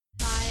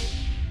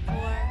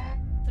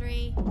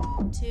3,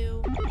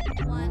 2,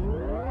 1.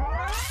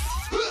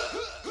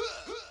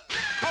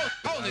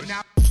 Hold it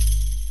now.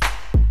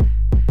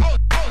 Hold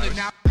it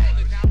now. Hold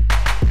it now.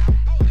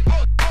 Hold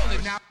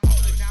it now.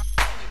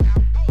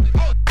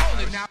 Hold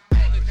it now.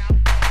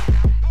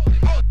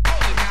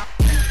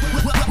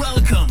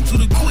 Welcome to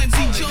the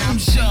Quincy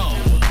Jones Show.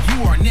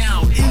 You are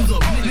now in the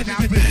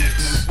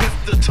mix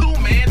with the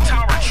two-man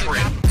tower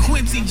trip,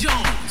 Quincy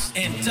Jones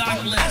and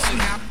Doc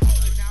Leslie.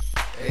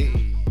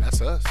 Hey,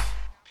 that's us.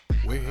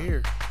 We're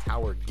here.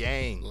 Tower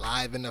Gang.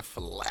 Live in the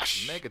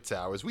flesh. Mega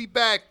Towers. We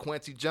back.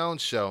 Quincy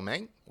Jones Show,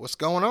 man. What's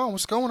going on?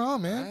 What's going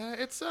on, man?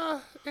 It's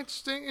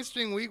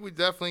interesting week. We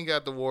definitely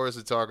got the wars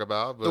to talk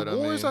about. But the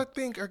wars, I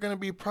think, are going to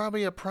be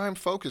probably a prime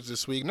focus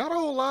this week. Not a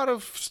whole lot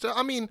of stuff.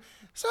 I mean,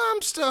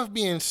 some stuff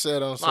being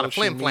said on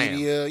social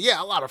media.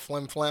 Yeah, a lot of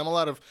flim-flam. A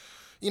lot of,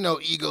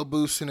 ego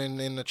boosting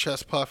and the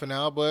chest puffing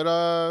out.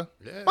 But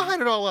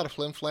behind it all, a lot of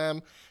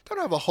flim-flam. Don't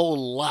have a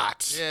whole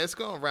lot. Yeah, it's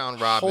going round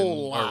robin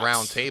or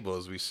round table,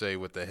 as we say,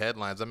 with the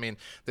headlines. I mean,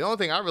 the only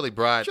thing I really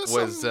brought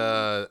was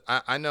I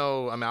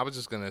was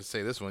just going to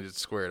say this one, just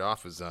square it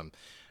off, is I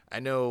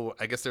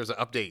guess there's an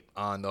update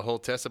on the whole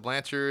Tessa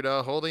Blanchard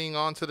holding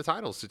on to the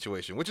title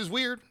situation, which is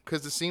weird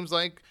because it seems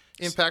like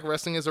Impact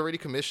Wrestling has already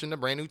commissioned a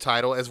brand new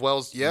title as well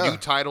as new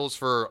titles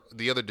for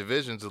the other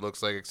divisions, it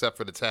looks like, except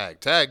for the tag.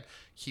 Tag,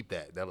 keep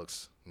that. That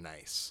looks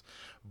nice.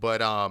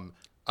 But I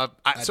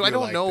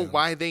don't know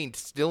why they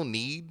still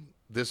need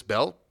this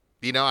belt.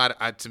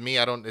 To me,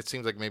 it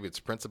seems like maybe it's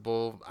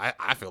principle.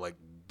 I feel like,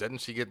 doesn't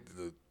she get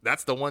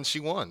that's the one she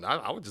won.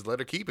 I would just let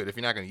her keep it if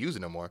you're not going to use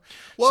it no more.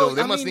 Well, so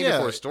they must need it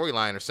for a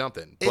storyline or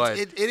something. But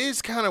it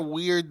is kind of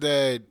weird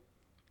that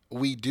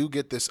we do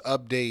get this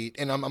update,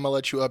 and I'm going to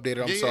let you update it.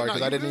 I'm sorry,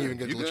 because I didn't even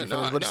get to let you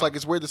finish. But it's like,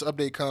 it's weird this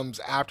update comes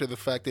after the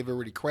fact they've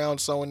already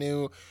crowned someone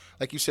new.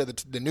 Like you said,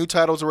 the new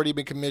title's already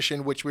been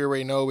commissioned, which we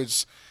already know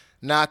is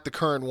not the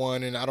current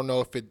one, and I don't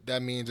know if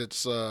that means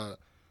it's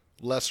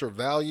lesser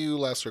value,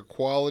 lesser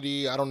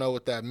quality. I don't know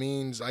what that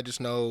means. I just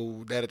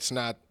know that it's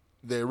not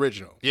the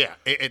original. Yeah,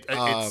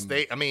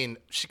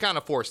 she kind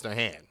of forced her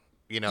hand.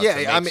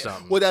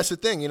 Something. Well, that's the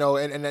thing,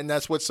 and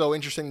that's what's so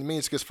interesting to me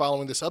is because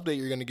following this update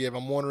you're going to give,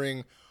 I'm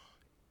wondering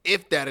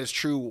if that is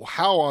true,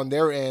 how on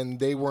their end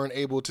they weren't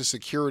able to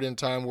secure it in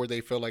time where they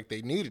felt like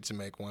they needed to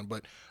make one.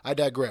 But I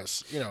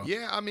digress.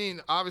 Yeah, I mean,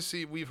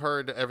 obviously we've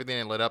heard everything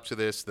that led up to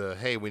this.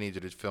 Hey, we need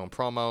you to film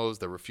promos.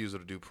 The refusal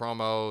to do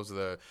promos.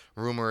 The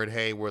rumored,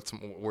 hey,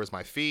 where's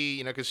my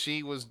fee? Because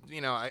she was,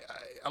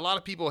 a lot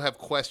of people have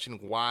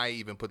questioned why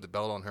even put the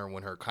belt on her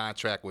when her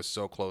contract was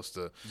so close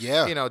to,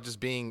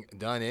 just being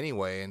done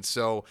anyway. And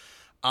so,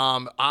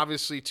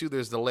 obviously too,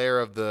 there's the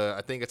layer of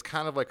I think it's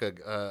kind of like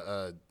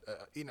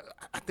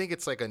I think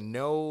it's like a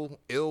no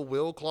ill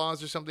will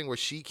clause or something where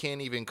she can't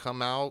even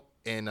come out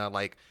and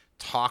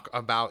talk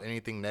about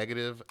anything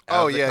negative.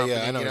 Oh yeah,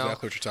 company, I know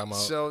exactly what you're talking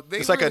about. So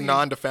it's like a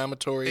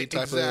non-defamatory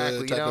type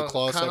of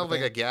clause, kind of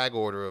like a gag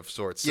order of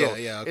sorts. So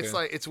okay.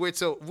 It's weird.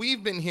 So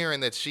we've been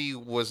hearing that she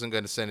wasn't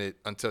going to send it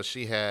until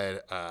she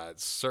had a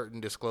certain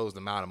disclosed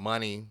amount of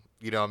money.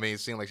 It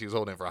seemed like she was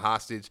holding it for a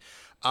hostage.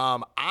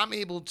 I'm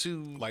able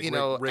to,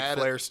 Ric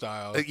Flair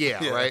style.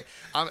 Right.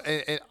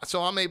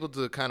 So I'm able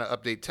to kind of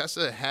update.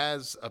 Tessa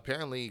has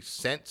apparently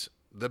sent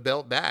the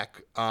belt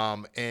back,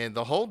 and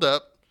the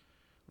holdup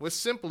was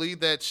simply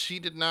that she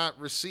did not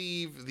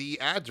receive the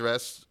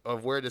address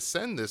of where to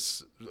send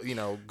this,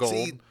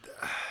 gold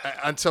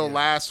until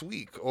last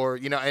week, or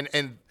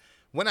and.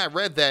 When I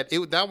read that,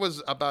 that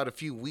was about a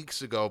few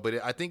weeks ago, but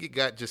I think it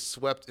got just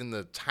swept in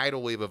the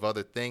tidal wave of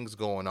other things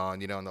going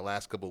on, in the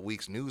last couple of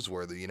weeks,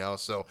 newsworthy,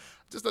 So I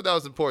just thought that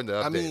was important to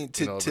update. I mean,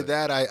 to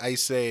that, I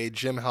say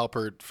Jim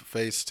Halpert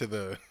face to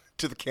the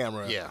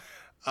camera. Yeah.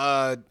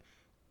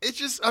 It's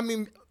just, I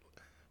mean,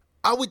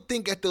 I would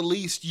think at the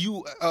least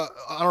you,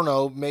 I don't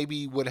know,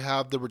 maybe would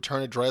have the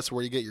return address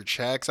where you get your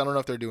checks. I don't know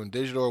if they're doing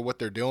digital or what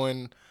they're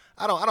doing.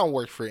 I don't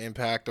work for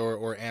Impact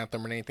or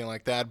Anthem or anything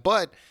like that,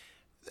 but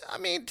I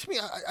mean, to me,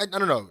 I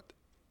don't know.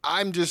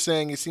 I'm just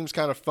saying it seems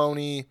kind of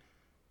phony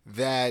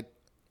that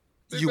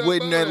you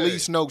wouldn't at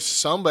least know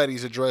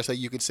somebody's address that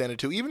you could send it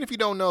to. Even if you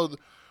don't know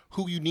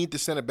who you need to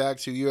send it back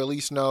to, you at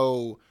least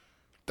know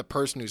the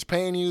person who's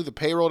paying you, the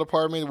payroll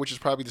department, which is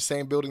probably the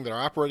same building they're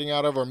operating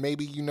out of, or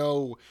maybe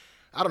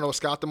I don't know,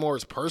 Scott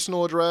D'Amore's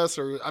personal address,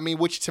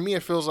 which to me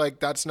it feels like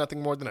that's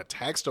nothing more than a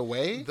text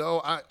away.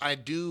 Though I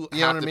do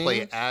have to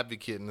play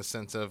advocate in the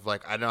sense of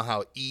I know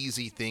how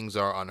easy things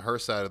are on her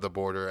side of the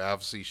border.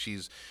 Obviously,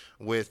 she's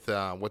with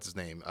what's his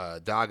name,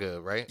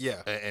 Daga, right?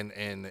 Yeah,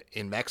 and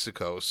in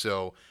Mexico.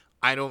 So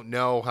I don't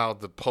know how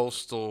the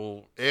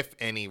postal, if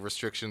any,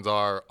 restrictions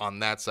are on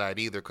that side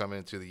either coming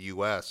into the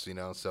U.S.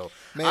 So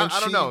man, I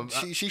don't know.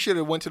 She should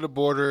have went to the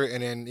border,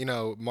 and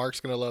then Mark's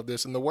gonna love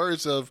this. In the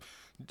words of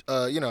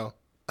J-Rock,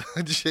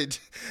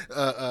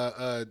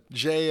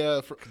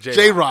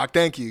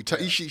 thank you.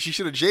 She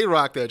should have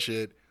J-Rocked that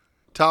shit.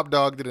 Top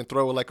Dog didn't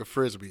throw it like a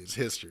frisbee. It's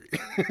history.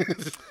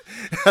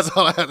 That's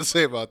all I have to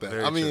say about that.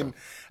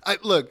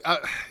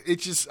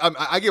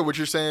 I get what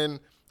you're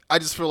saying. I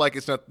just feel like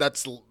it's not.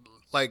 That's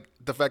Like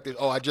the fact that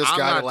I just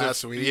got it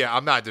last week. Yeah,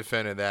 I'm not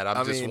defending that.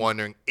 I'm just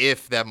wondering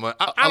if that much.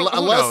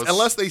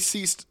 Unless they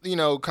ceased,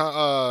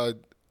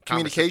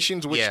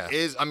 communications, which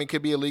is,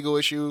 could be a legal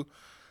issue.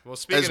 Well,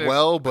 speaking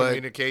of but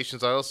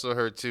communications, I also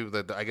heard too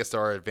that I guess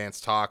there are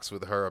advanced talks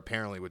with her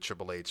apparently with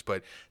Triple H,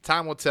 but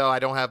time will tell. I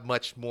don't have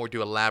much more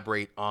to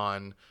elaborate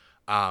on,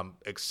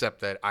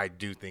 except that I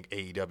do think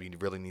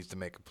AEW really needs to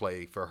make a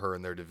play for her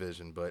in their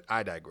division. But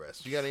I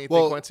digress. You got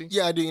anything, Quincy?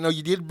 Yeah, I do.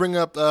 You did bring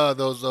up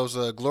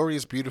those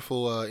glorious,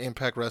 beautiful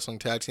Impact Wrestling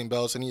tag team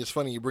belts, and it's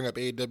funny you bring up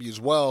AEW as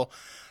well.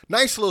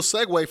 Nice little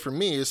segue for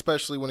me,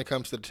 especially when it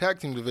comes to the tag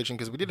team division,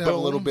 because we did have a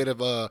little bit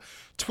of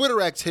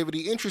Twitter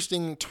activity,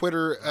 interesting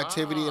Twitter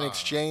activity and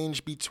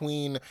exchange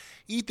between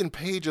Ethan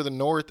Page of the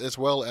North as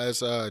well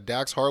as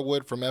Dax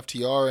Harwood from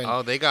FTR.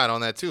 And they got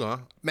on that too, huh?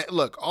 Man,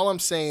 look, all I'm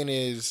saying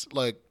is,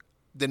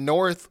 the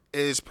North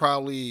is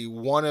probably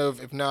one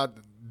of, if not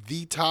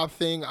the top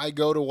thing I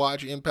go to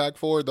watch Impact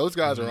for. Those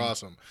guys are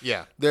awesome.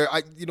 Yeah.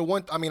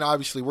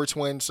 Obviously we're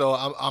twins, so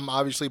I'm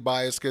obviously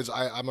biased because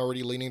I'm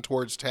already leaning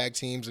towards tag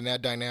teams and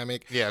that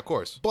dynamic. Yeah, of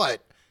course.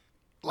 But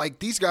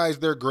these guys,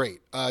 they're great.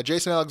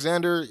 Jason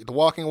Alexander, the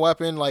walking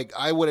weapon.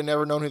 I would have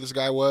never known who this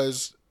guy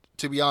was,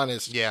 to be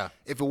honest. Yeah.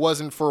 If it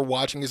wasn't for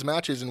watching his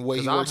matches and the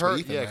way he works with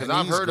Ethan. Yeah, because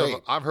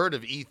I've heard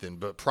of Ethan,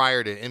 but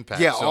prior to Impact.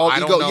 Yeah, so I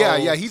don't know.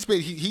 Yeah. He's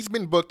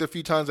been booked a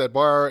few times at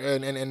Bar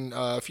and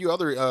a few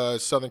other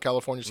Southern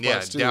California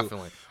spots too. Yeah,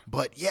 definitely.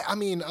 But yeah,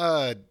 and then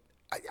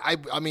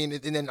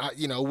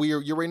you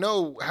already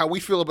know how we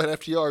feel about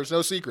FTR. It's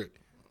no secret.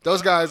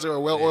 Those guys are a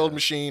well-oiled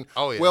machine.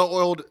 Oh, yeah.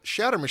 Well-oiled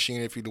shatter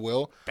machine, if you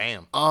will.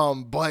 Bam.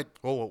 But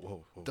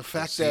whoa. The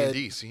fact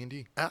C&D.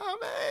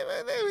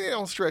 They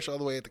don't stretch all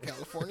the way to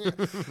California.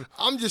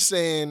 I'm just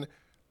saying,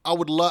 I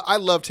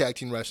love tag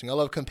team wrestling. I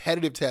love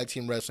competitive tag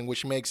team wrestling,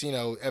 which makes,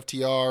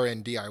 FTR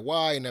and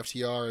DIY and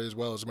FTR as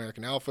well as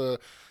American Alpha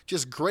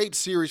just great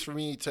series for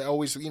me to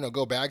always,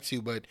 go back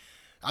to. But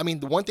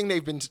the one thing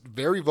they've been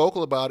very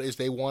vocal about is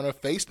they want to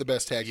face the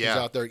best tag teams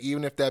out there,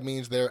 even if that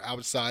means they're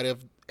outside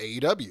of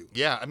AEW.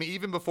 Yeah,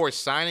 even before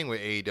signing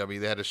with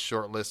AEW, they had a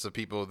short list of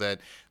people that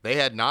they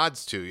had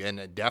nods to,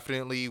 and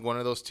definitely one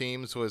of those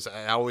teams was,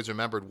 I always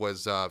remembered,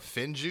 was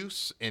Finn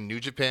Juice in New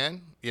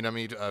Japan.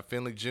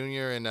 Finley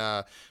Jr.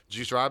 and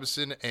Juice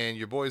Robinson, and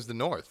your boys the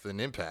North in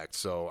Impact.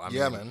 So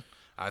man,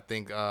 I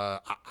think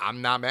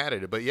I'm not mad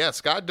at it. But yeah,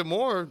 Scott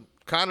D'Amore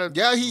kind of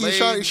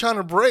he's trying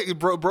to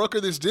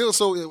broker this deal.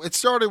 So it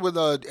started with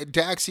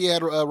Dax. He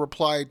had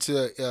replied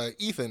to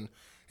Ethan.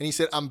 And he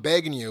said, "I'm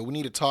begging you, we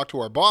need to talk to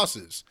our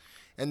bosses."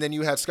 And then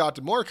you had Scott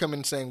D'Amore come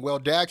in saying, "Well,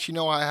 Dax,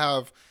 I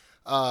have,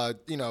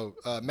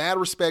 mad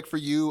respect for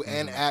you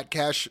and at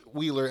Cash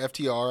Wheeler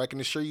FTR. I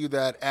can assure you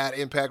that at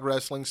Impact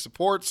Wrestling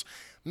supports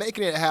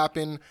making it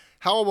happen.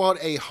 How about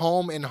a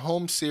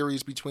home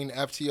series between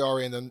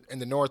FTR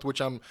and the North,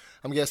 which I'm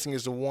guessing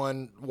is the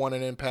one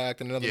in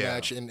Impact and another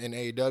match in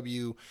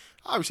AEW.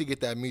 Obviously, get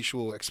that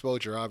mutual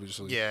exposure.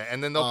 Obviously,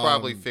 and then they'll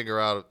probably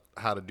figure out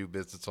how to do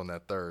business on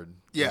that third.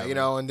 Yeah,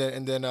 and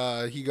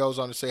then he goes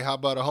on to say, how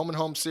about a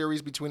home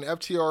series between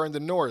FTR and the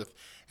North,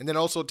 and then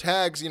also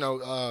tags,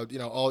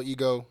 All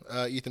Ego,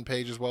 Ethan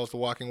Page, as well as the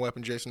Walking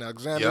Weapon, Jason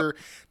Alexander.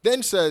 Yep.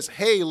 Then says,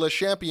 hey, Le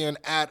Champion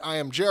at I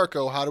Am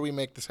Jericho, how do we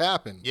make this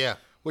happen? Yeah.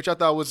 Which I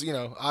thought was,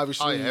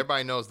 obviously. Oh, yeah,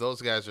 everybody knows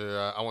those guys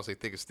are, I won't say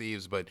thick as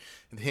thieves, but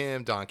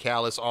him, Don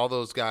Callis, all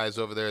those guys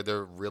over there,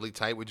 they're really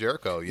tight with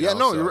Jericho. You're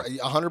right,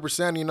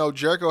 100%.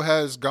 Jericho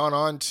has gone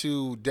on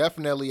to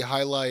definitely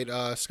highlight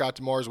Scott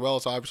D'Amore as well.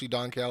 So obviously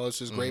Don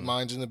Callis is great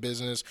minds in the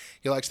business.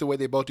 He likes the way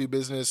they both do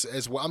business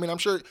as well. I'm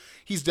sure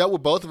he's dealt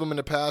with both of them in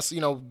the past,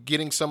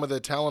 getting some of the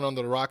talent on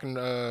the Rock and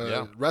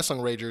Wrestling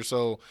Rager.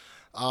 So.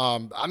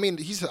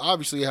 He's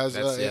obviously has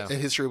a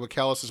history with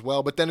Callis as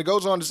well. But then it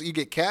goes on to you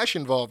get Cash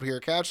involved here.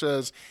 Cash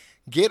says,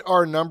 get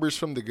our numbers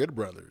from the Good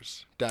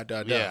Brothers. ...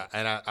 Yeah,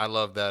 and I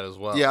love that as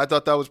well. Yeah, I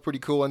thought that was pretty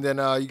cool. And then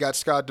you got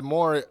Scott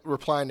D'Amore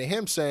replying to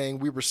him saying,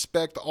 we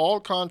respect all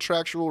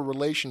contractual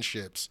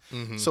relationships.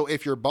 Mm-hmm. So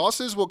if your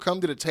bosses will come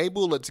to the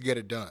table, let's get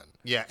it done.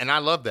 Yeah, and I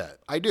love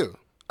that. I do.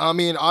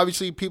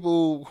 Obviously,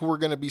 people who are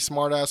going to be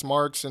smart-ass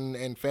marks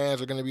and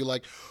fans are going to be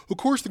like, of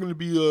course they're going to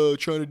be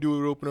trying to do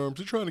it with open arms.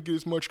 They're trying to get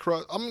as much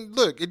cross.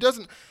 Look, it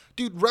doesn't –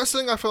 dude,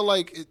 wrestling, I feel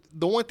like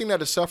the one thing that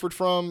has suffered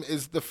from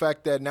is the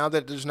fact that now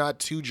that there's not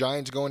two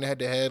giants going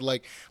head-to-head,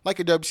 like a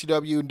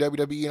WCW and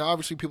WWE, and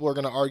obviously people are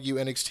going to argue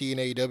NXT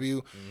and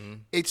AEW,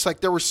 it's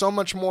like there was so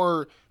much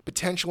more –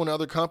 potential in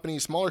other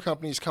companies, smaller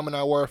companies coming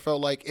out where I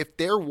felt like if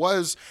there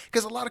was,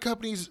 because a lot of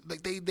companies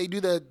like they do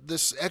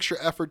this extra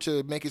effort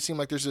to make it seem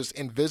like there's this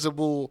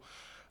invisible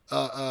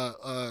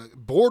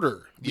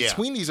border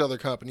between these other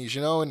companies,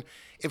 and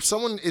if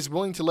someone is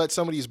willing to let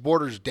some of these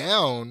borders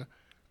down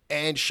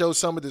and show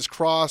some of this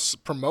cross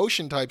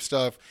promotion type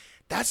stuff,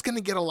 that's going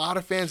to get a lot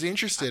of fans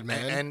interested,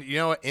 man. And you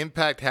know,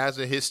 Impact has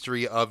a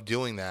history of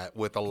doing that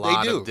with a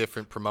lot of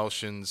different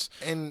promotions,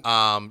 and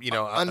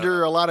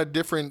under a lot of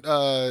different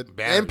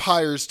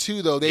empires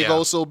too. Though they've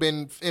also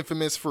been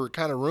infamous for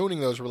kind of ruining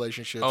those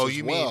relationships.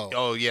 Mean?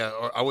 Oh, yeah.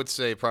 Or I would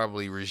say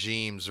probably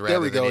regimes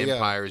rather than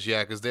empires.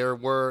 Yeah, because there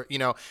were,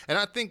 and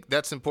I think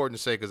that's important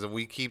to say because if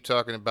we keep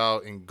talking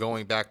about and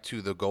going back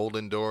to the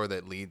golden door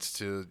that leads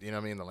to, the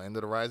land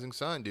of the rising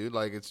sun, dude.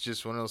 Like it's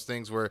just one of those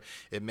things where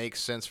it makes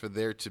sense for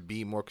there to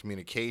be more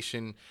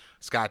communication.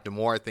 Scott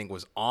D'Amore, I think,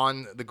 was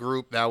on the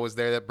group that was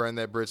there that burned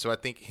that bridge. So I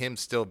think him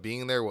still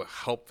being there will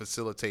help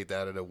facilitate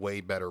that at a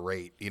way better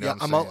rate.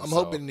 I'm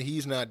hoping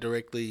he's not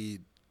directly,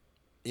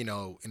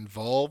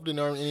 involved in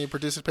any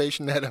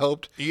participation that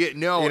helped. Yeah,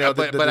 no,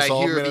 but I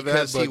hear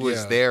because he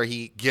was there,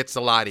 he gets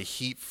a lot of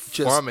heat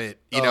from it.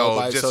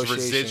 Just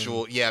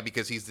residual. Yeah,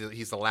 because he's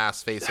the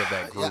last face of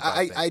that group.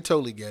 I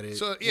totally get it.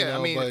 So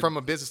from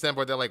a business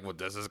standpoint, they're like, well,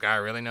 does this guy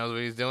really know what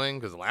he's doing?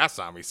 Because the last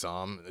time we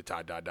saw him, ...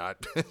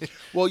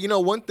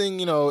 Well, one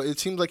thing, it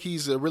seems like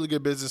he's a really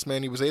good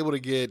businessman. He was able to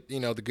get,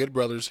 the Good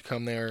Brothers to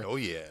come there. Oh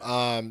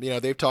yeah.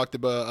 They've talked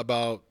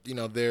about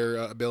their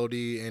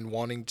ability and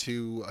wanting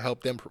to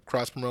help them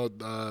cross promote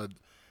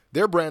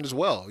their brand as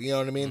well. You know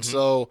what I mean? Mm-hmm.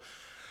 So,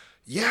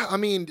 yeah, I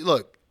mean,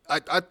 look,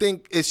 I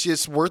think it's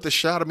just worth a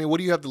shot. I mean, what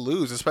do you have to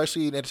lose,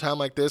 especially at a time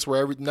like this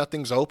where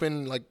nothing's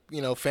open? Like,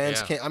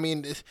 fans can't. I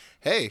mean,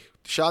 hey,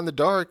 shot in the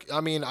dark.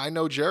 I mean, I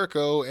know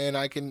Jericho, and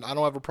I don't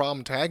have a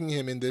problem tagging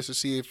him in this to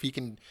see if he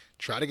can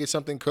try to get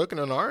something cooking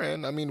on our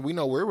end. I mean, we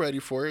know we're ready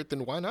for it.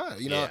 Then why not?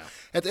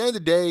 At the end of the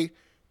day,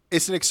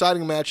 it's an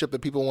exciting matchup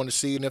that people want to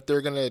see, and if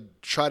they're gonna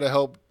try to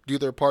help do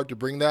their part to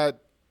bring that,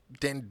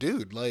 then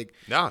dude, like,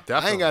 no,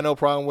 definitely. I ain't got no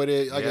problem with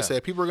it. Like I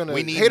said, people are gonna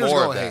haters gonna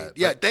more hate. that.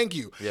 Yeah, thank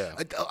you. Yeah,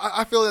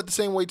 I feel that the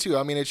same way too.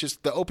 I mean, it's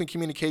just the open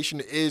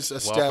communication is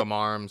a step. Welcome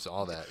arms,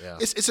 all that. Yeah,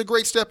 it's a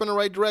great step in the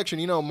right direction.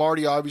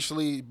 Marty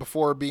obviously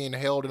before being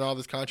hailed and all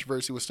this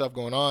controversy with stuff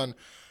going on,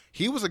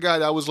 he was a guy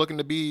that was looking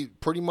to be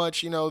pretty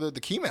much the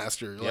key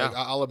master, like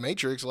a la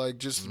Matrix, like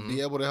just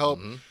be able to help.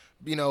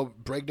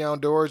 Break down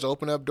doors,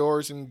 open up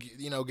doors, and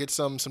get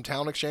some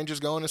talent exchanges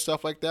going and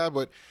stuff like that.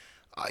 But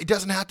it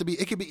doesn't have to be.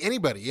 It could be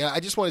anybody. Yeah,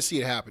 I just want to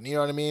see it happen. You know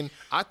what I mean?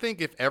 I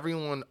think if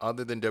everyone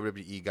other than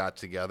WWE got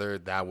together,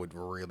 that would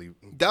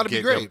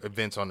be great.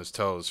 Vince on his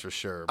toes for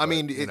sure. But, I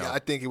mean, I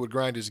think it would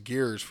grind his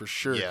gears for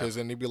sure. Because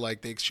then he'd be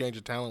like, the exchange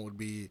of talent would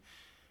be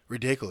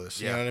ridiculous.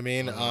 You know what I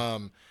mean?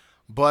 Mm-hmm.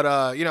 But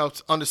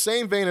on the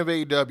same vein of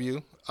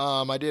AEW,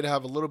 I did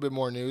have a little bit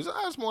more news.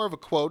 It's more of a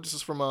quote. This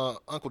is from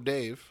Uncle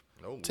Dave.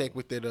 Take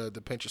with it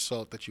the pinch of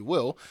salt that you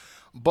will.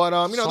 But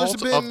there's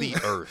been of the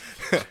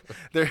earth.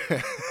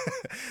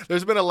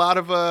 There's been a lot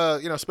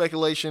of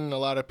speculation, a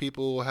lot of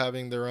people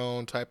having their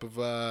own type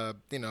of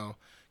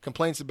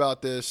complaints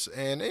about this,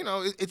 and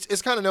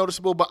it's kind of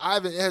noticeable, but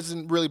it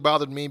hasn't really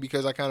bothered me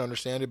because I kind of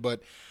understand it.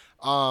 But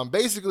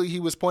basically, he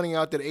was pointing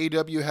out that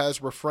AEW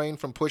has refrained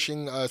from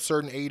pushing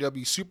certain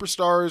AEW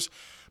superstars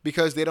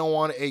because they don't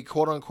want a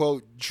quote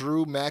unquote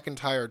Drew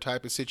McIntyre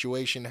type of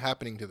situation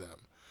happening to them.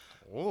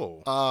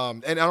 Whoa.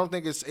 And I don't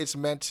think it's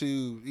meant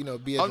to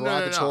be a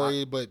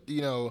derogatory, but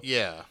he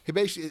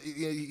basically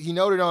he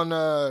noted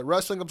on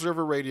Wrestling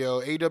Observer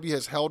Radio, AEW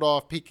has held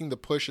off peaking the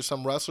push of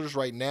some wrestlers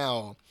right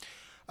now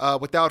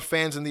without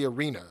fans in the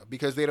arena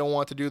because they don't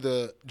want to do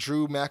the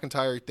Drew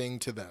McIntyre thing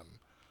to them.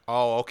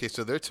 Oh, okay.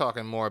 So they're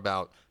talking more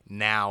about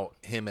now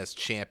him as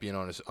champion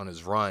on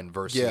his run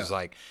versus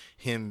like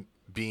him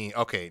being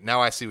okay. Now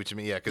I see what you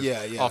mean. Yeah,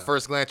 because on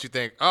first glance you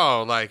think,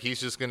 oh, like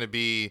he's just going to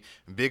be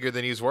bigger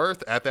than he's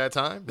worth at that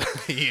time.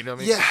 You know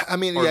what I mean? Yeah, I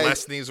mean, or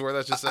less than he's worth.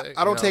 I should say.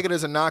 I don't take it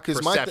as a knock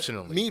because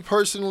perceptionally, me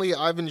personally,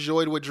 I've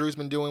enjoyed what Drew's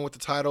been doing with the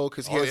title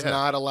because he has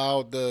not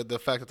allowed the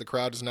fact that the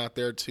crowd is not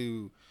there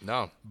to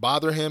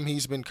bother him.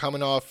 He's been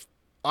coming off.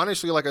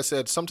 Honestly, like I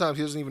said, sometimes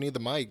he doesn't even need the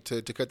mic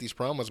to cut these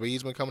promos, but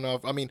he's been coming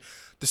off. I mean,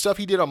 the stuff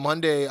he did on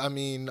Monday, I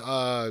mean,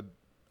 I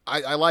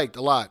liked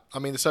a lot. I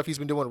mean, the stuff he's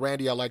been doing with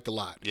Randy, I liked a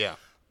lot. Yeah.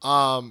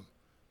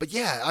 But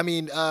yeah, I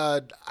mean,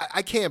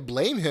 I can't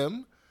blame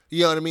him.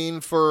 You know what I mean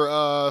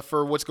for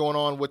what's going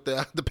on with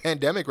the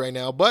pandemic right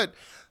now. But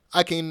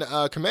I can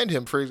commend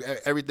him for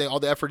everything, all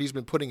the effort he's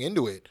been putting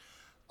into it.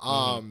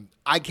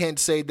 I can't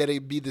say that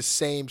it'd be the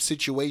same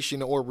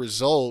situation or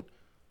result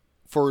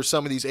for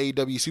some of these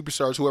AEW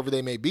superstars, whoever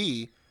they may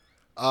be,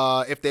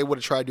 if they would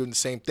have tried doing the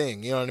same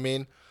thing. You know what I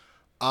mean?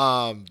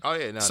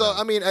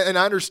 I mean, and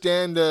I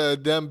understand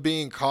them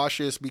being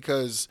cautious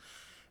because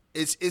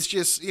it's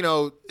just,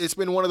 it's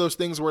been one of those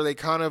things where they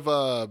kind of,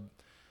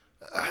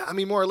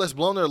 more or less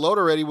blown their load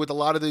already with a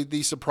lot of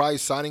the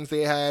surprise signings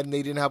they had, and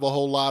they didn't have a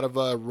whole lot of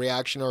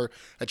reaction or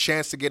a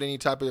chance to get any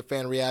type of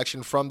fan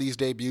reaction from these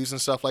debuts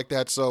and stuff like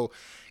that. So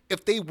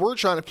if they were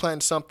trying to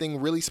plan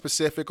something really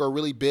specific or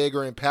really big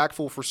or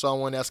impactful for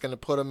someone that's going to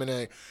put them in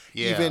a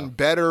even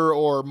better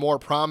or more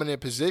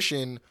prominent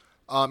position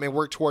and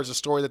work towards a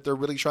story that they're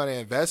really trying to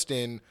invest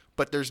in,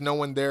 but there's no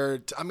one there.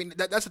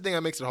 That's the thing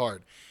that makes it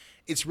hard.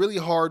 It's really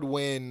hard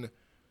when,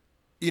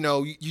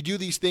 you do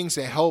these things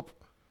to help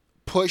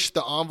push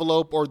the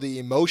envelope or the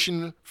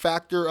emotion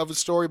factor of a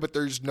story, but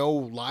there's no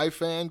live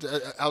fans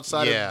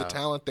outside of the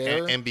talent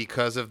there. And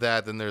because of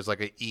that, then there's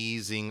like an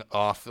easing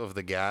off of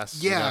the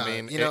gas. Yeah, you know what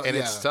I mean? And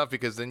it's tough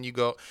because then you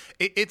go,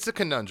 it's a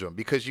conundrum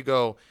because you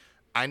go,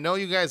 I know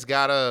you guys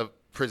gotta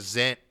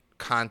present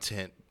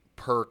content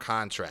per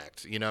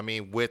contract, you know what I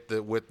mean, with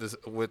the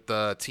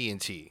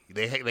TNT.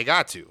 They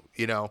got to,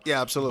 you know.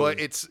 Yeah, absolutely.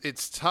 But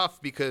it's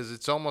tough because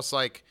it's almost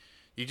like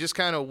you just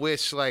kind of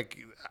wish, like,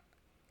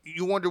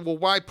 you wonder, well,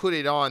 why put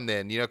it on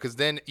then, you know, because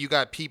then you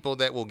got people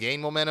that will gain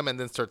momentum and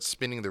then start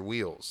spinning their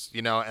wheels,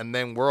 you know, and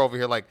then we're over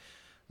here like,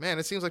 man,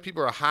 it seems like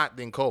people are hot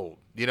then cold,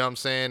 you know what I'm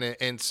saying?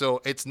 And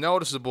so it's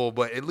noticeable,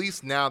 but at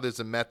least now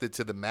there's a method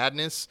to the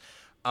madness.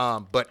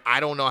 But I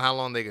don't know how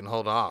long they can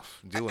hold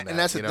off doing that. And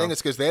that's the thing,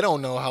 is because they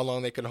don't know how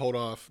long they can hold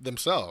off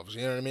themselves.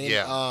 You know what I mean?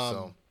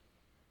 Yeah.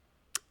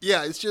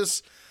 Yeah, it's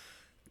just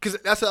because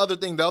that's the other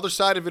thing. The other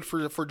side of it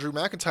for Drew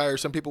McIntyre,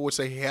 some people would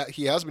say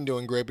he has been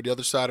doing great, but the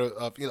other side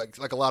of you know,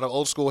 like a lot of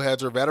old school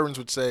heads or veterans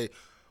would say,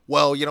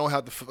 well, you don't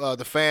have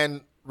the fan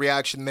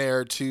reaction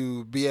there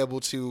to be able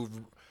to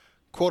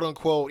quote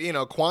unquote, you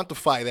know,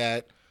 quantify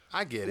that.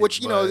 I get it.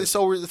 Which, you know, it's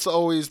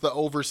always the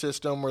over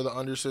system or the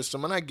under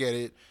system, and I get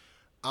it.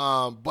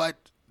 But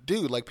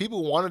dude, like,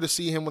 people wanted to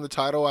see him win the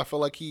title. I feel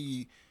like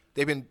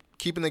they've been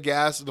keeping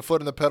the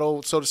foot in the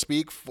pedal, so to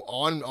speak,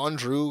 on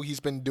Drew. He's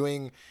been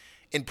doing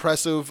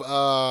impressive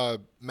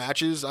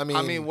matches. I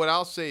mean, what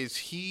I'll say is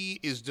he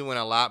is doing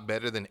a lot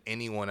better than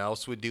anyone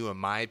else would do, in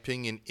my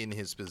opinion, in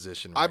his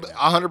position right now.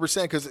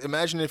 100%. Because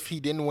imagine if he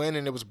didn't win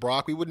and it was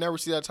Brock, we would never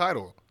see that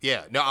title.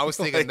 Yeah, no, I was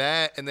thinking Like,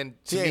 that, and then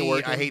to he ain't me,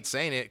 working. I hate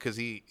saying it because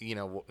he, you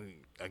know,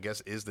 I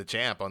guess is the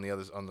champ on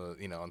the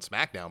you know, on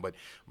SmackDown, but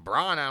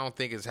Braun I don't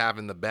think is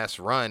having the best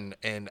run,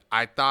 and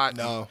I thought,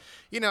 No.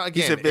 you know,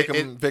 again, He's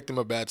a victim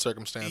of bad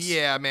circumstance.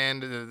 yeah, man,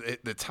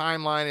 the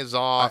timeline is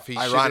off.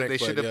 They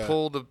should have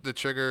pulled the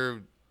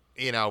trigger,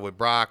 you know, with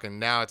Brock, and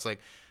now it's like,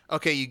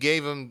 okay, you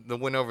gave him the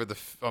win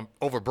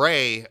over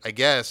Bray, I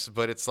guess,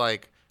 but it's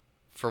like,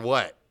 for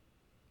what?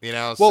 You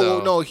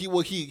know,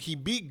 he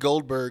beat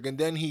Goldberg, and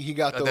then he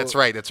got the. That's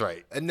right.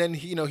 And then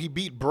he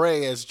beat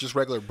Bray as just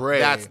regular Bray.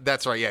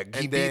 That's right. Yeah,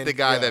 he beat the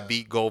guy that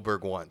beat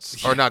Goldberg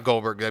once, or not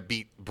Goldberg, that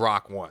beat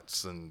Brock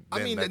once. And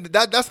I mean,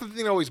 that's the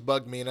thing that always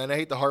bugged me, and I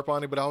hate to harp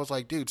on it, but I was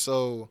like, dude,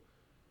 so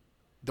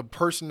the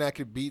person that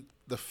could beat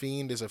the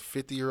Fiend is a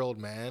 50-year-old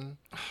man.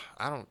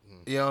 I don't.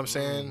 You know what I'm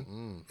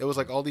saying? It was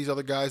like all these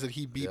other guys that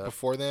he beat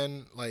before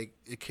then. Like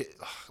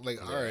all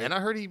right. And I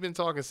heard he'd been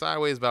talking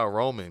sideways about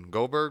Roman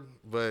Goldberg,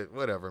 but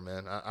whatever,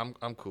 man.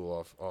 I'm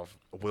cool off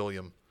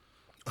William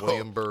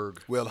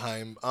Berg.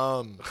 Wilhelm.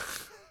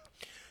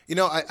 You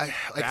know, I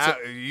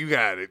you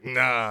got it.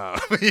 Nah.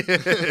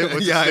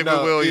 I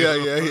know.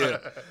 William. Yeah.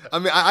 I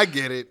mean, I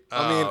get it.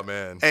 I mean, oh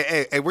man.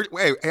 Hey,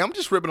 I'm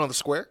just ripping on the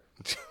square.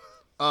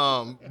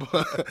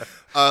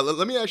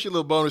 Let me ask you a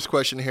little bonus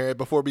question here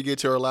before we get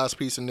to our last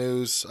piece of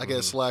news, I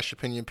guess, /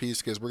 opinion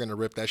piece, because we're going to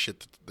rip that shit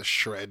to the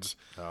shreds.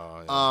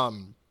 Oh, yeah.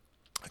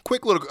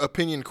 Quick little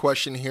opinion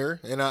question here,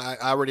 and I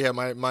already have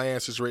my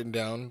answers written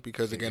down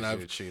because, again,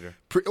 I've a cheater.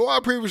 I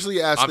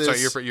previously asked this. I'm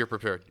sorry, you're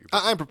prepared.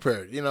 I'm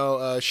prepared. You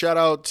know, shout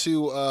out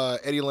to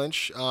Eddie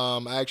Lynch.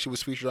 I actually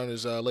was featured on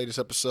his latest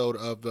episode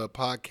of the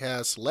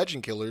podcast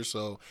Legend Killers,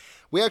 so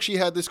we actually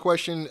had this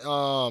question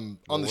on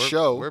the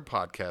show. We're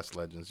podcast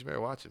legends. You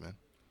better watch it, man.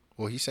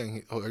 Well, he's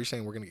saying, are you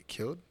saying we're going to get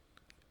killed?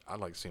 I'd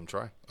like to see him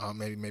try.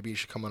 Maybe you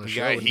should come on the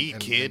show got heat,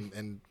 kid.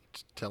 and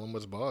tell him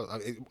what's boss.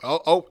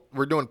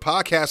 We're doing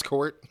podcast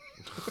court.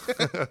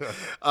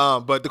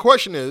 But the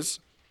question is,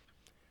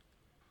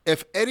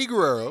 if Eddie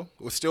Guerrero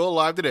was still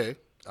alive today,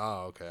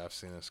 oh, okay, I've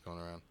seen this going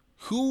around.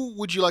 Who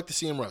would you like to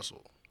see him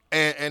wrestle?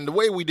 And the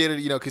way we did it,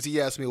 you know, because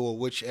he asked me, well,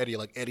 which Eddie,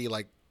 like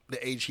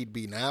the age he'd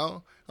be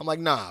now? I'm like,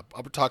 nah,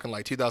 I'm talking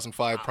like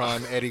 2005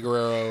 prime Eddie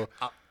Guerrero.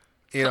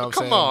 You know what I'm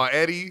saying? Come on,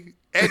 Eddie.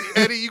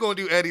 Eddie, you gonna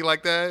do Eddie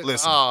like that?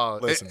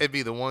 Listen. It'd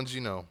be the ones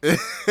you know.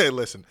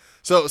 Listen.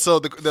 So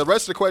the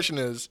rest of the question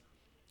is,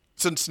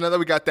 since now that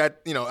we got that,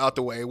 you know, out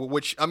the way,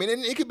 which, I mean,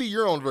 it could be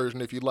your own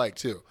version if you'd like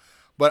to.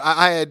 But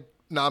I had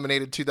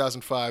nominated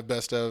 2005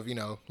 Best of, you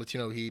know,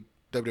 Latino Heat,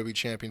 WWE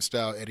Champion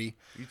style Eddie.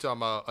 You talking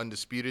about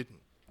Undisputed?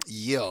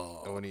 Yeah.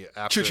 When he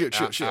after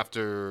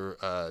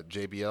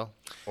JBL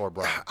or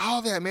Brian?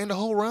 All that, man, the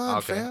whole run,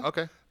 okay. fam.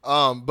 Okay.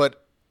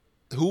 But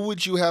who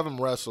would you have him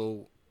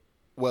wrestle,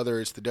 whether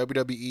it's the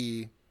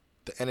WWE,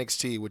 the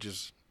NXT, which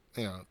is,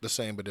 you know, the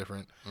same but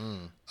different,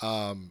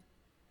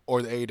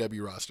 or the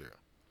AEW roster?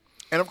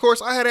 And, of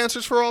course, I had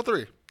answers for all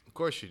three. Of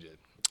course you did.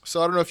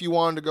 So I don't know if you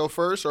wanted to go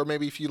first, or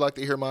maybe if you'd like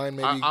to hear mine,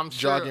 maybe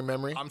jog your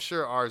memory. I'm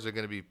sure ours are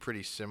going to be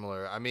pretty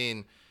similar. I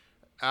mean,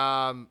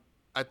 I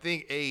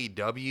think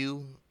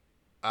AEW,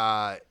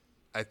 I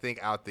think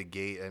out the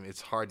gate, I mean,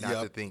 it's hard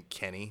not to think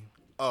Kenny.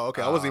 Oh,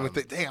 okay. I wasn't even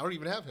thinking, dang, I don't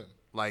even have him.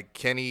 Like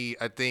Kenny,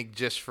 I think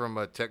just from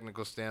a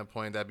technical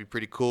standpoint, that'd be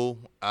pretty cool.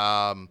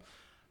 I'm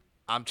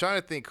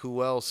trying to think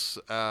who else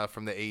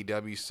from the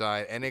AEW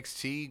side.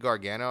 NXT,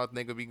 Gargano, I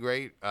think would be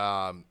great.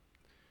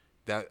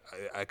 that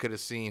I could have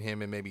seen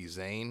him in maybe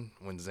Zayn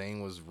when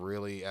Zayn was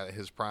really at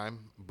his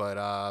prime. But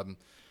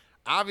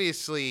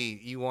obviously,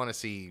 you want to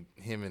see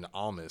him and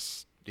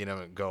Almas,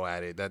 go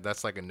at it.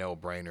 That's like a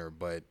no-brainer.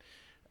 But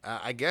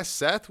I guess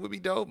Seth would be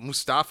dope.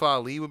 Mustafa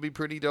Ali would be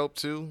pretty dope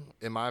too,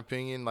 in my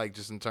opinion. Like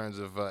just in terms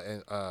of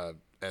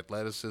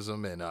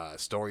athleticism and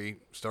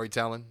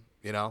storytelling.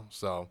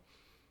 So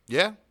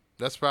yeah,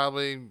 that's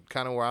probably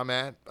kind of where I'm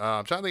at.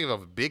 I'm trying to think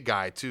of a big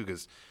guy too,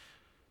 because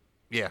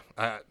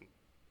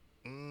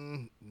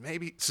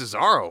maybe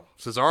Cesaro.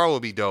 Cesaro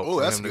would be dope. Oh,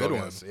 that's a good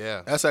one.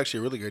 Yeah, that's actually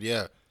really good.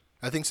 Yeah,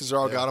 I think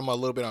Cesaro got him a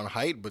little bit on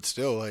height, but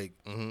still, like,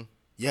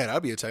 yeah,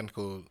 that'd be a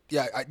technical.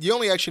 Yeah, you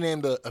only actually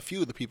named a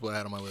few of the people I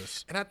had on my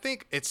list. And I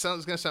think it's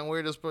gonna sound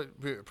weird. This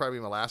probably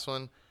my last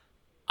one.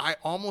 I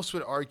almost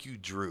would argue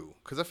Drew,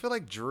 because I feel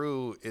like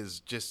Drew is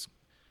just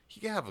he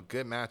can have a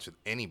good match with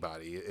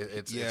anybody.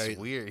 It's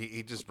weird.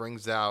 He just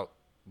brings out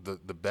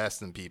the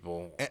best in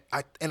people.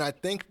 And I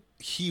think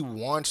he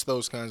wants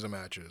those kinds of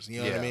matches.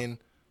 You know what I mean?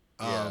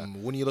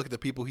 When you look at the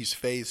people he's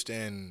faced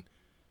and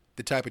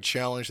the type of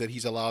challenge that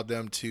he's allowed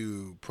them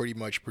to pretty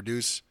much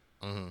produce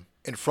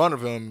in front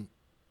of him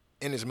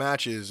in his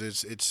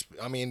matches,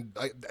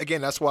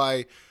 again, that's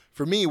why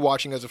for me,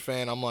 watching as a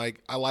fan, I'm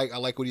like, I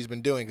like what he's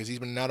been doing, because he's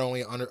been not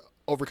only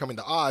overcoming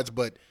the odds,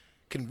 but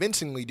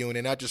convincingly doing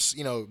it, not just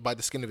by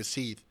the skin of his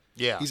teeth.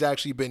 Yeah, he's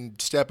actually been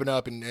stepping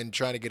up and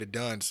trying to get it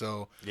done.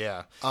 So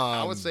yeah,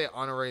 I would say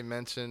honorary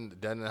mention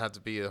doesn't have to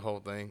be a whole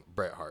thing.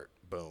 Bret Hart,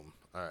 boom.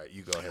 All right,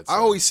 you go ahead. I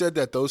always said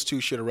that those two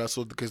should have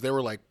wrestled because they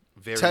were like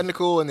very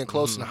technical and then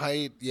close in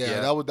height.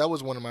 Yeah, that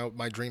was one of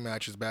my dream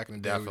matches back in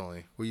the day.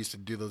 Definitely, we used to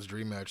do those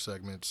dream match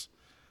segments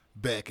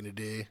back in the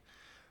day.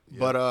 Yeah.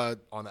 But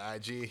on the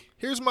IG,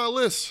 here's my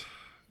list.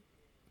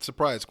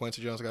 Surprise,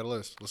 Quincy Jones got a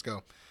list. Let's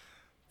go.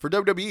 For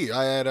WWE,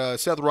 I had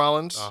Seth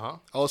Rollins. I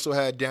also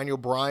had Daniel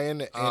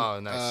Bryan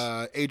and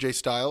nice. AJ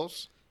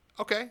Styles.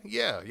 Okay,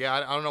 yeah. I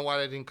don't know why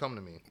that didn't come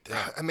to me.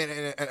 Yeah. I mean,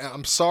 and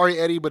I'm sorry,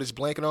 Eddie, but it's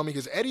blanking on me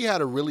because Eddie had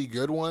a really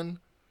good one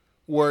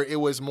where it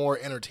was more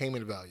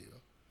entertainment value.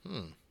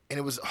 And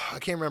it was, I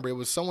can't remember, it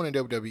was someone in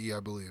WWE, I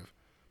believe.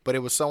 But it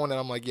was someone that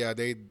I'm like,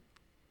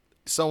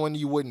 someone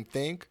you wouldn't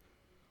think,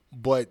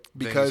 but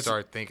because. Then you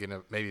start thinking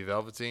of maybe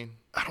Velveteen?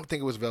 I don't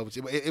think it was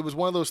Velveteen. It was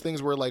one of those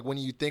things where, like, when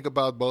you think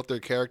about both their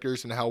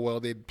characters and how well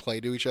they'd play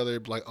to each other,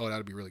 like, oh,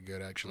 that'd be really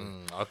good, actually.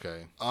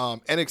 Okay.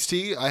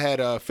 NXT, I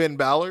had Finn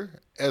Balor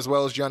as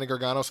well as Johnny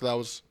Gargano, so that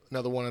was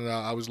another one that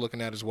I was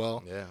looking at as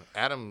well. Yeah,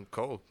 Adam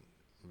Cole.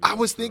 I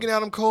was thinking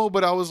Adam Cole,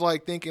 but I was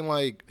thinking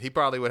he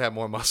probably would have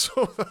more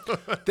muscle.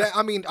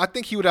 I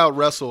think he would out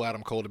wrestle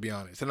Adam Cole, to be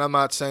honest. And I'm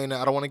not saying that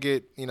I don't want to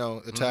get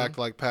attacked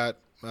like Pat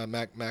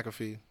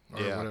McAfee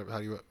or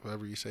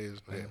whatever you say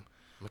his name.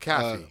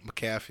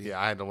 McAfee. Yeah,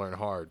 I had to learn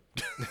hard,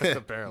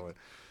 apparently.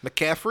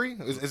 McCaffrey?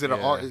 Is it an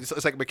R?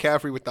 It's like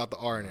McCaffrey without the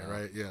R in it,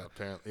 right? Yeah.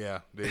 Apparently.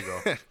 Yeah, there you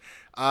go.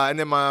 And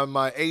then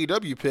my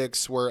AEW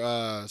picks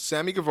were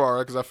Sammy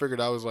Guevara, because I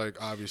figured I was like,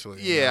 obviously.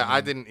 Yeah,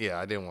 I didn't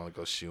want to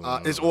go shoot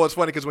him. It's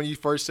funny because when you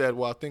first said,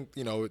 well, I think,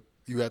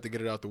 you have to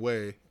get it out the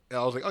way. And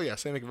I was like, oh, yeah,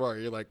 Sammy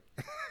Guevara. You're like,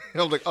 I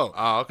was like, oh,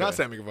 okay. Not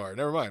Sammy Guevara.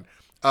 Never mind.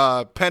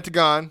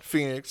 Pentagon,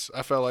 Phoenix.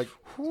 I felt like,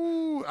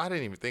 I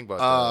didn't even think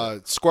about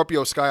that.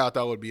 Scorpio Sky, I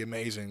thought would be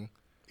amazing.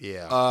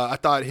 Yeah. I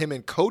thought him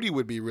and Cody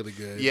would be really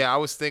good. Yeah, I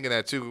was thinking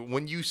that too.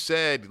 When you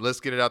said, let's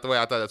get it out the way,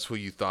 I thought that's who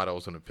you thought I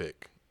was going to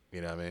pick.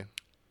 You know what I mean?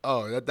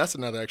 Oh, that's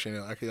another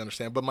action I can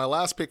understand. But my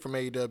last pick from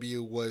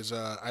AEW was,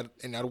 I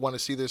want to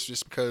see this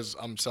just because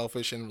I'm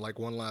selfish and like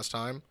one last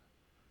time,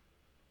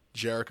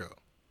 Jericho.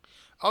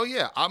 Oh,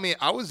 yeah. I mean,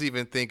 I was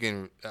even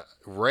thinking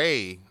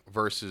Ray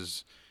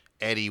versus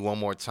Eddie one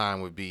more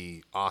time would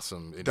be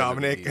awesome.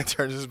 Dominic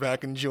turns his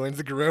back and joins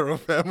the Guerrero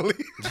family.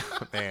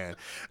 Man,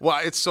 well,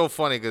 it's so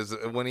funny because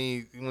when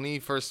he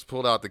first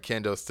pulled out the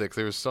kendo sticks,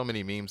 there was so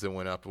many memes that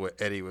went up where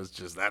Eddie was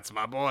just, "That's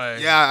my boy."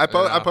 Yeah,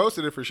 I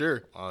posted it for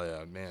sure. Oh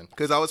yeah, man,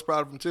 because I was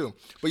proud of him too.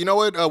 But you know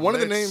what? One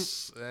of the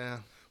names. Yeah.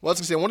 Well, I was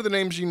gonna say one of the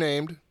names you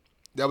named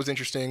that was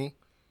interesting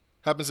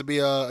happens to be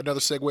another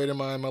segue to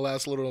my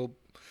last little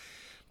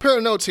pair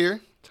of notes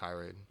here.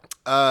 Tirade.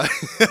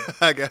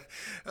 I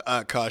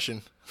got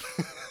caution.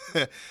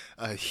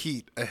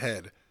 Heat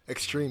ahead.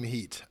 Extreme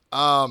heat.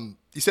 You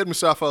said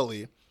Mustafa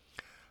Ali.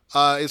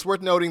 It's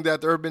worth noting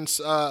that there have been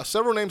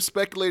several names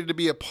speculated to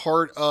be a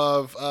part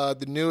of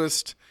the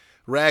newest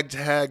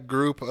ragtag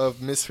group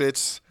of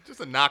misfits.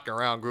 Just a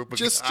knock-around group of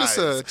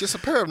guys. Just a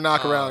pair of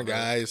knock-around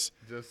guys.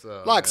 Just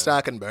lock,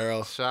 stock, and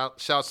barrel.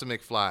 Shouts to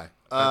McFly.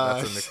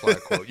 That's a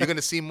McFly quote. You're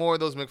gonna see more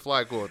of those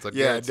McFly quotes.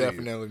 Yeah,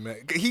 definitely,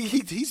 man.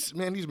 He's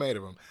made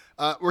of them.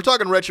 We're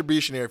talking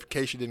Retribution here, in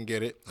case you didn't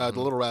get it. The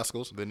Little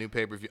Rascals. The new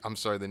pay-per-view. I'm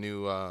sorry, the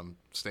new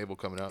stable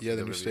coming up. Yeah,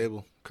 the new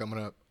stable coming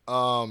up.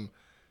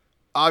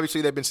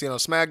 Obviously, they've been seen on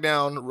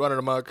SmackDown running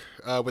amok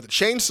with the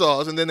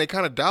chainsaws, and then they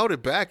kind of dialed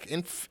it back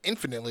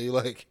infinitely,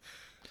 like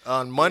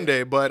on Monday.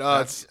 Yeah,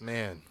 but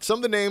some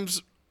of the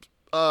names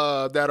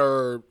that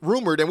are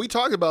rumored, and we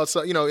talked about,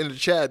 in the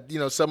chat,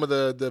 some of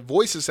the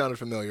voices sounded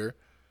familiar.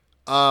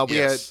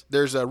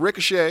 There's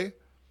Ricochet,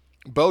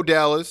 Bo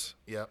Dallas,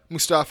 yep,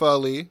 Mustafa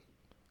Ali,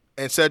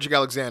 and Cedric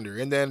Alexander.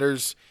 And then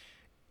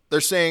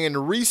they're saying in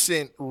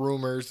recent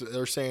rumors,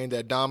 they're saying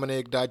that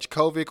Dominic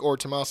Dijakovic or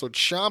Tommaso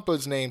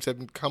Ciampa's names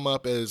have come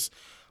up as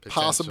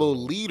possible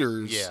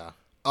leaders. Yeah.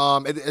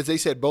 As they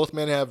said, both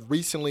men have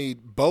recently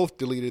both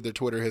deleted their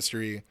Twitter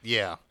history.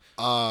 Yeah.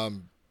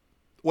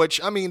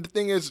 Which, I mean, the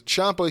thing is,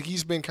 Ciampa,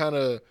 he's been kind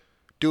of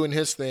doing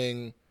his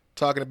thing,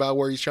 talking about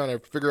where he's trying to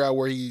figure out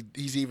where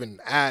he's even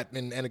at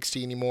in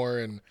NXT anymore.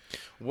 And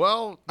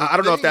well, I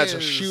don't know if that's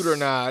a shoot or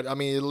not. I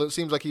mean, it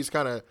seems like he's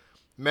kind of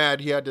mad.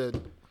 He had to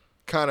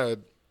kind of,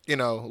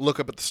 look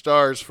up at the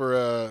stars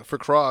for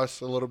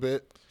Cross a little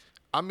bit.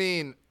 I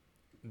mean,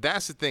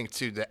 that's the thing,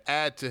 too. To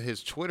add to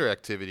his Twitter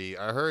activity,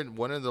 I heard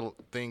one of the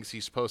things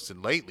he's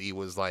posted lately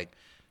was like,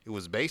 it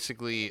was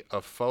basically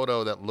a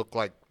photo that looked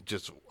like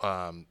just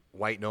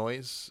white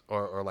noise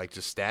or like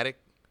just static.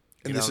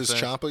 And this is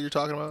Ciampa you're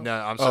talking about? No,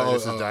 I'm sorry.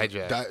 This is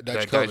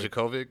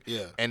Dijakovic.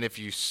 Yeah. And if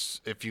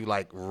you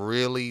like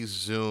really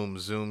zoom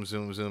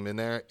in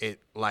there, it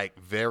like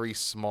very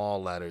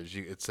small letters.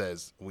 It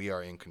says "We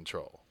are in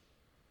control."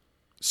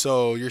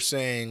 So you're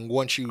saying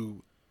once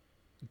you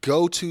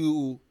go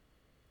to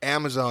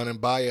Amazon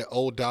and buy an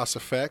old DOS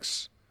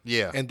Effects,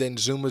 yeah, and then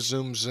zoom,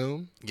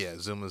 yeah,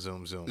 zoom,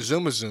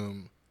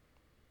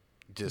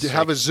 just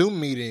have a Zoom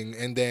meeting,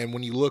 and then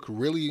when you look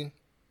really,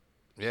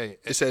 yeah,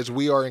 it says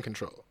 "We are in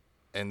control."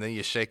 And then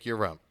you shake your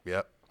rump.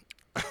 Yep.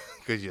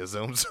 Because you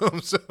zoom.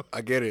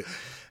 I get it.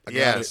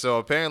 So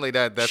apparently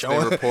that's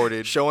been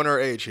reported. Showing our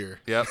age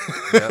here. Yep.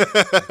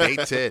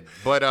 Dated.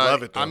 But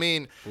love it, though. I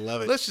mean,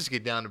 love it. Let's just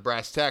get down to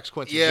brass tacks,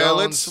 Quincy Yeah,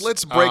 Jones.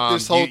 let's break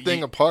this whole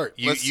thing apart.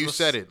 You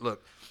said it.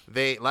 Look,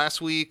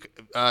 last week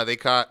they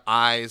caught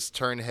eyes,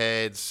 turned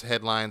heads,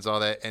 headlines, all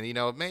that, and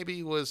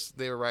maybe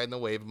they were riding the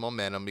wave of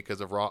momentum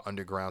because of Raw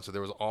Underground. So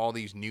there was all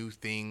these new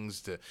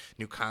things,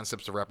 new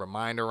concepts to wrap our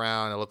mind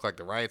around. It looked like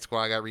the Riot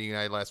Squad got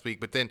reunited last week,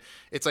 but then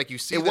it's like you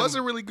see it was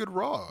a really good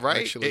Raw, right?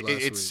 Actually,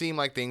 it seemed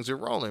like things are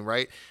rolling,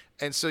 right?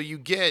 And so you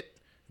get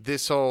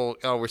this whole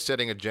we're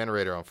setting a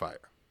generator on fire.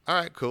 All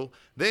right, cool.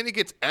 Then it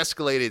gets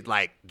escalated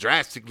like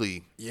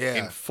drastically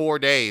in 4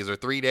 days or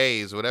 3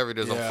 days, whatever it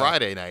is on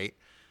Friday night.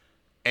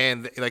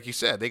 And like you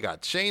said, they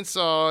got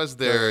chainsaws.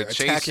 They're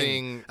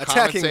chasing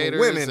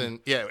commentators women.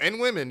 And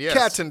women. Yes,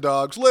 cats and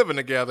dogs living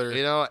together.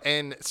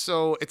 And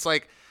so it's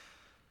like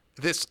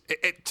this.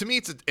 To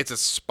me, it's a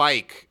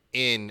spike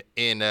in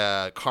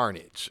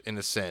carnage in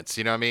a sense.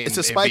 You know what I mean? It's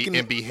a spike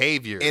in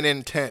behavior, in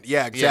intent.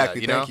 Yeah,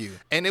 exactly. Thank you.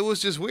 And it was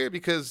just weird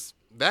because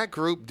that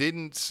group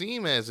didn't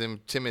seem as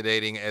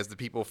intimidating as the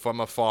people from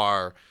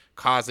afar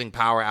causing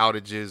power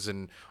outages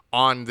and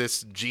on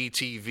this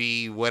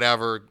GTV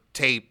whatever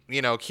tape,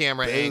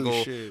 camera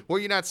angle where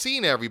you're not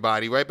seeing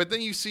everybody, right? But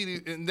then you see,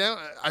 and now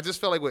I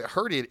just felt like what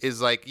hurt it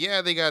is like,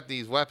 yeah, they got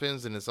these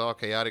weapons and it's all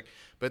chaotic,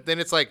 but then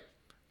it's like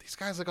these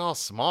guys look all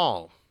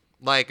small,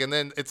 like, and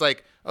then it's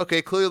like,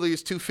 okay, clearly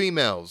it's two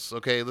females.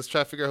 Okay, let's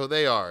try to figure out who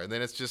they are, and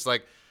then it's just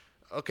like,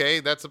 okay,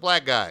 that's a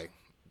black guy,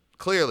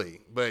 clearly,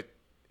 but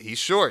he's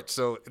short.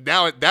 So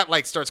now that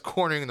like starts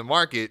cornering the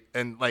market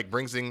and like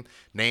brings in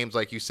names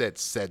like you said,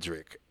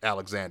 Cedric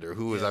Alexander,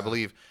 who is I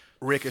believe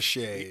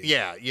Ricochet.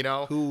 Yeah,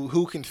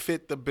 who can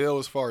fit the bill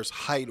as far as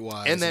height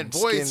wise and that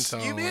voice. Skin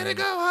tone. You better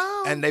go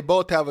home. And they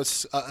both have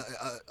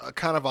a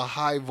kind of a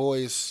high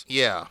voice.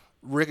 Yeah.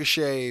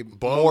 Ricochet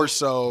more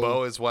so.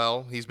 Bo as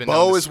well. He's been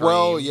Bo on the as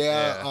well. screen.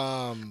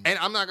 Yeah. And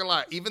I'm not gonna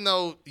lie, even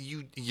though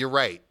you're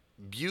right,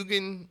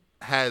 Bugan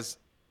has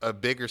a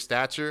bigger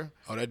stature.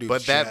 Oh, that dude's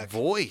but that jacked.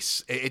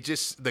 voice, it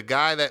just the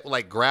guy that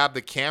like grabbed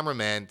the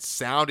cameraman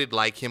sounded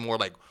like him, or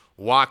like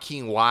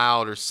Joaquin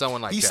Wilde or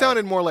someone like that. He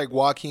sounded more like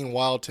Joaquin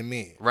Wilde to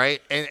me.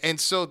 Right? And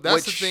so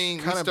that's the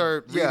thing. We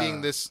start reading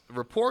this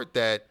report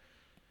that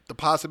the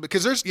possibility,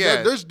 because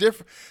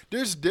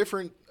there's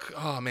different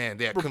oh man,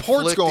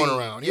 reports going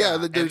around.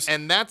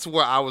 And that's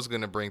what I was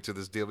going to bring to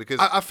this deal, because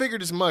I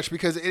figured as much,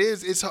 because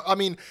it's I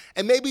mean,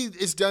 and maybe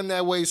it's done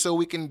that way so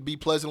we can be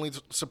pleasantly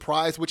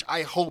surprised, which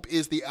I hope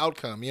is the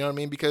outcome. You know what I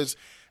mean? Because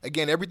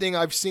again, everything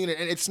I've seen,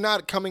 and it's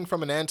not coming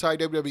from an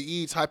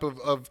anti-WWE type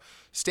of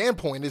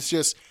standpoint. It's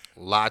just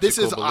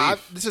logical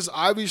belief. This is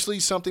obviously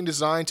something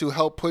designed to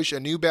help push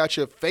a new batch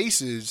of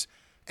faces,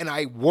 and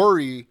I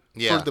worry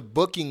for the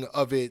booking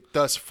of it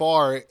thus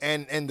far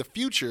and the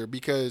future,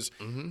 because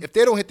if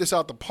they don't hit this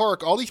out the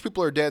park, all these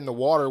people are dead in the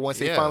water once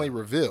they finally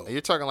reveal. You're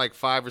talking like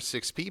 5 or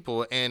 6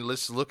 people, and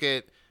let's look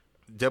at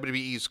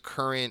WWE's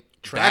current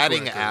track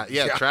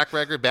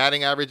record,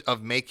 batting average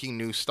of making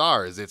new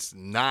stars. It's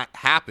not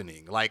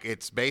happening. Like,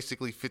 it's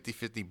basically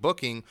 50-50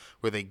 booking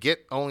where they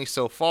get only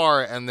so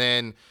far, and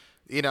then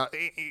we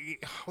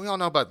all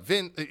know about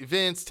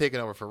Vince taking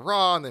over for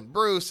Raw, and then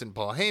Bruce and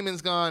Paul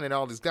Heyman's gone, and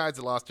all these guys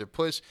that lost their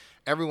push.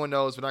 Everyone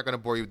knows. We're not going to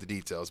bore you with the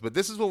details, but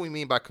this is what we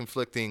mean by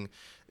conflicting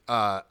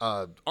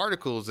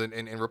articles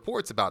and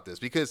reports about this.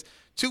 Because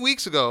 2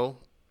 weeks ago,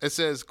 it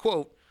says,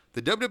 quote,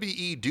 "The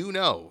WWE do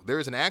know there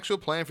is an actual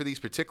plan for these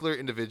particular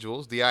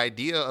individuals. The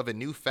idea of a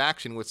new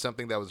faction was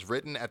something that was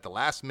written at the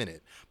last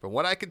minute. From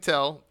what I could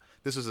tell,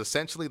 This was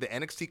essentially the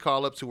NXT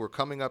call-ups who were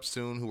coming up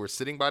soon, who were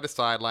sitting by the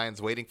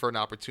sidelines waiting for an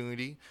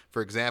opportunity.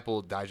 For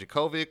example,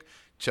 Dijakovic,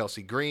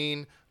 Chelsea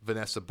Green,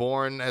 Vanessa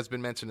Bourne has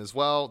been mentioned as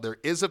well. There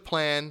is a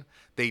plan.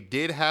 They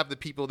did have the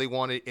people they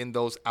wanted in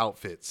those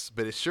outfits,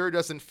 but it sure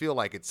doesn't feel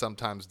like it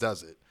sometimes,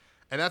 does it?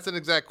 And that's an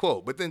exact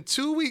quote. But then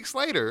 2 weeks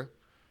later,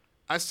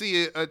 I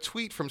see a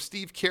tweet from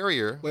Steve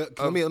Carrier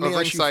of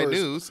Ringside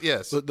News.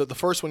 Yes. The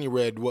first one you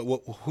read,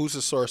 who's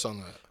the source on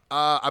that?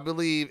 I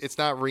believe it's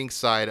not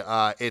Ringside.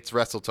 It's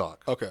Wrestle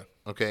Talk.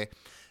 Okay.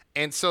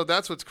 And so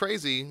that's what's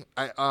crazy.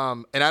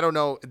 And I don't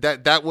know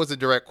that was a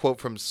direct quote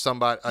from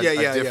somebody,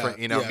 different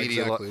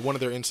media. Exactly. One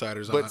of their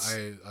insiders.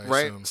 I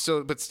right. assume.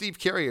 So, but Steve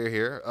Carrier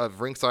here of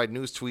Ringside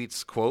News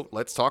tweets, quote,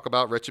 "Let's talk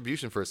about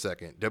Retribution for a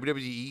second.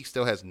 WWE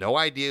still has no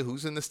idea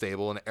who's in the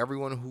stable, and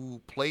everyone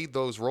who played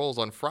those roles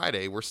on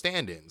Friday were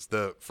stand-ins.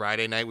 The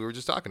Friday night we were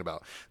just talking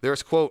about.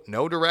 There's, quote,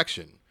 no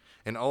direction.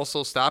 And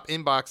also, stop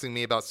inboxing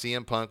me about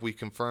CM Punk. We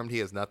confirmed he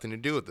has nothing to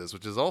do with this,"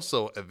 which is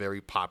also a very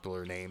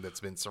popular name that's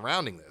been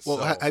surrounding this. Well,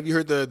 have you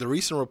heard the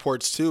recent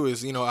reports, too,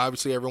 is,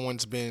 obviously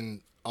everyone's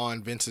been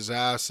on Vince's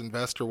ass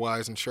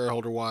investor-wise and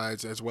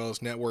shareholder-wise, as well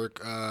as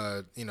network,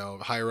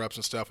 higher-ups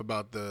and stuff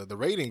about the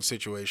ratings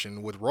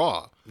situation with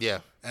Raw.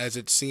 Yeah. As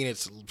it's seen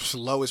its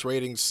lowest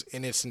ratings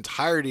in its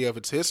entirety of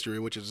its history,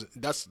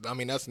 that's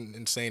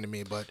insane to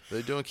me. But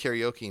they're doing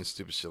karaoke and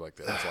stupid shit like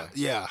that. That's why.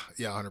 Yeah,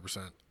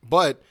 100%.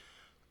 But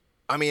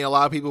I mean, a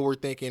lot of people were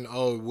thinking,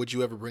 "Oh, would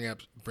you ever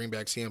bring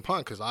back CM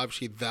Punk?" Because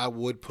obviously that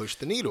would push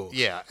the needle.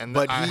 Yeah,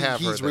 but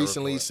he's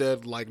recently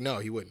said like, no,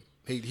 he wouldn't.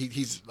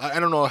 He's I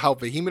don't know how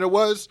vehement it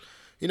was.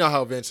 You know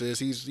how Vince is.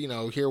 He's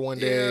here one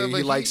day,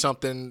 he likes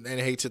something and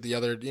hates it the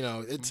other.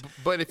 It's.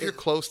 But if you're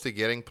close to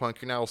getting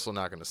Punk, you're also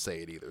not going to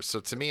say it either. So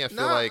to me, I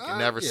feel like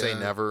never say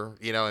never.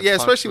 And Punk's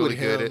especially really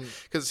with him,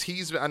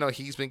 because I know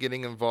he's been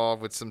getting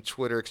involved with some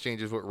Twitter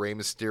exchanges with Rey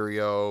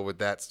Mysterio with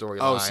that storyline.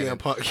 Oh, CM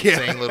Punk,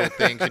 saying little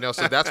things,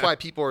 So that's why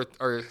people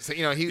are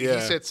he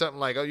said something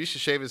like, "Oh, you should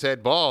shave his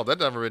head bald."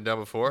 That's never been done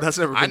before. That's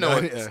never been done.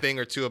 I know a thing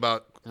or two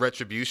about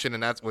Retribution,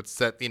 and that's what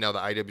set the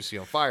IWC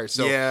on fire.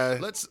 So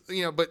let's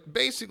but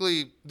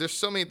basically there's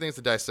so many things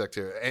to dissect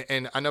here,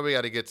 and I know we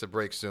got to get to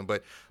break soon,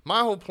 but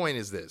my whole point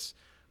is this: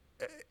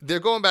 they're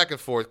going back and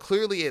forth.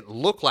 Clearly it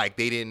looked like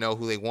they didn't know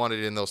who they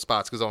wanted in those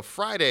spots, because on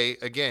Friday,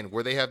 again,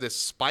 where they have this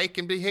spike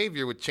in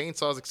behavior with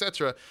chainsaws,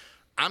 etc.,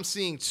 I'm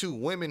seeing two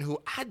women who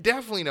I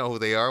definitely know who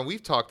they are, and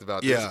we've talked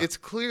about this. It's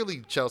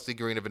clearly Chelsea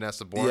Green and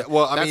Vanessa Bourne. Yeah,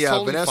 well,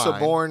 totally Vanessa fine.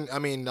 Bourne,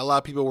 a lot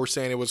of people were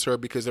saying it was her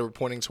because they were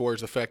pointing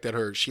towards the fact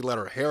that she let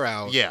her hair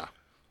out. Yeah.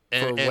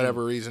 For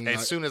whatever reason.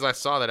 As soon as I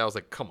saw that, I was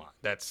like, come on,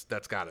 that's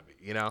got to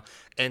be,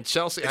 And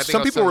Chelsea, I think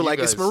some people were like,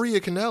 it's Maria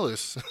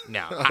Kanellis.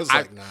 No, I was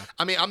like, nah.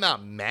 I'm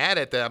not mad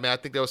at that. I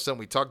think that was something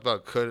we talked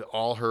about. Could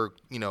all her,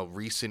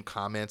 recent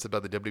comments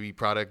about the WWE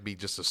product be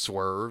just a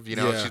swerve?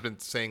 She's been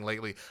saying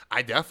lately,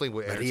 I definitely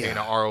would entertain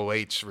a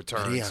ROH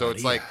return. So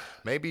it's like,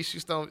 maybe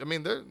she's still,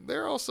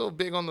 they're also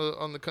big on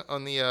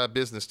the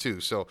business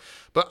too. So,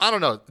 but I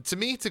don't know. To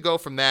me, to go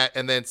from that,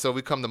 and then, so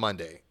we come to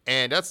Monday,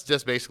 and that's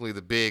just basically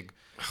the big,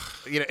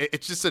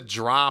 it's just a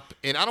drop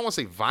in, I don't want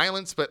to say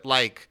violence, but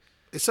like,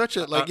 it's such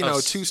a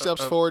 2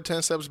 steps forward,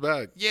 10 steps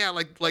back. Yeah,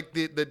 like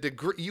the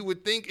degree. You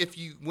would think if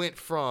you went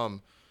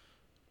from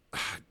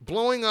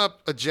blowing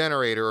up a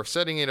generator or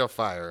setting it on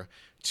fire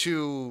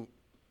to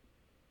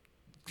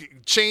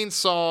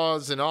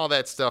chainsaws and all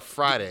that stuff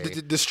Friday,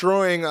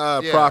 destroying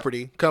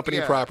property,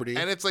 company property,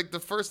 and it's like the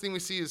first thing we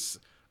see is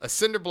a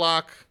cinder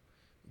block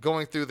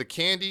going through the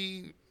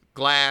candy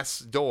glass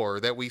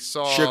door that we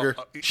saw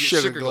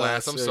sugar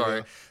glass. I'm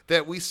sorry,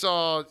 that we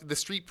saw the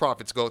Street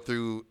Profits go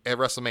through at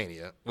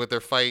WrestleMania with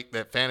their fight,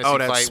 that fantasy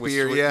that fight.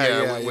 Spear,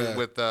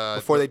 with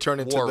before they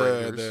turn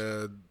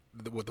into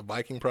with the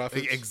Viking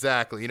Profits.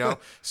 Exactly,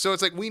 So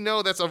it's like we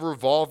know that's a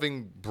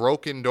revolving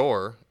broken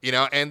door,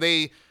 and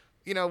they.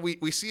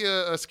 We see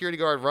a security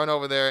guard run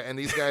over there, and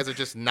these guys are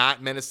just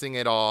not menacing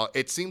at all.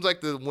 It seems like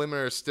the women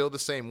are still the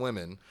same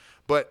women,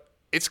 but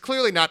it's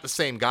clearly not the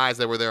same guys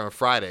that were there on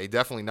Friday.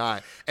 Definitely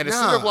not. And a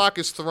cinder block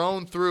is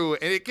thrown through,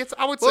 and it gets,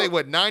 I would say,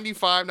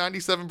 95,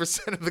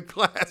 97% of the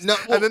glass.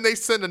 And then they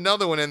send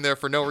another one in there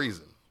for no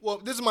reason. Well,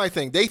 this is my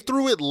thing. They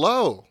threw it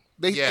low.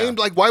 They aimed,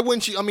 why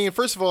wouldn't you?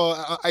 First of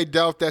all, I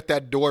doubt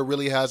that door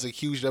really has a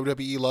huge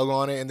WWE logo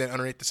on it, and then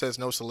underneath it says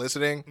no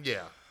soliciting.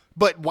 Yeah.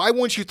 But why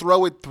wouldn't you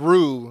throw it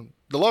through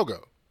the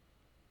logo?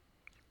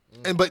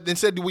 But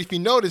instead, if you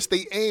notice,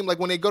 they aim,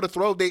 when they go to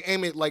throw, they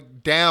aim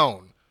it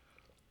down.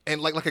 And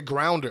like a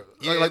grounder,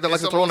 like they're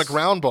throwing a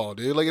ground ball,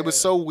 dude. It was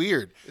so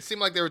weird. It seemed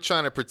like they were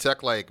trying to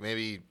protect,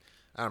 maybe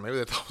I don't know. Maybe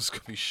they thought it was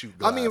going to be shoot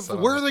glass.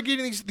 Where are they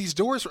getting these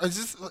doors?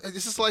 Is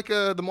this like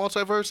the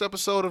multiverse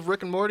episode of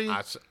Rick and Morty?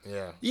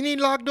 Yeah. You need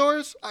locked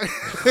doors?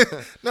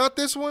 Not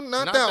this one.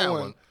 Not that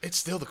one. It's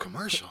still the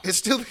commercial. It's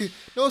still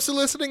no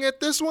soliciting at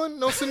this one.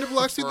 No cinder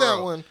blocks to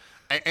that one.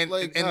 And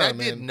that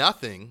did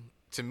nothing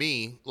to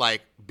me.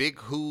 Big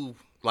Who.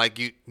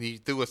 You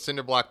threw a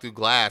cinder block through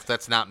glass.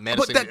 That's not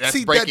menacing.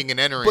 That's breaking and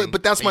entering.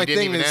 But that's my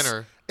thing.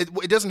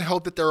 it doesn't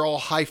help that they're all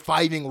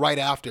high-fiving right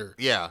after.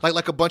 Yeah.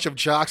 Like a bunch of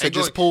jocks that And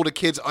just pulled a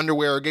kid's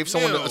underwear or gave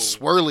someone a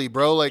swirly,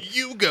 bro. Like,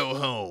 you go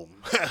home.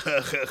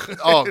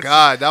 oh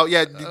God,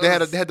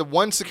 they had the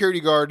one security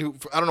guard who,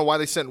 I don't know why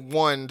they sent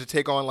one to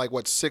take on like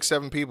 6,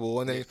 7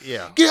 people, and then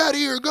get out of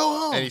here, go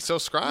home. And he's so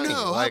scrawny.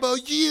 No, how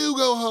about you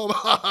go home?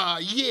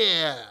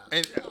 Yeah.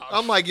 And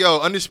I'm like, yo,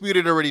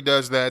 Undisputed already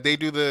does that. They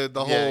do the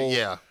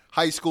whole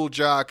high school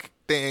jock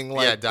thing,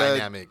 like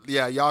dynamic.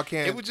 Y'all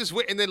can't. It was just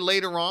weird. And then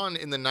later on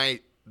in the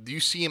night, you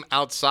see him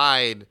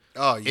outside.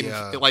 Oh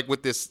yeah, like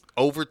with this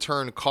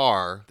overturned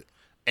car,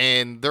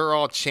 and they're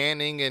all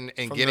chanting and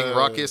getting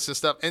ruckus and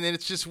stuff. And then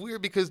it's just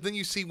weird because then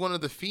you see one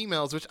of the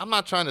females, which I'm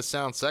not trying to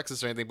sound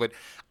sexist or anything, but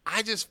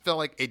I just felt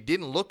like it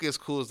didn't look as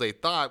cool as they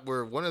thought.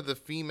 Where one of the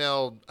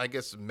female, I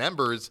guess,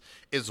 members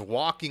is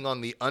walking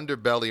on the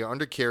underbelly or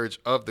undercarriage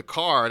of the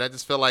car, and I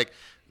just felt like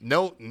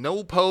no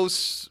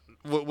posts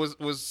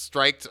was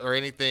striked or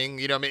anything.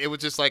 You know what I mean? It was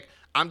just like,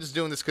 I'm just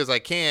doing this because I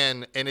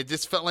can, and it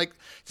just felt like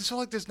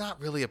there's not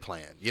really a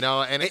plan, you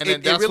know, and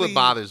that's really, what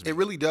bothers me. It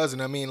really does,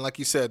 and I mean, like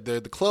you said, the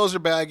clothes are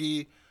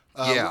baggy.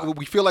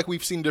 We feel like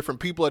we've seen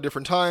different people at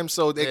different times,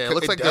 so it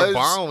looks like they're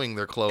borrowing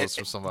their clothes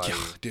from somebody.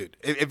 Dude,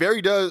 it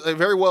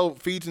very well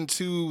feeds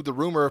into the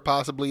rumor of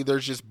possibly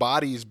there's just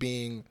bodies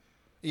being,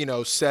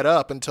 set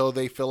up until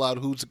they fill out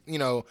who's,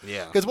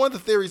 Because one of the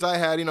theories I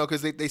had,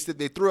 because they said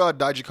they threw out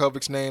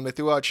Dijakovic's name, they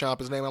threw out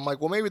Ciampa's name. I'm like,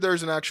 well, maybe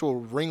there's an actual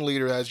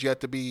ringleader that has yet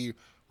to be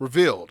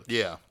revealed.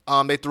 Yeah.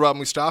 They threw out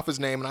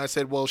Mustafa's name, and I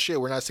said, well, shit,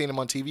 we're not seeing him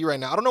on TV right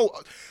now. I don't know.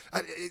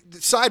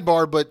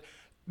 Sidebar, but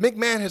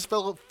McMahon has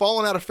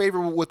fallen out of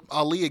favor with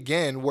Ali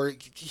again, where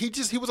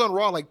he was on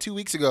Raw like 2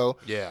 weeks ago.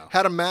 Yeah.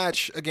 Had a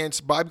match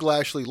against Bob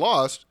Lashley,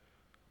 lost,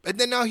 and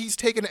then now he's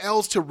taking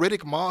L's to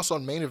Riddick Moss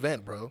on Main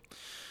Event, bro.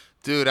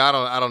 Dude, I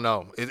don't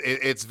know.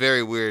 It's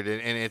very weird,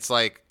 and it's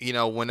like,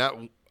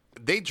 when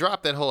they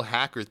dropped that whole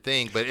hacker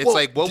thing, but it's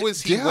like, what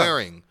was he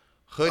wearing?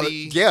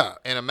 Hoodie,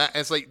 and a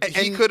it's like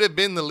he could have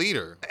been the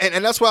leader,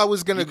 and that's why I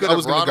was gonna go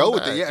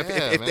with it. Yeah,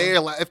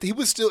 if he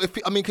was still,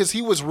 because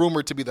he was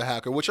rumored to be the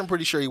hacker, which I'm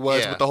pretty sure he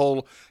was with the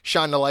whole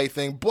shine the light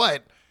thing,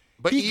 but.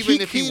 But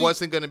if he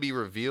wasn't going to be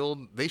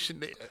revealed, they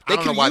should. I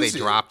don't know why they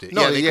dropped it.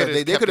 No,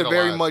 they could have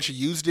very much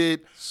used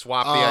it.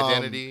 Swap the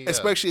identity.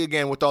 Especially,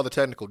 again, with all the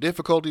technical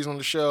difficulties on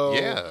the show.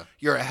 Yeah.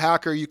 You're a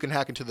hacker. You can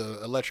hack into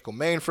the electrical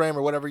mainframe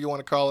or whatever you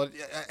want to call it.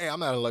 Hey, I'm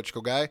not an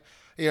electrical guy.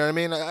 You know what I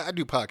mean? I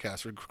do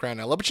podcasts for crying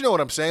out loud, but you know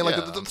what I'm saying? Like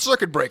the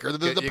circuit breaker,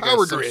 the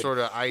power grid, some sort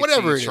of IT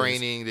whatever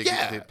training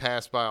to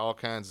pass by all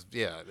kinds of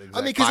exactly.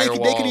 I mean, because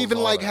they could even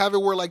like have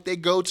it where like they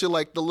go to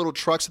like the little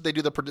trucks that they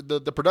do the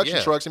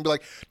production trucks and be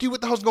like, dude,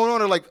 what the hell's going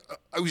on? Or like,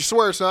 we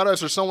swear it's not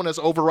us or someone that's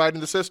overriding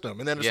the system,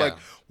 and then it's like,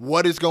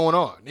 what is going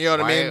on? You know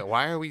what I mean?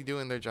 Why are we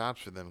doing their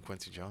jobs for them,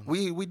 Quincy Jones?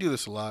 We do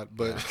this a lot,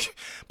 but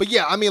but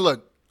yeah, I mean,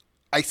 look,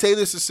 I say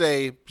this to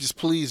say, just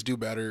please do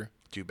better.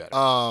 Do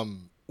better.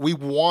 We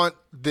want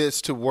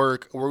this to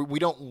work. We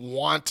don't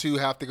want to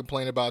have to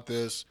complain about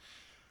this.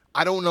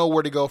 I don't know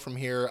where to go from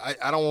here.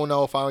 I don't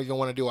know if I even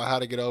want to do a how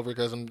to get over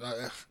because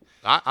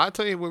I'll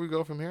tell you where we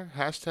go from here. #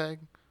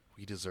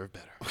 we deserve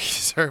better. We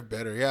deserve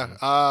better,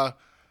 yeah.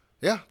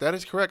 Yeah, that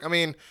is correct. I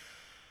mean,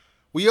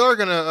 we are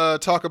going to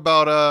talk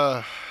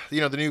about,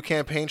 the new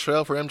campaign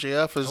trail for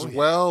MJF as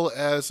well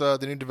as the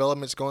new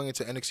developments going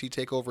into NXT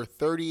TakeOver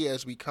 30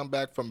 as we come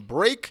back from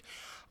break.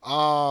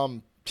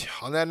 On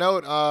that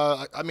note,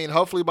 I mean,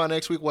 hopefully by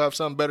next week we'll have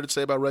something better to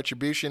say about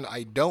Retribution.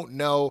 I don't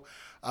know.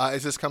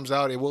 As this comes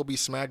out, it will be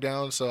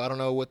SmackDown, so I don't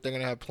know what they're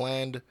going to have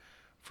planned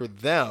for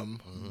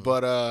them.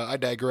 But I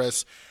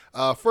digress.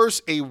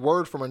 First, a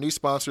word from our new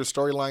sponsor,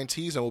 Storyline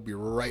Tees, and we'll be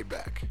right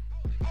back.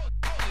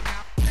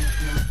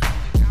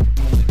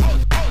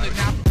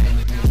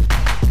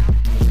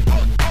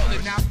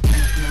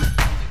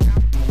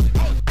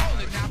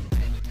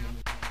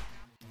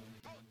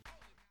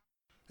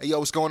 Hey, yo,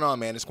 what's going on,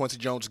 man? It's Quincy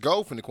Jones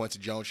Go from The Quincy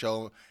Jones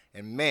Show.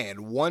 And,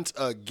 man, once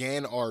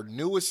again, our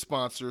newest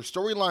sponsor,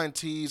 Storyline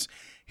Tees,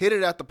 hit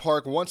it at the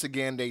park once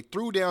again. They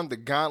threw down the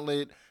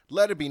gauntlet.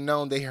 Let it be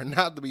known they are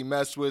not to be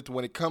messed with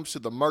when it comes to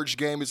the merch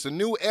game. It's a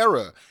new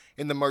era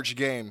in the merch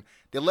game.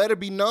 They let it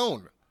be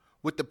known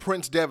with the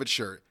Prince Devitt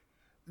shirt.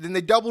 Then they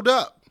doubled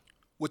up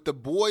with the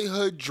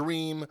Boyhood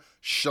Dream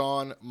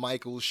Shawn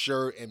Michaels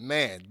shirt. And,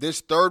 man,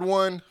 this third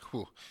one,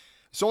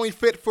 it's only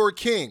fit for a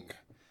king.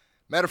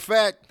 Matter of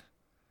fact,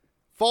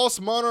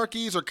 false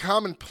monarchies are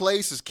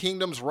commonplace as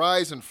kingdoms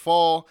rise and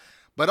fall,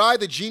 but I,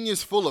 the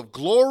genius full of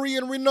glory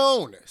and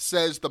renown,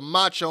 says the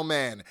Macho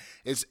Man,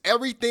 is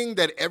everything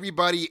that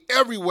everybody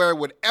everywhere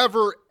would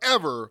ever,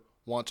 ever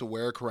want to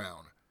wear a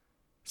crown.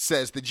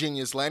 Says the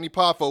genius Lanny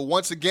Poffo.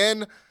 Once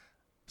again,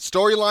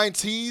 Storyline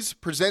Tees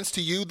presents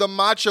to you the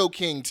Macho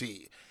King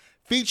tee.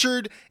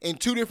 Featured in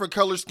 2 different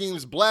color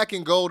schemes, black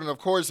and gold, and of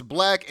course,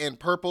 black and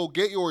purple.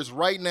 Get yours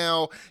right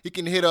now. You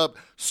can hit up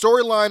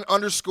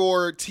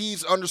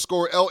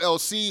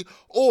Storyline_Tees_LLC,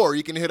 or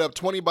you can hit up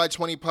 20 by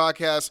 20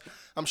 Podcast.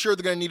 I'm sure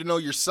they're going to need to know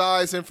your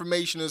size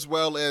information as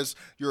well as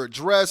your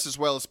address, as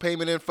well as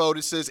payment info.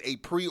 This is a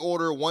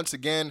pre-order. Once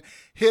again,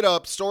 hit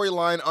up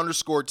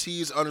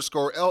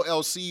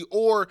storyline_tees_LLC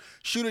or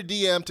shoot a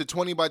DM to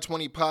 20 by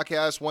 20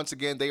 podcast. Once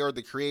again, they are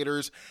the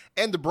creators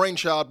and the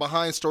brainchild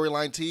behind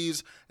Storyline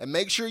Tees. And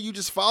make sure you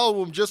just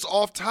follow them just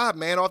off top,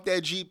 man, off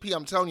that GP.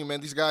 I'm telling you, man,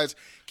 these guys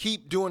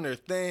keep doing their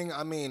thing.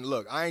 I mean,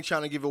 look, I ain't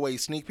trying to give away a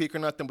sneak peek or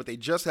nothing, but they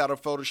just had a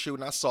photo shoot,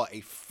 and I saw a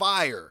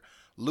fire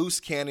Loose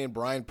Cannon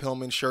Brian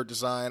Pillman shirt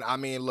design. I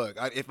mean, look,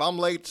 if I'm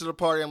late to the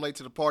party, I'm late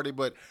to the party,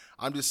 but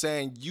I'm just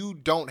saying you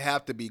don't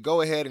have to be.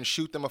 Go ahead and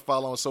shoot them a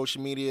follow on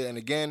social media. And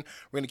again,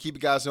 we're going to keep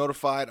you guys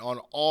notified on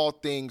all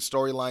things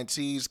Storyline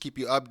Tees, keep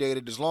you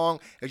updated as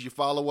long as you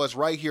follow us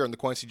right here on The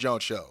Quincy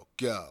Jones Show.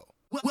 Go.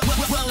 Welcome to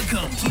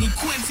the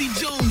Quincy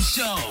Jones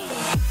Show,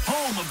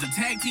 home of the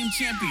tag team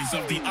champions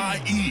of the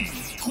IE,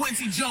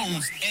 Quincy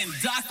Jones and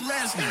Doc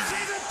Lesnar.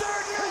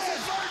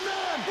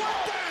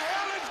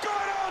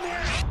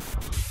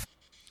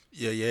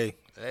 Yeah.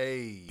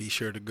 Hey. Be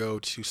sure to go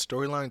to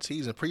Storyline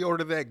Tees and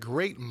pre-order that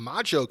great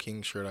Macho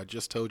King shirt I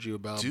just told you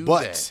about. Do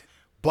but, that.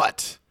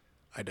 But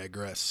I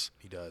digress.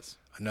 He does.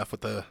 Enough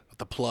with the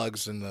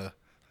plugs and the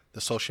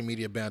social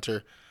media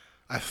banter.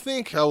 I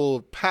think I will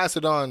pass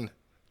it on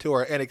to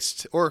our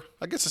NXT, or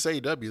I guess it's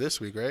AEW this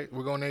week, right?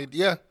 We're going to,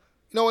 yeah.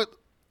 You know what?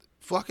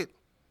 Fuck it.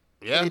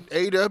 Yeah.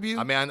 AEW?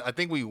 I mean, I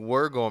think we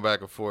were going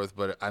back and forth,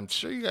 but I'm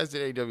sure you guys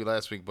did AEW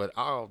last week, but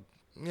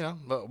we're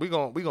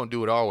going to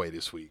do it our way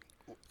this week.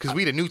 Because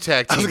we the new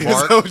tag team,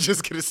 Mark. I was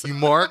just going to say. You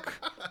Mark.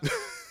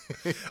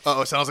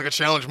 Uh-oh, sounds like a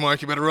challenge,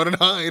 Mark. You better run and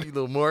hide. You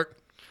little Mark.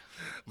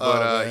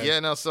 But,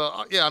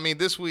 I mean,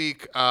 this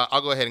week,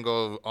 I'll go ahead and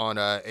go on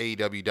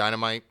AEW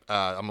Dynamite.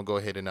 I'm going to go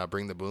ahead and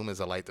bring the boom as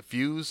I light the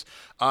fuse.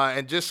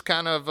 And just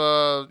kind of,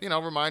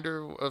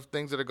 reminder of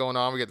things that are going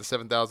on. We got the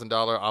 $7,000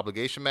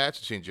 obligation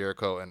match between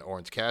Jericho and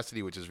Orange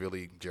Cassidy, which is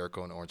really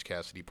Jericho and Orange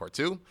Cassidy Part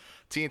 2.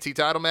 TNT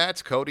title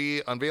match,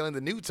 Cody unveiling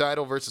the new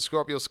title versus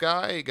Scorpio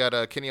Sky. You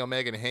got Kenny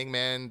Omega and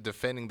Hangman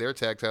defending their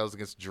tag titles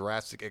against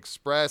Jurassic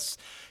Express.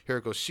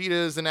 Hiroko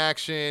Shida's in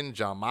action.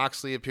 Jon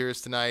Moxley appears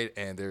tonight,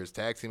 and there's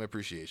Tag Team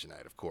Appreciation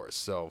Night, of course.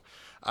 So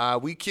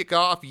we kick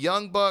off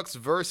Young Bucks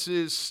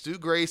versus Stu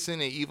Grayson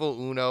and Evil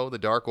Uno, the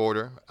Dark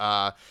Order.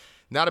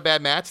 Not a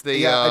bad match.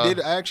 I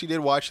actually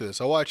did watch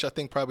this. I watched, I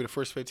think, probably the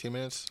first 15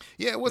 minutes.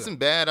 Yeah, it wasn't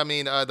bad. I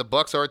mean, the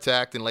Bucks are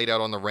attacked and laid out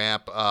on the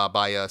ramp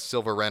by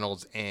Silver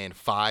Reynolds and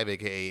Five,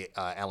 a.k.a.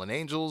 Alan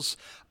Angels.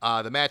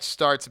 The match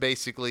starts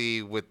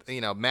basically with,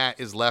 Matt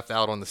is left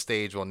out on the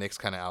stage while Nick's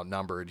kind of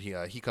outnumbered.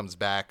 He comes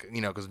back,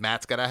 because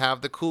Matt's got to have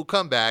the cool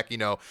comeback.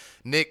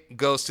 Nick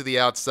goes to the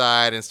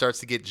outside and starts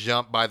to get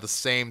jumped by the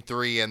same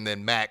three, and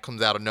then Matt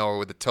comes out of nowhere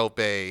with a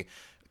tope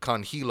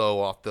con hilo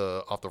off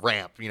the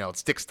ramp. It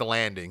sticks the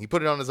landing. He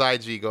put it on his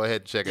IG. Go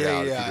ahead and check it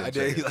out. Yeah, I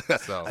did.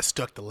 I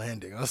stuck the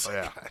landing.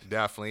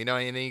 Definitely.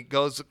 And he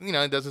goes,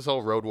 and does this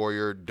whole Road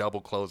Warrior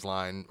double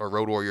clothesline or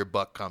Road Warrior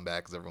buck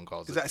comeback, as everyone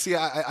calls it.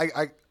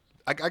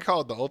 I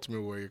call it the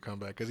Ultimate Warrior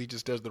comeback because he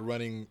just does the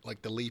running,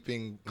 like the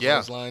leaping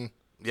clothesline.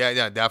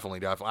 Yeah, definitely.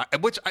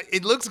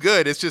 It looks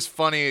good. It's just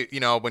funny,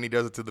 when he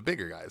does it to the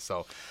bigger guys.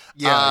 So,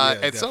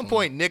 at some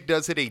point, Nick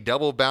does hit a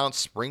double bounce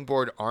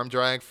springboard arm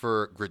drag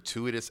for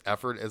gratuitous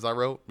effort, as I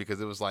wrote, because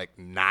it was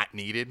not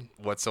needed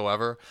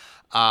whatsoever.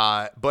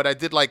 But I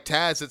did like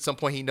Taz at some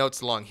point. He notes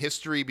the long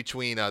history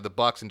between the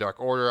Bucks and Dark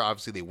Order.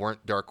 Obviously, they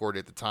weren't Dark Order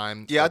at the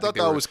time. Yeah, I thought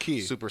that was key.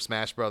 Super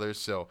Smash Brothers.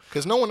 So,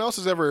 because no one else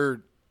has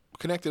ever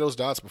connected those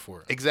dots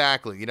before.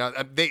 Exactly.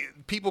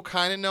 People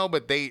kind of know,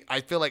 but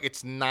I feel like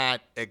it's not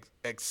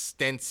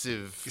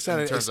extensive. It's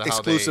not in terms of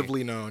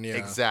exclusively known. Yeah,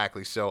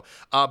 exactly. So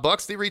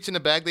Bucks, they reach in the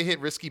bag. They hit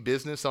Risky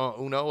Business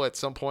on Uno at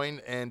some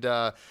point, and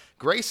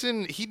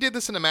Grayson, he did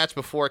this in a match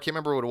before. I can't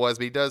remember what it was,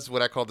 but he does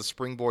what I call the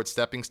springboard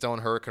stepping stone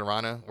Hurricane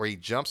Rana, where he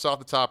jumps off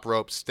the top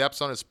rope, steps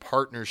on his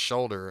partner's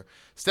shoulder,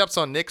 steps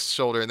on Nick's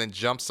shoulder, and then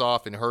jumps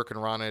off in Hurricane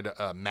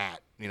Rana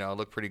Matt. It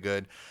looked pretty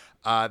good.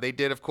 They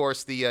did, of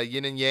course, the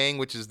yin and yang,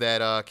 which is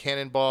that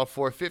cannonball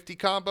 450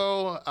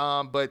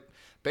 combo. But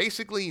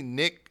basically,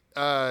 Nick,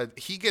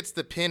 he gets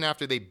the pin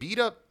after they beat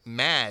up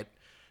Matt,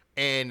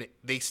 and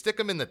they stick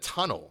him in the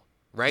tunnel,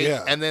 right?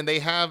 Yeah. And then they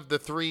have the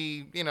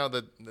three,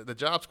 the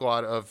job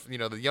squad of,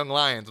 the Young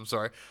Lions,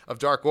 of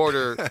Dark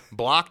Order,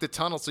 block the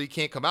tunnel so he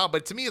can't come out.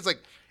 But to me, it's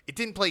like, it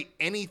didn't play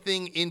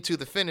anything into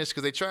the finish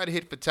because they tried to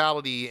hit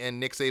Fatality, and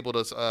Nick's able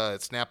to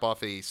snap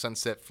off a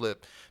sunset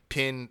flip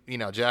pin,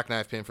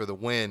 jackknife pin for the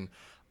win.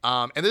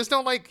 And there's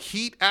no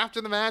heat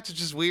after the match. It's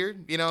just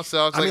weird, So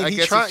I was I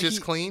guess it's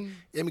just clean.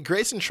 I mean,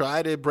 Grayson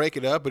tried to break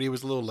it up, but he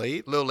was a little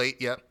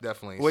late. Yep,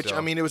 definitely. Which,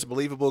 it was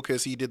believable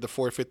because he did the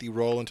 450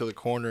 roll into the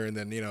corner and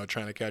then,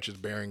 trying to catch his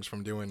bearings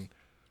from doing.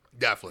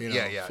 Definitely,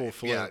 full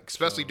flip. Yeah,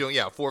 especially doing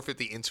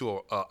 450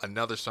 into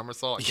another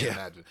somersault. I can't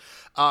imagine.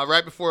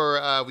 Right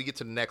before we get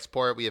to the next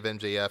part, we have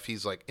MJF.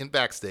 He's in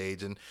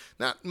backstage, and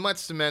not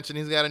much to mention.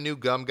 He's got a new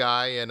gum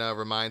guy, and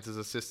reminds his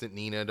assistant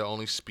Nina to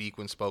only speak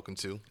when spoken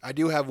to. I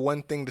do have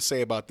one thing to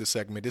say about this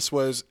segment. This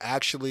was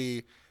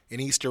actually an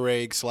Easter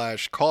egg /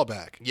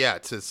 callback. Yeah,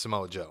 to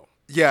Samoa Joe.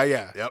 Yeah.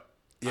 Yep.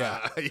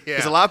 Yeah,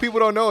 because a lot of people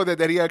don't know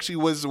that he actually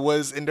was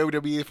in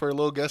WWE for a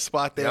little guest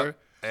spot there.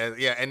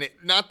 Yep. And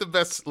not the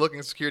best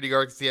looking security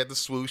guard because he had the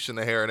swoosh and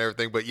the hair and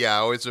everything. But yeah, I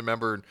always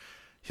remember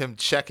him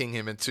checking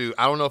him into,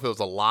 I don't know if it was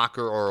a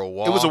locker or a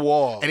wall. It was a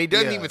wall. And he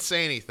doesn't even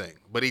say anything,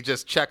 but he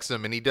just checks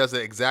him, and he does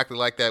it exactly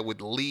like that with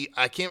Lee.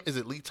 Is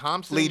it Lee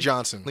Thompson? Lee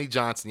Johnson. Lee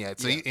Johnson, yeah.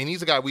 So and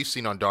he's a guy we've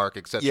seen on Dark,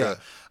 etc. Yeah.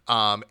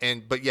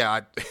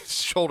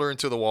 Shoulder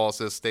into the wall,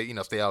 says stay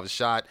out of his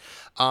shot.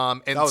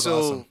 And that was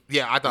awesome.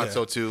 Yeah, I thought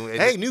so too.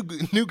 And hey,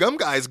 new gum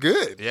guy is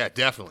good. Yeah,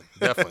 definitely.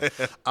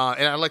 And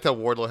I liked how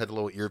Wardlow had the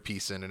little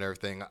earpiece in and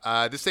everything.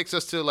 This takes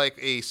us to like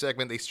a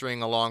segment they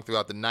string along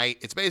throughout the night.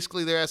 It's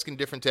basically they're asking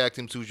different tag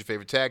teams, who's your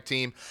favorite tag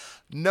team.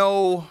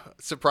 No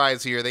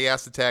surprise here. They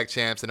ask the tag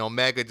champs, and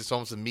Omega just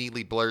almost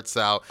immediately blurts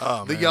out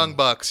the Young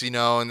Bucks,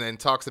 and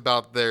talks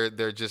about their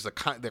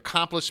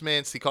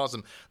accomplishments. He calls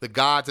them the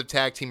gods of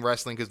tag team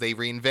wrestling because they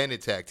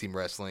reinvented tag team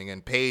wrestling.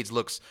 And Paige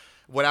looks,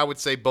 what I would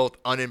say, both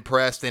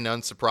unimpressed and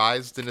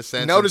unsurprised in a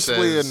sense.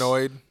 Noticeably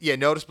annoyed. Yeah,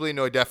 noticeably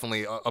annoyed,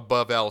 definitely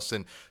above else,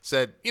 and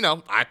said,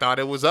 I thought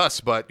it was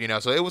us, but,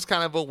 so it was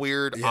kind of a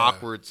weird,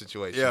 awkward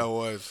situation. Yeah, it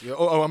was. Yeah.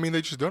 Oh, I mean,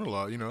 they just done a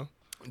lot,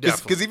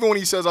 Definitely. Because even when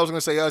he says I was going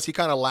to say us, he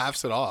kind of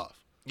laughs it off.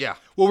 Yeah.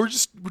 Well, we're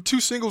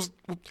two singles.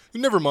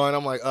 Never mind.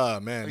 I'm like,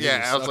 oh, man.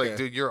 Yeah, I was like,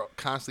 dude, you're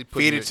constantly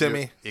putting Feed it to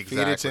me. Exactly.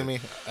 Feed it to me.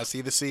 I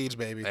see the seeds,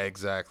 baby.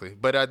 Exactly.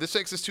 But this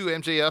takes us to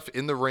MJF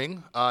in the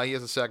ring. He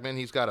has a segment.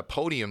 He's got a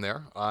podium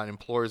there and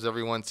implores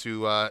everyone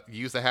to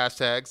use the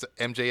hashtags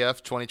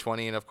MJF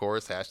 2020 and, of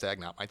course, hashtag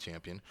not my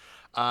champion.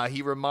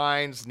 He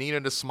reminds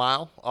Nina to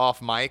smile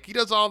off mic. He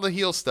does all the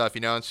heel stuff,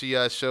 and she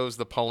shows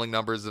the polling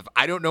numbers of,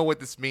 I don't know what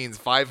this means,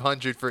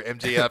 500 for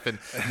MJF and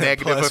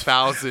negative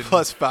 1,000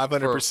 plus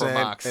 500% for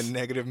Mox. and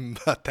negative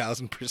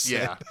 1,000%.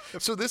 Yeah.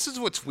 So this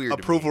is what's weird.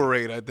 Approval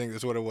rate, I think,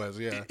 is what it was.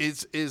 Yeah.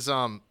 Is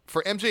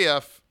for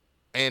MJF,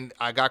 and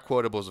I got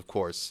quotables, of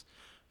course,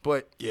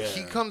 but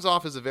he comes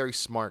off as a very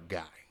smart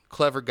guy,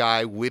 clever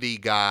guy, witty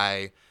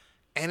guy,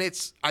 and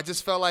I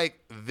just felt like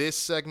this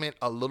segment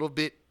a little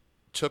bit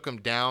took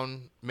him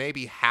down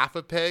maybe half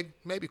a peg,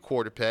 maybe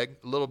quarter peg,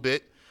 a little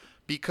bit,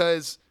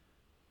 because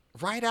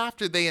right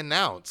after they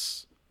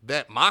announce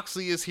that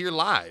Moxley is here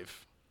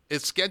live,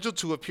 is scheduled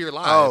to appear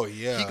live. Oh,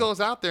 yeah. He goes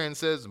out there and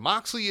says,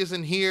 Moxley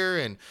isn't here,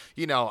 and,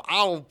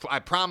 I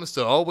promise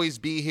to always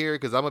be here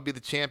because I'm going to be the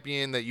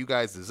champion that you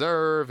guys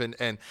deserve,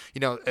 and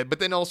but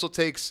then also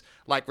takes,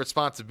 like,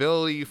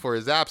 responsibility for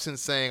his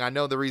absence, saying, I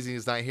know the reason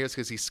he's not here is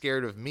because he's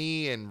scared of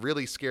me and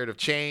really scared of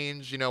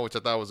change, which I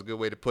thought was a good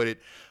way to put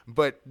it.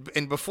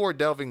 And before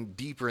delving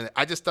deeper in it,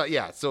 I just thought,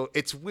 so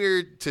it's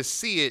weird to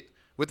see it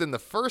within the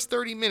first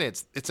 30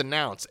 minutes, it's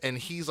announced, and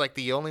he's, like,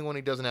 the only one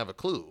who doesn't have a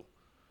clue.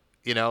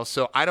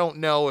 So I don't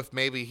know if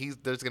maybe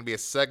there's going to be a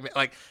segment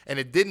and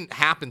it didn't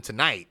happen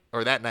tonight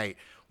or that night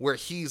where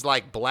he's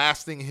like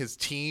blasting his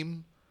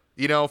team,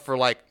 for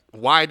like,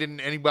 why didn't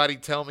anybody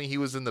tell me he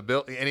was in the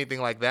building,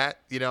 anything like that?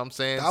 You know what I'm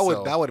saying?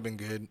 That would have been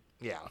good.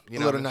 Yeah.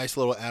 Nice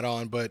little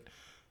add-on, but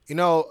I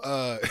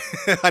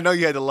know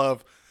you had to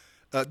love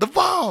the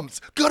bombs.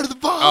 Go to the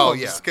bombs. Oh,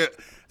 yeah.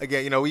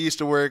 Again, we used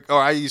to work,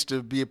 or I used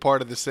to be a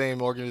part of the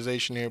same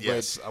organization here.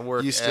 Yes, but I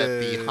worked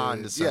at the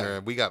Honda Center,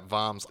 and we got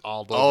bombs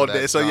all over all that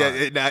day. So,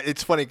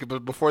 it's funny, because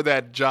before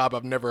that job,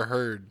 I've never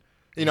heard,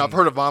 I've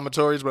heard of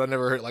vomitories, but I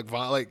never heard,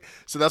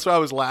 so that's why I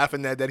was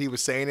laughing that he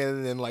was saying it,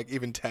 and then,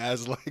 even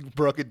Taz,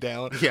 broke it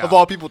down. Yeah. Of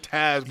all people,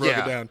 Taz broke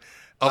it down.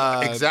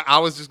 I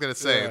was just going to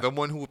say, the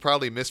one who would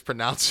probably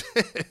mispronounce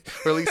it,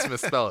 or at least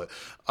misspell it.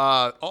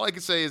 All I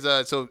can say is,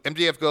 so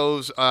MJF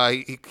goes,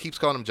 he keeps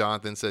calling him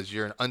Jonathan, says,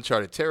 you're in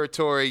uncharted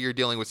territory. You're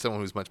dealing with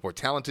someone who's much more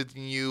talented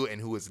than you and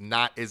who is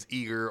not as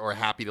eager or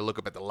happy to look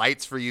up at the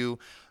lights for you.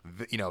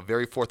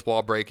 Very fourth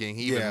wall breaking.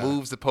 He even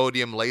moves the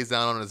podium, lays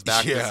down on his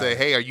back and say,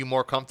 hey, are you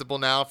more comfortable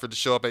now to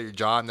show up at your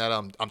job now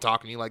that I'm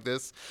talking to you like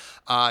this?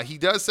 He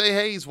does say,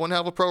 hey, he's one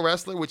hell of a pro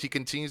wrestler, which he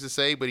continues to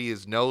say, but he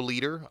is no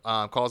leader.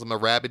 Calls him a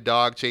rabid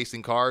dog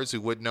chasing cars who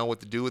wouldn't know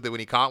what to do with it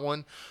when he caught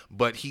one.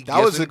 But he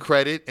gives him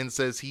credit and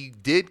says he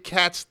did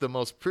catch the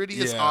most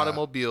prettiest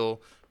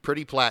automobile,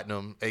 Pretty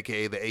Platinum,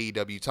 a.k.a. the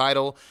AEW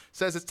title.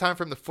 Says it's time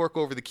for him to fork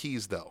over the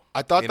keys, though.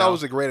 I thought that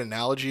was a great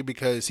analogy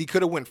because he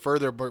could have went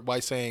further by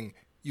saying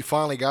you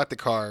finally got the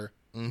car,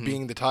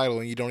 being the title,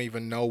 and you don't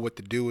even know what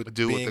to do with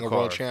being a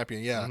world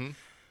champion. Yeah.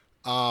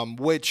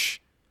 Mm-hmm.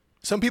 Which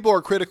some people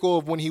are critical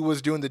of when he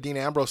was doing the Dean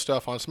Ambrose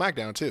stuff on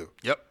SmackDown, too.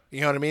 Yep.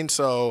 You know what I mean?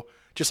 So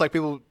just like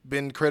people have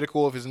been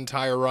critical of his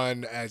entire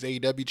run as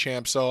AEW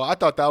champ. So I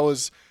thought that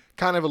was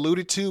kind of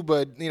alluded to,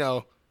 but,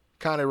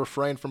 kind of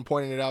refrained from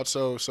pointing it out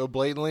so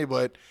blatantly.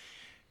 But,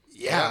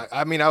 I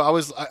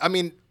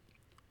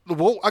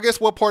guess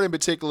what part in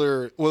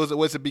particular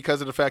was it because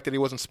of the fact that he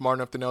wasn't smart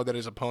enough to know that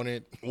his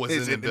opponent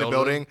was in the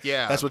building?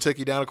 Yeah. That's what took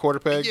you down a quarter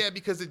peg? Yeah,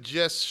 because it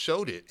just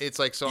showed it. It's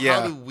like, so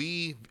how do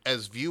we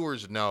as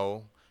viewers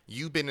know,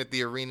 you've been at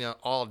the arena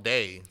all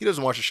day. He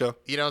doesn't watch the show.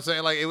 You know what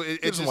I'm saying? Like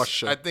He doesn't watch the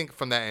show. I think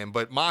from that end,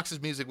 but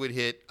Mox's music would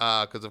hit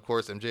because of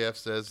course MJF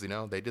says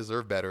they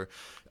deserve better.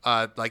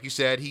 Like you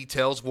said, he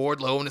tells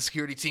Wardlow and the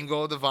security team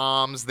go to the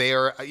Voms. They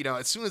are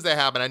as soon as that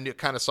happened, I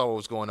kind of saw what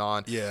was going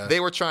on. Yeah, they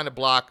were trying to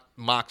block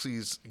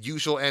Moxie's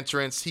usual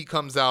entrance. He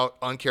comes out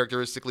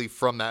uncharacteristically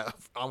from that,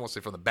 I won't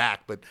say from the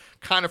back, but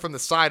kind of from the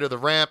side of the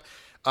ramp.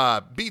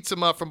 Beats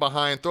him up from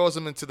behind, throws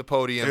him into the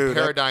podium. Dude,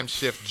 Paradigm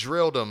shift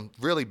drilled him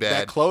really bad.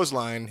 That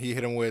clothesline he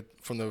hit him with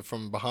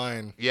from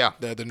behind. Yeah,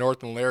 the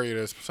Northern Lariat,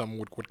 as some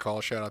would call.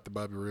 Shout out to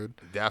Bobby Roode.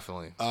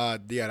 Definitely.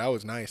 Yeah, that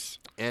was nice.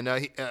 And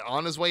he,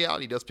 on his way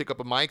out, he does pick up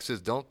a mic. Says,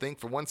 "Don't think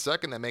for 1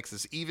 second that makes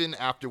us even.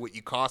 After what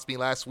you cost me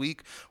last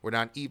week, we're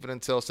not even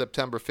until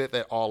September 5th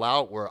at All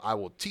Out, where I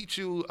will teach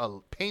you a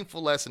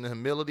painful lesson in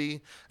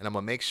humility, and I'm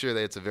gonna make sure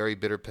that it's a very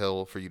bitter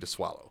pill for you to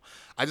swallow."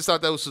 I just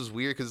thought that was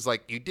weird because it's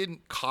like you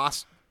didn't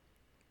cost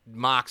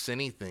Mox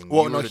anything.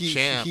 Well, you no, were the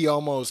champ. he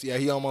almost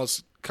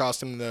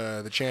cost him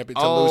the champion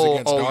to lose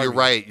against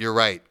Darby. You're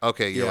right.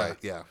 Okay, you're right.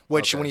 Yeah.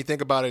 Which, okay. when you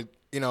think about it,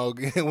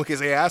 because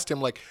they asked him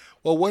like,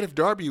 well, what if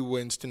Darby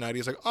wins tonight?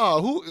 He's like,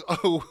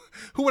 who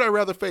would I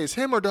rather face,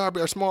 him or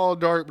Darby, or small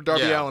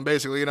Darby Allin?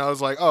 Basically, I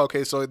was like, oh,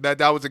 okay, so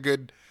that was a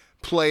good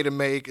play to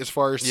make as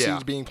far as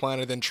seeds being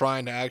planted than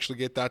trying to actually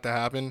get that to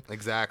happen.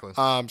 Exactly.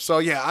 So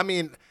yeah, I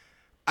mean,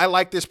 I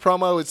like this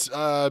promo. It's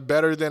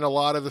better than a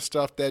lot of the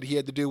stuff that he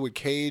had to do with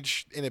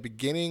Cage in the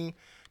beginning,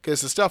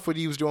 because the stuff what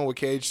he was doing with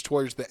Cage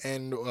towards the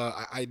end,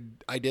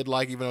 I did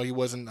like, even though he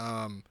wasn't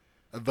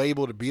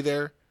available to be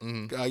there.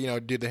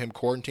 Mm-hmm. Due to him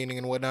quarantining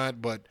and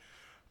whatnot. But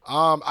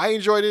I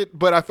enjoyed it.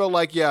 But I felt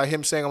like,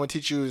 him saying, "I'm gonna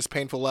teach you this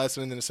painful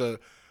lesson," and then it's a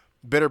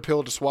bitter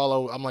pill to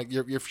swallow. I'm like,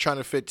 you're trying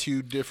to fit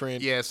two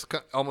different. Yeah, it's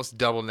almost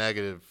double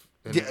negative.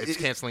 And it's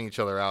canceling each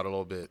other out a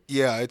little bit.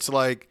 Yeah, it's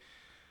like,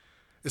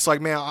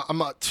 man, I'm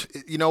not.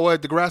 You know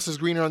what? The grass is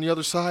greener on the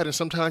other side, and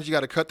sometimes you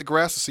got to cut the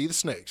grass to see the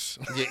snakes.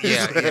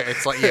 Yeah.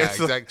 It's like,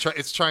 exactly.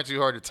 It's trying too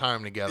hard to tie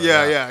them together.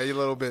 Yeah, a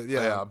little bit.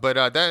 Yeah.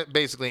 But that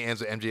basically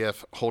ends with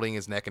MJF holding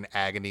his neck in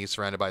agony,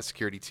 surrounded by a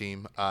security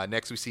team.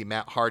 Next, we see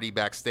Matt Hardy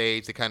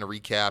backstage. They kind of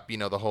recap,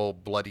 the whole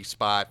bloody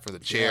spot for the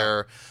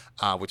chair.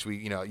 Which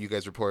you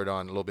guys reported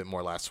on a little bit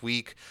more last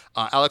week.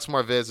 Alex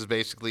Marvez is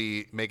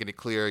basically making it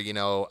clear,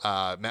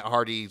 Matt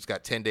Hardy's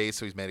got 10 days,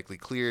 so he's medically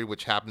cleared,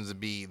 which happens to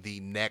be the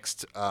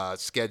next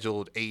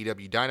scheduled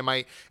AEW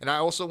Dynamite. And I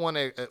also want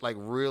to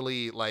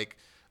really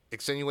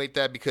extenuate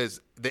that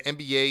because the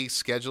NBA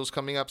schedule's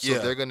coming up, so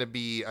they're going to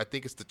be, I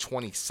think it's the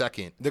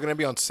 22nd. They're going to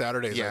be on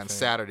Saturdays. Yeah, on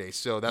Saturdays.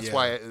 So that's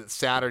why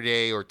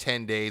Saturday or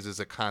 10 days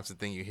is a constant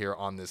thing you hear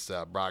on this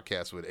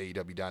broadcast with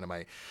AEW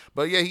Dynamite.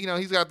 But yeah,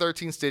 he's got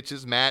 13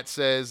 stitches. Matt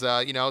says,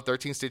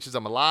 13 stitches,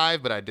 I'm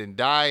alive, but I didn't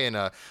die, and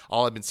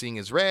all I've been seeing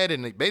is red.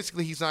 And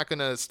basically, he's not going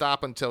to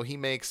stop until he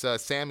makes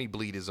Sammy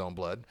bleed his own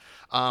blood.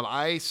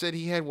 I said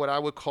he had what I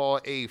would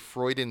call a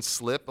Freudian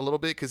slip a little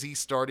bit because he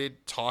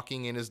started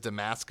talking in his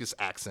Damascus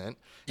accent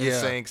and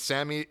saying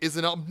Sammy is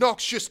an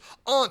obnoxious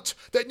aunt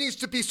that needs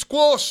to be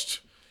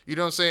squashed. You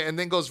know what I'm saying? And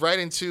then goes right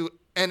into,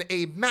 and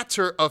a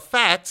matter of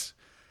fact,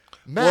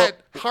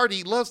 Matt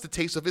Hardy loves the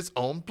taste of his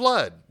own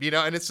blood.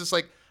 And it's just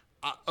like,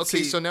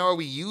 okay, so now are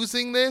we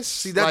using this?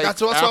 See,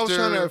 that's what I was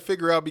trying to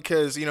figure out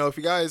because, if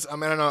you guys, I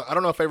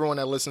don't know if everyone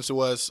that listens to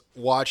us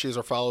watches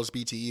or follows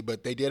BTE,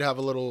 but they did have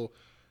a little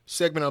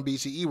segment on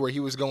BTE where he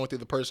was going through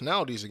the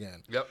personalities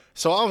again. Yep.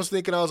 So I was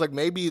like,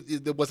 maybe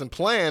it wasn't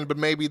planned, but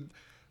maybe,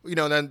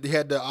 then they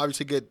had to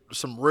obviously get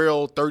some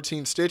real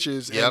 13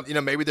 stitches. Yep.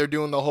 And, maybe they're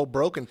doing the whole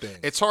broken thing.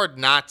 It's hard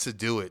not to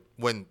do it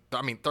when,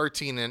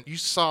 13, and you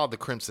saw the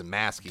Crimson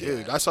Mask.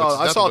 Dude, I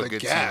saw the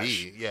gash.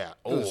 TV. Yeah.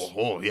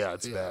 Yeah,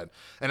 it's bad.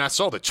 And I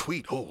saw the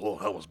tweet. Oh,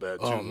 that was bad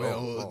too. Oh,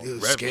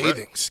 man.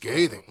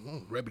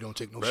 Scathing. Rebby don't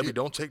take no shit. Rebby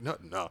don't take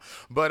nothing, no.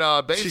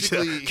 But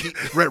basically.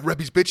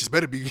 Rebby's bitches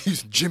better be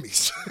using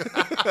Jimmy's.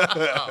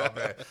 Oh,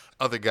 man.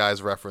 Other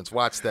guys reference.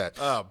 Watch that.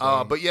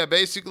 But yeah,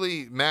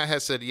 basically, Matt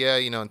has said,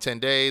 in 10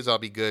 days, I'll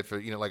be good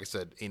for, like I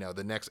said,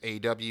 the next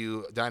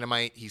AEW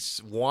Dynamite. He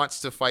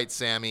wants to fight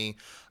Sammy.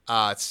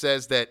 It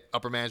says that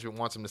upper management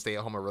wants him to stay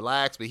at home and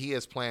relax, but he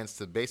has plans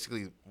to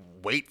basically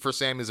wait for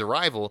Sammy's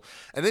arrival.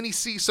 And then he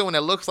sees someone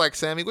that looks like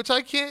Sammy, which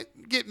I can't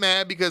get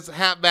mad because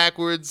hat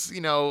backwards,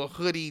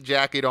 hoodie,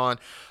 jacket on.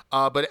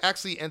 But it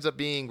actually ends up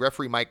being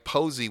referee Mike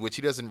Posey, which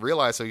he doesn't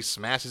realize, so he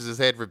smashes his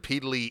head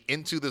repeatedly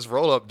into this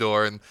roll-up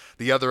door, and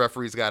the other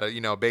referee's got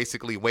to,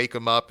 basically wake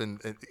him up and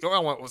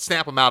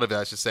snap him out of it,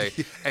 I should say,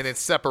 and then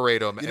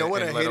separate him. You know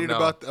what I hated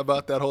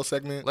about that whole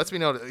segment? Lets me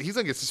know that he's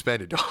going to get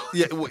suspended.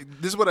 Yeah,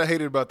 this is what I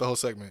hated about the whole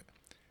segment.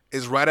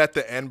 Is right at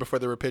the end, before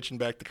they were pitching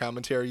back the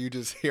commentary, you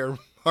just hear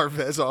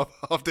Marvez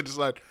off to the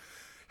side.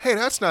 Hey,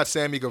 that's not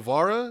Sammy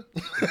Guevara.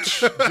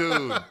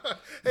 Dude.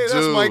 Hey,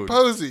 that's Mike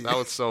Posey. That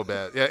was so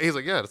bad. Yeah, he's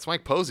like, that's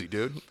Mike Posey,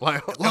 dude.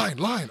 Line.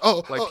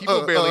 Oh,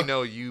 people barely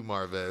know you,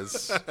 Marvez.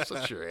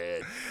 Such your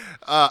head.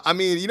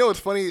 It's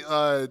funny?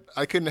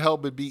 I couldn't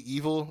help but be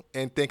evil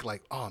and think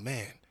like, oh,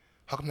 man,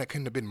 how come that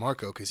couldn't have been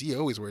Marco? Because he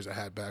always wears a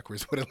hat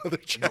backwards with a leather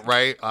jacket.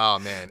 Right? Oh,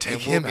 man.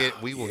 Take and him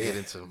we will get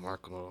into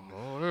Marco.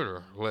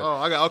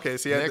 I got okay.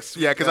 So Next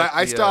yeah, because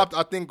I stopped.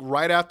 I think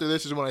right after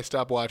this is when I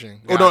stopped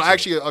watching. Oh no,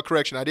 actually, a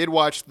correction. I did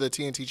watch the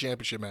TNT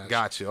Championship match.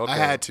 Gotcha. Okay. I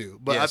had to,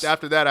 but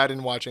after that, I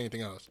didn't watch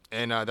anything else.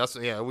 And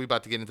we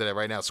about to get into that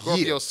right now.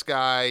 Scorpio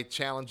Sky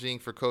challenging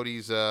for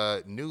Cody's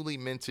newly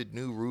minted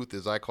new Ruth,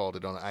 as I called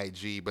it on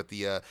IG, but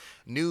the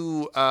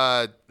new,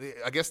 I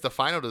guess the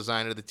final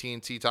design of the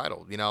TNT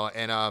title.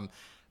 And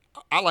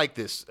I like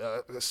this.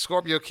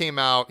 Scorpio came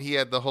out. He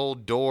had the whole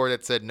door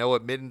that said no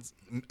admittance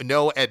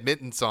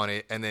on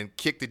it, and then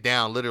kicked it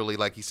down literally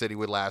like he said he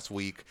would last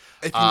week.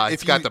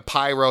 He's got the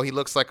pyro. He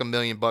looks like $1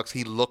 million.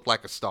 He looked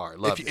like a star.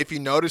 If you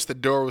notice, the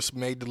door was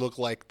made to look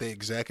like the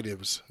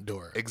executive's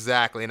door.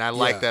 Exactly, and I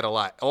like that a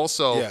lot.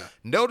 Also,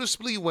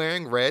 noticeably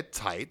wearing red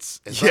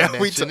tights, as I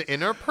mentioned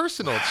in our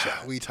personal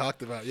chat. We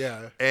talked about,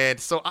 And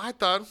so I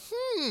thought,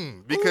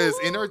 because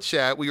in our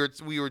chat we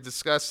were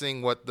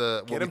discussing what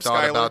we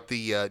thought about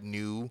the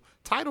new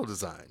title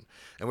design.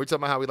 And we're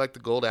talking about how we like the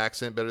gold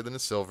accent better than the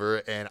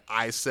silver. And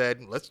I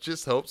said, let's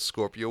just hope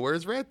Scorpio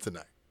wears red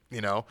tonight.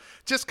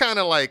 Just kind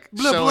of like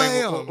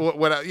showing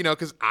what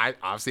because I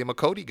obviously am a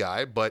Cody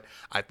guy, but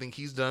I think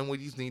he's done what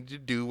he's needed to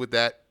do with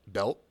that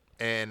belt.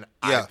 And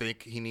I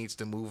think he needs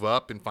to move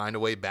up and find a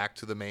way back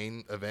to the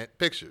main event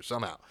picture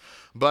somehow.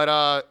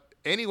 But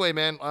anyway,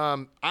 man,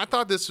 I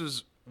thought this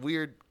was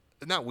weird.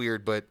 Not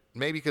weird, but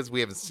maybe because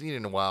we haven't seen it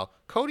in a while.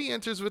 Cody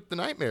enters with the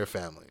Nightmare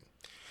family.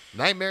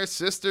 Nightmare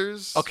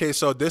Sisters. Okay,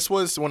 so this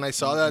was when I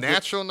saw that.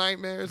 Natural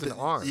Nightmares and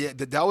Arn. Yeah,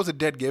 that was a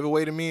dead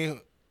giveaway to me.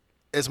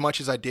 As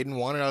much as I didn't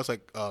want it, I was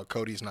like,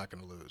 Cody's not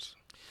going to lose.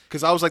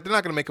 Because I was like, they're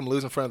not going to make him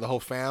lose in front of the whole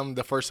fam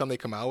the first time they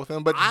come out with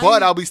him. But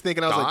I was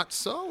thinking, I was like.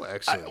 So,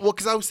 actually.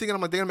 Because I was thinking, I'm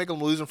like, they're going to make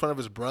him lose in front of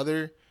his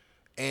brother.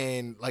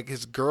 And, like,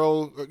 his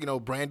girl,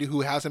 Brandy,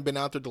 who hasn't been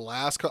out there the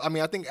last.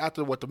 I think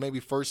after,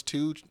 maybe first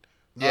two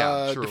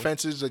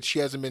defenses that she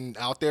hasn't been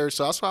out there.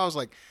 So that's why I was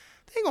like,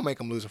 they ain't gonna make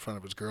him lose in front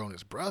of his girl and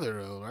his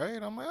brother, though,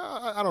 right? I'm like,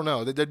 I don't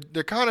know.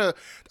 They're kind of.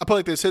 I put it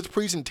like this: his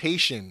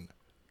presentation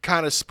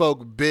kind of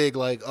spoke big,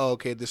 like, oh,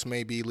 okay, this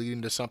may be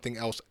leading to something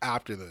else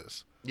after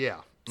this.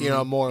 Yeah,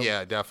 more.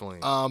 Yeah, definitely.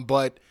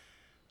 But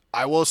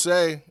I will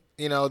say,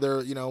 when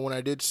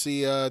I did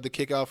see the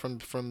kick out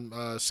from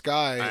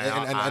Sky,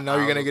 and I know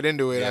you're gonna get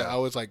into it, I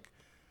was like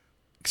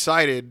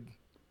excited,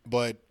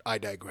 but I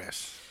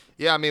digress.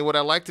 Yeah, I mean, what I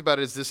liked about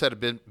it is this had a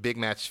big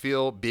match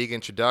feel, big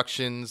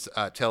introductions,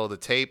 tell of the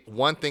tape.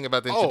 One thing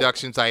about the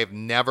introductions, I have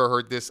never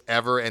heard this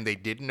ever, and they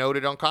didn't note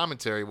it on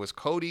commentary, was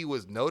Cody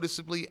was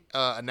noticeably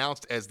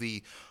announced as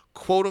the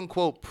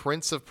quote-unquote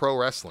Prince of Pro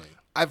Wrestling.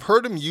 I've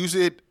heard him use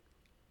it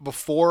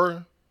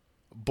before,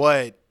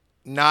 but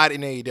not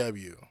in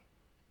AEW.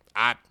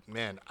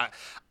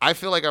 I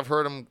feel like I've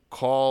heard him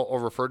call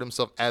or refer to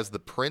himself as the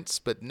Prince,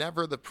 but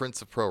never the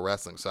Prince of Pro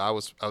Wrestling. So I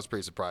was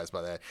pretty surprised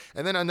by that.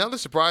 And then another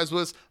surprise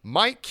was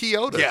Mike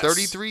Chioda,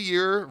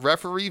 33-year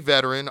referee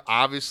veteran,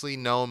 obviously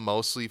known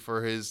mostly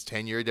for his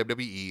tenure at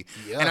WWE.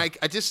 Yeah. And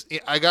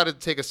I got to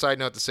take a side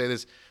note to say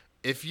this: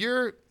 if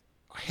you're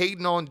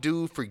hating on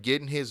dude for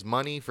getting his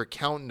money for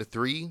counting to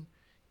 3,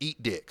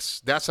 eat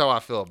dicks. That's how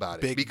I feel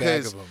about it.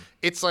 Because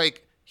it's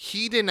like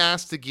he didn't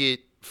ask to get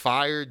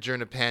fired during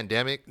the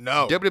pandemic.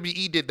 No.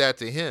 WWE did that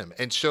to him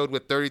and showed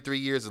what 33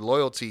 years of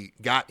loyalty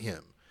got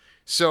him.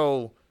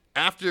 So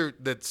after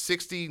the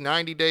 60,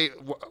 90 day,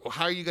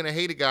 how are you going to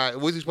hate a guy?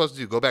 What's he supposed to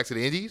do? Go back to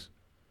the Indies?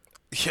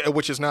 Yeah,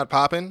 which is not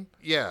popping.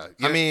 Yeah.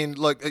 I mean,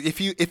 look, if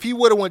he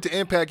would have went to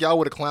Impact, y'all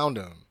would have clowned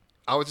him.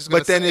 I was just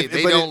going to say,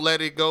 they don't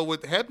let it go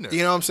with Hebner.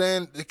 You know what I'm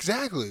saying?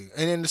 Exactly.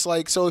 And then it's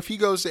like, so if he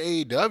goes to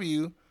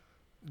AEW,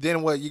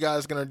 then what? You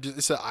guys gonna do?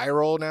 It's an eye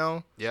roll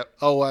now. Yep.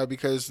 Oh, why?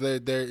 Because there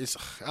is.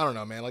 I don't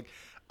know, man. Like,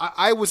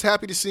 I was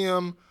happy to see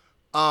him.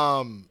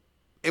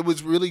 It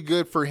was really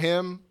good for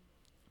him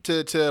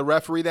to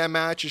referee that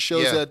match. It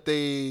shows that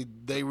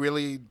they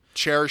really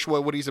cherish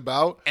what he's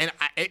about, and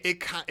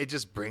it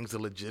just brings the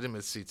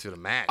legitimacy to the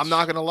match. I'm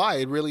not gonna lie,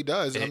 it really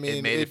does. I mean,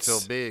 it made it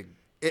feel big.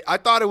 I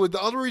thought it was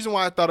the other reason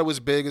why I thought it was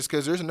big is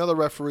because there's another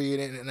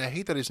referee, and I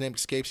hate that his name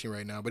escapes me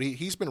right now, but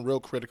he's been real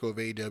critical of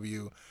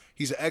AEW.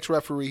 He's an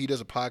ex-referee. He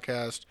does a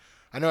podcast.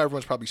 I know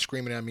everyone's probably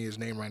screaming at me his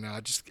name right now.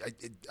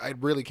 I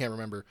really can't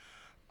remember.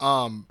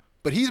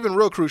 But he's been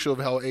real crucial of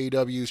how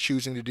AEW is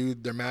choosing to do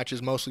their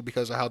matches, mostly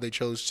because of how they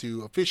chose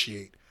to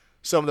officiate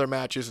some of their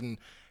matches and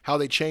how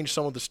they changed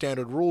some of the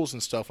standard rules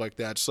and stuff like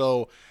that.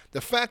 So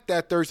the fact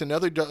that there's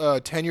another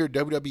tenured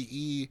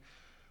WWE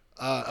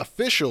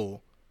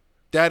official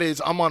that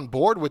is, I'm on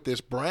board with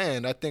this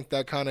brand, I think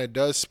that kind of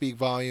does speak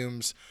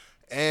volumes.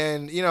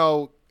 And,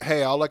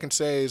 hey, all I can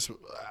say is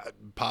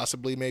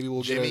possibly maybe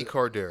we'll Jimmy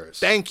Corderas.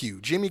 Thank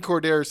you. Jimmy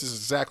Corderas is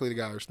exactly the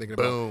guy I was thinking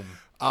about. Boom.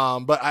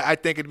 But I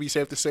think it'd be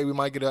safe to say we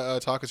might get a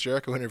Talk is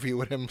Jericho interview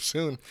with him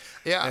soon.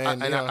 Yeah,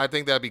 and I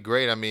think that'd be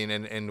great. I mean,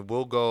 and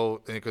we'll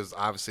go, because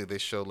obviously they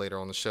show later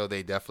on the show,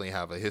 they definitely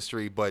have a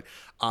history. But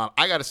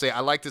I got to say,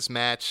 I like this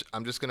match.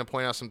 I'm just going to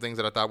point out some things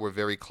that I thought were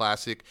very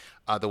classic.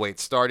 The way it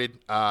started,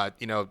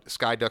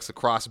 Sky ducks a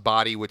cross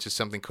body, which is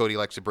something Cody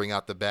likes to bring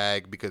out the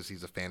bag because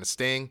he's a fan of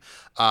Sting.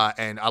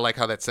 And I like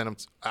how that sent him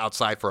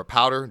outside for a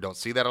powder. Don't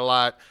see that a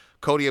lot.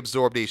 Cody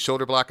absorbed a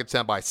shoulder block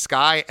attempt by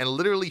Sky and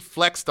literally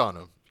flexed on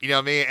him. You know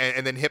what I mean?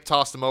 And then hip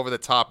tossed him over the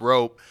top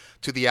rope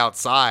to the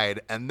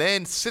outside and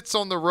then sits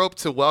on the rope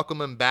to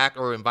welcome him back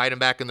or invite him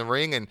back in the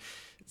ring. And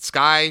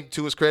Sky,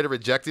 to his credit,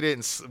 rejected it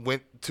and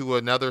went to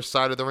another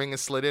side of the ring and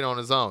slid in on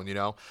his own,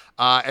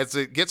 As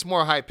it gets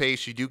more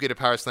high-paced, you do get a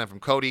power slam from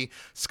Cody.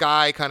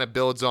 Sky kind of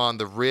builds on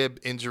the rib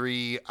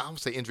injury. I won't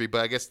say injury, but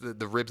I guess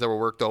the ribs that were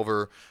worked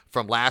over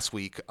from last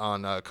week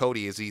on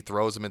Cody as he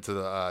throws him into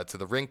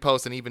the ring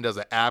post and even does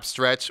an ab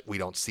stretch. We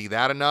don't see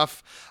that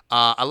enough.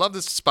 I love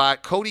this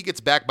spot. Cody gets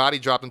back body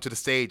dropped into the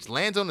stage,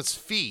 lands on his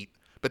feet,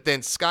 but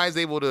then Sky's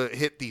able to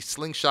hit the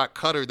slingshot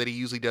cutter that he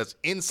usually does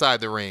inside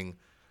the ring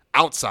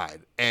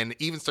outside and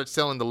even starts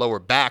selling the lower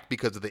back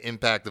because of the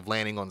impact of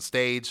landing on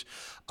stage.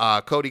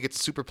 Cody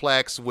gets a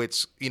superplex,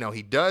 which,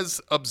 he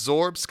does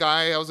absorb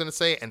Sky, I was going to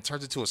say, and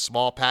turns into a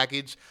small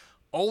package.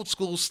 Old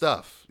school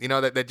stuff,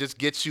 that just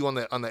gets you on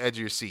the edge of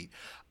your seat.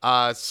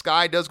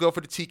 Sky does go for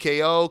the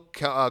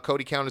TKO.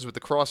 Cody counters with the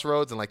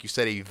crossroads, and like you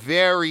said, a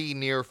very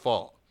near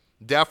fall.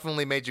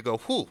 Definitely made you go,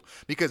 whew.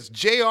 Because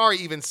JR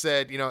even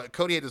said,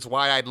 Cody had this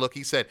wide-eyed look.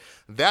 He said,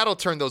 that'll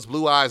turn those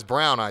blue eyes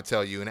brown, I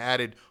tell you, and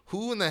added,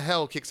 who in the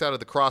hell kicks out of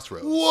the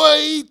crossroads?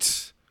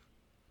 Wait!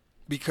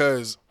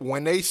 Because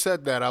when they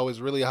said that, I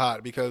was really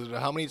hot because of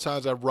how many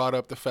times I've brought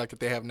up the fact that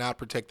they have not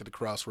protected the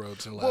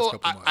crossroads in the last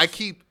couple months.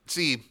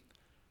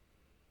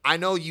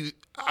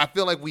 I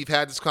feel like we've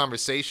had this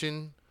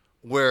conversation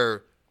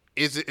where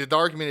the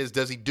argument is,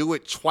 does he do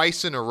it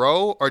twice in a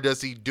row or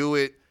does he do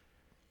it,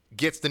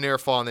 gets the near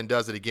fall and then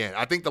does it again?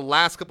 I think the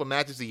last couple of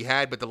matches he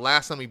had, but the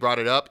last time he brought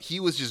it up, he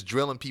was just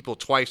drilling people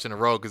twice in a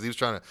row because he was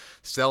trying to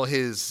sell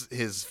his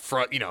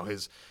front,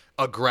 his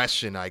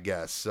aggression, I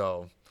guess.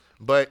 So,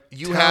 but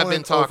you have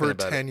been talking over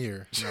about 10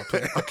 years.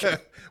 Okay.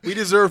 We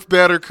deserve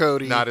better,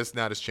 Cody. Not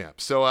as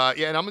champ. So,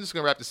 and I'm just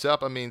gonna wrap this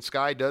up. I mean,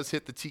 Sky does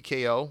hit the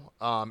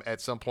TKO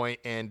at some point,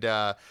 and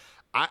I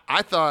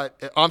thought,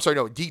 I'm sorry,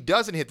 no, he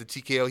doesn't hit the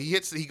TKO.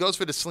 He goes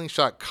for the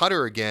slingshot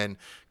cutter again.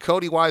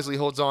 Cody wisely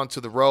holds on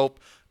to the rope.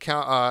 He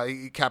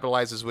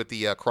capitalizes with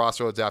the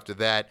crossroads after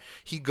that.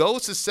 He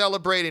goes to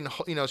celebrate and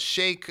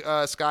shake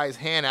Sky's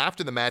hand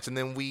after the match, and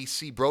then we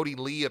see Brody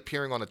Lee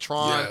appearing on the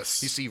Tron.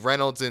 Yes. You see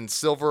Reynolds and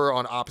Silver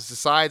on opposite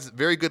sides.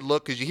 Very good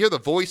look because you hear the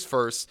voice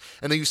first,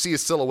 and then you see a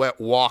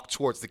silhouette walk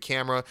towards the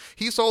camera.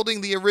 He's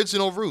holding the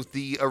original Ruth,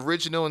 the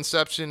original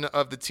inception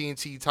of the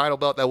TNT title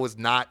belt that was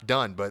not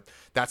done, but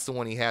that's the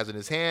one he has in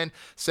his hand.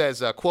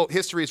 Says, quote,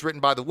 history is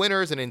written by the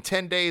winners, and in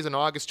 10 days on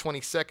August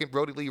 22nd,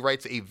 Brody Lee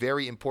writes a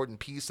very important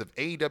piece of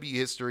AEW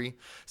history.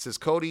 Says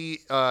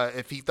Cody,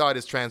 if he thought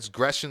his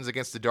transgressions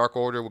against the Dark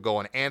Order would go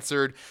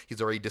unanswered, he's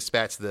already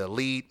dispatched the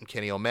Elite,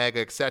 Kenny Omega,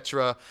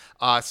 etc.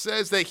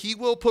 Says that he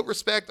will put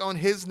respect on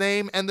his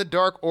name and the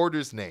Dark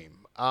Order's name.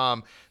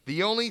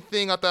 The only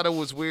thing I thought it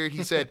was weird,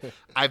 he said,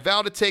 I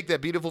vow to take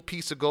that beautiful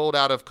piece of gold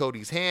out of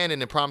Cody's hand,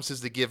 and then promises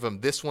to give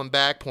him this one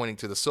back, pointing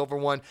to the silver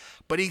one.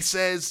 But he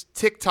says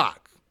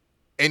TikTok.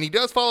 And he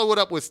does follow it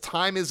up with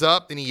time is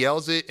up, and he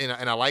yells it, and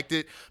I liked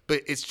it,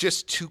 but it's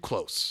just too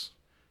close.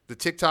 The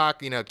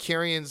TikTok,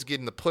 Karrion's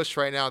getting the push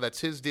right now. That's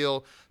his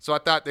deal. So I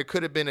thought there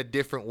could have been a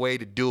different way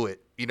to do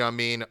it. You know what I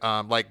mean?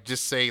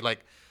 Just say,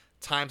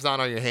 time's not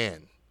on your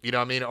hand. You know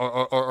what I mean?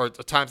 Or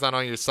time's not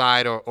on your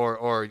side,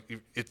 or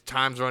if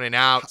time's running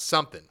out,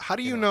 something. How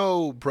do you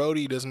know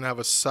Brody doesn't have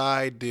a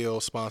side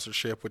deal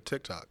sponsorship with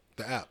TikTok,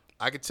 the app?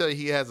 I can tell you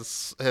he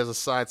has a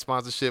side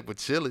sponsorship with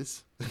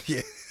Chili's.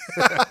 Yeah.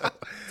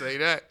 Tell you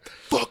that.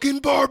 Fucking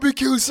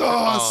barbecue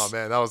sauce. Oh,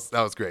 man, that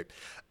was great.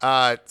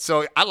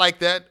 So I like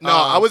that. No,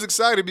 I was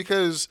excited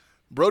because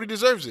Brody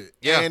deserves it.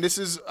 Yeah. And this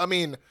is,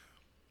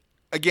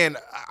 again,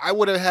 I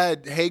would have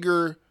had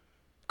Hager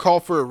call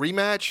for a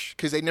rematch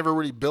because they never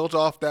really built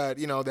off that,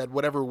 that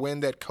whatever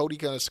win that Cody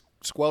kind of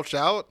squelched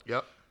out.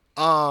 Yep.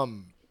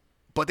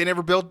 But they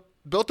never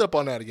built up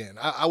on that again.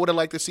 I would have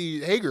liked to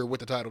see Hager with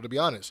the title, to be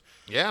honest.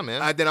 Yeah,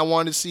 man. Then I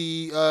wanted to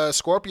see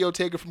Scorpio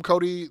take it from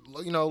Cody,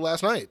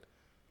 last night.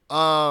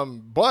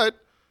 But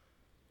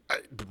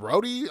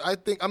Brody,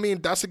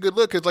 that's a good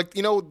look because,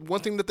 one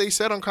thing that they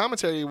said on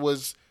commentary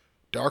was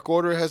Dark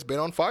Order has been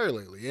on fire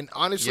lately, and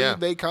honestly,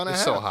 they kind of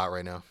have. It's so hot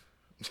right now.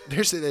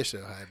 They're so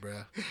hot,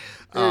 bro.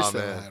 They're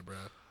so hot, bro.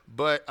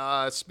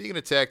 But speaking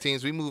of tag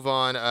teams, we move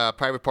on.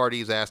 Private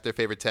Parties asked their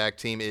favorite tag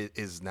team. It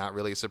is not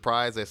really a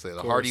surprise. They say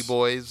the Hardy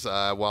Boys.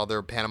 While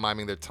they're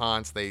pantomiming their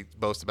taunts, they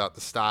boast about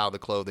the style, the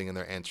clothing, and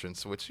their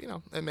entrance, which,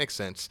 it makes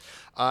sense.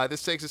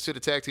 This takes us to the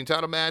tag team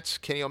title match.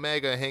 Kenny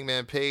Omega and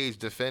Hangman Page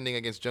defending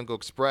against Jungle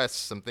Express.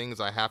 Some things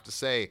I have to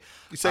say.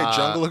 You say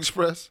Jungle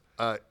Express?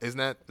 Isn't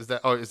that?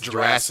 Oh, it's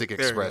Jurassic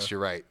Express. You're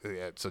right.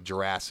 Yeah, so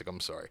Jurassic. I'm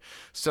sorry.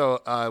 So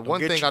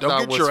one thing I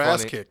thought was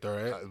funny. Kicked, all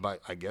right?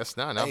 I guess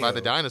not by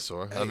the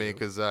dinosaur. I mean,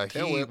 because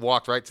he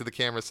walked right to the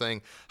camera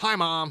saying, "Hi,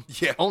 Mom.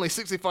 Yeah. Only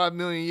 65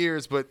 million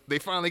years, but they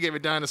finally gave a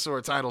dinosaur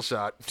a title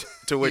shot."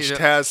 To which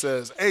Taz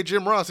says, "Hey,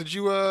 Jim Ross, did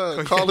you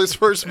call his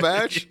first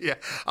match?" Yeah,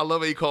 I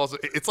love it. He calls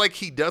it. It's like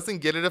he doesn't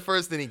get it at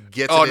first, then he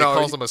gets it. He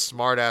calls him a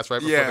smart ass right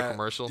before the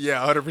commercial.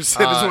 Yeah, 100%. This is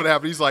what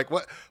happened. He's like,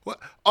 "What?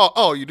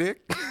 Oh, you did?"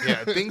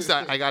 Yeah, things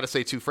that I got to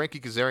say too. Frankie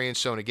Kazarian's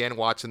shown again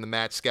watching the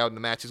match, scouting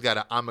the match. He's got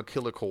a "I'm a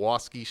Killer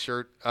Kowalski"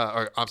 shirt,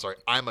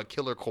 "I'm a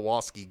Killer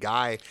Kowalski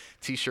guy"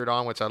 T-shirt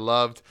on, which I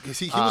loved. Because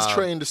he was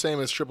trained the same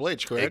as Triple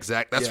H, correct?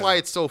 Exactly. That's why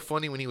it's so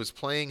funny when he was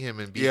playing him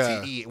in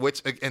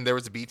BTE, and there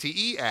was a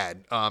BTE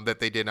ad that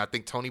they did, and I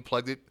think Tony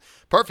plugged it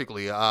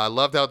perfectly. I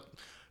loved how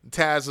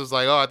Taz was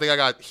like, "Oh, I think I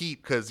got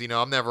heat because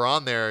I'm never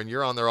on there, and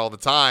you're on there all the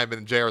time."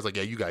 And JR was like,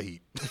 "Yeah, you got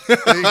heat." So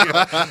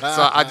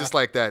I just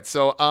like that.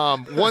 So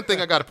one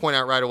thing I got to point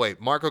out right away: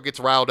 Marco gets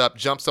riled up,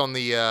 jumps on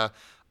the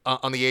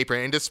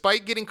apron, and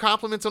despite getting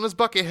compliments on his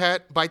bucket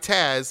hat by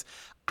Taz,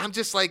 I'm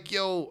just like,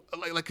 yo,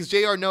 like, because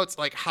JR notes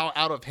like how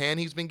out of hand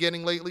he's been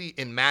getting lately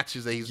in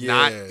matches that he's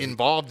not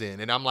involved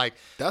in, and I'm like,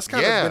 that's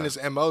kind of been his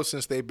MO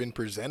since they've been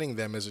presenting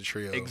them as a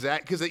trio.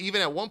 Exactly, because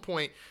even at one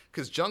point,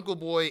 because Jungle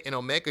Boy and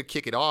Omega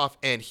kick it off,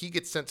 and he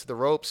gets sent to the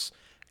ropes,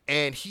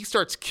 and he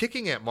starts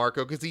kicking at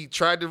Marco because he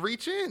tried to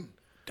reach in.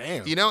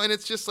 Damn. And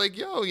it's just like,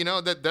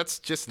 that's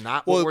just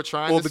not what we're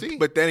trying to see.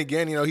 But then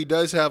again, he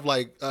does have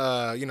like,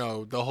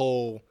 the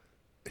whole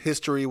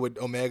history with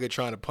Omega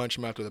trying to punch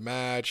him after the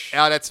match.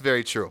 Oh, that's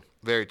very true.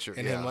 Very true.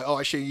 And him like, "Oh,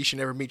 you should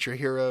never meet your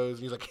heroes."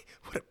 And he's like,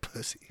 "What a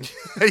pussy."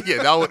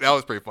 Yeah, that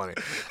was pretty funny.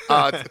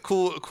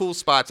 Cool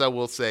spots I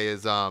will say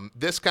is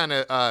this kind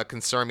of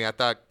concerned me. I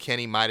thought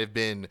Kenny might have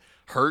been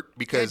hurt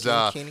because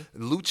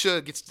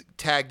Lucha gets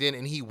tagged in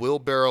and he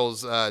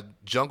wheelbarrows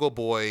Jungle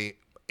Boy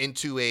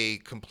into a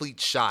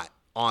complete shot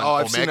on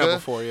Omega. I've seen that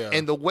before, yeah.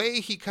 And the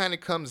way he kind of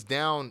comes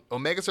down,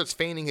 Omega starts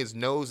feigning his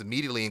nose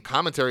immediately. In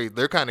commentary,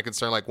 they're kind of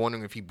concerned, like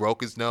wondering if he broke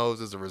his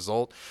nose as a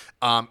result.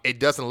 It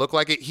doesn't look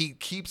like it. He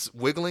keeps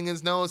wiggling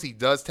his nose. He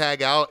does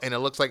tag out, and it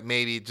looks like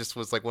maybe it just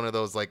was like one of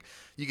those, like,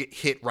 you get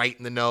hit right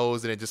in the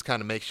nose, and it just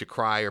kind of makes you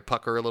cry or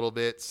pucker a little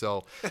bit.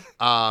 So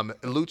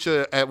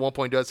Lucha at one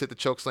point does hit the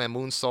chokeslam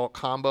moonsault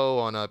combo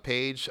on a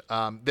Page.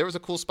 There was a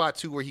cool spot,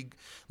 too, where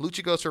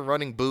Lucha goes for a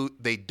running boot.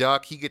 They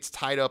duck. He gets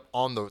tied up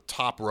on the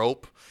top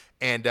rope.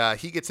 And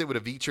he gets hit with a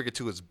V-trigger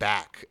to his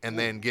back and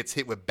then gets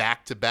hit with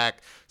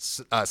back-to-back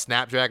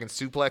Snapdragon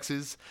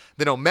suplexes.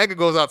 Then Omega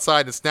goes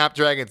outside and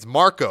Snapdragons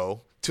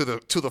Marco to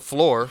the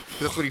floor.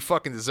 That's what he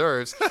fucking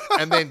deserves.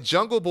 And then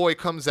Jungle Boy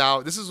comes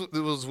out. It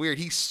was weird.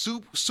 He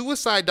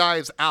suicide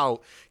dives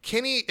out.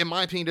 Kenny, in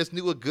my opinion, just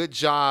knew a good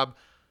job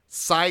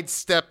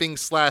sidestepping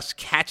 /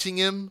 catching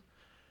him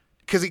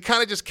because he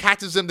kind of just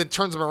catches him, then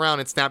turns him around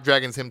and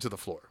Snapdragons him to the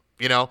floor.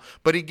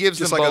 But he gives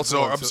just them like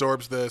both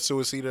absorbs the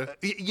suicida.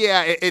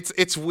 Yeah, it's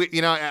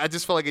I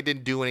just felt like it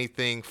didn't do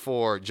anything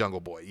for Jungle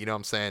Boy. You know what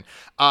I'm saying?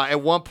 At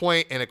one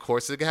point, and of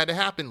course it had to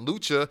happen,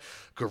 Lucha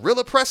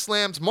gorilla press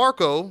slams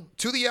Marco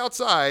to the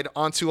outside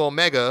onto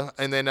Omega,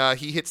 and then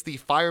he hits the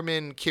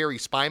fireman carry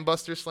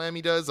spinebuster slam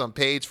he does on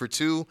Page for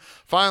 2.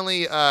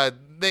 Finally,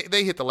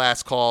 they hit the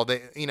last call.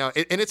 And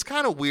it's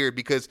kind of weird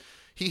because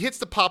he hits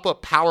the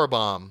pop-up power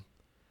bomb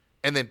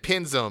and then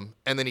pins him,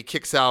 and then he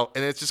kicks out,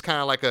 and it's just kind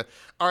of like all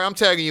right, I'm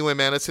tagging you in,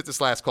 man. Let's hit this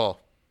last call.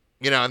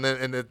 And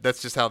then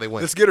that's just how they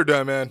went. Let's get her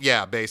done, man.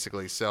 Yeah,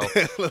 basically. So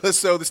let's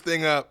sew this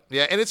thing up.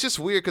 Yeah, and it's just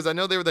weird because I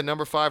know they were the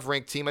number 5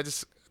 ranked team. I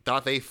just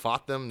thought they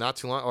fought them not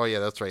too long. Oh, yeah,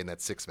 that's right, in that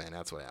 6-man.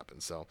 That's what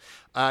happened. So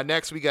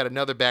next we got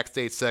another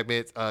backstage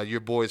segment.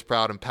 Your boy's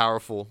proud and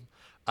powerful.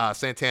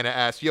 Santana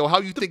asks, "Yo, how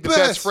you think the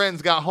best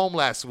friends got home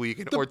last week?"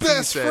 And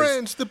Ortiz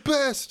says, the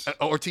best.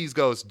 Ortiz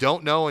goes,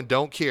 "Don't know and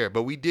don't care,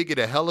 but we did get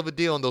a hell of a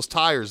deal on those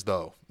tires,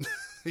 though."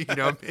 You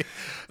know what I mean?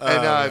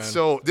 And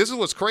so this is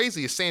what's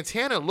crazy is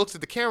Santana looks at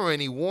the camera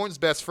and he warns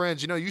best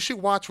friends, you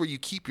should watch where you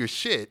keep your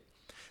shit.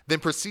 Then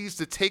proceeds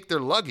to take their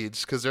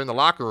luggage because they're in the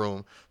locker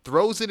room,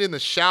 throws it in the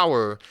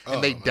shower,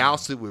 and they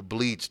douse it with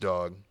bleach,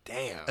 dog.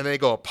 Damn. And they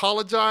go,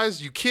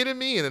 "Apologize? You kidding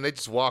me?" And then they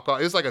just walk off.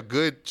 It was like a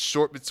good,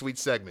 short but sweet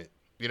segment.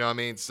 You know what I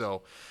mean?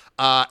 So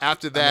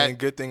after that,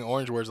 good thing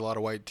Orange wears a lot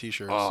of white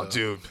T-shirts. Oh, so.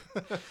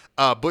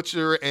 Dude.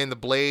 Butcher and the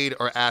Blade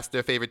are asked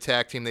their favorite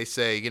tag team. They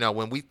say,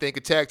 when we think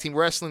of tag team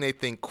wrestling, they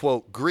think,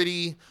 quote,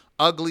 gritty,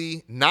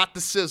 ugly, not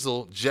the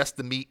sizzle, just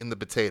the meat and the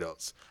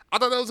potatoes. I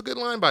thought that was a good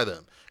line by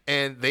them.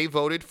 And they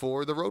voted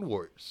for the Road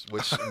Warriors,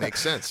 which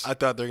makes sense. I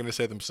thought they were going to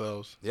say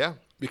themselves. Yeah.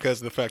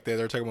 Because of the fact that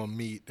they're talking about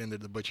meat and they're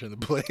the Butcher and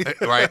the Blade.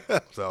 Right.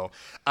 So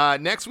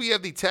next we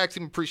have the Tag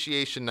Team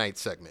Appreciation Night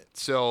segment.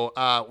 So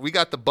we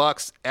got the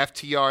Bucks,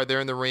 FTR. They're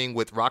in the ring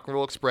with Rock and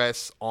Roll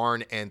Express,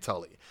 Arn, and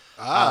Tully.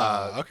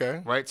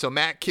 Okay. Right. So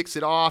Matt kicks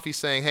it off. He's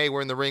saying, "Hey,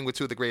 we're in the ring with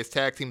 2 of the greatest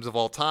tag teams of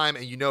all time."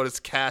 And you notice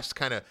Cash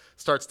kind of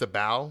starts to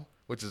bow,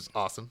 which is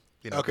awesome.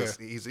 Okay.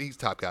 He's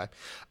top guy.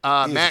 He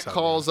is Matt a top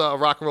calls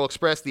Rock and Roll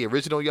Express the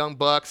original Young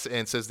Bucks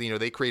and says,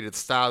 they created a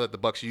style that the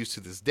Bucks use to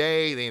this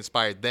day. They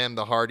inspired them,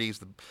 the Hardys,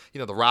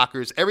 the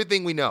Rockers,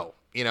 everything we know.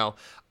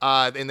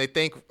 And they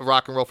thank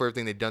Rock and Roll for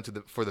everything they've done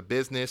for the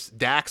business.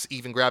 Dax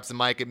even grabs the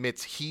mic,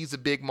 admits he's a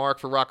big mark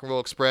for Rock and Roll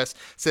Express.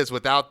 Says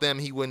without them,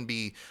 he wouldn't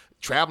be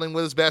traveling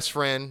with his best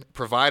friend,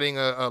 providing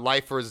a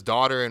life for his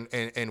daughter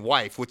and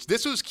wife. Which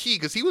this was key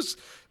because he was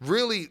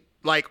really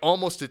like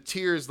almost to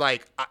tears.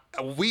 Like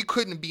we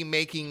couldn't be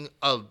making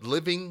a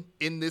living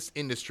in this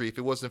industry if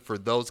it wasn't for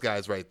those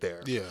guys right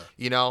there.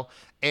 Yeah.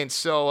 And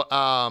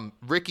so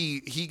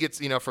Ricky, he gets,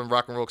 from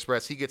Rock and Roll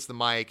Express, he gets the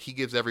mic. He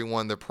gives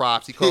everyone their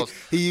props. He calls.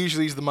 He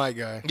usually is the mic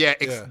guy. Yeah,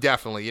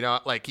 definitely.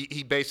 Like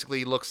he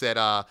basically looks at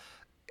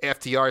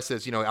FTR,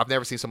 says, I've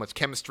never seen so much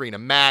chemistry in a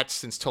match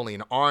since Tony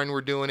and Arn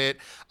were doing it.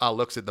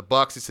 Looks at the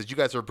Bucks. He says, you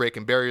guys are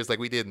breaking barriers like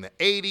we did in the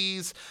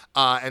 80s.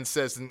 And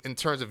says, in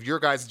terms of your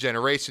guys'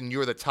 generation,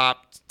 you're the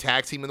top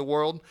tag team in the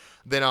world.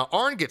 Then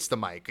Arn gets the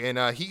mic, and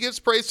he gives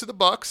praise to the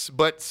Bucks,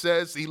 but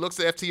says he looks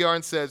at FTR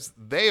and says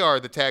they are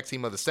the tag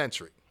team of the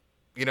century.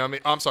 You know what I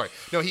mean? I'm sorry.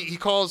 No, he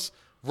calls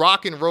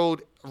Rock and Roll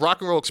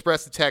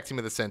Express the tag team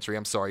of the century.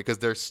 I'm sorry, because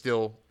they're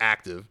still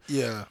active.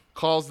 Yeah.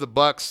 Calls the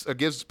Bucks,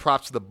 gives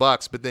props to the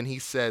Bucks, but then he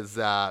says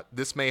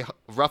this may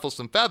ruffle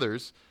some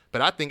feathers,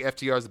 but I think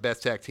FTR is the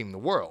best tag team in the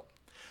world.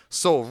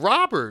 So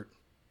Robert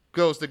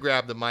goes to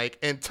grab the mic,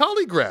 and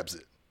Tully grabs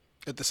it.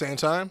 At the same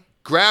time?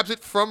 Grabs it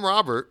from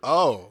Robert.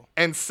 Oh.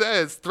 And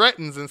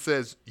threatens and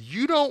says,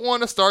 you don't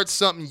want to start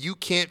something you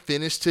can't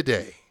finish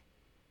today.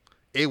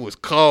 It was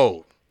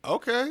cold.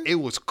 Okay. It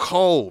was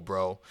cold,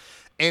 bro.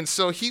 And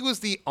so he was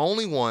the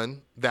only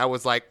one that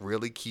was like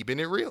really keeping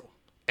it real.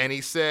 And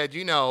he said,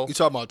 You talking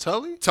about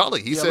Tully?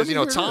 Tully. He Yeah, says, let me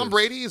hear Tom this.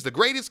 Brady is the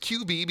greatest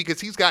QB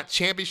because he's got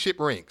championship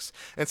rings.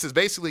 And says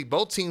basically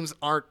both teams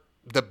aren't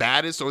the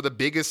baddest or the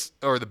biggest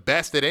or the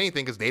best at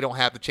anything because they don't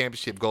have the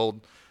championship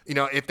gold.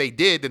 If they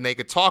did, then they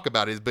could talk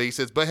about it. But he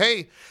says, but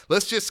hey,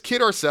 let's just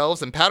kid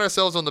ourselves and pat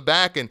ourselves on the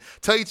back and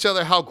tell each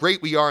other how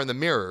great we are in the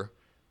mirror.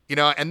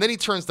 And then he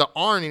turns to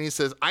Arn and he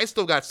says, I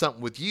still got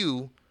something with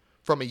you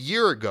from a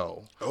year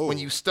ago when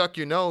you stuck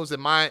your nose in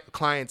my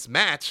client's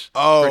match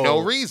for no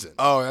reason.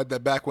 Oh,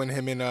 that back when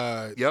him and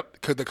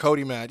the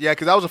Cody match. Yeah,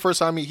 because that was the first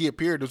time he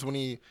appeared. Was when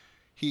he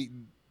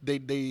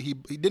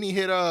didn't he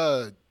hit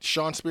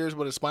Sean Spears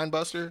with a spine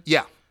buster?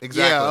 Yeah,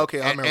 exactly. Yeah,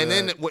 okay, I remember and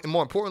that. then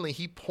more importantly,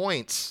 he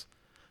points.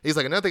 He's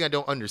like, another thing I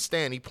don't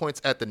understand. He points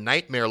at the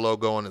Nightmare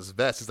logo on his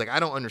vest. He's like, I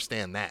don't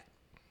understand that.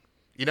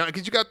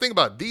 Because you got to think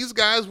about it. These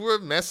guys were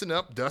messing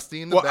up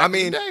Dusty in the back of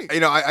the day.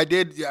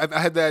 I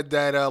had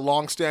that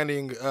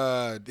long-standing,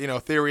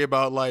 theory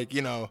about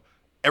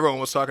everyone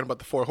was talking about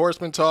the Four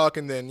Horsemen talk,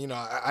 and then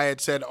I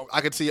had said I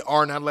could see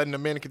Arn not letting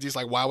him in because he's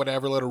like, why would I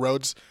ever let a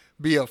Rhodes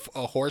be a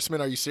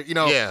horseman? Are you serious?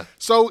 Yeah.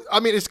 So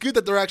it's good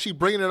that they're actually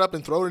bringing it up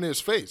and throwing it in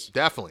his face.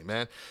 Definitely,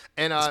 man.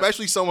 And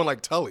especially someone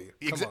like Tully.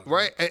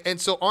 Right. And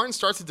so Arn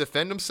starts to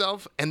defend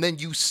himself, and then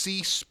you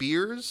see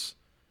Spears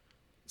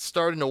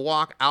starting to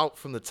walk out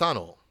from the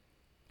tunnel,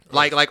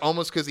 like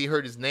almost because he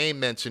heard his name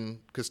mentioned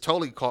because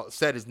Tully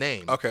said his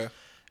name. Okay.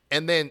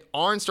 And then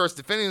Arn starts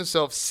defending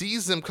himself,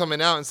 sees them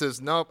coming out, and says,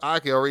 nope, I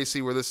can already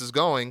see where this is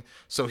going.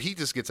 So he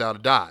just gets out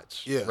of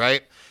Dodge. Yeah.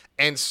 Right?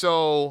 And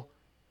so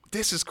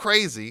this is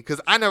crazy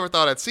because I never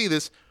thought I'd see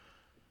this.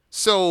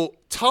 So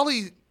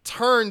Tully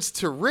turns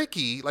to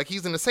Ricky like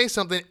he's going to say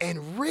something,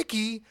 and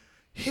Ricky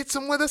hits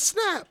him with a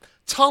snap.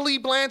 Tully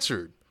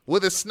Blanchard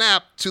with a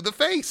snap to the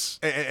face.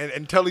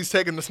 And Tully's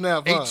taking the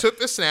snap, huh? He took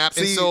the snap,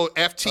 and so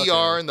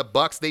FTR and the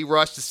Bucks, they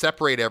rush to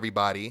separate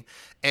everybody,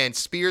 and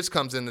Spears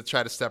comes in to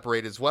try to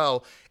separate as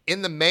well.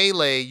 In the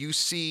melee, you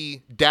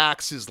see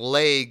Dax's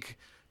leg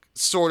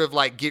sort of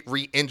like get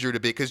re-injured a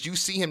bit because you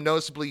see him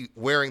noticeably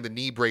wearing the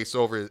knee brace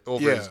over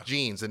his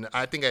jeans. And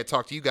I think I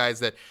talked to you guys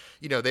that,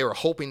 they were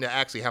hoping to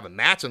actually have a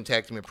match on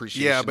Tag Team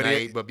Appreciation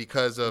Night, but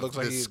because of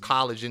this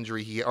college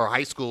injury or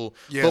high school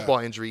football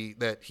injury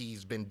that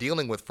he's been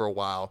dealing with for a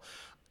while,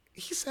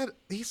 he said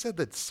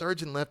the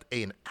surgeon left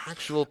an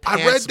actual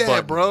pants I read that,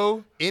 button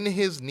bro, in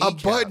his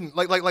kneecap. A button,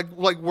 like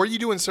were you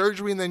doing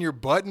surgery and then your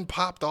button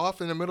popped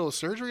off in the middle of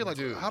surgery? Like,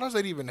 dude, how does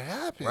that even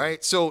happen?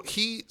 Right. So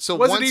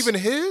was it even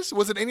his?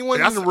 Was it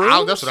anyone in the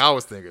room? That's what I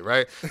was thinking.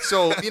 Right.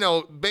 So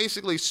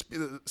basically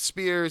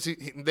Spears,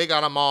 they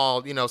got him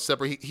all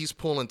separate. He's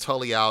pulling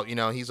Tully out.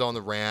 He's on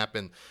the ramp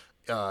and.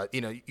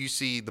 You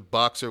see the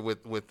Bucks are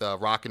with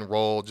Rock and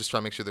Roll, just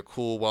trying to make sure they're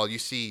cool. While you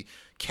see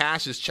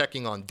Cash is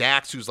checking on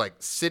Dax, who's like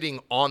sitting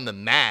on the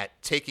mat,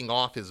 taking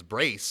off his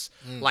brace,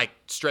 like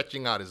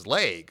stretching out his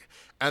leg.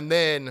 And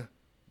then,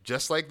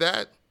 just like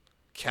that,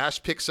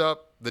 Cash picks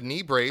up the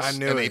knee brace,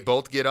 and they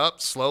both get up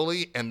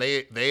slowly, and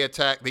they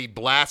attack. They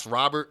blast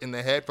Robert in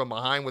the head from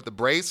behind with the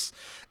brace,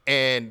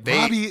 and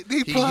Robbie,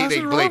 they blast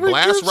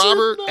blast Gibson,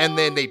 Robert, no. and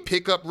then they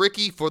pick up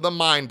Ricky for the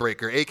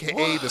Mindbreaker,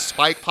 aka the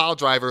Spike Pile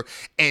Driver,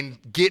 and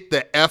get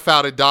the F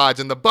out of Dodge.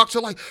 And the Bucks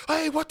are like,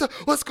 hey,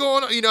 what's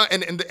going on? You know,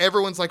 and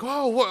everyone's like,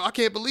 oh, I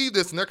can't believe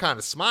this, and they're kind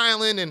of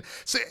smiling,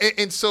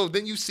 and so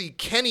then you see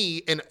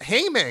Kenny and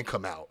Hangman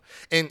come out.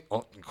 And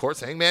of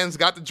course, Hangman's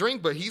got the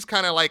drink, but he's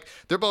kind of like,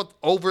 they're both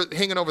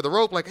hanging over the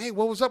rope, like, hey,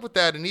 what was up with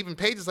that? And even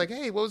Paige is like,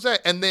 hey, what was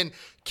that? And then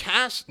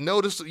Cash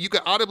noticed, you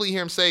could audibly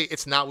hear him say,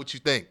 it's not what you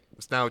think.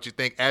 It's not what you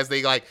think, as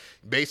they like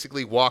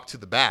basically walk to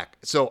the back.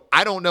 So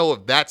I don't know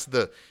if that's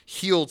the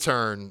heel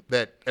turn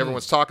that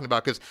everyone's talking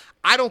about, because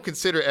I don't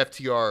consider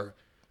FTR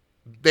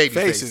baby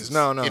faces.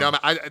 No. You know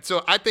what I mean?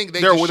 So I think they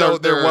just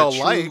showed their well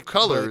true liked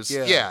colors.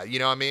 Yeah. Yeah, you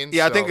know what I mean?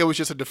 Yeah, So, I think it was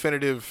just a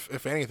definitive,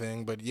 if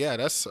anything. But yeah,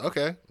 that's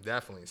okay.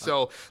 definitely.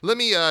 So let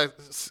me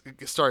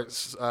start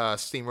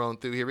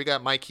steamrolling through here. We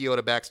got Mike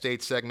Chioda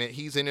backstage segment.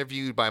 He's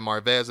interviewed by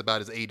Marvez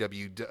about his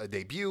AEW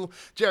debut.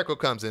 Jericho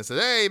comes in and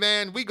says, hey,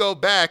 man, we go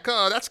back.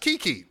 Oh, that's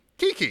Kiki,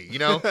 you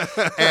know,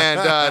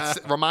 and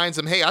reminds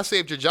him, hey, I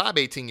saved your job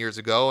 18 years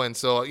ago, and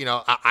so, you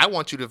know, I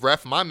want you to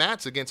ref my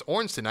match against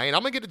Orange tonight, and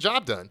I'm going to get the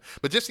job done.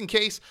 But just in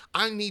case,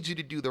 I need you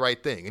to do the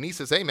right thing. And he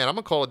says, hey, man, I'm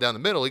going to call it down the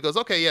middle. He goes,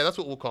 okay, yeah, that's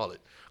what we'll call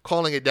it.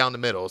 Calling it down the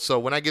middle. So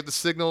when I give the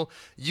signal,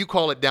 you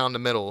call it down the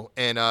middle,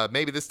 and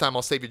maybe this time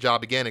I'll save your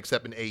job again,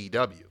 except in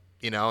AEW,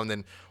 you know, and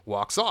then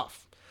walks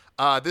off.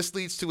 This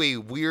leads to a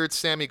weird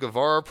Sammy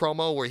Guevara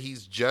promo where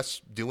he's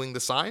just doing the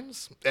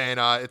signs,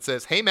 and it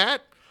says, hey,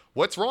 Matt,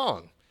 what's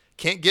wrong?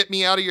 Can't get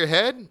me out of your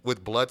head,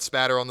 with blood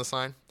spatter on the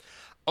sign.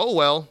 Oh,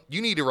 well,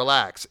 you need to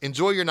relax.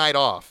 Enjoy your night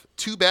off.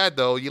 Too bad,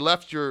 though, you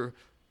left your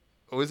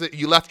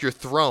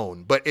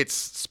throne, but it's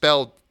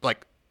spelled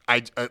like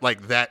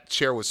like that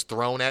chair was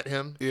thrown at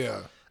him.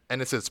 Yeah.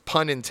 And it says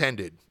pun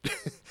intended.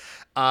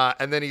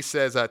 And then he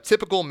says,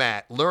 typical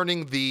Matt,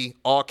 learning the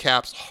all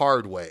caps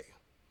hard way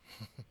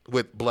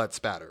with blood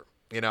spatter,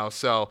 you know?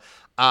 So,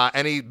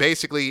 and he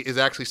basically is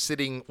actually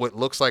sitting what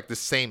looks like the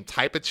same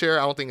type of chair.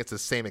 I don't think it's the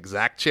same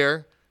exact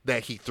chair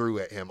that he threw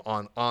at him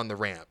on the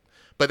ramp.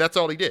 But that's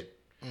all he did.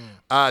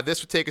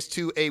 This would take us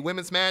to a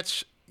women's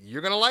match.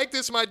 You're going to like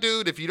this, my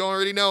dude. If you don't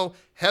already know,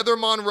 Heather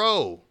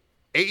Monroe,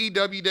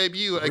 AEW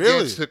debut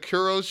against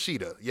Hikaru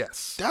Shida.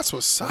 Yes. That's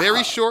what's up.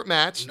 Very short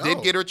match. No.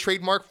 Did get her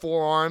trademark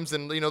forearms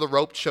and, you know, the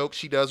rope choke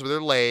she does with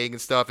her leg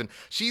and stuff. And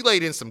she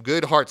laid in some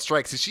good hard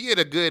strikes. She had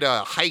a good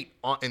height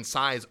and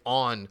size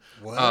on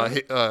on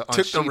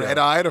Took the red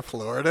eye to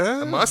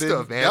Florida. Must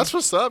have, man. That's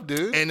what's up,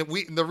 dude. And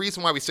the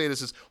reason why we say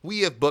this is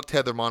we have booked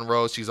Heather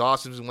Monroe. She's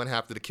awesome. She's one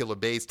half of the Killer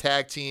Bays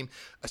tag team.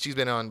 She's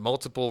been on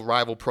multiple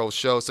Rival Pro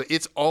shows. So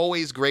it's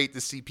always great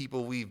to see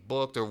people we've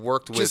booked or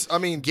worked with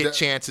get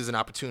chances and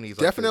opportunities.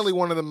 Definitely like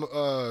one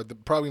of the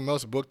probably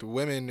most booked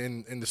women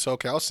in the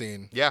SoCal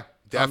scene. Yeah,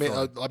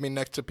 definitely. I mean,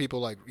 next to people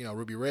like, you know,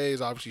 Ruby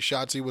Reyes, obviously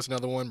Shotzi was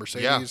another one.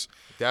 Mercedes,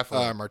 yeah,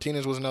 definitely.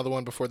 Martinez was another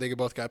one before they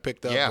both got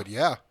picked up. Yeah. But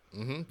yeah.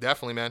 Mm-hmm,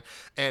 definitely, man.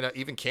 And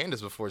even Candace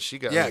before she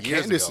got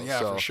years Candace, ago.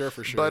 yeah, so.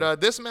 for sure. But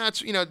this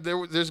match, you know,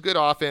 there's good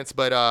offense,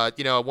 but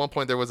you know, at one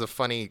point there was a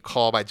funny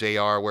call by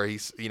JR where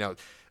he's, you know,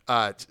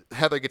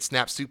 Heather gets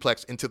snapped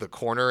suplex into the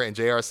corner, and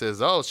JR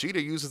says, "Oh,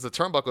 Shida uses the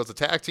turnbuckle as a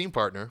tag team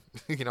partner."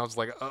 You know, I was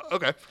like,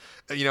 "Okay,"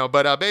 you know.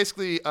 But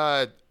basically,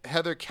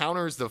 Heather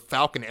counters the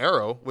Falcon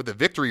Arrow with a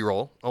victory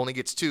roll, only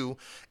gets 2,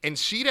 and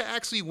Shida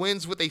actually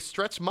wins with a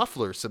stretch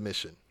muffler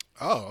submission.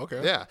 Oh,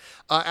 okay. Yeah.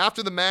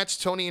 After the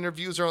match, Tony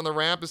interviews her on the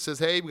ramp and says,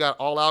 hey, we got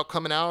All Out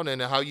coming out,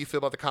 and how you feel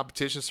about the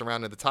competition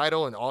surrounding the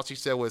title. And all she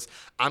said was,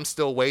 I'm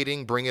still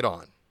waiting. Bring it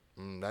on.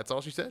 And that's all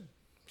she said.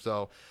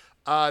 So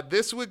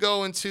this would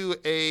go into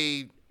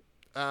it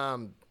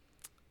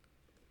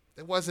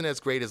wasn't as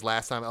great as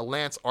last time, a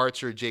Lance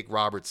Archer, Jake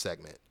Roberts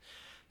segment.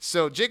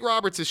 So Jake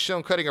Roberts is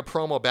shown cutting a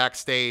promo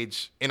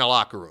backstage in a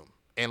locker room,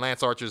 and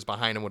Lance Archer is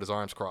behind him with his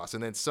arms crossed.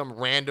 And then some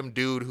random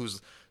dude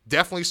who's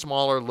definitely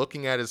smaller,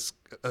 looking at his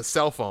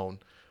cell phone.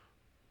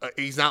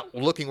 He's not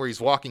looking where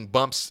he's walking,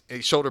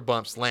 shoulder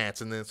bumps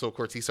Lance. And then, so of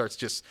course, he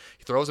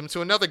throws him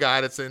to another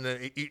guy that's in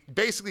the,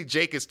 basically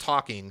Jake is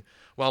talking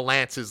while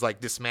Lance is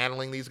like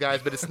dismantling these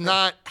guys, but it's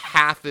not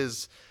half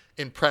as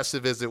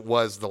impressive as it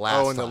was the last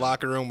time. Oh, in the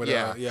locker room with,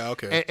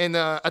 okay. And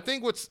I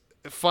think what's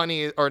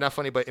funny, or not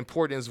funny, but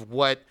important is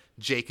what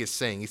Jake is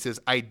saying. He says,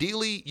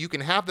 ideally, you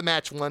can have the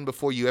match won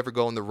before you ever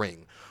go in the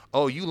ring.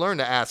 Oh, you learn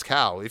to ask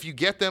how. If you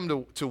get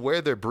them to wear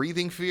their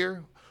breathing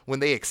fear when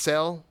they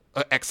exhale,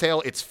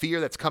 it's fear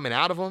that's coming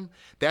out of them.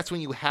 That's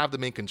when you have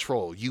them in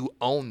control. You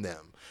own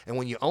them. And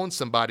when you own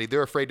somebody,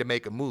 they're afraid to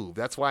make a move.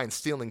 That's why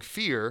instilling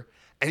fear,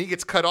 and he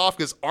gets cut off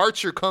because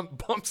Archer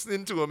bumps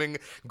into him and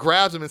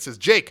grabs him and says,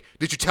 Jake,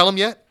 did you tell him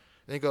yet?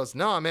 And he goes,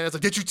 no, man. It's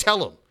like, did you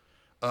tell him?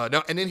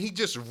 No, and then he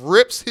just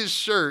rips his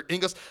shirt and he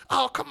goes,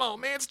 oh, come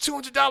on, man. It's a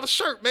 $200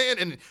 shirt, man.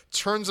 And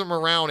turns him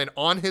around, and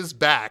on his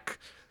back,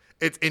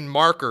 it's in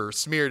marker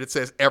smeared. It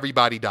says,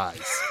 everybody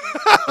dies.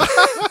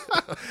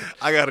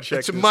 I got to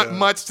check this out. out.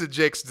 Much to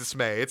Jake's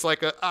dismay. It's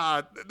like,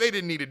 they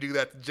didn't need to do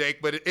that to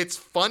Jake, but it's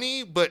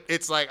funny, but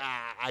it's like,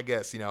 I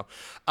guess,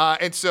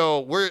 and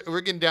so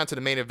we're getting down to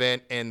the main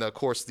event and, of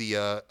course,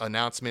 the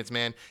announcements,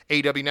 man.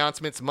 AEW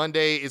announcements.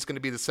 Monday is going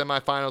to be the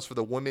semifinals for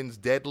the women's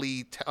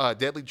Deadly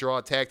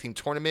Draw Tag Team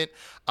Tournament.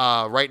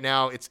 Right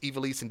now, it's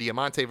Ivelisse and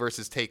Diamante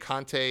versus Tay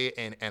Conte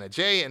and Anna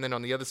Jay. And then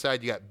on the other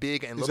side, you got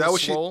Big and Little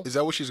Swole. Is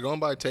that what she's going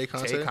by, Tay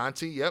Conte? Tay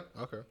Conte, yep.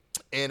 Okay.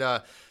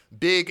 And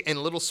Big and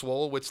Little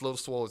Swole, which Little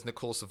Swole is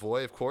Nicole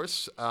Savoy, of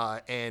course,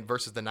 and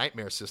versus the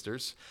Nightmare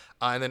Sisters.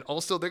 And then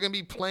also they're going to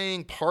be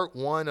playing part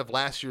 1 of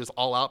last year's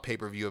All Out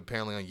pay-per-view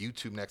apparently on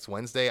YouTube next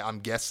Wednesday. I'm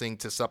guessing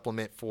to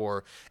supplement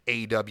for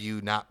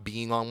AEW not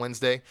being on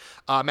Wednesday.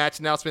 Match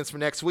announcements for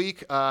next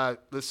week.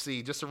 Let's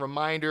see. Just a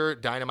reminder,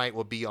 Dynamite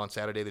will be on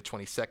Saturday the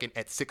 22nd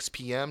at 6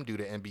 p.m. due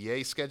to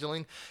NBA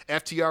scheduling.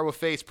 FTR will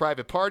face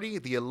Private Party.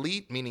 The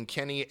Elite, meaning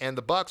Kenny and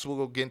the Bucks, will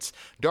go against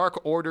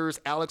Dark Orders,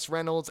 Alex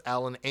Reynolds,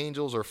 Alan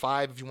Angels, or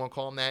 5 if you want to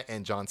call them that,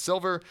 and John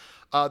Silver.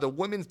 The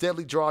Women's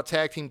Deadly Draw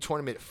Tag Team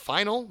Tournament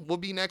Final will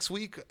be next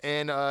week,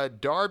 and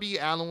Darby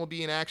Allin will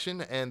be in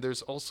action, and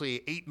there's also a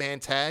 8-man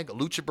tag,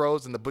 Lucha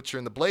Bros and the Butcher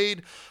and the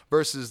Blade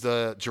versus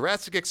the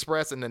Jurassic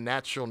Express and the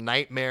Natural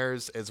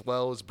Nightmares, as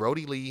well as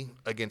Brody Lee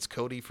against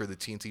Cody for the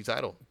TNT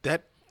title.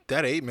 That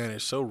 8-man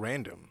is so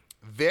random.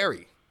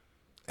 Very.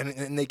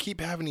 And they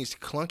keep having these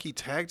clunky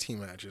tag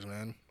team matches,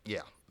 man.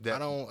 Yeah. I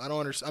don't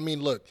understand. I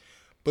mean, look,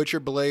 Butcher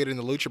Blade and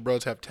the Lucha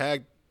Bros have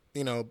tagged,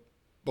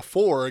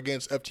 before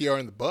against FTR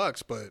and the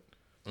Bucks, but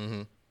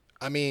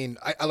I mean,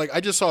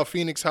 I just saw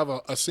Phoenix have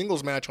a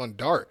singles match on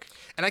Dark,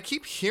 and I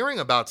keep hearing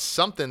about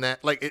something that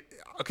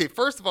okay,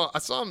 first of all, I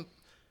saw him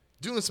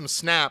doing some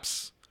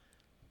snaps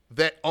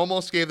that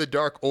almost gave the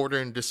Dark Order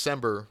in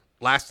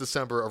last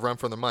December, a run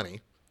for the money.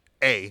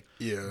 A.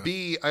 Yeah.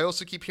 B. I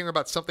also keep hearing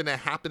about something that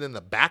happened in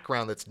the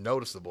background that's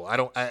noticeable. I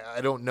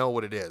don't know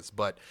what it is,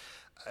 but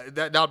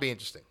that'll be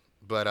interesting.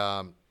 But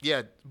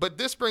yeah. But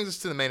this brings us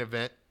to the main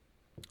event.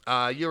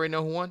 You already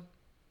know who won?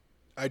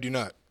 I do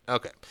not.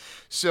 Okay.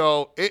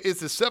 So it is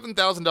the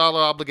 $7,000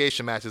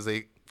 obligation match, as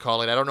they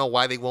call it. I don't know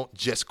why they won't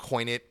just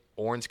coin it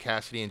Orange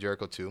Cassidy and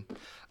Jericho 2.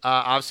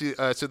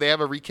 Obviously, so they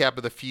have a recap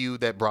of the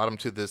feud that brought them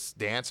to this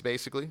dance,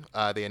 basically.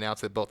 They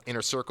announced that both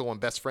Inner Circle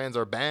and Best Friends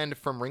are banned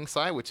from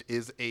ringside, which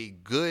is a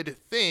good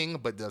thing,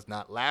 but does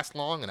not last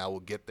long, and I will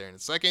get there in a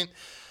second.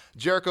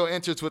 Jericho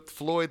enters with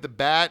Floyd the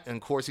Bat, and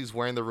of course he's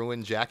wearing the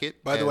ruined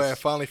jacket. By the way, I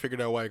finally figured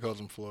out why he calls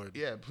him Floyd.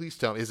 Yeah, please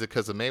tell me. Is it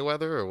because of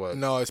Mayweather or what?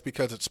 No, it's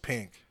because it's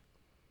pink.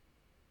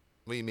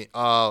 What do you mean?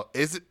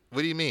 Is it?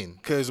 What do you mean?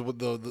 Because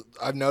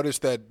I've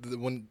noticed that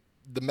when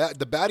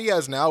the bat he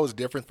has now is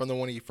different from the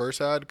one he first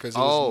had because it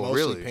was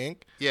mostly really?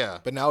 pink. Yeah.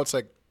 But now it's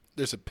like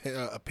there's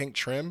a pink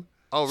trim.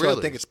 Oh, so really?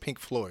 I think it's Pink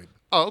Floyd.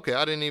 Oh, okay.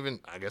 I didn't even.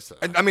 I guess.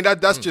 I mean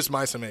that's just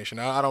my summation.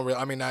 I don't really.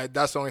 I mean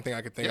that's the only thing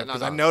I could think of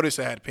because I noticed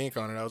it had pink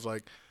on it. I was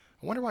like,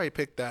 I wonder why he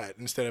picked that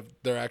instead of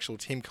their actual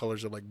team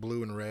colors of like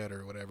blue and red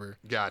or whatever.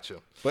 Gotcha.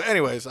 But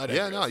anyways, I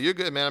digress. Yeah, no, you're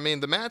good, man. I mean,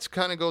 the match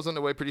kind of goes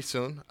underway pretty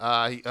soon.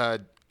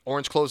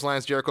 Orange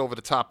clotheslines Jericho over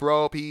the top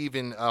rope. He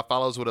even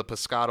follows with a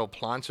Pescado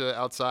plancha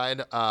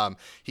outside.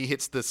 He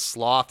hits the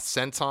sloth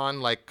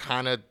senton, like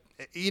kind of,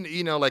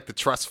 like the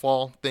trust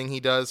fall thing he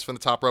does from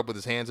the top rope with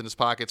his hands in his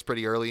pockets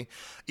pretty early.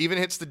 Even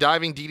hits the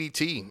diving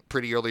DDT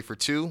pretty early for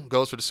 2.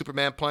 Goes for the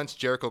Superman punch.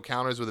 Jericho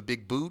counters with a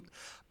big boot.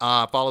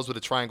 Follows with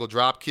a triangle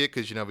drop kick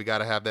because, we got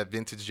to have that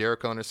vintage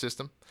Jericho in our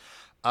system.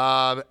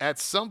 At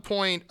some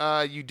point,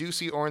 you do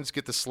see Orange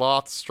get the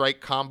sloth strike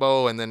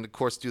combo and then, of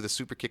course, do the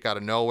super kick out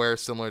of nowhere,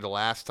 similar to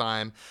last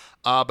time.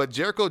 But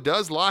Jericho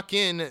does lock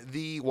in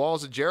the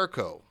walls of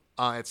Jericho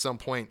at some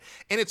point.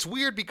 And it's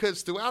weird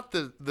because throughout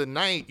the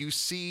night, you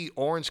see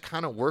Orange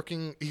kind of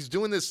working. He's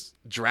doing this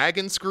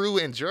dragon screw,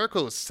 and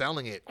Jericho is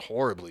selling it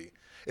horribly.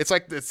 It's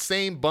like the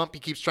same bump he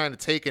keeps trying to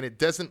take, and it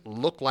doesn't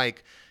look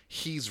like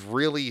he's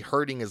really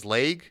hurting his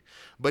leg,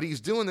 but he's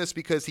doing this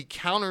because he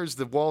counters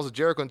the walls of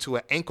Jericho into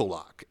an ankle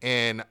lock.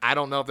 And I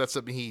don't know if that's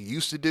something he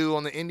used to do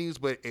on the indies,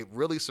 but it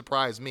really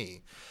surprised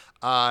me.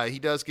 He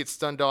does get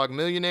Stun Dog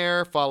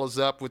Millionaire, follows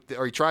up with,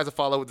 he tries to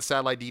follow with the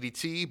satellite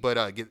DDT,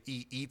 but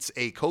he eats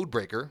a code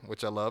breaker,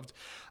 which I loved.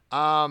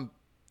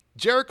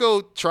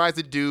 Jericho tries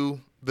to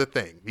do the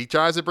thing. He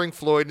tries to bring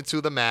Floyd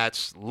into the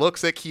match,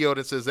 looks at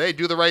Kyoto and says, hey,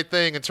 do the right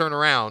thing and turn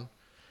around.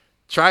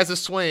 Tries to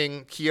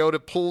swing. Kyoto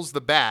pulls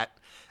the bat.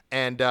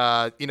 And,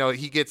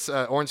 he gets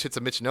Orange hits a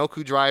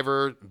Michinoku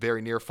driver,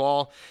 very near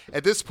fall.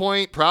 At this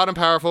point, Proud and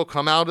Powerful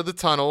come out of the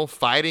tunnel,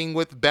 fighting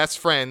with Best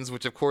Friends,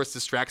 which, of course,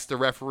 distracts the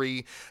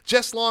referee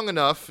just long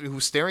enough,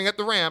 who's staring at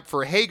the ramp,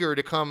 for Hager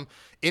to come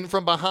in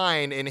from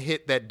behind and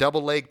hit that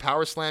double leg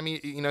power slam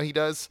he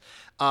does.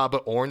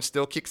 But Orange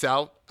still kicks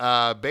out.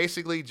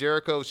 Basically,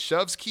 Jericho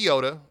shoves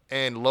Kyoto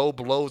and low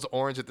blows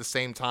Orange at the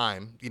same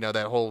time.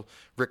 That whole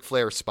Ric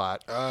Flair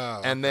spot.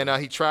 And then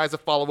he tries to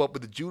follow up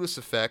with the Judas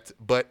effect,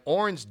 but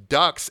Orange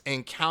ducks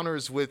and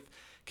counters with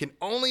can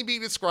only be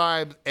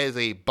described as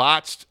a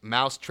botched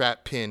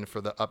mousetrap pin for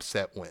the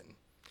upset win.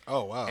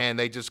 Oh, wow. And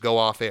they just go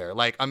off air.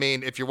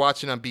 If you're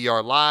watching on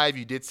BR Live,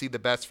 you did see the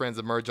Best Friends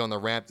emerge on the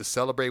ramp to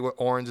celebrate with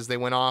Orange as they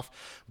went off.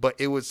 But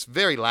it was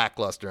very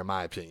lackluster, in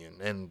my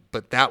opinion.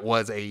 But that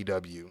was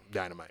AEW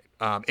Dynamite.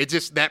 It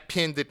just that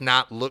pin did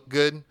not look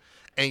good,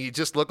 and you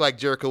just looked like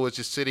Jericho was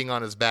just sitting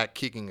on his back,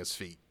 kicking his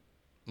feet.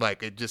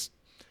 Like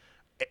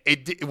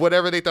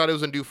whatever they thought it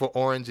was gonna do for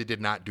Orange, it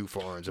did not do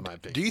for Orange, in my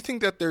opinion. Do you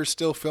think that they're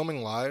still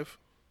filming live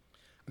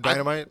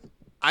Dynamite?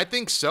 I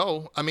think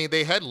so. I mean,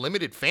 they had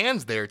limited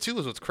fans there too.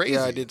 Is what's crazy.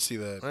 Yeah, I did see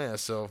that. Yeah,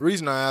 so the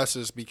reason I asked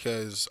is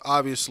because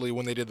obviously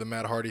when they did the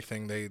Matt Hardy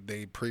thing,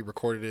 they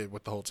pre-recorded it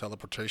with the whole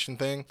teleportation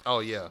thing. Oh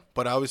yeah.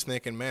 But I was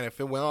thinking, man,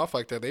 if it went off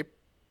like that, they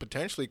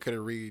potentially could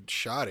have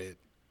reshot it.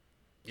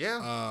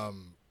 Yeah.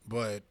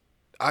 But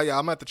I'm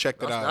gonna have to check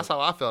that out. That's how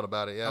I felt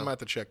about it. Yeah. I'm gonna have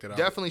to check that out.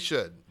 Definitely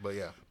should. But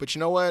yeah. But you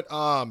know what?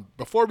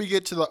 Before we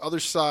get to the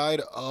other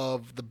side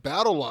of the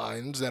battle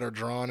lines that are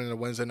drawn in the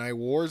Wednesday Night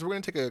Wars, we're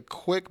gonna take a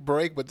quick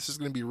break. But this is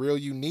gonna be real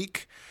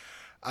unique.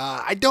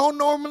 I don't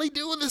normally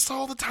do this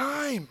all the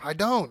time. I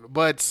don't.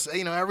 But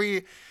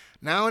every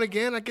now and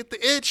again, I get the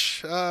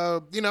itch.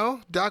 Doc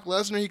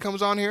Lesnar, he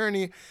comes on here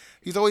and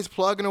he's always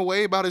plugging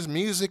away about his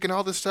music and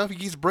all this stuff. He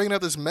keeps bringing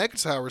up this Mega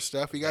Tower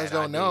stuff. You guys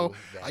don't know.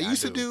 I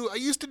used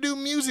to do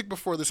music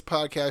before this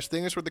podcast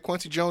thing. It's where the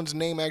Quincy Jones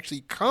name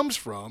actually comes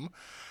from.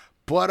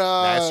 But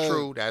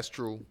that's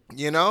true.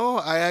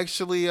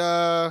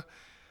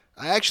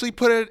 I actually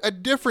put a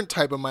different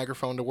type of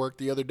microphone to work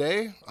the other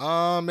day.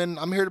 And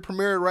I'm here to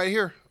premiere it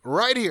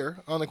right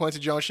here on the Quincy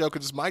Jones Show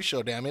because it's my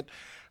show. Damn it.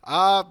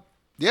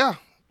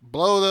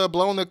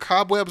 Blowing the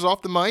cobwebs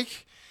off the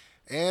mic.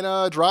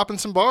 And dropping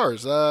some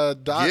bars.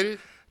 Doc, Get it?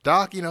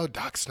 Doc,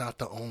 Doc's not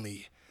the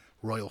only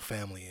royal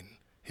family in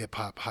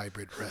hip-hop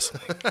hybrid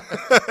wrestling.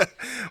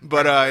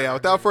 But,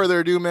 without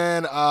further ado,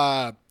 man,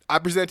 I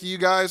present to you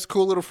guys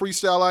cool little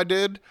freestyle I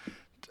did.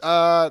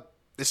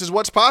 This is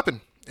What's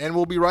Poppin', and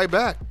we'll be right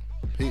back.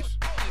 Peace.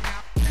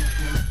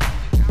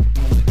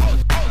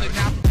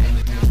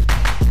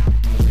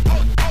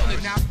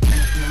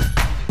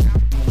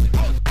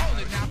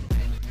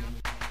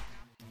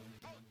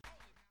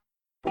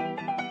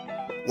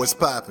 What's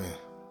poppin'?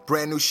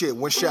 Brand new shit,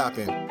 went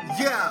shopping.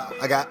 Yeah!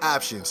 I got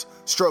options.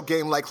 Stroke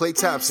game like Klay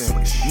Thompson.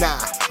 Nah,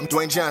 I'm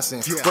Dwayne Johnson.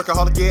 Yeah.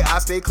 Workaholic, yeah, I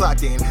stay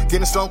clocked in.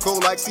 Getting stone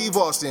cold like Steve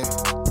Austin.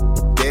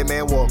 Dead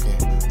man walking.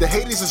 The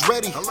haters is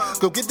ready.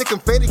 Go get the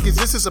confetti, cause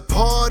this is a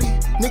party.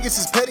 Niggas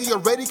is petty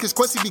already, cause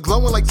Quincy be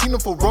glowing like Tina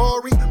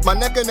Ferrari. My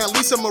neck and at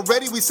least I'm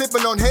already. We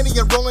sippin' on Henny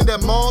and rolling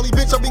that Molly.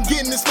 Bitch, I been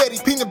getting this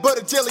steady. Peanut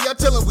butter jelly, I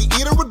tell 'em we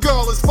eat it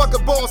regardless. Fuck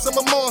a boss, I'm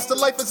a monster.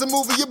 Life is a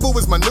movie, your boo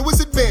is my newest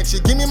adventure.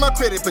 Give me my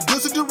credit,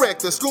 producer,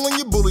 director. Schooling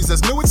your bullies,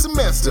 that's new in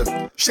semester.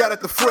 Shout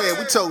out to Fred,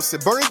 we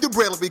toasted. Burning through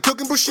bread, we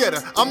cooking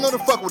bruschetta. I'm known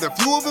to fuck with a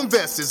few of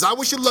investors. I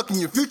wish you luck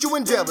in your future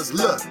endeavors.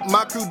 Look,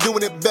 my crew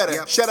doing it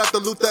better. Shout out to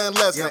Luther and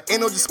Lesnar.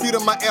 Ain't no dispute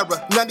on my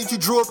era. 92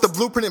 drew up the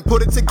blueprint and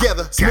put it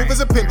together. Smooth as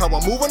a pimp, how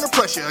I move under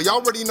pressure.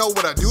 Y'all already know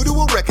what I do to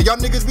a record. Y'all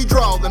niggas be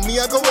drawlin', me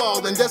I go all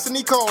in.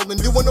 Destiny callin',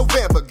 doing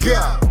November.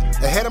 God,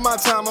 ahead of my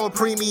time, I'm a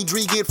pre-me.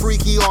 Dree get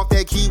freaky off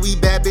that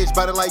kiwi. Bad bitch,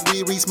 bite it like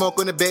Riri. Smoke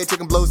on the bed,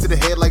 taking blows to the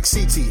head like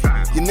CT.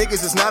 You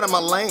niggas is not in my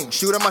lane.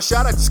 Shoot at my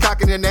shot, I just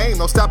cocking your name.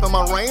 No stopping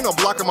my rain, no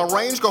blocking my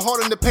range. Go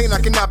hard in the pain, I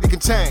cannot be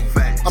contained.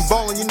 I'm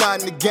ballin', you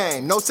not in the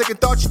game. No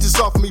second thought, you just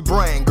offer me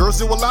brain. Girls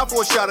do a lot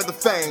for a shot of the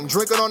fame.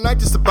 Drinking all night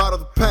just to bottle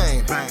the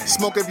pain.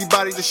 Smoke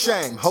everybody to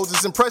shame. Hoes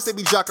is impressed, they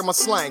be jocking my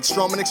slang.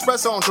 Strowman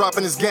Espresso, I'm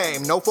dropping his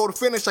game. No photo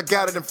finish, I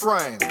got it in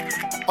frame.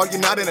 Are you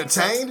not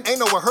entertained? Ain't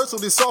no rehearsal,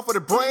 this all for the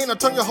brain. I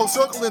turn your whole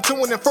circle into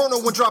an inferno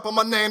when dropping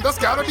my name. That's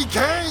gotta be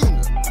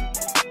Kane.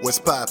 What's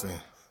poppin'?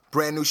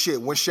 Brand new shit,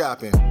 went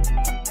shopping.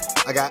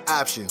 I got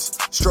options.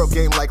 Stroke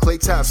game like Klay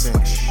Thompson.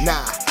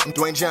 Nah, I'm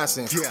Dwayne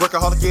Johnson.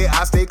 Workaholic, yeah,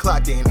 I stay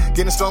clocked in.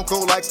 Getting stone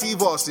cold like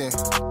Steve Austin.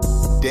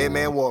 Dead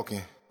man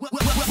walking.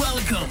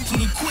 Welcome to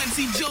the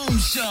Quincy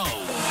Jones Show,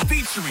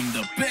 featuring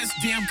the best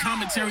damn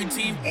commentary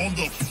team on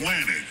the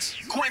planet.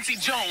 Quincy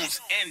Jones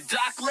and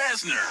Doc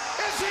Lesnar.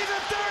 Is he the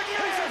third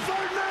man? He's the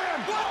third man.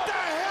 What the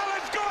hell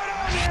is going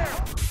on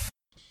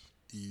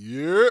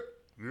here?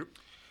 Yep.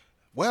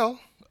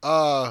 Well,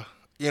 I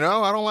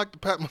don't like to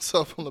pat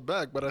myself on the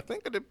back, but I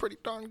think I did pretty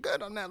darn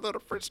good on that little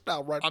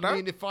freestyle right there. I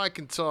mean, if I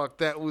can talk,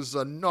 that was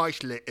a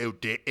nice little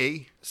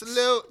day. Just a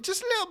little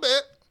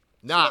bit.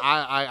 Nah,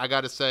 I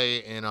gotta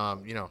say, and I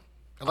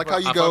like how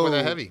you I go. fuck with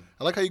that heavy.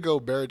 I like how you go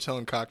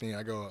baritone Cockney.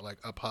 I go like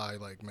up high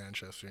like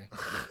Manchester.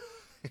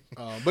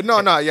 But no,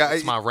 yeah.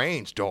 It's my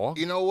range, dog.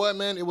 You know what,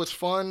 man? It was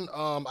fun.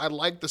 I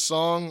like the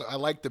song. I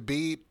like the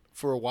beat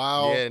for a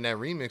while. Yeah, and that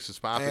remix is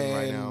popping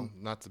right now.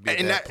 Not to be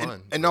that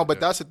pun. But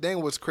that's the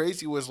thing. What's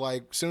crazy was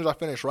like, as soon as I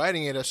finished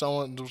writing it,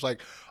 someone was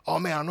like, "Oh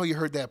man, I know you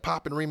heard that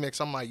poppin'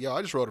 remix." I'm like, "Yo,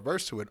 I just wrote a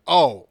verse to it."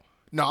 Oh.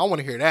 No, I want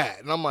to hear that.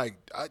 And I'm like,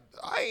 I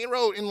ain't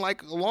wrote in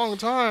like a long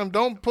time.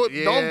 Don't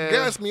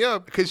gas me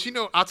up. Because,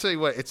 I'll tell you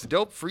what, it's a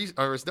dope it's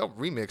a dope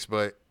remix,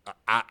 but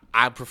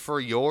I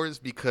prefer yours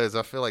because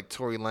I feel like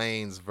Tory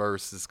Lane's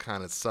verse is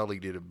kind of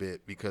sullied it a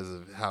bit because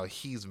of how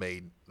he's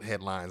made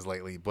headlines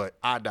lately. But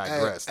I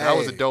digress. That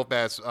was a dope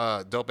ass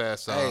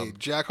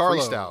Jack Harlow.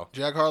 Freestyle.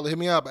 Jack Harlow, hit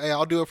me up. Hey,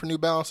 I'll do it for New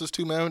Balances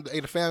too, man.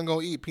 Hey, the fam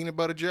gonna eat peanut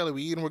butter jelly.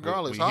 We eat them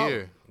regardless.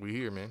 We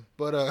here, man.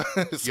 But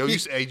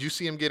did you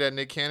see him get at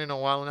Nick Cannon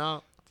on Wildin'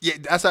 Out? Yeah,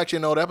 that's actually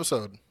an old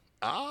episode.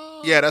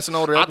 Oh. Yeah, that's an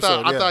older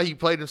episode. I thought he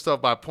played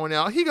himself by pointing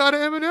out he got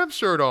an Eminem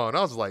shirt on.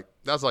 I was like,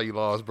 that's how you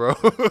lost, bro.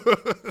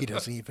 He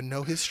doesn't even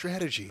know his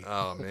strategy.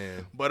 Oh,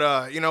 man.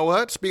 But you know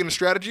what? Speaking of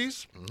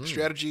strategies,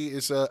 strategy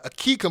is a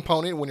key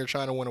component when you're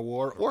trying to win a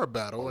war or a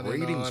battle. And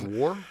ratings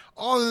war?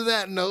 On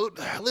that note,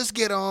 let's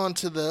get on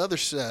to the other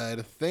side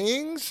of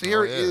things.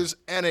 Here is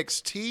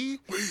NXT.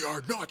 We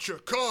are not your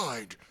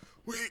kind.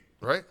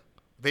 Right?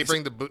 They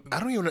bring the. I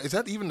don't even know. Is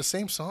that even the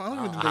same song? I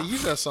don't even think they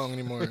use that song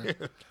anymore.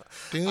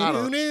 Yeah,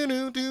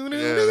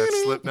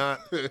 that's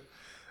Slipknot.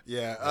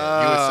 Yeah.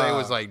 You would say it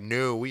was like,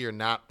 no, we are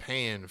not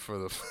paying for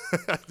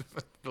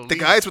the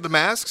guys with the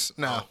masks?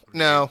 No.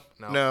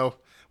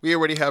 We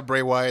already have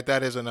Bray Wyatt.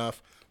 That is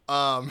enough.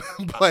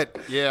 But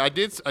yeah, I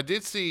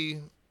did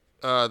see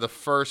the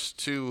first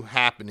two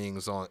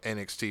happenings on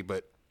NXT,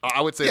 but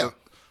I would say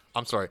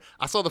I'm sorry.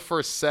 I saw the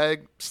first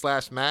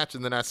seg/match,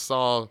 and then I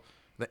saw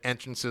the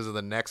entrances of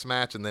the next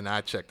match, and then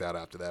I checked out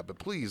after that. But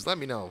please let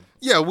me know.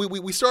 Yeah,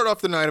 we start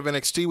off the night of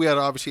NXT. We had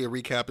obviously a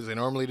recap as they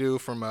normally do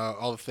from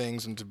all the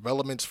things and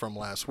developments from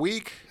last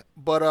week.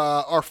 But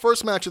our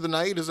first match of the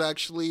night is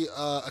actually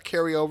a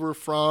carryover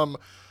from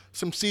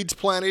some seeds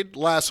planted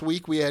last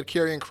week. We had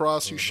Karrion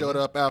Kross who showed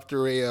up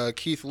after a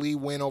Keith Lee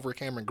win over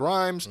Cameron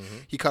Grimes.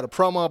 He cut a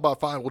promo about,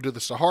 fine, we'll do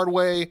this the hard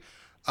way,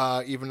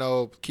 even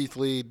though Keith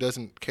Lee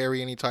doesn't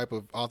carry any type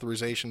of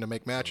authorization to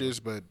make matches,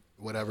 but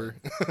whatever.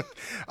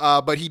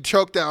 But he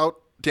choked out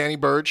Danny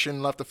Burch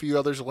and left a few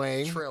others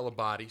laying. Trail of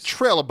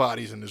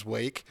bodies in his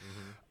wake.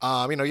 He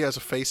has a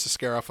face to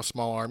scare off a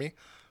small army.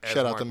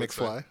 Shout out to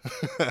McFly.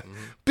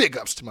 Big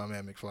ups to my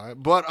man McFly.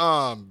 But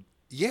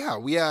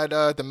we had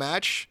the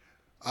match.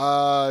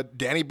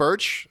 Danny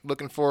Burch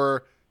looking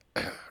for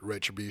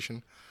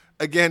retribution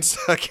against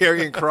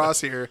Karrion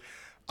Kross here.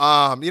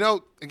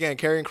 Again,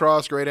 Karrion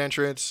Kross, great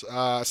entrance.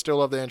 I still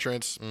love the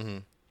entrance.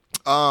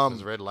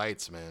 Those red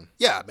lights, man.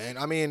 Yeah, man.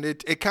 I mean,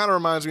 it kind of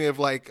reminds me of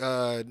like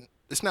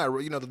it's not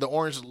the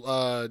orange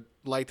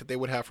light that they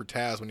would have for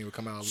Taz when he would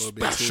come out a little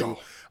bit too.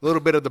 A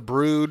little bit of the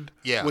Brood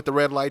with the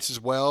red lights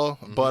as well.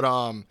 But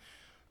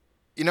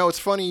it's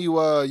funny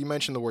you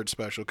mentioned the word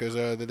special because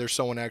there's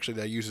someone actually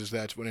that uses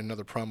that in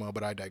another promo,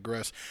 but I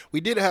digress.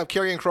 We did have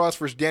Karrion Kross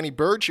versus Danny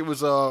Burch. It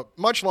was a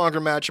much longer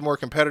match, a more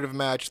competitive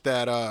match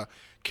that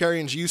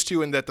Karrion's used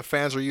to and that the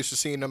fans are used to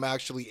seeing him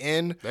actually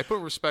in. They put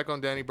respect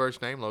on Danny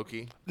Burch's name,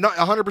 low-key. No,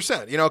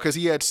 100%. Because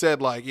he had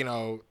said, like,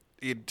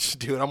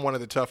 dude, I'm one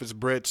of the toughest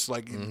Brits.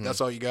 Like,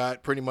 that's all you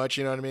got, pretty much.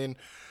 You know what I mean?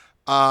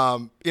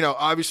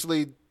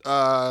 Obviously,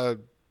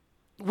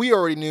 we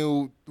already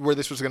knew where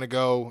this was going to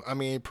go. I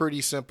mean,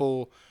 pretty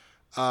simple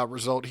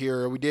result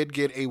here. We did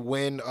get a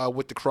win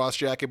with the cross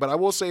jacket, but I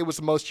will say it was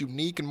the most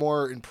unique and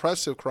more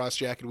impressive cross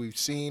jacket we've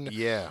seen.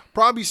 Yeah.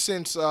 Probably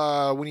since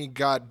when he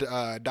got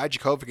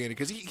Dijakovic in it,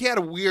 because he had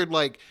a weird,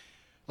 like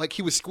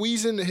he was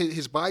squeezing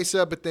his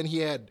bicep, but then he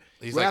had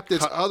wrapped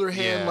his other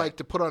hand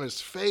to put on his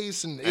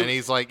face. And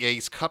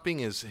he's cupping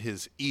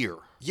his ear.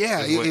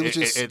 Yeah,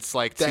 it's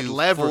like that to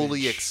leverage.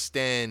 Fully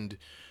extend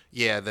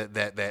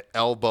that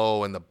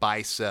elbow and the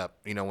bicep,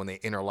 when they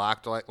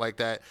interlocked like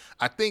that.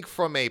 I think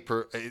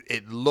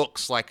it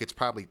looks like it's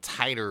probably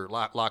tighter,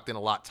 locked in a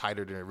lot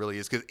tighter than it really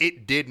is, because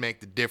it did make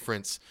the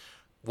difference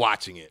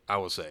watching it, I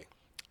will say.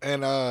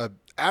 And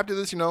after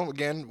this,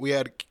 again, we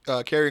had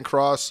Karrion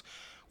Kross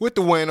with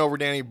the win over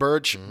Danny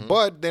Burch,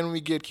 but then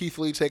we get Keith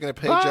Lee taking a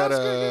page out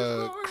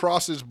of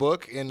Kross's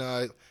book,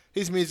 and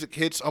his music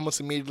hits almost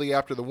immediately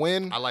after the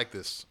win. I like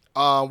this.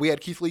 We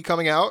had Keith Lee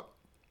coming out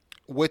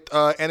with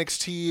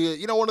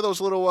NXT, one of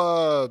those little,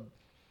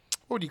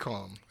 what do you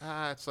call them?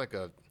 It's like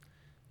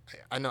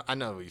I know what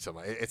you're talking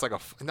about. It's like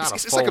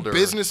it's like a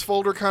business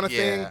folder kind of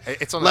thing.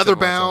 It's on leather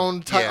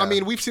bound type. Yeah. I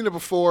mean, we've seen it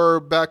before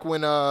back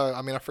when,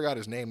 I forgot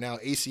his name now,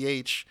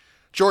 ACH,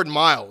 Jordan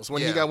Miles,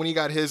 when he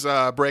got his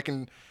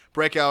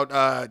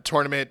breakout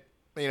tournament,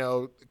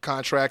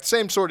 contract,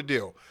 same sort of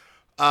deal.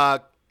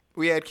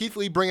 We had Keith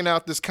Lee bringing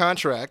out this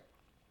contract,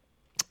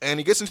 and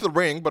he gets into the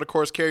ring, but of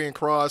course, Karrion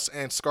Kross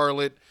and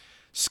Scarlett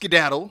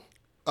skedaddle.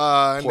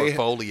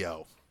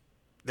 Portfolio.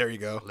 There you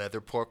go.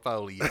 Leather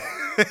portfolio.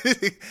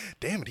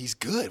 Damn it, he's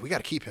good. We got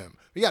to keep him.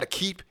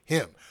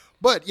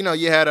 But, you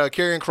had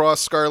Karrion Kross,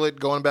 Scarlett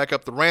going back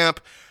up the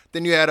ramp.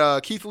 Then you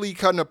had Keith Lee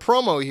cutting a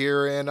promo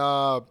here, and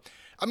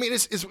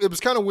it was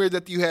kind of weird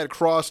that you had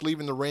Kross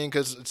leaving the ring,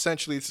 because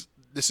essentially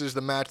this is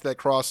the match that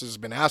Kross has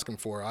been asking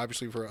for,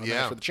 obviously for a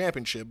match for the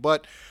championship.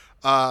 But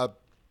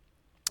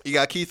you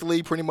got Keith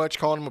Lee pretty much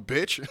calling him a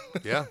bitch.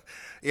 Yeah.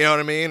 You know what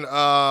I mean?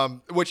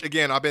 Which,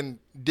 again, I've been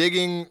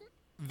digging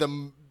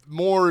the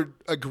more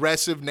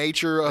aggressive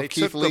nature of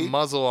Keith Lee. They took the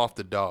muzzle off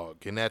the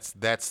dog, and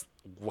that's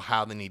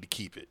how they need to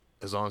keep it,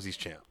 as long as he's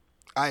champ.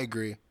 I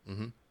agree.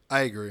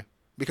 I agree.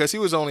 Because he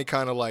was only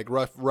kind of like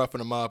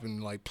roughing him up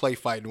and like play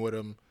fighting with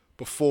him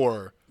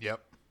before.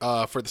 Yep.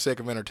 For the sake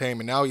of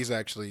entertainment. Now he's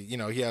actually,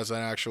 he has an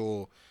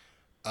actual,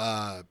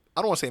 I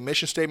don't want to say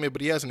mission statement,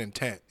 but he has an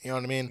intent. You know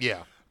what I mean?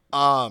 Yeah.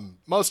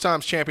 Most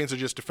times champions are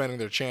just defending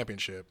their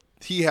championship.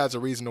 He has a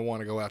reason to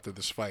want to go after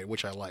this fight,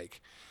 which I like.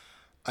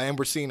 And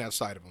we're seeing that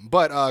side of him.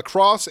 But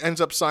Cross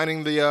ends up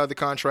signing the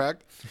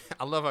contract.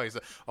 I love how he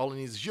said, all he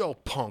needs is your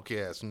punk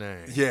ass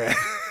name. Yeah.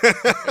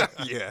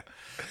 Yeah.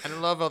 And I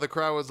love how the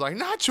crowd was like,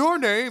 not your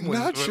name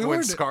when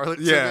Scarlett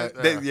took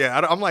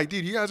it. I'm like,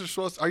 dude, you guys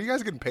are you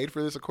guys getting paid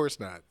for this? Of course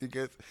not. You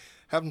guys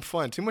having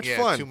fun. Too much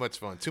fun. Too much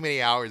fun. Too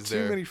many hours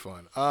there. Too many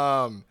fun.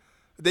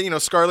 Then,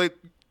 Scarlett,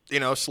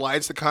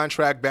 slides the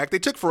contract back. They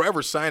took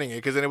forever signing it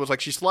because then it was like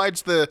she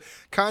slides the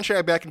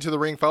contract back into the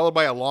ring, followed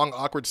by a long,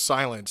 awkward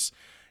silence.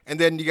 And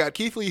then you got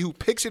Keith Lee who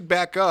picks it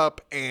back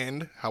up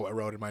and, how I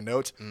wrote in my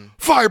notes,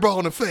 fireball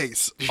in the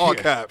face, all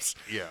caps.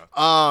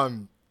 Yeah.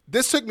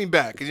 This took me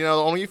back because,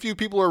 only a few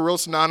people are real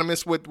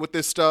synonymous with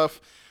this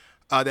stuff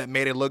that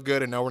made it look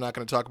good. And no, we're not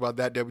going to talk about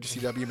that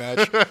WCW match.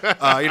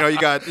 You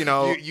got, You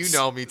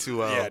know me too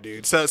well. Yeah,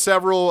 dude. So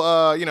several,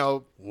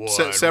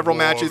 several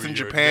matches in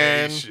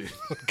Japan.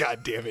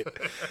 God damn it.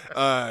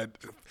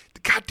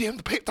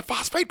 The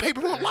phosphate paper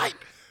won't light.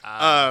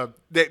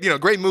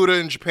 Great Muda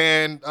in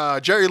Japan.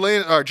 Jerry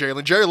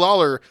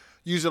Lawler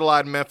used it a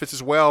lot in Memphis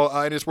as well.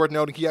 And it's worth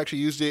noting he actually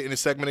used it in a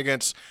segment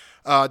against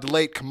the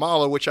late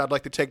Kamala, which I'd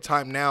like to take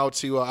time now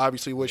to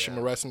obviously wish him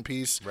a rest in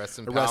peace. Rest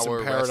in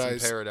power, rest in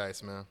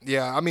paradise, man.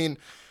 Yeah, I mean,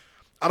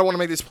 I don't want to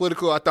make this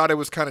political. I thought it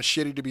was kind of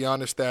shitty, to be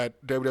honest,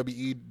 that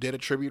WWE did a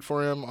tribute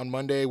for him on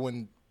Monday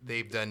when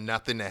they've done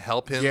nothing to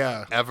help him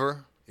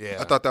ever. Yeah,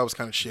 I thought that was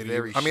kind of shitty.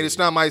 Very I mean, it's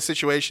not my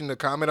situation to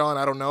comment on.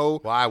 I don't know.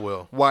 Well, I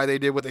will. Why they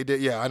did what they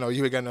did. Yeah, I know.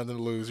 You ain't got nothing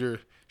to lose. You're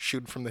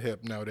shooting from the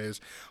hip nowadays.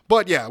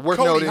 But, yeah, worth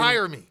Cody, noting.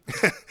 hire me.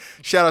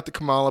 Shout out to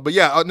Kamala. But,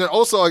 yeah,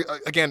 also,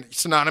 again,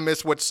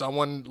 synonymous with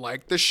someone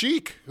like the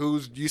Sheik, who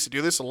used to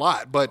do this a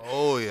lot. But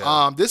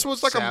this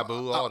was like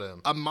Sabu, all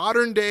them. A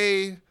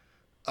modern-day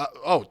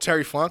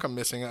Terry Funk I'm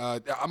missing.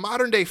 A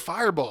modern-day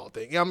fireball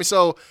thing. I mean,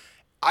 so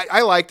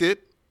I liked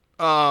it.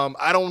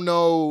 I don't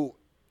know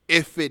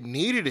if it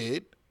needed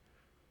it.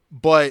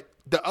 But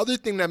the other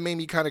thing that made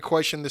me kind of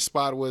question this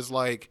spot was,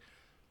 like,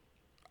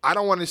 I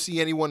don't want to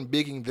see anyone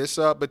bigging this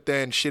up, but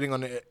then shitting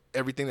on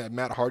everything that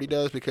Matt Hardy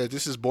does, because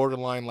this is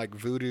borderline, like,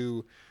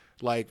 voodoo,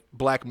 like,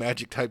 black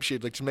magic type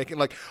shit. Like, just making,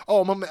 like,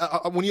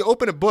 when you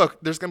open a book,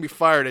 there's going to be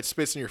fire that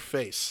spits in your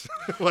face.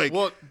 Like,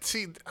 well,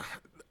 see,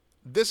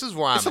 this is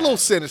where I'm It's a little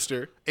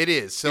sinister. It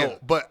is. So, Yeah.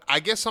 But I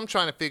guess I'm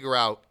trying to figure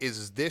out,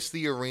 is this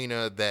the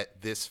arena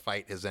that this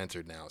fight has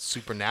entered now?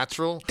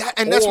 Supernatural? That's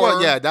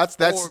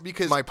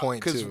my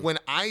point, Because too. when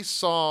I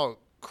saw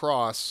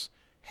Cross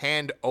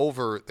hand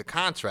over the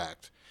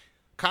contract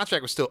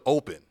was still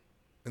open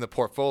in the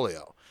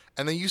portfolio.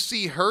 And then you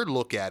see her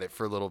look at it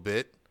for a little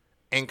bit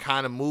and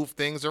kind of move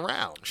things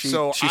around. She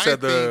think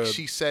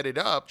she set it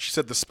up. She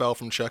said the spell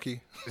from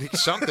Chucky.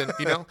 Something,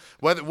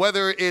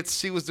 whether it's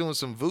she was doing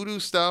some voodoo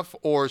stuff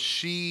or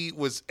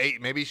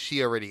maybe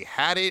she already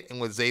had it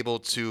and was able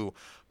to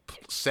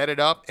set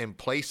it up and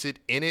place it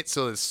in it.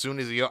 So as soon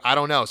as I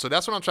don't know. So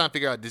that's what I'm trying to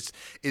figure out.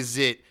 Is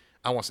it,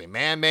 I won't say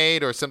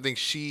man-made or something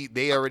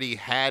they already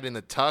had in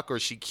the tuck, or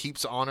she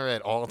keeps on her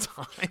at all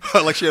times.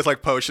 Like she has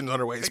like potions on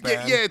her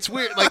waistband. Yeah, it's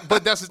weird. Like,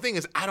 but that's the thing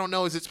is, I don't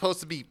know. Is it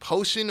supposed to be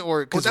potion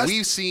or because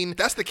we've seen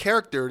that's the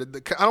character.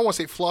 I don't want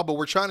to say flaw, but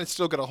we're trying to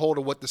still get a hold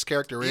of what this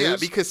character is. Yeah,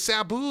 because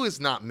Sabu is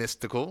not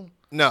mystical.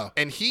 No,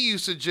 and he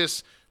used to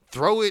just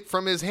throw it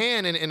from his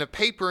hand in a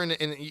paper, and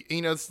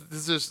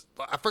this is,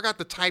 I forgot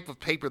the type of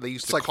paper they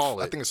used to call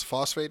it. I think it's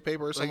phosphate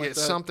paper or something like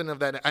that. Something of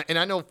that. And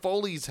I know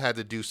Foley's had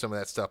to do some of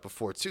that stuff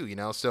before too,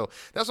 So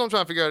that's what I'm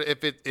trying to figure out,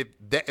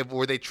 if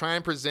were they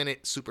trying to present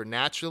it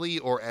supernaturally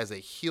or as a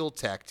heel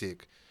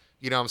tactic,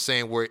 what I'm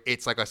saying, where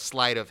it's like a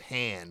sleight of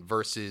hand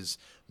versus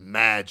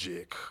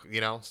magic,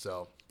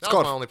 So that's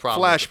my only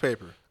problem. Flash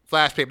paper.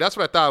 Flash paper. That's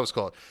what I thought it was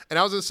called. And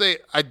I was going to say,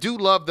 I do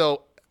love,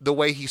 though, the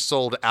way he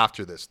sold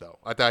after this, though.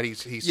 I thought he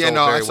sold very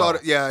well. I saw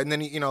it. Yeah, and then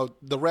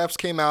the refs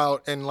came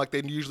out, and like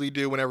they usually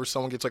do whenever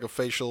someone gets like a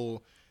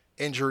facial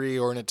injury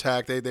or an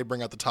attack, they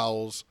bring out the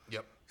towels.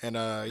 Yep. And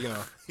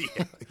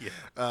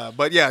yeah.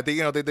 But yeah,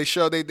 they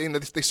show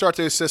they start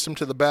to assist him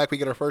to the back. We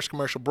get our first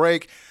commercial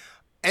break,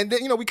 and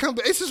then we come.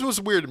 This is what's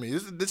weird to me.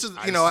 This is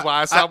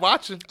why I stopped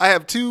watching. I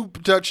have two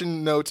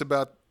production notes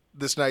about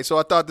this night, so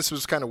I thought this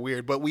was kind of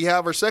weird. But we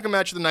have our second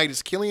match of the night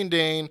is Killian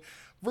Dane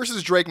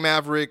versus Drake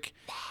Maverick.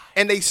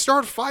 And they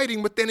start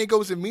fighting, but then it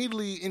goes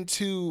immediately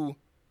into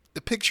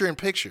the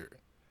picture-in-picture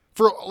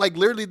for, like,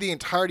 literally the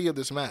entirety of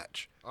this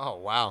match. Oh,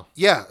 wow.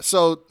 Yeah,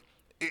 so,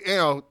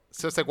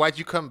 So it's like, why'd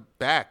you come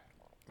back?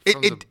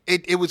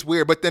 It was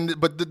weird, but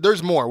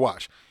there's more.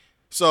 Watch.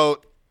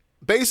 So,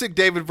 basic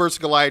David versus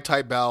Goliath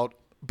type bout,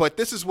 but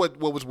this is what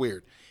was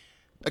weird.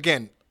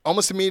 Again,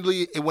 almost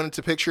immediately it went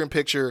into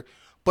picture-in-picture,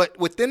 but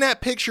within that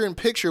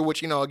picture-in-picture,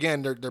 which,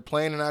 again, they're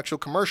playing an actual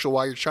commercial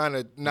while you're trying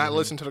to not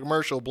listen to the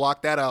commercial,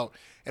 block that out,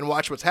 and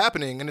watch what's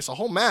happening, and it's a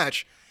whole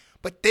match,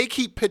 but they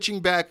keep pitching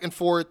back and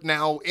forth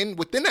now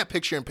within that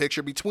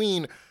picture-in-picture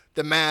between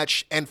the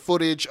match and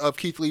footage of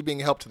Keith Lee being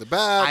helped to the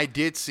back. I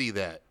did see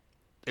that.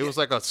 It was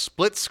like a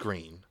split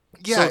screen.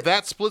 Yeah. So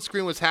that split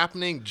screen was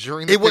happening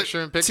during the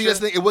picture-in-picture? See, that's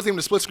the thing. It wasn't even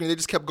a split screen. They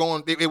just kept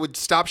going. It would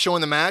stop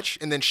showing the match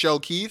and then show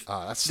Keith.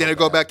 Oh, that's so then it'd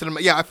go bad. back to the –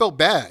 yeah, I felt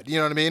bad. You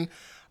know what I mean?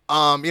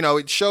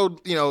 It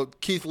showed,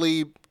 Keith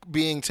Lee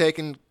being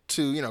taken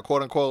to,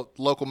 quote unquote,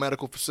 local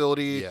medical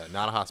facility. Yeah,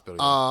 not a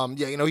hospital.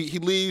 He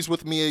leaves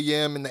with Mia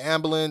Yim in the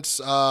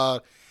ambulance,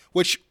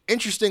 which,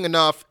 interesting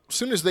enough, as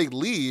soon as they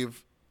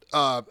leave,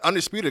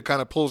 Undisputed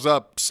kind of pulls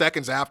up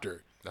seconds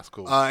after. That's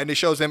cool. And it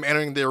shows them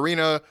entering the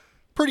arena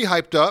pretty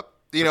hyped up.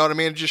 You know what I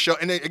mean? It just show,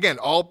 and again,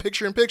 all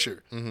picture in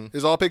picture. Mm-hmm.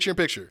 It's all picture in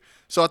picture.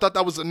 So I thought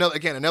that was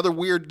another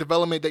weird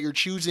development that you're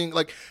choosing.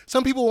 Like,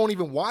 some people won't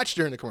even watch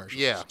during the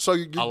commercials. Yeah. So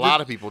a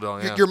lot of people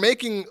don't. Yeah. You're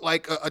making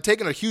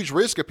taking a huge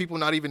risk of people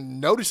not even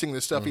noticing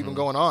this stuff even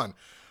going on.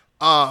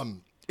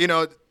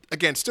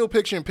 Again, still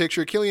picture in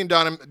picture. Killian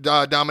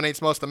dominates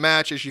most of the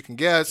match, as you can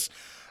guess.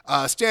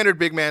 Standard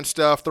big man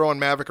stuff, throwing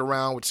Maverick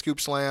around with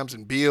scoop slams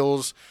and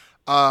beals.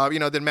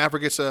 Then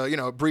Maverick gets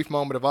a brief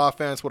moment of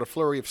offense with a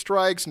flurry of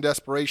strikes and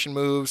desperation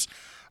moves.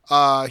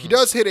 He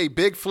does hit a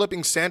big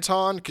flipping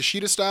senton,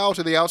 Kushida style,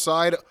 to the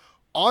outside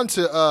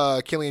onto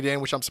Killian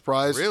Dane, which I'm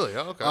surprised. Really?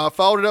 Oh, okay.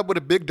 Followed it up with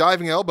a big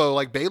diving elbow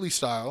like Bailey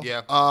style.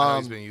 Yeah, I know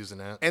he's been using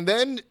that. And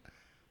then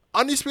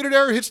Undisputed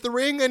Era hits the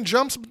ring and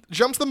jumps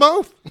them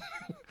both.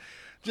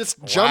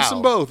 Jumps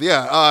them both.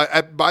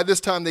 Yeah. By this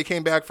time, they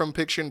came back from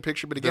picture in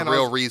picture. But again, the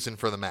real reason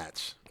for the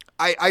match.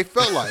 I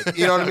felt like,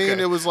 you know what I mean?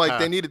 Okay. It was like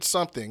they needed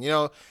something.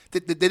 They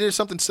did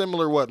something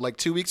similar,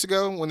 2 weeks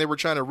ago when they were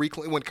trying to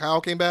reclaim, when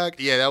Kyle came back?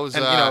 Yeah, that was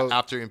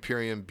after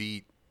Imperium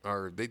beat,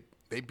 or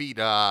they beat,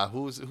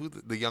 who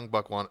the Young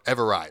Buck won?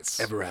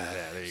 Everrise. Everrise.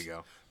 Yeah, there you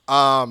go.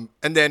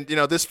 And then,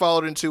 this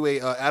followed into a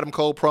Adam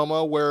Cole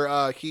promo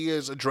where he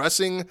is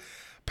addressing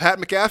Pat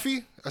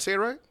McAfee. I say it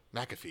right?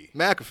 McAfee.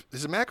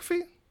 Is it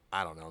McAfee?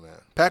 I don't know, man.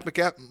 Pat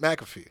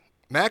McAfee.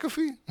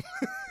 McAfee?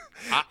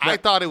 I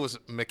thought it was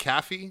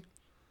McAfee.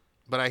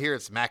 But I hear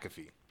it's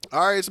McAfee.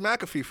 All right, it's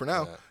McAfee for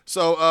now. Yeah.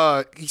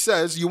 So he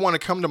says, you want to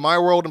come to my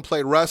world and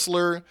play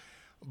wrestler,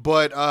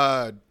 but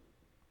then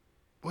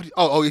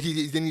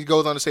he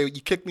goes on to say,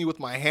 you kicked me with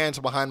my hands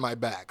behind my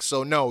back.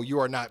 So no, you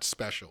are not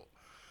special.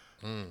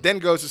 Then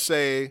goes to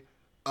say,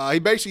 he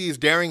basically is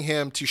daring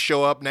him to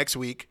show up next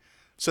week.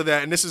 So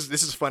that, and this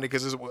is funny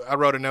because I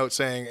wrote a note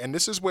saying, and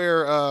this is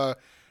where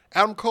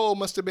Adam Cole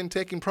must have been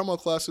taking promo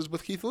classes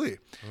with Keith Lee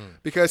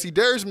because he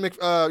dares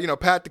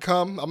Pat to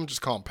come. I'm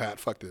just calling Pat.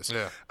 Fuck this.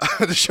 Yeah.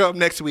 To show up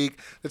next week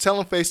to tell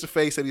him face to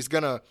face that he's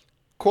gonna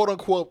quote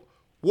unquote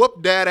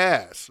whoop that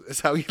ass.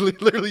 That's how he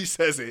literally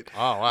says it.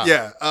 Oh wow.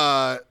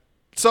 Yeah.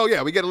 So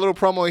yeah, we get a little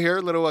promo here,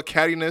 a little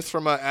cattiness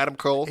from Adam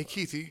Cole. Hey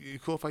Keith, you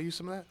cool if I use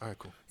some of that? All right,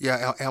 cool.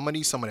 Yeah, I'm gonna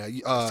need some of that.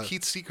 It's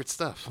Keith's secret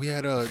stuff. We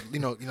had I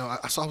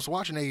was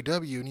watching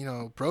AEW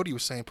and Brody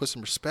was saying put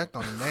some respect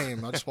on the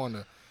name. I just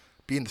wanted to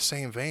be in the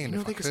same vein.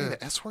 They can say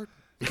the S word?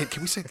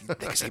 Can we say they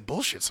can say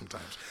bullshit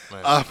sometimes?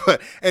 But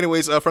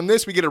anyways, from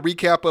this we get a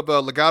recap of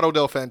Legado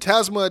del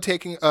Fantasma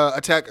attacking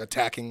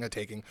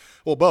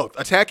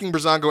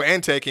Breezango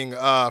and taking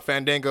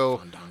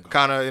Fandango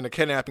kind of in a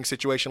kidnapping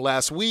situation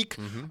last week.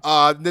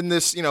 Then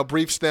this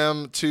briefs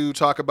them to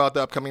talk about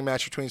the upcoming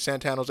match between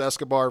Santano's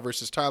Escobar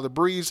versus Tyler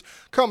Breeze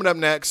coming up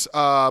next.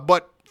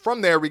 But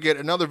from there, we get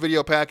another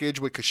video package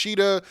with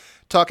Kushida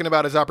talking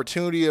about his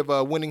opportunity of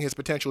winning his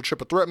potential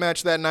triple threat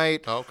match that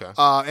night. Oh, okay.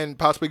 And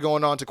possibly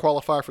going on to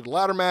qualify for the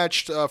ladder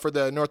match for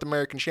the North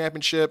American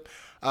Championship.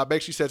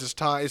 Basically says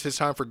it's his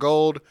time for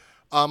gold.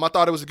 I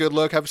thought it was a good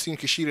look. Haven't seen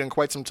Kushida in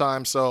quite some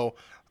time. So,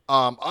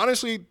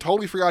 honestly,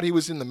 totally forgot he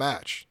was in the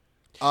match.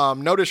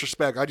 No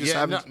disrespect. I just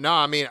haven't. No,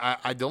 I mean,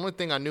 the only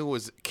thing I knew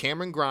was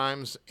Cameron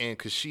Grimes and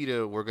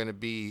Kushida were going to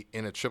be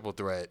in a triple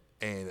threat.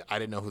 And I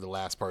didn't know who the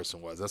last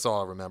person was. That's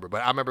all I remember.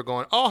 But I remember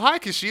going, "Oh, hi,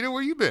 Kushida,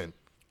 where you been?"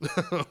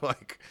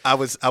 I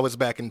was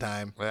back in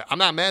time. I'm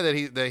not mad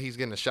that he's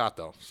getting a shot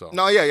though. So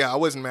no, yeah, I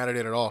wasn't mad at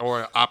it at all.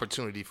 Or an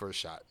opportunity for a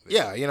shot.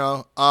 Yeah,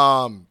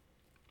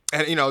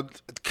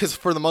 because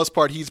for the most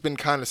part he's been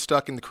kind of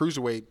stuck in the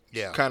cruiserweight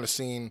kind of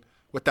scene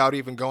without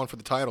even going for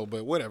the title.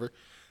 But whatever.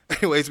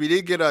 Anyways, we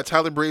did get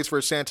Tyler Breeze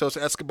versus Santos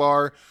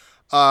Escobar.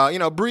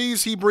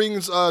 Breeze, he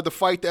brings the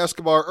fight to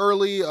Escobar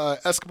early.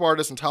 Escobar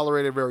doesn't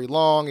tolerate it very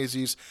long as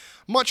he's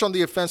much on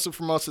the offensive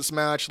for most of this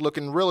match,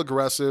 looking real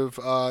aggressive.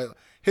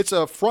 Hits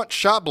a front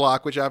shot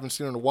block, which I haven't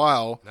seen in a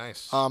while.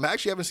 Nice. I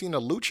actually haven't seen a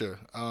lucha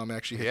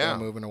hit that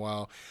move in a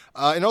while.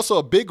 And also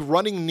a big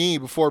running knee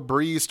before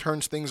Breeze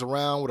turns things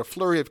around with a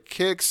flurry of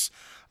kicks,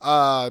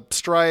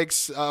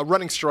 strikes,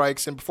 running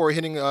strikes, and before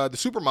hitting the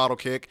supermodel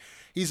kick.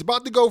 He's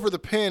about to go for the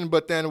pin,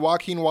 but then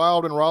Joaquin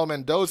Wilde and Raul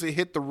Mendoza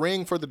hit the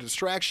ring for the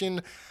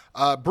distraction.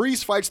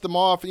 Breeze fights them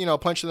off,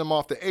 punching them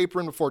off the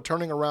apron before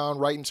turning around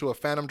right into a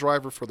Phantom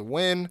Driver for the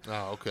win.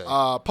 Oh, okay.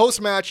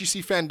 Post-match, you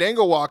see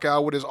Fandango walk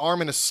out with his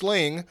arm in a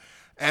sling,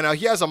 and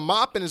he has a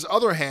mop in his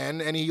other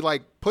hand, and he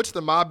puts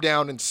the mop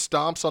down and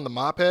stomps on the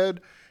mop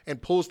head.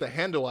 and pulls the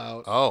handle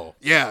out. Oh.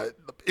 Yeah.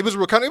 It was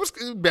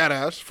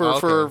badass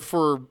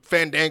for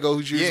Fandango,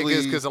 who's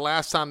usually because the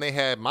last time they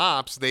had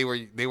mops, they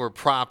were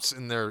props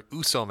in their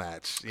Uso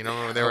match. You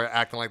know, they were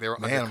acting like they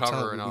were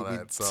undercover and all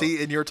that. So.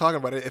 See, and you were talking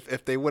about it.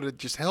 If they would have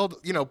just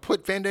held,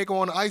 put Fandango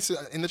on ice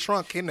in the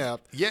trunk,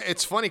 kidnapped. Yeah,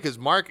 it's funny because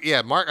Mark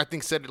I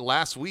think said it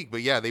last week,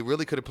 but yeah, they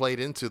really could have played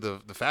into the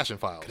Fashion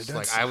Files.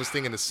 Like I was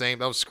thinking the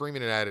same. I was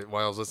screaming at it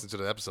while I was listening to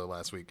the episode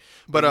last week.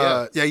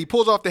 But he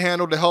pulls off the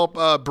handle to help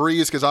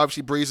Breeze because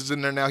obviously Breeze is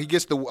in there now. He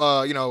gets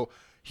the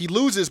he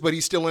loses, but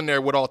he's still in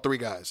there with all three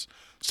guys.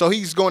 So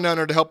he's going down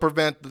there to help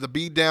prevent the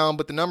beatdown,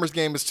 but the numbers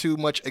game is too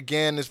much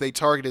again as they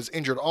target his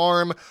injured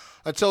arm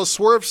until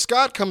Swerve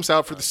Scott comes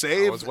out for the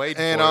save. I was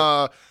waiting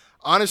for it.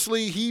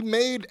 Honestly, he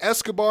made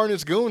Escobar and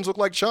his goons look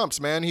like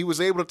chumps, man. He was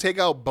able to take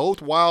out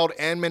both Wild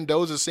and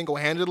Mendoza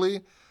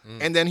single-handedly,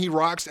 and then he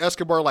rocks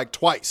Escobar like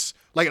twice.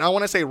 Like, and I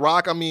want to say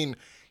rock, I mean,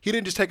 he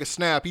didn't just take a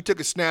snap. He took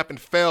a snap and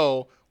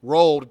fell,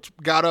 rolled,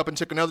 got up and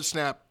took another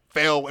snap,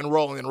 fell and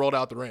rolled, and then rolled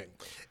out the ring.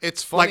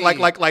 It's funny.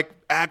 Like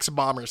Axe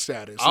Bomber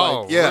status.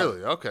 Oh, like, yeah.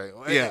 Really? Okay.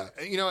 Yeah.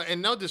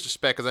 And no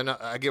disrespect, because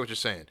I get what you're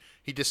saying.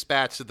 He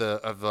dispatched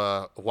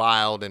of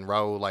Wild and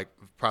Raul like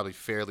probably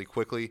fairly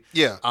quickly.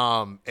 Yeah.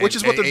 Which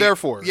is what they're there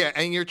for. Yeah,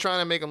 and you're trying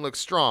to make them look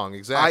strong.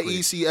 Exactly.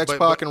 IEC,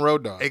 X-Pac, and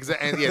Road Dogg.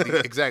 Exactly.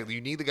 Exactly.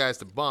 You need the guys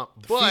to bump.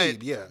 But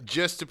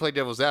just to play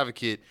devil's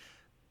advocate,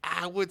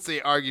 I would say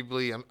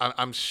arguably,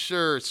 I'm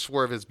sure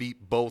Swerve has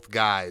beat both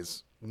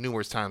guys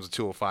numerous times at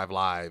 205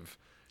 Live.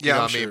 You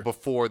know what I mean?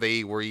 Before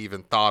they were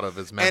even thought of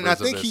as members of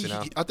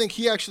this. I think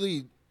he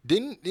actually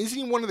didn't. Isn't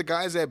he one of the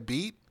guys that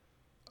beat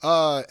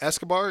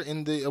Escobar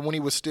in the when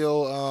he was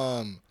still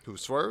who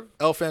Swerve?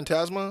 El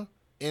Fantasma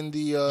in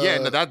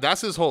the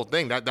that's his whole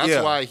thing.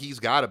 That's why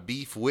he's got a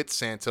beef with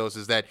Santos,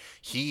 is that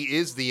he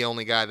is the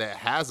only guy that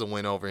has a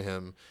win over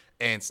him,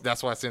 and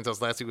that's why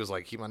Santos last week was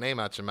like, keep my name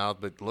out your mouth,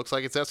 but it looks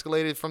like it's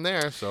escalated from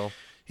there. So.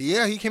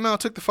 Yeah, he came out and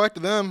took the fight to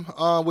them,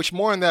 which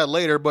more on that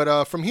later.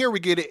 But from here, we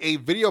get a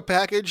video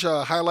package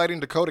highlighting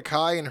Dakota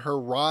Kai and her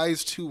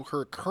rise to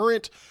her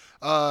current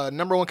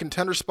number one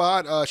contender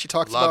spot. She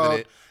talks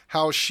about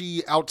how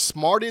she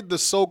outsmarted the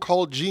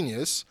so-called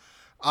genius.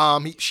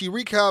 She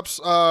recaps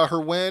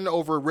her win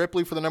over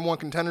Ripley for the number one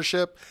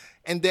contendership.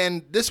 And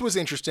then this was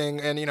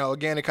interesting. And,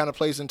 again, it kind of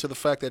plays into the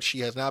fact that she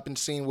has not been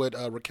seen with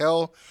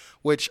Raquel,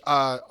 which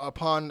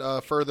upon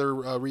further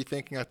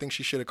rethinking, I think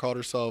she should have called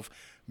herself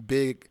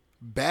Big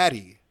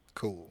Baddie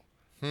Cool.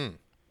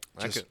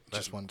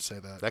 Just wanted to say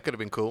that. That could have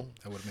been cool.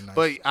 That would have been nice.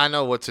 But I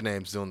know what's her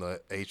name's doing the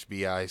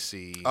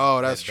HBIC.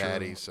 Oh, that's true.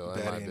 Baddie, so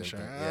that might have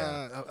been,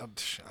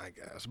 I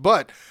guess.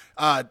 But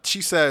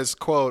she says,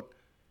 quote,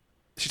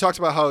 she talks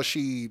about how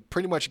she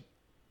pretty much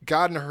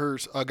gotten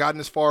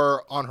as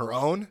far on her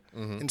own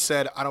and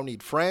said, I don't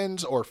need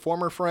friends or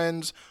former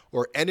friends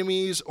or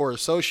enemies or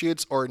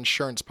associates or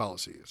insurance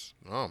policies.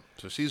 Oh,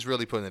 so she's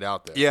really putting it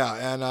out there. Yeah,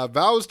 and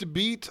vows to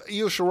beat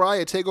Io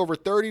Shirai at TakeOver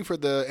 30 for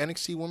the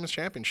NXT Women's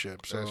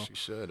Championship. So she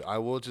should. I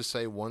will just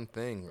say one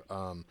thing.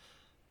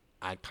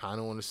 I kind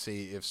of want to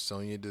see if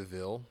Sonya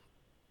Deville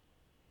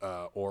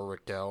or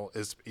Raquel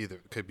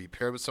could be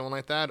paired with someone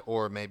like that,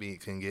 or maybe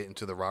can get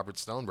into the Robert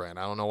Stone brand.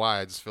 I don't know why.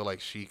 I just feel like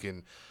she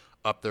can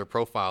up their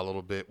profile a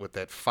little bit with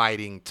that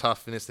fighting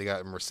toughness. They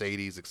got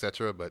Mercedes,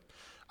 etc. But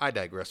I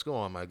digress. Go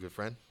on, my good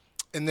friend.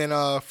 And then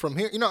from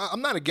here,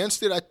 I'm not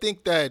against it. I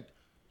think that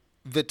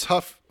the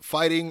tough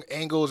fighting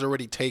angle is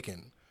already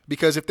taken,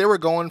 because if they were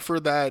going for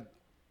that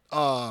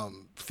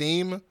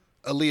theme,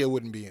 Aaliyah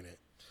wouldn't be in it.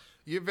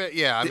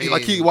 I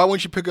mean, why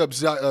wouldn't you pick up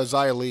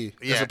Xia Li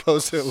as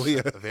opposed to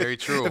Aaliyah? Very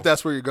true. If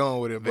that's where you're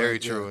going with it. Very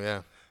true.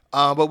 Yeah.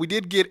 But we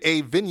did get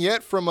a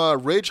vignette from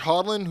Ridge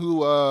Hodlin,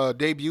 who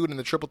debuted in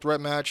the triple threat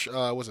match.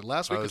 Was it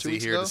last week or 2 weeks ago?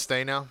 Is he here to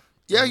stay now?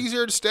 Yeah, he's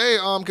here to stay.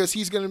 Because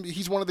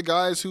he's one of the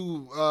guys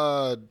who.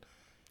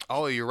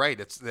 Oh, you're right.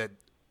 It's that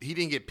he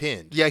didn't get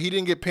pinned. Yeah, he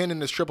didn't get pinned in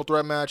this triple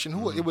threat match,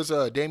 and it was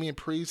Damian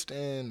Priest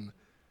and.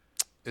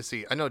 Let's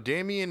see. I know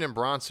Damian and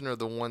Bronson are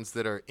the ones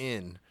that are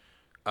in.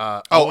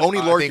 Oni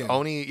Lorcan.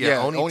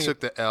 Oni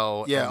took the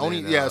L.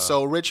 Yeah,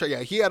 so Rich,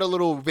 he had a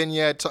little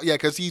vignette.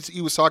 Because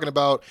he was talking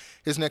about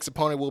his next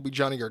opponent will be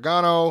Johnny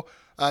Gargano.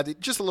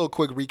 Just a little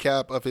quick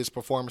recap of his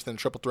performance in the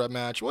triple threat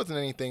match. It wasn't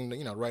anything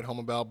to write home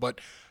about,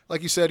 but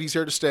like you said, he's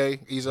here to stay.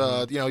 He's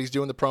he's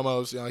doing the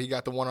promos. He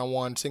got the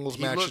one-on-one singles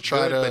match to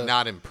try good, but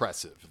not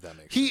impressive. If that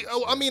makes sense.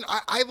 I mean,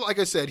 I like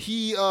I said,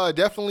 he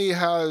definitely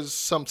has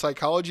some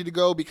psychology to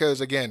go, because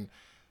again,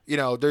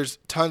 there's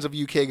tons of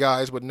UK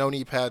guys with no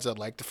knee pads that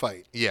like to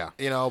fight. Yeah.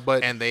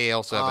 But and they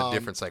also have a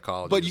different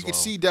psychology. But you can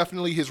see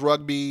definitely his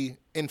rugby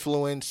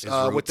influence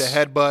with the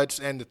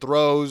headbutts and the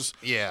throws.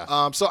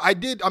 Yeah. So I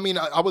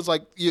was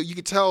like, you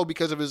could tell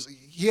because of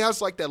he has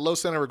like that low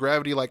center of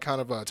gravity, like kind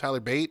of Tyler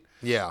Bate.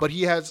 Yeah. But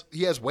he has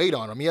weight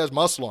on him. He has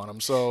muscle on him.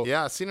 So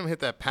yeah, I've seen him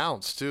hit that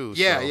pounce too.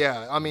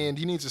 Yeah. I mean,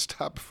 he needs to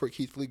stop before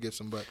Keith Lee gets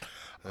him, but.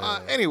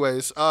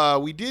 Anyways,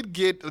 we did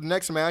get the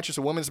next match. It's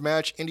a women's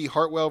match. Indy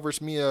Hartwell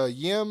versus Mia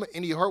Yim.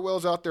 Indy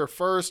Hartwell's out there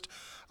first.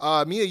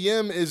 Mia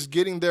Yim is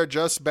getting there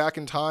just back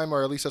in time,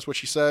 or at least that's what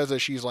she says,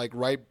 as she's like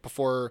right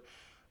before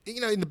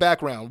in the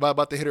background,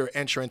 about to hit her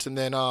entrance, and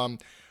then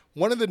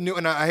one of the new,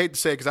 and I hate to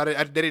say it because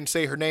they didn't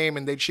say her name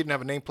and she didn't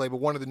have a nameplate, but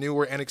one of the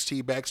newer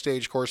NXT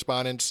backstage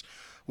correspondents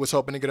was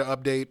hoping to get an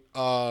update,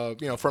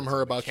 from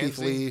her about Keith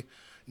Lee.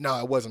 No,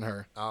 it wasn't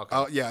her. Oh,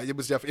 okay. Yeah, it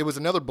was it was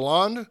another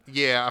blonde.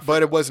 Yeah,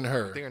 but it wasn't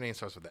her. I think her name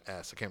starts with the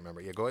S. I can't remember.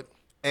 Yeah, go ahead.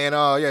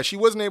 And she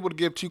wasn't able to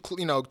give too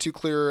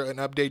clear an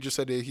update. Just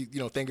said that he,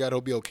 thank God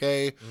he'll be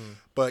okay.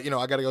 But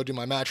I got to go do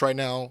my match right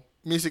now.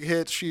 Music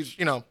hits. She's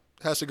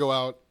has to go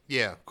out.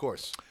 Yeah, of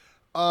course.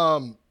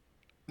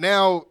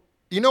 Now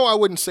I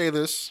wouldn't say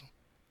this,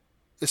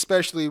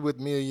 especially with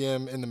Mia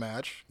Yim in the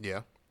match.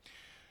 Yeah.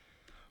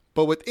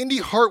 But with Indy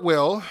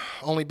Hartwell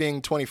only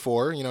being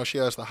 24, she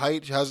has the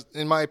height. She has,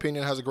 in my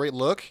opinion, has a great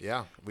look.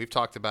 Yeah, we've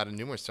talked about it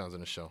numerous times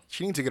on the show.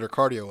 She needs to get her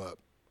cardio up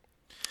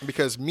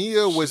because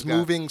Mia was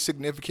moving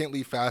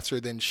significantly faster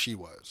than she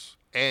was.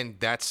 And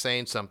that's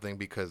saying something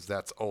because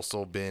that's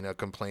also been a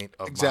complaint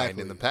of mine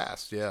in the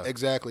past. Yeah,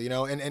 exactly.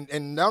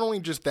 And not only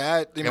just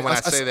that. And when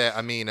I say that,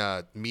 I mean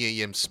Mia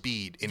Yim's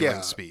speed,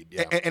 in-ring speed.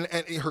 Yeah, and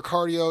her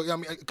cardio. I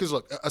mean, because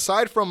look,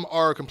 aside from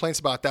our complaints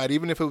about that,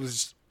 even if it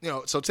was,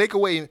 so take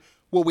away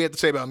what we have to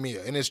say about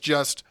Mia, and it's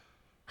just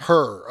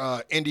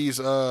her, Indy's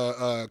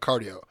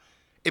cardio.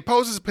 It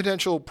poses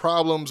potential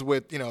problems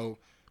with,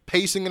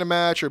 pacing in a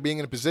match or being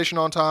in a position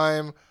on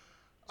time.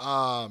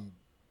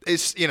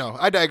 It's,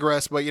 I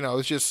digress, but,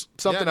 it's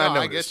just something I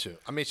noticed. I get you.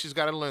 I mean, she's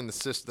got to learn the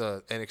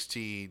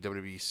NXT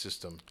WWE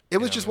system. It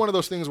was just one of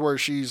those things where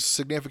she's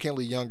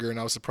significantly younger, and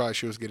I was surprised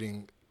she was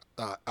getting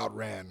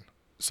outran,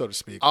 so to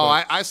speak. Oh,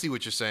 I see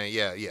what you're saying.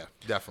 Yeah,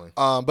 definitely.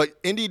 But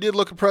Indy did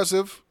look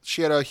impressive.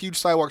 She had a huge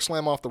sidewalk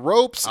slam off the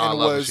ropes and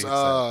was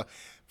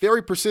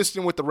very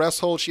persistent with the rest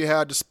hold she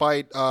had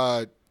despite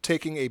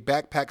taking a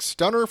backpack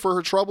stunner for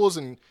her troubles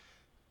and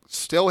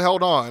still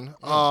held on.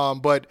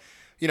 But,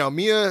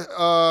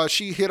 Mia,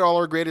 she hit all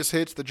her greatest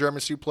hits, the German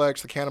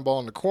suplex, the cannonball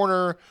in the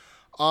corner.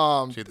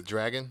 She hit the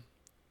dragon?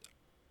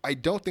 I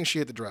don't think she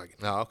hit the dragon.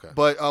 Oh, okay.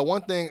 But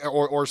one thing,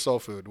 or soul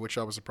food, which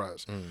I was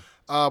surprised.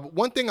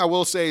 One thing I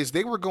will say is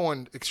they were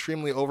going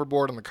extremely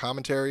overboard on the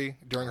commentary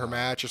during her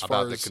match as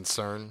far as about the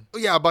concern.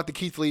 Yeah, about the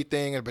Keith Lee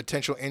thing and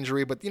potential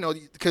injury. But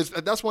because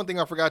that's one thing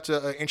I forgot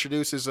to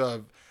introduce is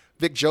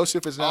Vic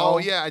Joseph is now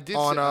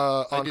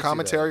on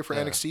commentary for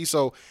NXT.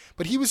 So,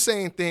 but he was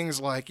saying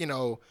things like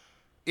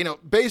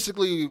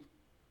basically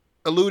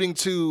alluding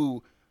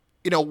to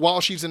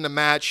while she's in the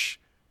match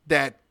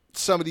that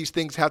some of these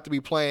things have to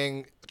be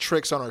playing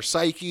tricks on her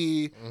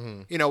psyche,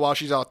 while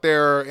she's out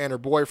there, and her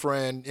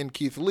boyfriend in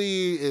Keith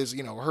Lee is,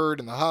 hurt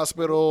in the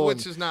hospital,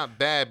 which is not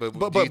bad. But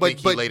do you think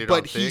he laid it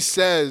on thick? He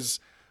says,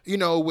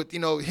 with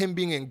him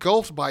being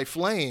engulfed by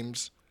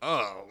flames.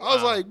 Oh, wow. I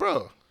was like,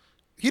 bro,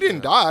 he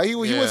didn't die. He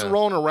wasn't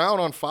rolling around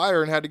on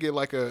fire and had to get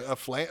like a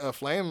flame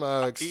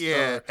fire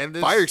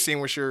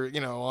extinguisher,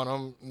 on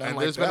him. And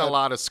there's been a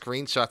lot of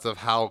screenshots of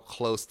how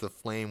close the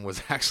flame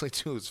was actually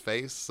to his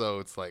face. So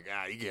it's like,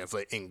 you can't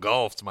say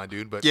engulfed, my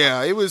dude. But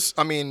yeah, it was.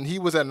 I mean, he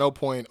was at no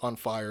point on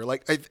fire.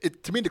 Like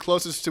to me, the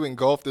closest to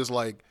engulfed is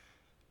like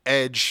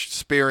Edge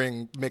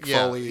spearing Mick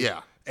Foley.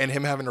 Yeah. And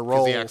him having to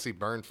roll. He actually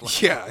burned flames.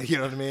 Yeah, you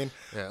know what I mean?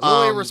 Yeah, a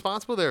little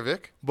irresponsible there,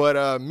 Vic.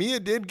 But Mia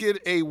did get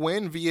a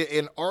win via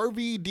an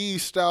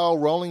RVD-style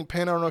rolling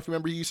pin. I don't know if you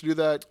remember he used to do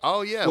that.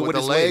 Oh, yeah, with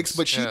his legs.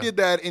 But she yeah. did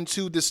that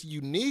into this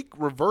unique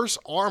reverse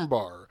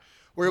armbar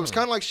where it was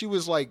kind of like she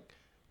was like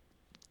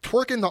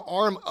twerking the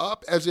arm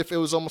up as if it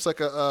was almost like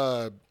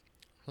a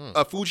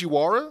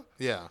Fujiwara.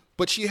 Yeah.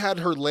 But she had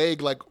her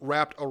leg like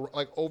wrapped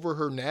like over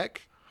her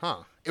neck.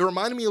 Huh. It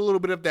reminded me a little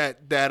bit of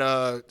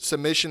that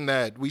submission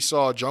that we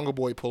saw Jungle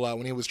Boy pull out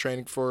when he was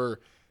training for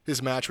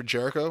his match with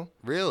Jericho.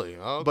 Really?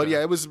 Oh, okay. But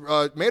yeah, it was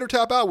made her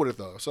tap out with it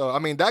though. So I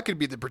mean, that could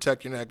be the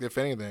protect your neck if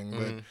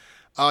anything.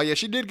 But yeah,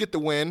 she did get the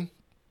win.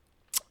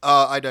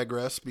 I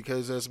digress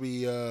because as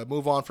we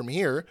move on from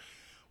here,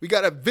 we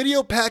got a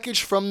video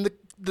package from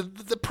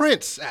the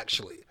Prince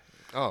actually.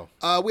 Oh.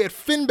 We had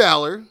Finn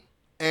Balor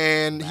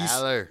and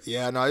Balor.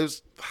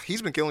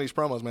 he's been killing these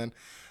promos, man.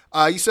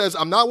 He says,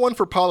 I'm not one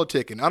for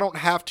politicking. I don't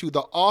have to.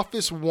 The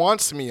office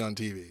wants me on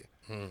TV.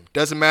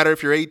 Doesn't matter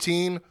if you're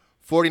 18,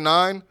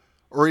 49,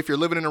 or if you're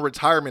living in a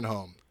retirement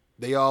home.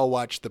 They all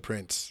watch The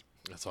Prince.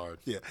 That's hard.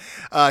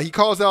 Yeah. He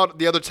calls out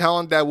the other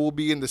talent that will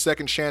be in the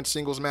second chance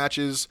singles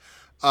matches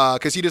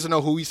because he doesn't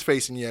know who he's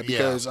facing yet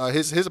because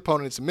his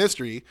opponent is a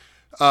mystery.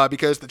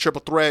 Because the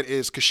triple threat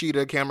is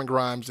Kushida, Cameron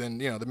Grimes, and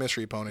the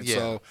mystery opponent.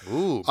 Yeah.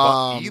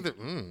 So, either.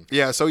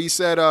 Yeah. So he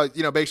said,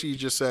 basically he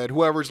just said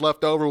whoever's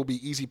left over will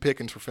be easy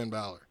pickings for Finn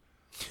Balor.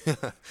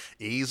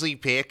 Easy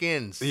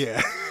pickings.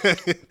 Yeah.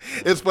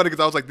 It's funny because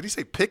I was like, did he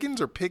say pickings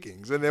or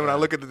pickings? And then when I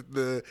look at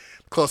the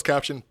closed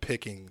caption,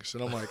 pickings,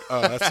 and I'm like,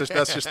 oh, that's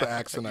just the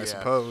accent, I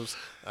suppose.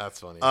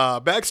 That's funny.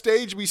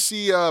 Backstage, we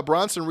see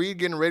Bronson Reed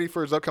getting ready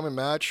for his upcoming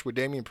match with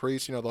Damian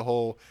Priest. The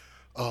whole.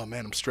 Oh,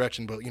 man, I'm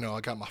stretching, but,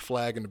 I got my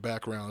flag in the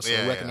background, so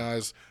I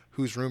recognize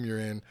whose room you're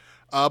in.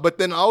 But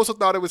then I also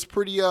thought it was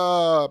pretty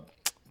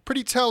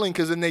telling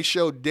because then they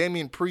showed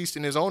Damian Priest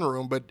in his own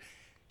room, but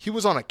he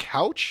was on a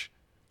couch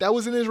that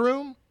was in his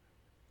room,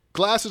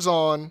 glasses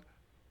on,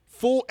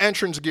 full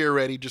entrance gear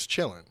ready, just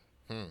chilling.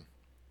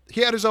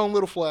 He had his own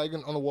little flag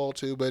on the wall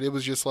too, but it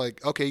was just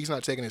like, okay, he's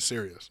not taking it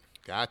serious.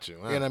 Got you.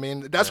 You know what I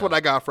mean? That's what I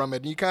got from it.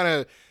 And you kind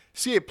of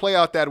see it play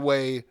out that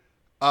way.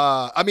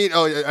 I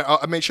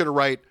made sure to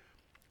write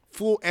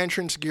full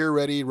entrance gear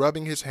ready,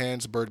 rubbing his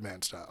hands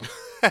Birdman style.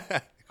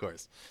 Of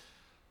course.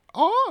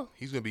 Oh,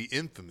 he's going to be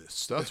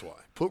infamous. That's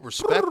why. Put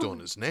respect on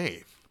his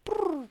name.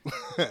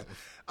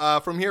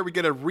 From here, we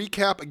get a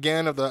recap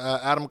again of the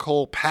Adam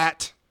Cole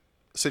Pat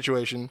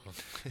situation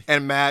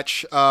and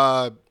match.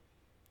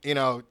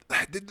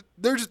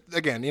 There's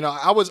again,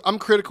 I'm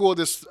critical of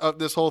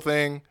this whole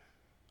thing.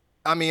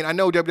 I mean, I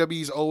know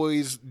WWE's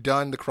always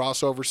done the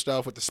crossover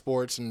stuff with the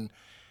sports and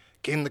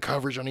getting the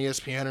coverage on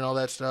ESPN and all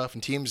that stuff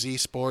and TMZ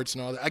Sports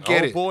and all that. I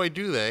get it. Oh boy,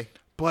 do they!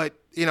 But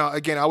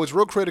again, I was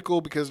real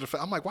critical because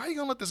I'm like, why are you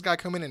gonna let this guy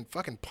come in and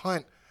fucking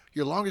punt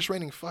your longest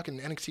reigning fucking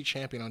NXT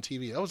champion on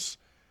TV? That was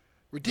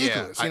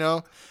ridiculous. I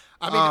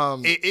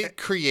mean, it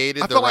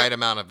created the right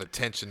amount of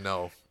attention,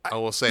 though. I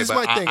will say,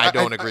 but I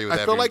don't agree with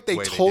that. I feel like they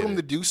told him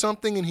to do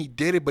something and he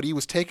did it, but he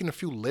was taking a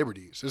few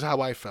liberties. Is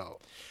how I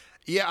felt.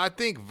 Yeah, I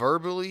think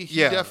verbally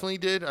he definitely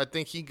did. I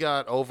think he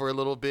got over a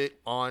little bit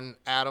on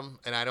Adam,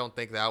 and I don't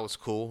think that was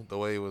cool. The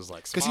way it was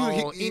like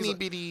small, itty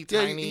bitty,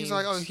 tiny. He's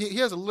like, he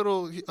has a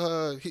little,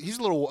 he's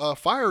a little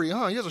fiery,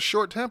 huh? He has a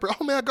short temper.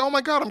 Oh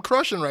my God, I'm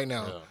crushing right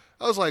now. Yeah.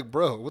 I was like,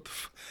 bro, what the?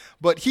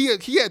 But he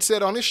had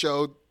said on his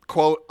show,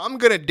 quote, "I'm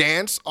gonna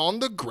dance on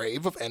the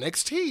grave of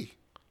NXT."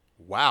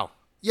 Wow.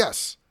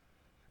 Yes.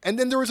 And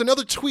then there was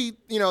another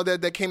tweet,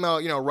 that came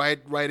out,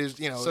 right as,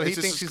 So he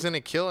thinks he's going to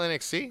kill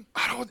NXT?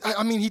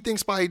 I mean, he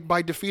thinks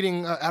by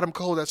defeating Adam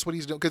Cole, that's what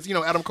he's doing. Because,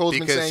 Adam Cole's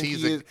been saying he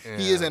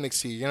is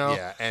NXT,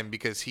 Yeah, and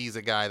because he's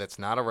a guy that's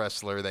not a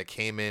wrestler that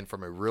came in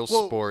from a real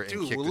sport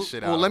and kicked the shit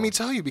out of him. Well, let me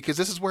tell you, because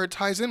this is where it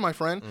ties in, my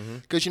friend.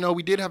 Because,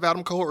 we did have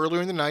Adam Cole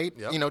earlier in the night,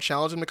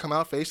 challenge him to come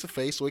out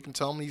face-to-face so we can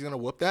tell him he's going to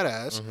whoop that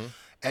ass. Is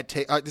that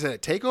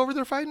at TakeOver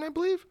they're fighting, I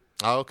believe?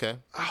 Oh, okay.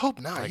 I hope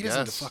not. He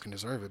doesn't fucking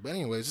deserve it. But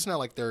anyways, it's not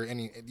like they're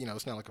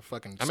it's not like a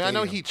fucking I mean, I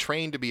know he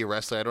trained to be a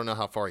wrestler. I don't know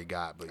how far he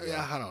got, but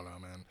yeah, I don't know,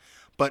 man.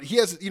 But he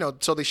has,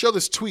 so they show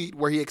this tweet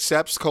where he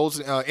accepts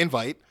Cole's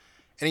invite,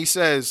 and he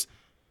says,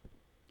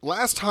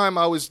 "Last time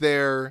I was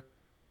there,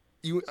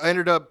 you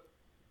ended up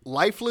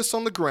lifeless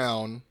on the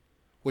ground,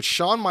 with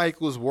Shawn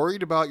Michaels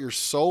worried about your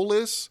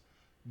soulless,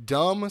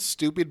 dumb,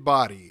 stupid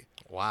body.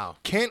 Wow.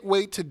 Can't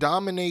wait to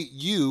dominate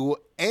you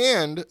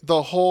and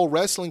the whole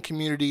wrestling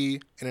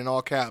community," and in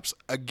all caps,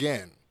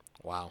 again.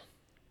 Wow.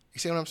 You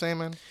see what I'm saying,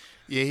 man?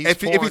 Yeah,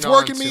 if it's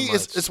working me,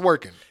 it's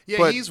working. Yeah,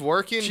 but, he's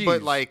working, geez.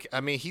 but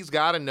he's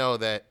got to know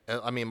that.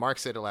 Mark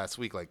said it last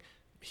week.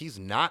 He's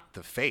not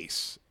the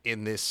face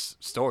in this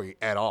story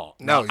at all.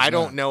 No, I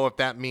don't know if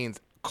that means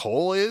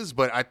Cole is,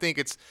 but I think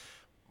it's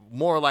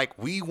more like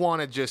we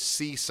want to just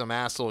see some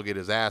asshole get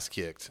his ass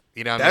kicked.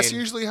 You know what That's I mean?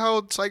 usually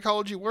how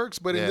psychology works,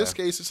 but in this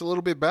case, it's a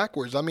little bit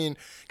backwards. I mean,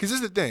 because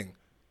this is the thing.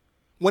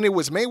 When it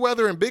was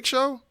Mayweather and Big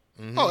Show,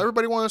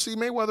 everybody wanted to see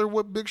Mayweather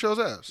whip Big Show's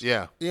ass.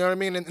 Yeah. You know what I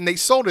mean? And they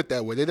sold it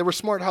that way. They were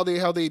smart how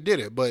they did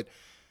it. But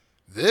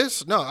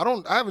this, no,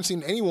 I haven't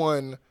seen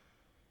anyone,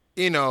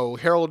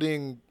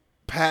 heralding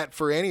Pat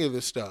for any of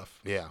this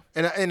stuff. Yeah.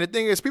 And the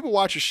thing is, people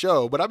watch a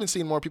show, but I've been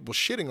seeing more people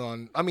shitting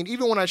on. I mean,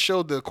 even when I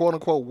showed the quote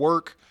unquote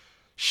work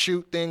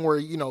shoot thing where,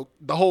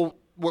 the whole,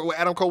 where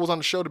Adam Cole was on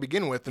the show to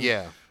begin with.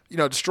 And,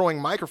 destroying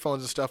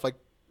microphones and stuff,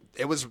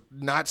 it was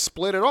not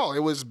split at all. It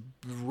was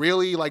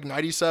really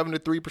 97 to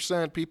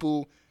 3%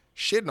 people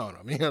shitting on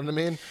him. You know what I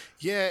mean?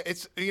 Yeah,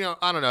 it's,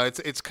 I don't know.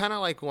 It's kind of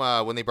like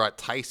when they brought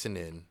Tyson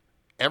in.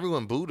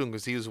 Everyone booed him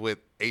because he was with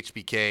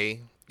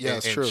HBK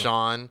and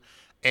Sean.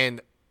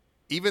 And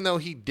even though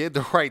he did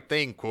the right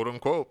thing, quote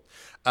unquote,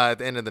 at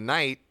the end of the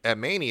night at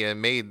Mania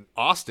and made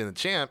Austin the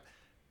champ,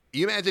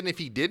 you imagine if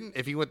he didn't,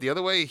 if he went the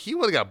other way, he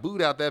would have got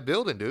booed out that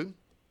building, dude.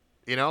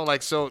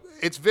 So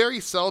it's very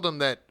seldom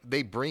that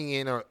they bring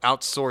in or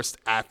outsourced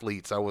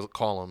athletes, I would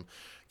call them,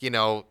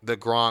 the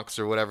Gronks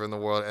or whatever in the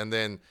world. And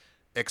then,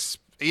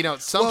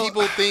 some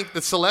people think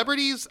the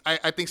celebrities,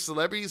 I think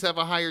celebrities have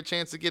a higher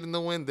chance of getting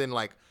the win than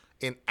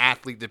an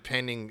athlete,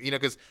 depending,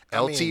 because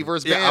LT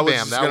versus Bam Bam. I was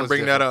just going to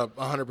bring that up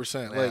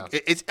 100%. Yeah.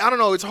 It's I don't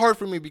know. It's hard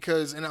for me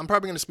because, and I'm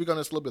probably going to speak on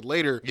this a little bit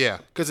later. Yeah.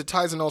 Because it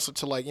ties in also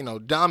to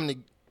Dominic,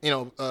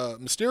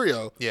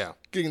 Mysterio. Yeah.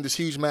 Getting this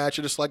huge match.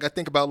 It's just I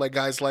think about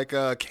guys like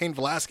Cain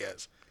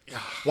Velasquez.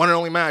 One and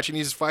only match, and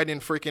he's fighting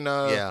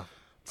freaking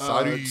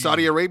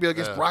Saudi Arabia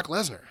against Brock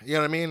Lesnar. You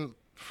know what I mean?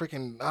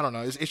 Freaking, I don't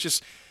know. It's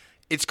just,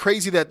 it's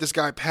crazy that this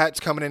guy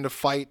Pat's coming in to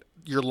fight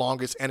your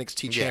longest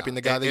NXT champion,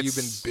 the guy that you've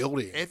been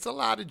building. It's a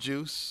lot of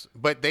juice,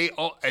 but they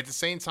all, at the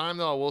same time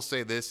though, I will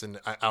say this, and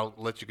I'll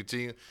let you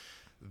continue.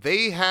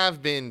 They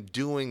have been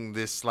doing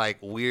this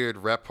weird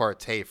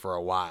repartee for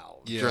a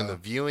while during the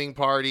viewing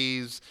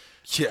parties.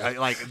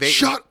 Yeah,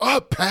 shut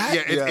up,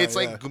 Pat. Yeah, it's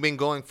been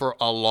going for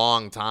a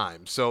long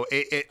time. So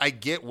I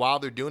get while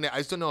they're doing it. I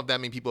just don't know if that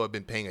many people have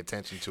been paying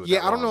attention to it.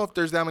 Yeah, I don't know if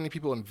there's that many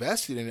people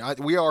invested in it.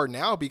 We are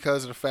now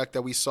because of the fact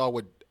that we saw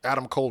what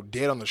Adam Cole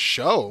did on the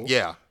show.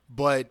 Yeah,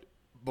 but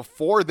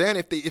before then,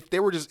 if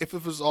it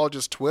was all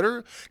just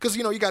Twitter, because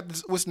you got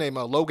this, what's his name,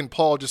 Logan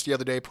Paul just the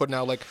other day putting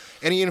out like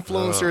any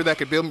influencer that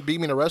could beat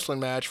me in a wrestling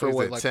match for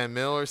what, like $10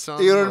 million or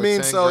something. You know what I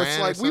mean? So it's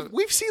like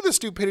we've seen the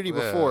stupidity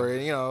before,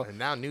 and And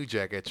now New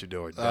Jack at your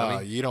door,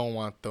 dummy. You don't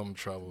want them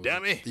troubles,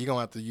 dummy. You're gonna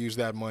have to use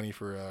that money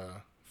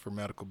for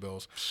medical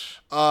bills.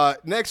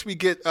 Next we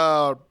get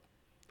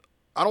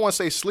I don't want to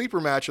say sleeper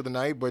match of the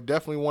night, but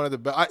definitely one of the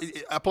best.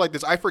 I put like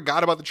this. I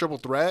forgot about the triple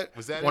threat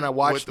when I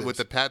watched with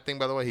the Pat thing.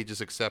 By the way, he just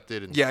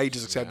accepted. And, he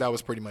just accepted. That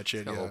was pretty much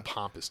it. A little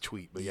pompous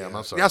tweet, but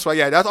I'm sorry. That's why.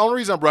 Yeah, that's the only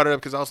reason I brought it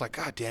up because I was like,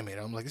 God damn it!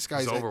 I'm like, this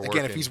guy's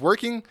again. If he's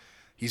working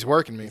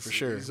me for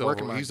sure. He's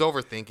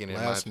overthinking it.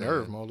 Last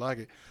nerve, more like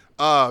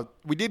it.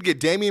 We did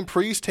get Damian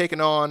Priest taking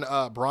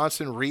on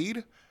Bronson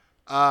Reed.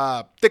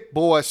 Thick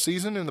boy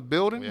season in the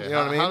building. Yeah. You know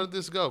what I mean? How did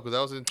this go? Because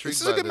I was intrigued.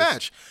 This is a good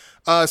match.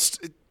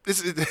 This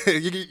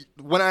is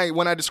when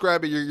I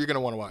describe it, you're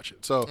gonna want to watch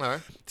it. So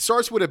it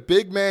starts with a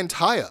big man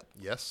tie up.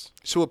 Yes.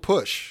 So a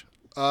push.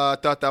 I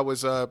thought that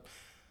was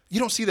you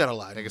don't see that a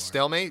lot. Like anymore. a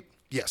stalemate.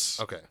 Yes.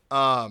 Okay.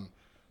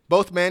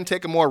 Both men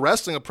take a more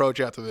wrestling approach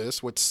after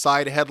this with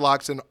side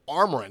headlocks and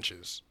arm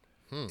wrenches.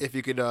 If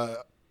you could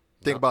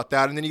think about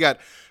that, and then you got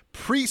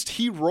Priest.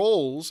 He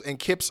rolls and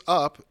kips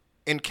up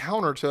in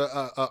counter to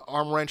a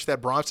arm wrench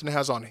that Bronson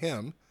has on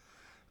him.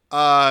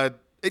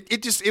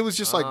 It was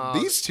just like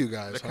these two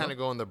guys. They're kind of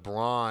going the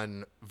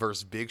Braun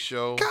versus Big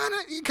Show.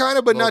 Kind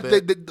of, but not.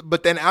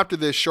 But then after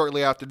this,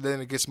 shortly after,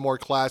 then it gets more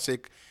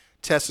classic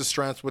test of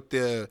strength with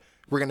the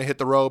we're gonna hit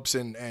the ropes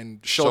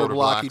and shoulder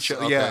block each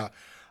other. Okay.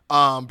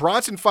 Yeah.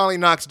 Bronson finally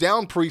knocks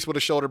down Priest with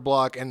a shoulder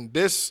block, and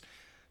this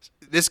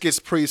gets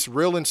Priest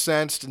real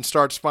incensed and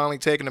starts finally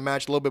taking the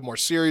match a little bit more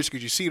serious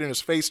because you see it in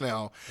his face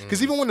now.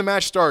 Because even when the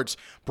match starts,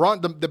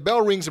 the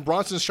bell rings and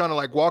Bronson's trying to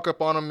like walk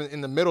up on him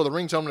in the middle of the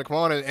ring, telling him to come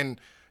on, and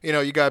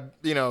you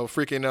got,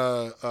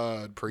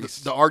 freaking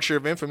Priest. The Archer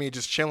of Infamy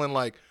just chilling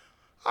like,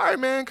 all right,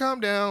 man, calm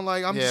down.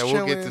 Like, I'm just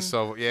chilling. We'll get this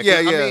over. Yeah.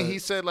 I mean, he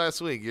said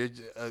last week,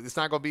 it's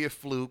not going to be a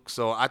fluke.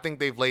 So I think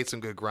they've laid some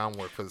good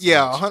groundwork for this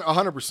match.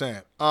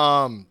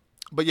 100%.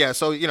 But yeah,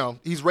 so,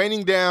 he's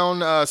raining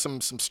down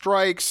some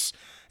strikes,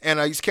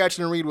 and he's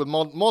catching Reed with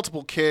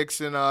multiple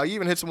kicks, and he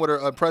even hits him with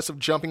an impressive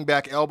jumping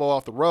back elbow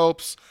off the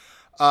ropes.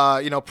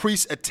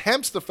 Priest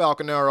attempts the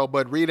Falcon Arrow,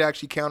 but Reed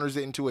actually counters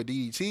it into a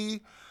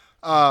DDT.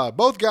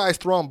 Both guys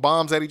throwing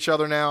bombs at each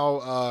other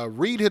now.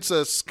 Reed hits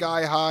a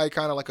sky high,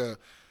 kind of like a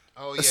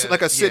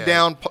sit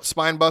down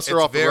spine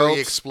buster off the ropes. It's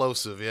very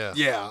explosive, yeah.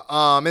 Yeah.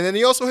 And then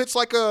he also hits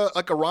like a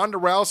Ronda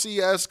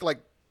Rousey-esque like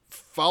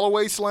fall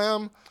away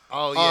slam.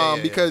 Oh yeah.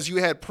 Because you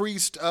had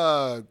Priest.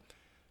 So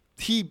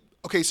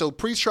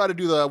Priest tried to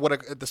do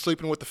the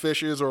sleeping with the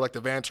fishes or like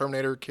the Van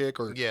Terminator kick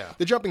or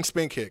the jumping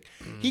spin kick.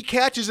 He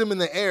catches him in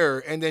the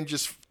air and then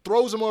just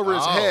throws him over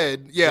his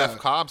head. Yeah. Jeff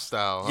Cobb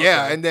style. Okay.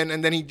 Yeah, and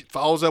then he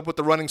follows up with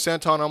the running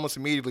senton almost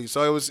immediately.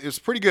 So it was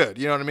pretty good.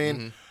 You know what I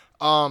mean?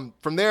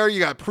 From there, you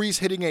got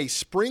Priest hitting a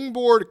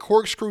springboard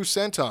corkscrew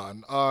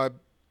senton.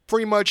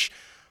 Pretty much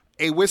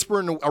a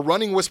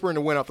running whisper in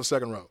the wind off the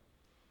second rope.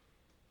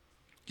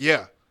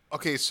 Yeah.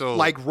 Okay, so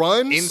like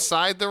runs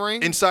inside the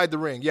ring? Inside the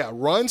ring, yeah.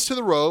 Runs to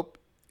the rope,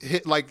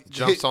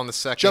 jumps on the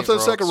second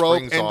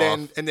rope, and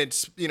then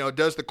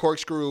does the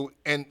corkscrew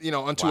and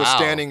onto a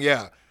standing.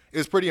 Yeah, it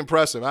was pretty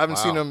impressive. I haven't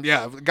seen him.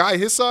 Yeah, guy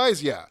his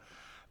size. Yeah,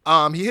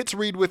 he hits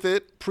Reed with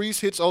it. Priest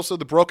hits also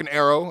the broken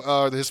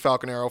arrow, his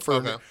Falcon Arrow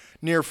for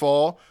near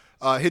fall.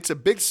 Hits a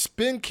big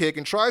spin kick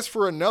and tries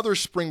for another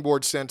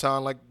springboard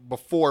senton like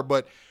before,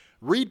 but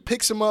Reed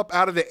picks him up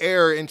out of the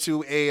air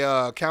into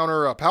a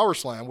counter power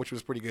slam, which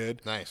was pretty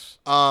good. Nice.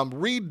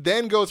 Reed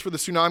then goes for the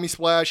tsunami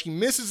splash. He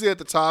misses it at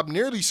the top,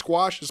 nearly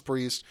squashes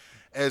Priest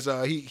as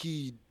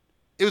it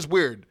was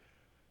weird.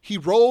 He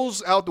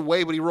rolls out the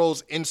way, but he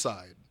rolls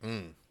inside.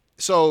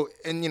 So,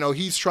 and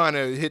he's trying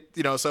to hit,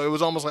 so it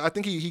was almost like, I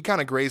think he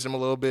kind of grazed him a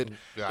little bit.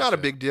 Gotcha. Not a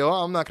big deal.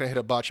 I'm not going to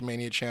hit a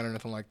Botchamania chant or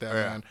anything like that,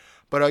 man.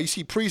 But you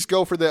see Priest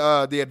go for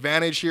the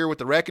advantage here with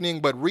the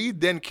Reckoning, but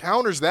Reed then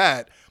counters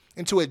that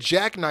into a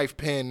jackknife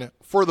pin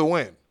for the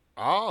win.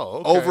 Oh,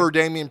 okay. Over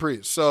Damian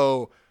Priest.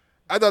 So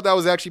I thought that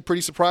was actually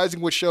pretty surprising,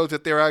 which shows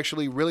that they're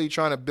actually really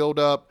trying to build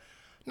up,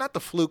 not the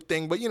fluke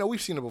thing, but, we've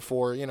seen it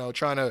before,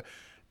 trying to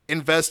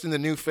invest in the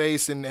new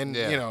face and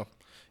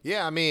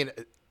Yeah, I mean,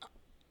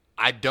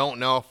 I don't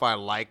know if I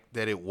like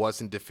that it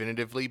wasn't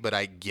definitively, but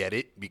I get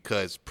it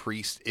because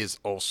Priest is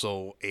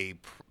also a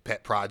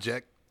pet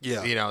project.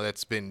 Yeah.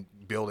 That's been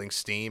building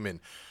steam, and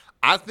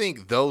I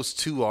think those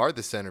two are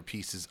the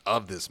centerpieces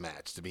of this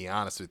match, to be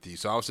honest with you.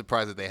 So I was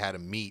surprised that they had to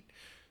meet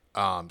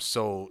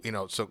so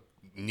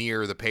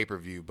near the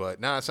pay-per-view. But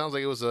no, it sounds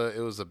like it was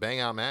a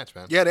bang-out match,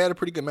 man. Yeah, they had a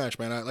pretty good match,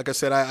 man. Like I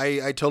said,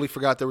 I totally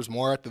forgot there was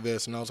more after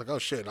this, and I was like, oh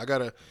shit, I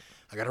gotta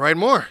write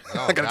more.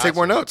 I gotta take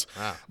more notes.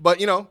 But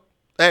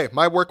hey,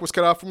 my work was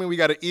cut off for me. We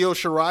got an Io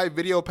Shirai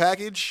video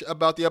package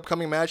about the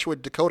upcoming match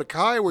with Dakota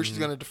Kai, where she's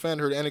going to defend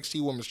her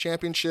NXT Women's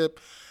Championship.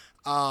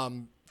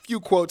 Few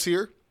quotes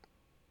here.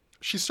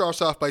 She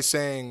starts off by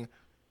saying,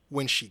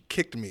 when she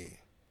kicked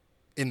me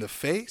in the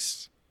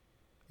face,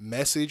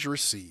 Message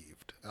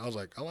received. I was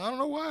like, oh, I don't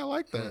know why I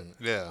like that.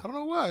 Yeah. I don't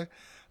know why.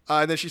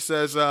 And then she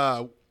says,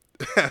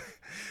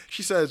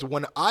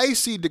 when I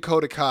see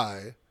Dakota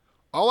Kai,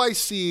 all I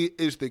see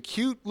is the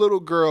cute little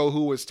girl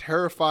who was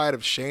terrified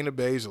of Shayna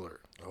Baszler.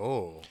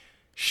 Oh.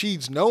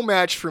 She's no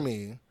match for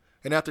me,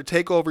 and after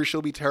TakeOver,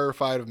 she'll be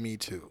terrified of me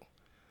too.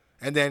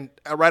 And then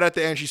right at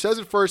the end, she says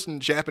it first in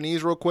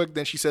Japanese real quick,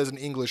 then she says in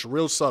English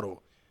real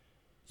subtle,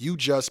 you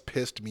just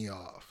pissed me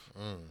off.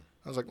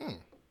 I was like,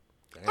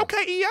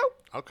 okay, EO.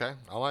 Okay,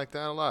 I like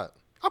that a lot.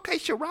 Okay,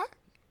 Shirai.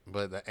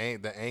 But the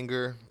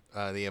anger,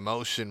 the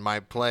emotion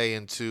might play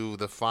into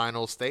the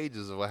final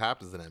stages of what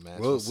happens in that match.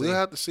 We'll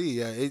have to see.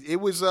 Yeah,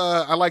 it was.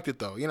 I liked it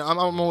though. You know,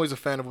 I'm always a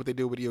fan of what they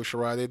do with Io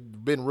Shirai. They've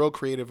been real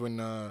creative when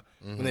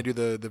they do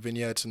the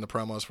vignettes and the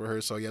promos for her.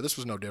 So yeah, this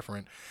was no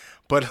different.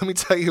 But let me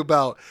tell you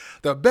about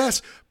the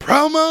best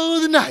promo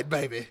of the night,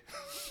 baby.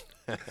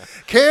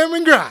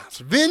 Cameron Grimes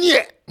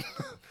vignette.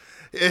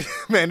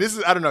 Man, this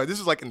is, I don't know. This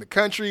is like in the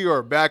country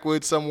or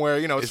backwoods somewhere.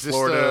 You know, it's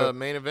Florida. Is this the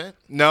main event?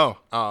 No.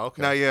 Oh,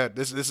 okay. Not yet.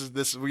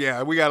 This.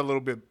 Yeah, we got a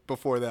little bit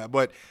before that.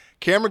 But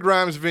Cameron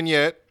Grimes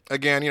vignette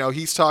again. You know,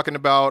 he's talking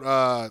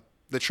about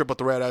the triple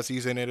threat as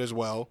he's in it as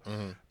well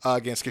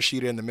against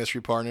Kushida and the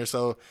Mystery Partner.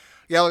 So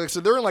yeah, like I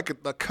said, they're in like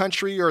a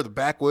country or the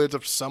backwoods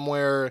of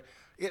somewhere.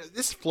 Yeah,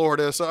 this is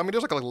Florida, so I mean,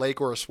 there's like a lake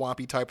or a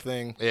swampy type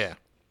thing. Yeah.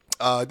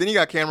 Then you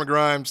got Cameron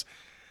Grimes.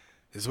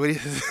 Is what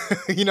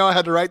he, you know, I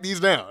had to write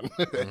these down.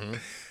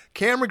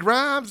 Cameron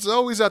Grimes is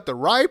always at the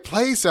right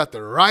place at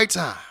the right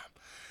time.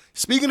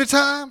 Speaking of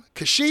time,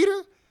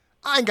 Kushida,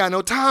 I ain't got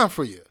no time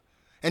for you.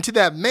 And to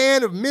that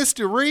man of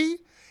mystery,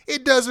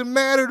 it doesn't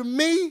matter to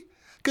me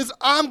because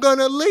I'm going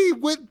to leave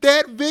with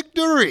that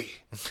victory.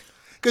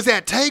 Because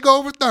at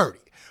TakeOver 30,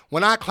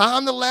 when I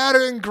climb the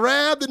ladder and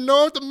grab the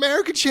North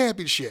American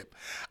Championship,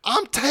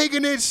 I'm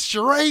taking it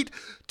straight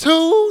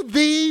to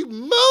the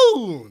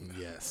moon.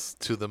 Yes,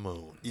 to the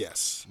moon.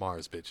 Yes,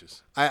 Mars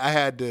bitches. I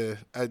had to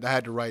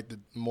write the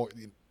more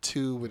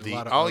two with a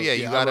lot of. Oh yeah,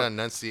 you got to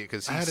enunciate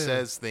because he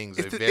says things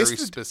a very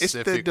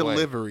specific It's the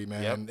delivery, way.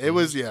 man. Yep. It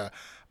was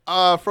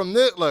from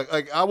this, look,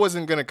 like I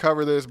wasn't gonna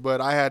cover this,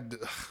 but I had.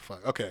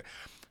 Okay,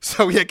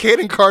 so we had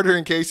Kaden Carter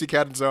and Casey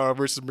Catanzaro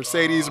versus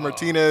Mercedes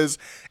Martinez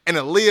and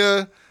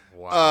Aaliyah.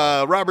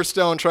 Wow. Robert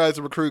Stone tries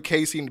to recruit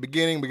Casey in the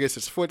beginning but gets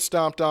his foot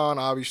stomped on,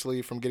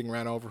 obviously from getting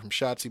ran over from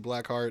Shotzi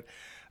Blackheart.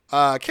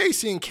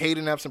 Casey and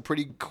Kaden have some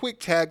pretty quick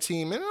tag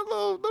team and a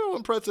little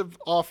impressive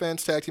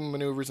offense, tag team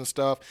maneuvers and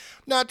stuff.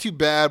 Not too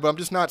bad, but I'm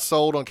just not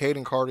sold on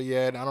Kaden Carter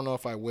yet. I don't know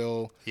if I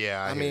will.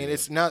 Yeah, I mean,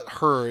 it's not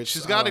her.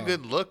 She's got a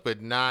good look,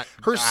 but not.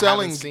 Her selling.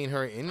 I haven't seen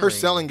her in. Her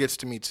selling gets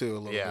to me too a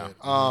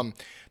little bit.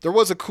 There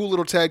was a cool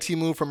little tag team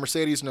move from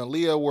Mercedes and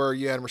Aaliyah where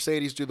you had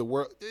Mercedes do the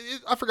world.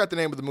 I forgot the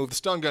name of the move. The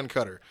stun gun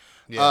cutter.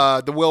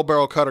 Yeah. The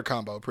wheelbarrow cutter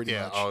combo, pretty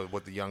much. Yeah,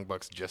 what the Young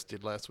Bucks just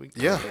did last week.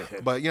 Yeah,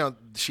 but, you know,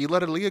 she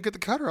let Aaliyah get the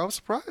cutter. I was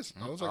surprised.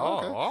 I was like,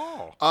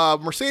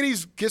 okay.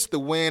 Mercedes gets the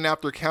win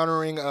after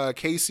countering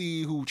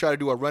Casey, who tried to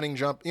do a running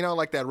jump, you know,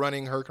 like that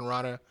running Hurricane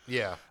Rana.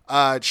 Yeah.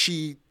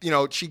 She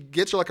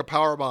gets her like a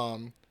power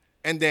bomb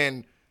and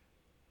then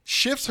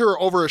shifts her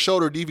over her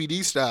shoulder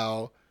DVD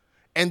style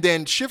and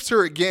then shifts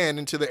her again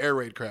into the air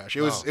raid crash.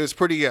 It was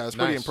pretty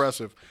pretty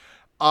impressive.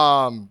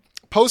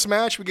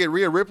 Post-match, we get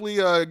Rhea Ripley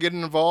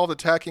getting involved,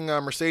 attacking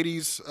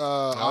Mercedes,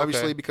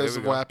 obviously because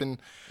of what happened,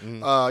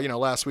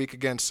 last week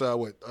against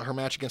her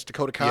match against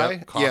Dakota Kai.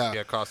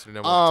 Cost her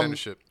the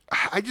contendership.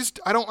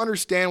 I don't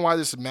understand why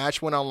this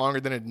match went on longer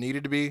than it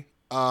needed to be.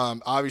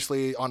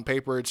 Obviously, on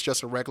paper, it's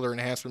just a regular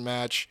enhancement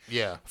match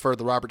for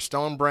the Robert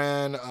Stone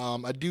brand.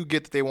 I do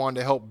get that they wanted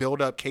to help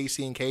build up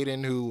Casey and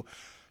Kaden, who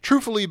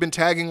truthfully been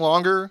tagging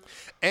longer.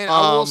 And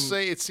I will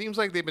say, it seems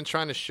like they've been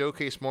trying to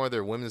showcase more of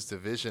their women's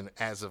division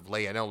as of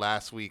late. I know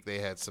last week they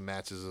had some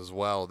matches as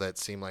well that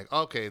seemed like,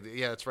 okay,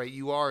 yeah, that's right,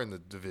 you are in the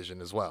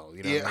division as well.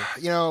 You know what I mean?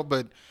 You know,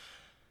 but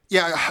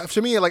yeah,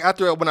 to me, like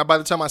by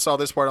the time I saw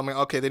this part, I'm like,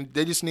 okay,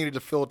 they just needed to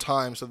fill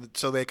time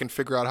so they can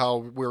figure out how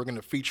we were going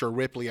to feature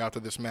Ripley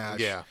after this match.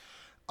 Yeah.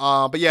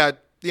 But yeah,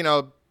 you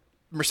know,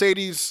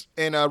 Mercedes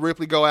and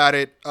Ripley go at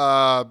it.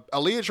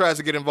 Aaliyah tries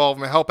to get involved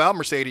and help out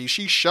Mercedes.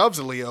 She shoves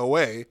Aaliyah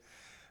away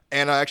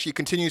and actually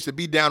continues to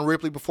beat down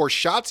Ripley before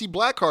Shotzi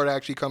Blackheart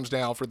actually comes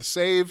down for the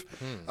save.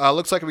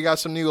 Looks like we got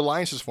some new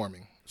alliances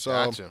forming. So,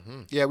 gotcha.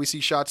 Yeah, we see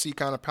Shotzi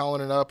kind of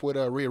palling it up with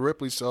Rhea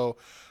Ripley. So,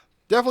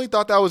 definitely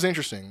thought that was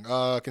interesting,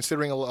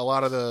 considering a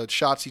lot of the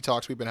Shotzi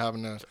talks we've been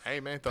having the Hey,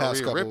 man,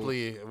 past couple.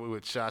 Ripley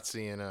with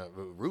Shotzi and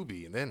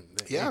Ruby, and then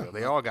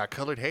they all got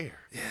colored hair.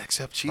 Yeah,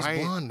 except she's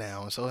blonde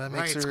now, so that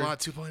makes her Squad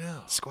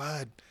 2.0.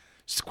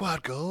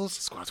 Squad goals.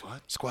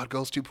 Squad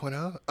goals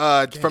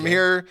 2.0. From yeah.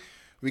 here,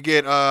 we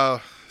get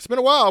it's been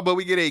a while, but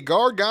we get a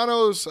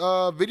Gargano's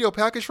video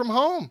package from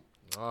home.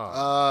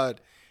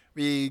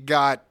 We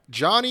got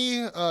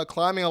Johnny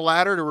climbing a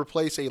ladder to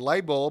replace a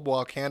light bulb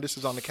while Candace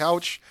is on the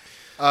couch.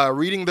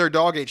 Reading their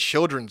dog a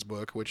children's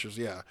book, which is,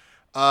 the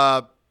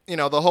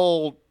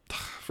whole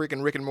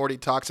freaking Rick and Morty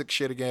toxic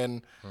shit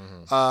again,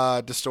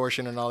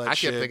 distortion and all that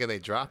shit. I kept thinking they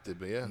dropped it,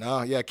 but yeah.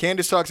 No, yeah.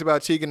 Candace talks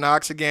about Tegan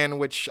Knox again,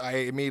 which I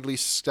immediately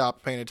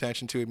stopped paying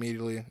attention to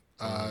immediately.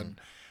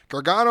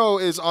 Gargano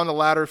is on the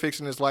ladder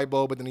fixing his light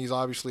bulb, but then he's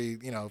obviously,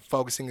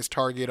 focusing his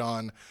target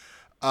on,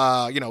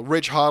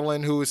 Ridge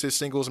Holland, who is his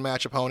singles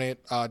match opponent,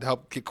 to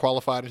help get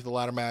qualified into the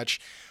ladder match.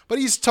 But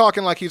he's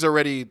talking like he's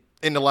already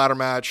in the ladder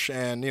match,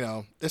 and,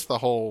 it's the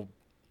whole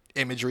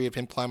imagery of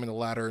him climbing the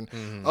ladder.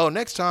 And,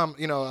 next time,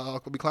 I'll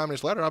be climbing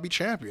this ladder, I'll be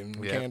champion.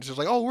 And Candace is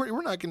like,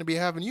 we're not going to be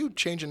having you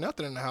changing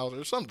nothing in the house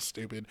or something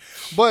stupid.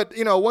 But,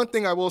 one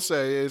thing I will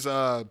say is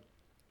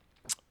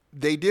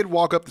they did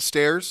walk up the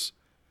stairs,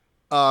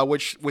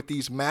 which with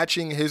these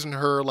matching his and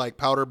her like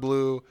powder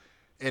blue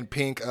and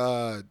pink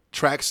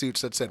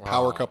tracksuits that said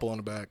Power Couple on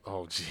the back.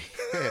 Oh, gee.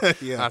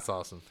 Yeah. That's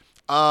awesome.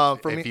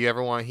 If you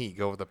ever want heat,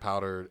 go with the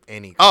powder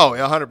any color. Oh,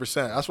 yeah, 100%.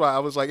 That's why I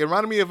was like, it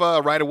reminded me of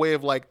right away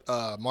of like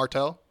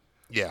Martel.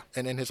 Yeah.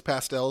 And then his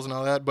pastels and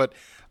all that. But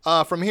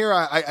from here,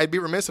 I'd be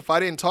remiss if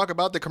I didn't talk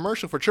about the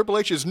commercial for Triple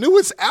H's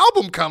newest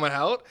album coming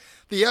out,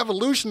 The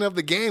Evolution of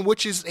the Game,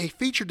 which is a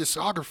featured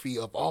discography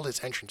of all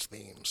his entrance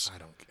themes. I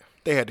don't care.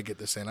 They had to get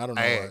this in. I don't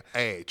know why.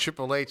 Hey,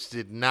 Triple H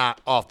did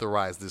not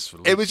authorize this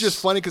release. It was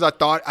just funny because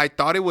I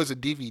thought it was a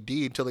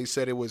DVD until they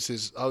said it was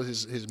his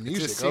music. It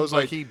just seems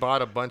like he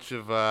bought a bunch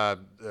of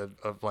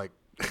like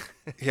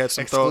he had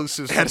some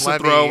exclusives,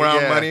 throw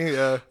around money.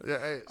 Yeah.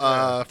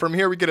 Yeah. From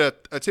here we get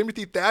a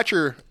Timothy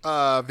Thatcher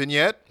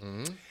vignette.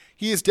 Mm-hmm.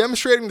 He is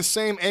demonstrating the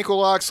same ankle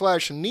lock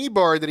 / knee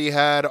bar that he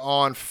had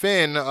on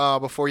Finn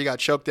before he got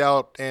choked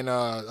out and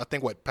I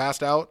think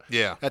passed out.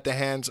 Yeah. At the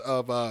hands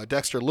of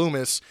Dexter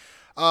Loomis.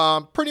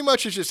 Pretty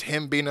much it's just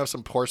him beating up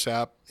some poor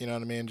sap, you know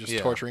what I mean? Just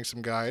torturing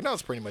some guy. And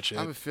that's pretty much it.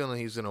 I have a feeling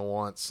he's gonna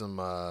want some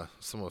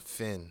of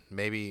Finn.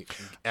 Maybe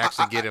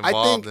actually get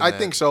involved. I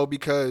think so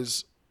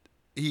because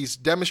he's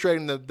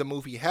demonstrating the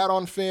move he had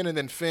on Finn, and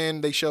then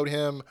Finn they showed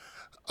him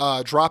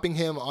dropping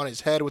him on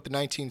his head with the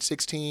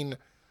 1916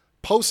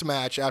 post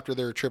match after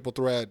their triple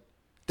threat.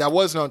 That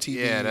wasn't on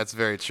TV. Yeah, that's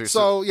very true.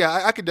 So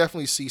yeah, I could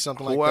definitely see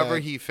something like that. Whoever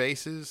he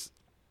faces.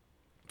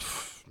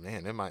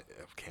 Man, it might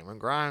Cameron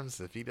Grimes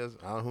if he does.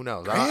 Who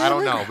knows? I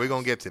don't know. We're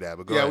gonna get to that.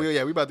 But go ahead.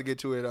 We about to get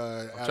to it.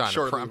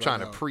 Shortly. I'm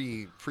trying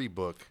to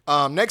pre-book.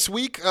 Next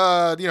week, we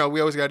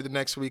always got to do the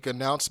next week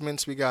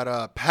announcements. We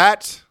got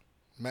Pat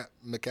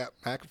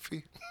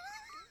McAfee.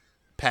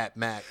 Pat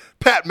Mack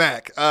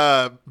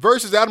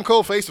versus Adam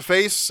Cole face to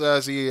face.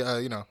 As he,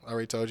 I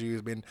already told you,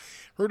 he's been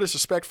real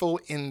disrespectful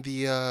in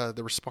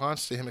the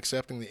response to him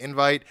accepting the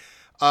invite.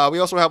 We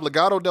also have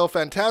Legado del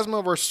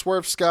Fantasma versus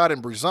Swerve Scott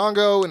and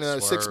Breezango in a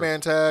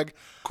 6-man tag.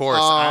 Of course.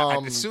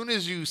 As soon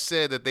as you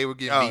said that they were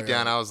getting beat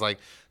down, I was like,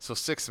 so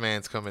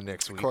 6-man's coming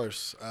next week. Of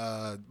course.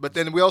 But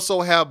then we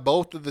also have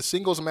both of the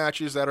singles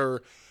matches that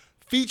are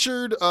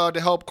featured to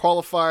help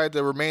qualify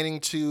the remaining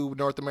 2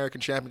 North American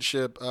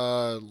Championship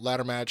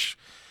ladder match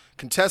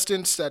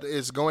contestants that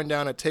is going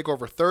down at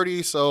TakeOver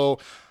 30. So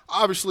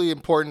obviously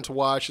important to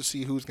watch to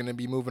see who's going to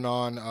be moving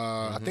on.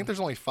 I think there's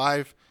only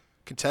 5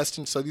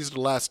 contestants, so these are the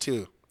last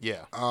 2.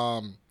 Yeah.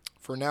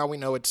 For now, we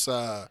know it's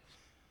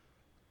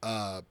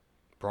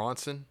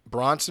Bronson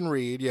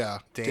Reed, yeah,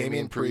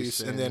 Damian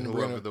Priest, and then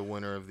whoever the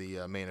winner of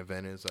the main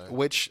event is.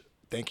 Which,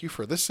 thank you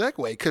for the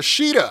segue,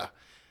 Kushida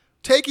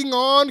taking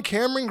on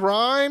Cameron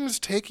Grimes,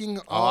 taking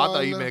on. I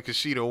thought you meant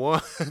Kushida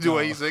won. The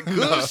way you said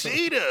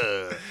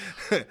Kushida.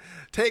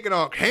 Taking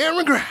on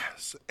Cameron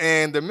Grimes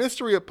and the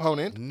mystery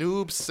opponent,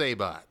 Noob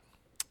Saibot.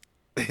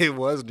 It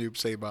was Noob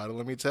Saibot.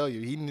 Let me tell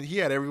you, he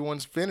had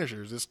everyone's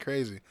finishers. It's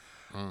crazy.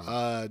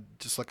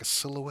 Just like a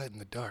silhouette in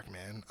the dark,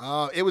 man.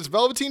 It was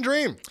Velveteen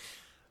Dream.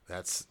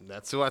 That's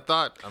who I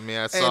thought. I mean,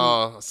 I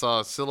saw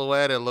a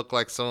silhouette. It looked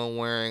like someone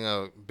wearing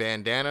a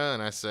bandana,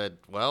 and I said,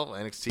 "Well,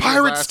 NXT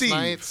Pirate was last Steve.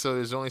 night, so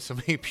there's only so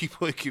many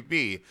people it could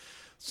be."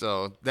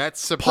 So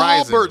that's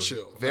surprising. Paul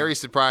Burchill. Very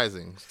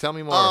surprising. Tell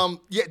me more.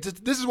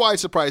 This is why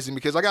it's surprising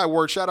because I got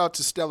word. Shout out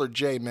to Stellar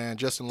J, man,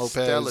 Justin Lopez.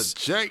 Stellar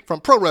J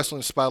from Pro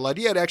Wrestling Spotlight.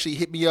 He had actually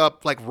hit me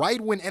up like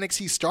right when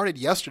NXT started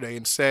yesterday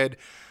and said,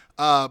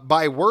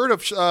 by word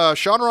of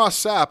Sean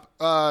Ross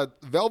Sapp,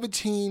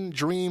 Velveteen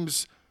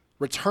Dream's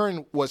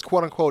return was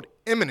quote unquote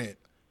imminent,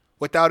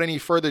 without any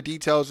further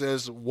details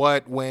as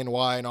what, when,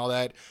 why, and all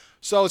that.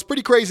 So it's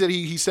pretty crazy that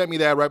he sent me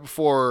that right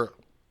before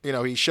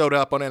he showed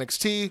up on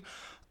NXT.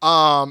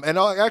 And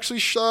actually,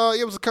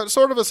 it was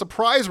sort of a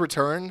surprise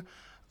return,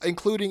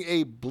 including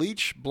a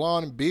bleach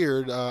blonde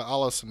beard a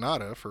la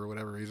Sonata for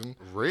whatever reason.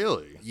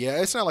 Really?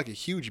 Yeah, it's not like a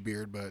huge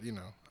beard, but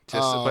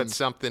but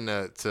something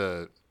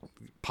to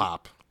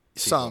pop.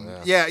 Some,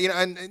 yeah,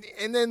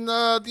 and then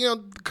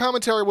the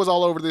commentary was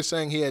all over this,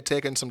 saying he had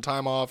taken some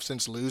time off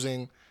since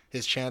losing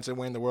his chance at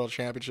winning the world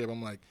championship.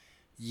 I'm like,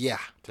 yeah,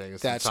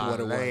 that's what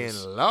it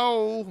was.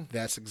 Low.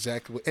 That's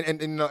exactly.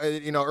 And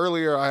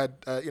earlier I had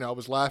I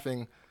was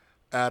laughing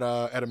at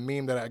a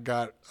meme that I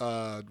got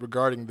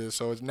regarding this.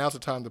 So now's the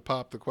time to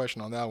pop the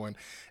question on that one.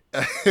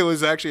 It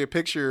was actually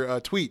a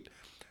tweet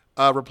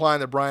replying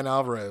to Brian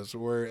Alvarez,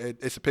 where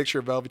it's a picture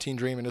of Velveteen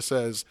Dream, and it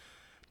says,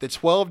 the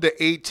 12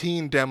 to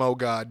 18 demo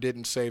god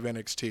didn't save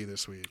NXT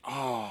this week.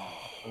 Oh,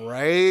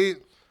 right?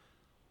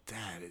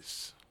 that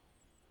is,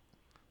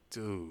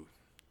 dude,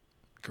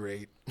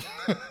 great.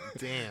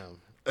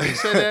 Damn. You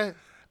said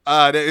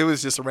that? It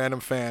was just a random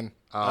fan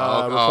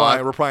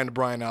replying to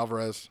Brian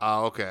Alvarez.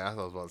 Oh, okay. I thought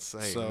I was about to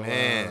say, So,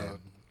 man.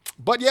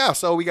 But yeah,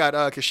 so we got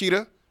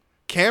Kushida,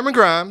 Cameron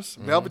Grimes,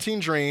 Velveteen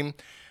Dream.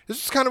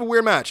 This is kind of a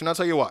weird match, and I'll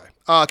tell you why.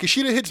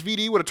 Kushida hits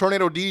VD with a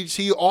tornado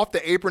DDT off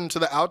the apron to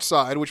the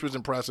outside, which was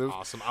impressive.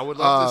 Awesome. I would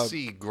love to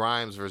see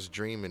Grimes versus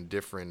Dream in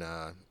different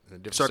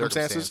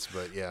circumstances.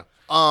 But yeah.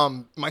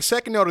 My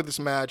second note of this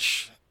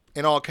match,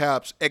 in all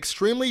caps,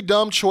 extremely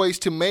dumb choice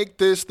to make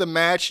this the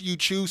match you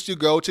choose to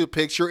go to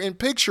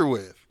picture-in-picture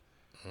with.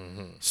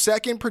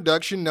 Second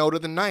production note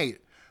of the night.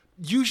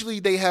 Usually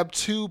they have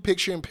 2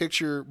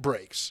 picture-in-picture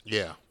breaks.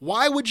 Yeah.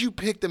 Why would you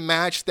pick the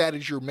match that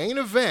is your main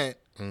event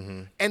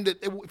and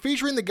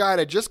featuring the guy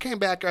that just came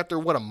back after,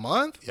 a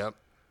month? Yep.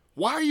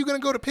 Why are you going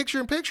to go to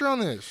picture-in-picture on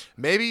this?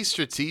 Maybe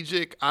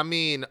strategic. I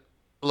mean,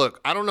 look,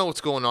 I don't know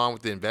what's going on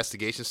with the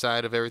investigation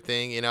side of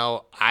everything. You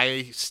know,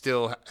 I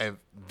still have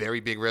very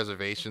big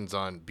reservations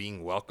on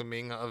being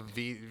welcoming of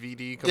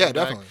VD coming back.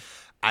 Definitely.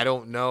 I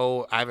don't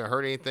know. I haven't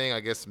heard anything. I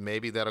guess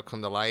maybe that'll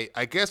come to light.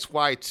 I guess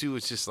why, too,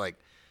 it's just like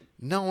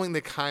knowing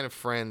the kind of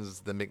friends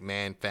the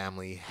McMahon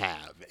family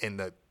have and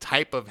the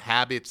type of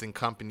habits and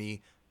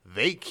company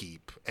they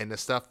keep and the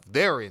stuff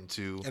they're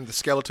into. And the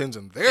skeletons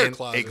in their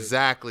closet.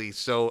 Exactly.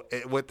 So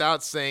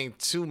without saying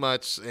too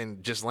much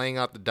and just laying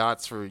out the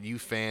dots for you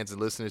fans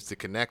and listeners to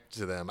connect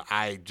to them,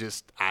 I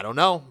don't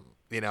know.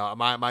 You know,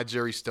 my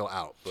jury's still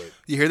out. But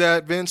you hear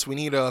that, Vince? We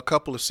need a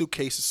couple of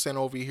suitcases sent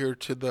over here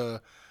to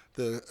the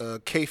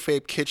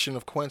kayfabe kitchen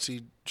of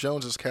Quincy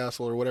Jones's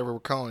castle, or whatever we're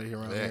calling it here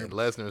around here.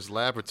 Lesnar's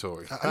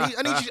laboratory.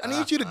 I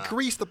need you to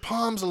grease the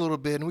palms a little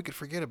bit, and we could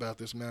forget about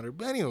this matter.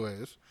 But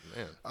anyways,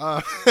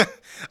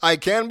 I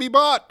can be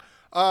bought.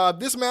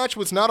 This match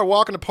was not a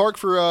walk in the park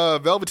for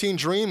Velveteen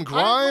Dream.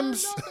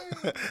 Grimes,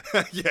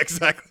 yeah,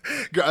 exactly.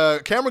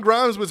 Cameron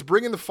Grimes was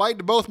bringing the fight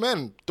to both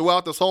men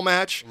throughout this whole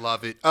match.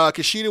 Love it.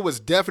 Kushida was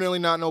definitely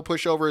not no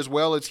pushover, as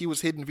well as he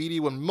was hitting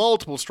VD with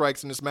multiple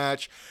strikes in this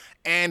match,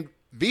 and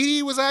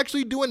VD was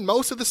actually doing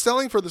most of the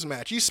selling for this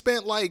match. He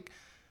spent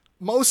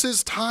most of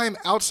his time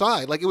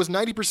outside. It was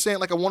 90%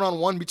 like a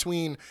one-on-one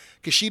between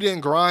Kushida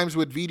and Grimes,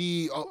 with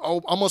VD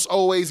almost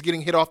always getting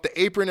hit off the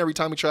apron every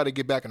time he tried to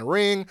get back in the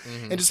ring,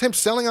 and just him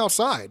selling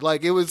outside.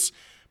 It was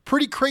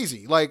pretty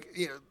crazy.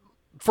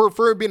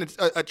 For it being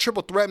a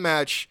triple threat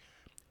match,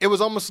 it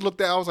was almost looked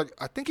at, I was like,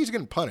 I think he's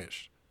getting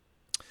punished.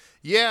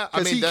 Yeah,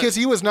 because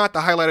he was not the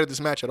highlight of this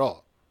match at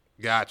all.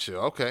 Gotcha.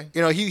 Okay.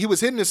 You know, he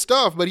was hitting his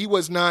stuff, but he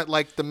was not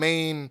the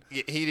main.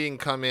 He didn't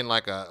come in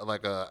like a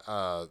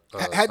ball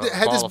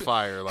of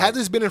fire. Had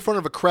this been in front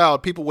of a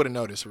crowd, people would have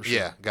noticed for sure.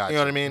 Yeah, gotcha. You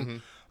know what I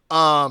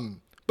mean?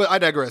 But I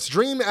digress.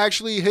 Dream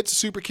actually hits a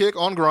super kick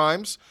on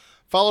Grimes,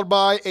 followed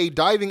by a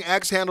diving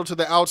axe handle to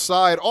the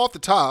outside off the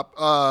top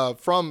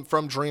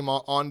from Dream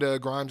onto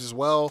Grimes as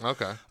well.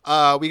 Okay.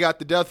 We got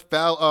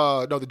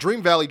the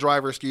Dream Valley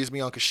driver, on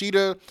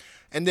Kushida.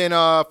 And then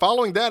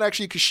following that,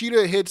 actually,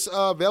 Kushida hits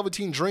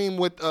Velveteen Dream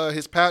with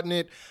his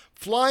patented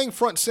flying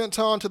front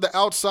senton to the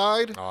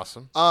outside.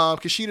 Awesome.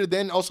 Kushida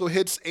then also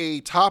hits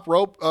a top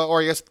rope,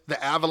 or I guess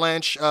the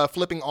avalanche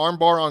flipping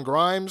armbar on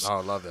Grimes. Oh,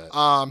 I love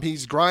that.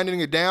 He's grinding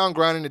it down.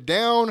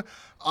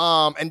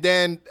 And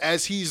then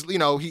as he's,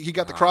 he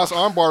got the cross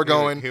armbar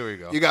going. Here we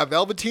go. You got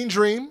Velveteen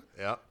Dream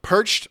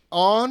perched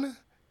on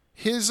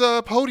his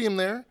podium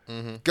there.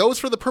 Goes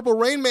for the purple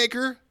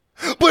Rainmaker.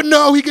 But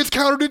no, he gets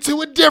countered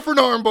into a different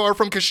armbar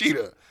from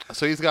Kushida.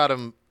 So he's got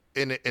him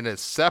in a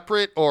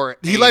separate, or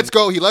he lets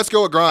go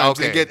of Grimes.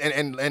 Okay.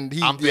 and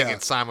he. I'm thinking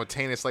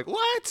simultaneous.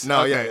 What?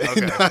 No, okay. yeah,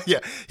 Okay. Yeah.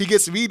 He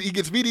gets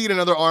VD in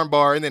another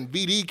armbar, and then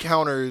VD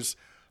counters.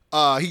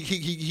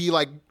 He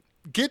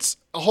gets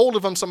a hold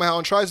of him somehow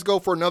and tries to go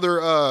for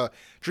another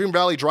Dream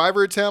Valley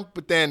driver attempt.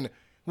 But then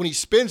when he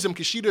spins him,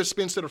 Kushida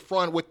spins to the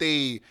front with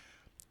a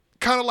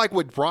kind of like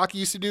what Brock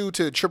used to do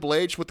to Triple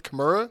H with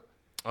Kimura.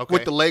 Okay.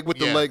 With the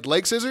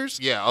leg scissors.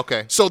 Yeah.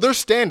 Okay. So they're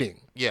standing.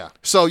 Yeah.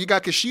 So you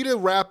got Kushida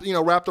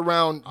wrapped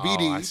around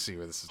VD. Oh, I see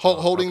where this is going.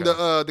 Holding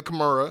the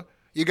Kimura.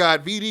 You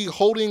got VD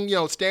holding,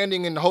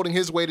 standing and holding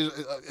his weight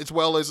as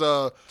well as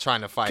trying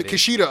to fight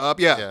Kushida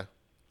up. Yeah.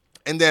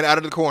 And then out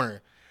of the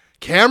corner,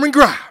 Cameron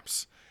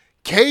Grimes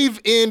cave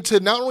into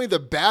not only the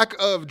back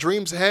of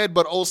Dream's head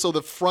but also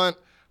the front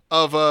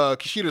of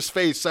Kushida's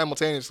face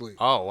simultaneously.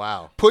 Oh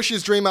wow!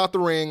 Pushes Dream out the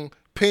ring,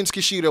 pins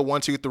Kushida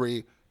 1, 2,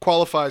 3,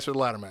 qualifies for the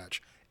ladder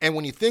match. And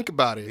when you think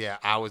about it... Yeah,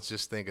 I was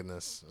just thinking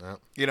this.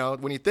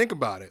 When you think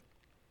about it,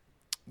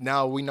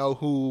 now we know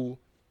who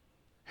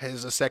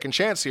has a second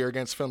chance here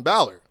against Finn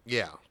Balor.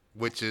 Yeah,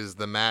 which is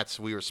the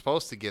match we were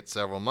supposed to get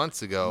several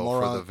months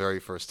ago the very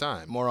first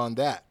time. More on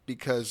that,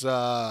 because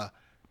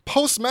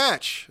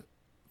post-match,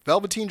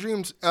 Velveteen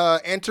Dream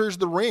enters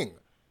the ring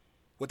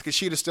with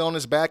Kushida still on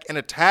his back and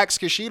attacks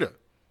Kushida.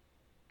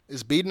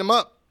 Is beating him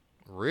up.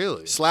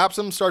 Really? Slaps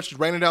him, starts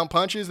raining down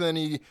punches, and then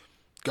he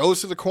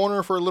goes to the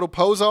corner for a little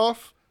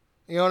pose-off.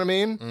 You know what I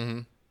mean? Mm-hmm.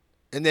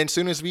 And then as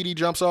soon as VD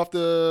jumps off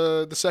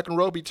the second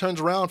rope, he turns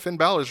around. Finn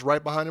Balor's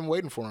right behind him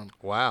waiting for him.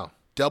 Wow.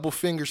 Double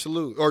finger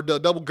salute. Or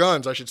double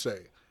guns, I should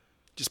say.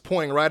 Just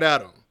pointing right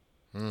at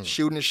him.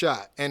 Shooting a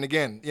shot. And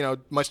again,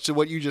 much to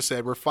what you just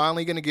said, we're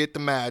finally going to get the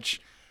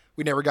match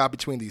we never got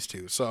between these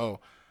two. So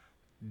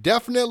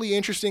definitely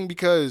interesting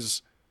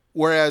because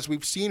whereas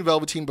we've seen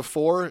Velveteen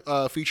before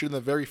featured in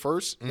the very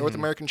first North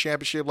American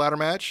Championship ladder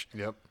match.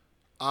 Yep.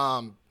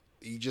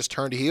 He just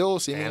turned heel,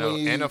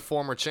 seemingly. And a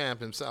former champ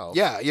himself.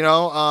 Yeah,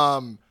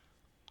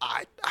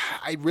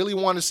 I really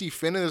want to see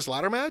Finn in this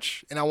ladder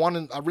match, and I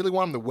really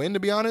want him to win, to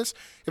be honest.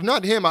 If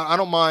not him, I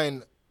don't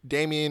mind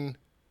Damian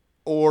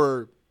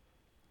or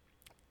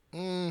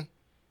I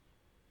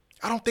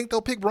don't think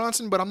they'll pick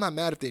Bronson, but I'm not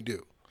mad if they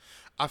do.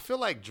 I feel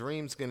like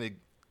Dream's gonna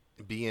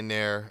be in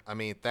there. I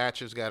mean,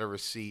 Thatcher's got a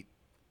receipt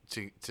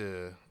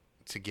to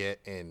get,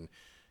 and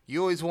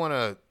you always want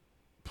to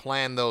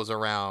plan those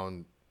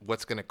around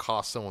what's going to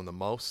cost someone the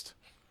most.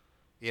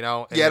 And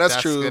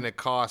that's true. That's going to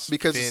cost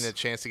Finn a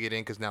chance to get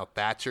in because now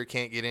Thatcher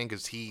can't get in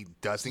because he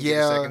doesn't get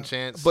a second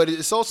chance. But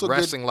it's also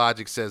wrestling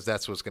logic says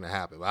that's what's going to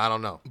happen. But I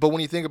don't know. But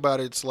when you think about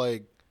it, it's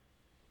like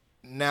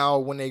now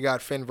when they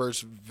got Finn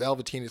versus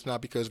Velveteen, it's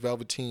not because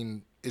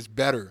Velveteen is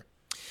better.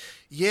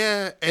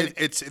 Yeah, and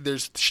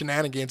there's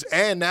shenanigans,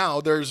 and now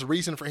there's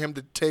reason for him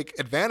to take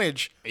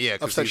advantage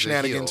of such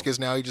shenanigans because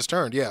now he just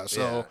turned. Yeah,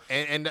 so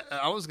and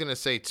I was gonna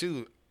say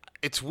too,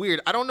 it's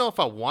weird. I don't know if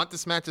I want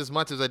this match as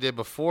much as I did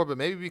before, but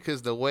maybe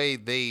because the way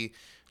they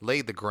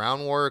laid the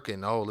groundwork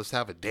and let's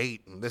have a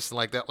date and this and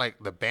like that,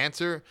 like the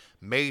banter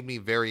made me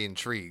very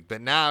intrigued.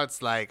 But now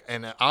it's like,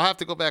 and I'll have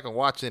to go back and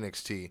watch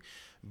NXT.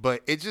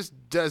 But it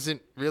just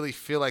doesn't really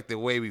feel like the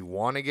way we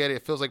want to get it.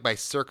 It feels like by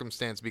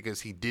circumstance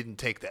because he didn't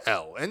take the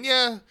L. And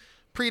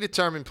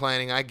predetermined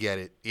planning, I get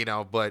it,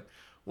 but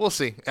we'll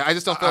see. I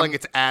just don't feel like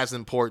it's as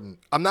important.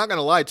 I'm not going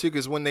to lie, too,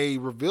 because when they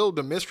revealed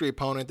the mystery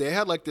opponent, they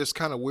had like this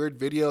kind of weird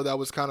video that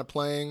was kind of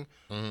playing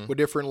with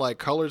different like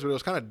colors, but it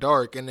was kind of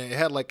dark, and it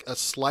had like a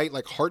slight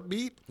like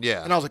heartbeat.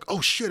 Yeah. And I was like,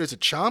 oh, shit, is it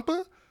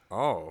Ciampa?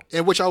 Oh.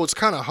 And which I was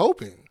kind of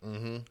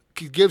hoping.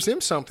 Gives him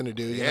something to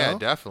do, you know?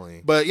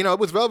 Definitely. But,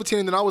 with Velveteen,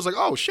 and then I was like,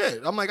 oh,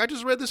 shit. I'm like, I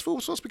just read this fool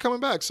was supposed to be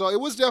coming back. So it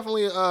was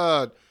definitely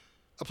a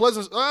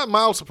pleasant,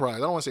 mild surprise. I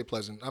don't want to say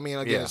pleasant. I mean,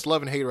 again, it's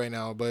love and hate right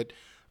now. But,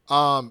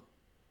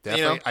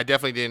 definitely, I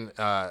definitely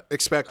didn't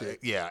expect it.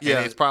 Yeah.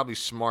 And it's probably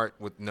smart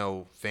with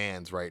no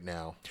fans right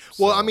now.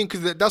 So. Well, I mean,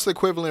 because that's the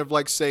equivalent of,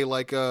 like, say,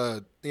 like, we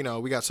got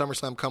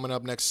SummerSlam coming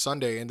up next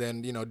Sunday, and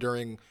then,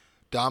 during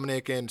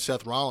Dominic and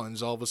Seth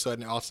Rollins, all of a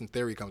sudden Austin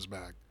Theory comes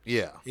back.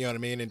 Yeah. You know what I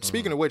mean? And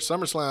speaking of which,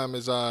 SummerSlam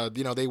is,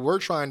 they were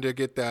trying to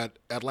get that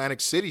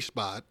Atlantic City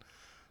spot,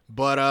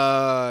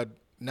 but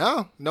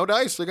no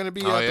dice. They're going to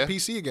be at the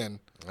PC again.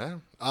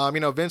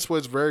 Yeah. Vince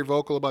was very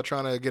vocal about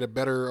trying to get a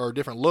better or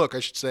different look, I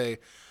should say,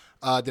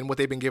 than what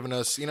they've been giving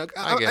us. I get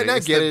it.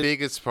 It's the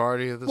biggest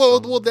party of the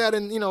summer. Well, that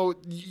and,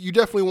 you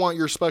definitely want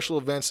your special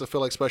events to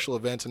feel like special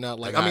events and not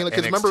like,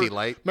 because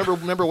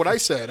remember what I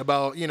said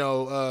about, they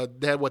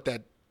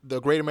had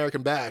the Great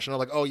American Bash, and I'm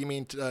like, oh, you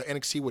mean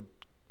NXT with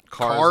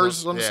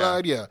cars on the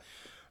side? Yeah.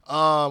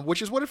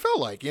 Which is what it felt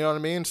like, you know what I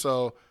mean?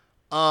 So,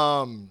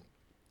 I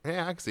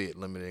can see it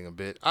limiting a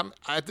bit.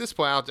 At this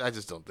point, I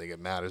just don't think it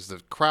matters.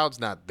 The crowd's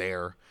not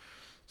there.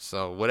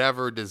 So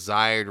whatever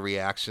desired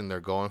reaction they're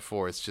going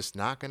for, it's just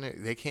not going to –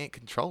 they can't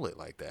control it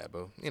like that.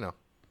 But,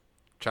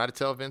 try to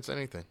tell Vince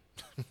anything.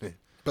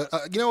 But,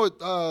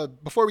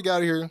 before we got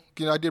out of here,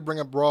 I did bring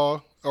up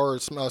Raw or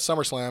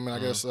SummerSlam, and I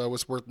guess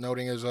what's worth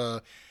noting is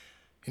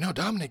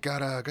Dominic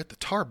got the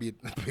tar beat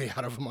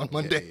out of him on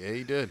Monday. Yeah,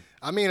 he did.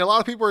 I mean, a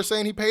lot of people are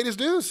saying he paid his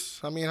dues.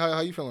 I mean,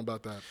 how you feeling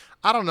about that?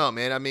 I don't know,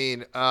 man. I mean,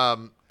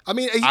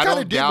 he kind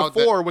of did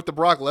before with the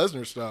Brock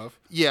Lesnar stuff.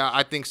 Yeah,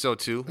 I think so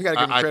too. We gotta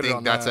give him credit I think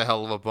on that's that. a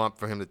hell of a bump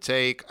for him to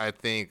take.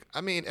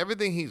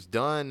 Everything he's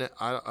done,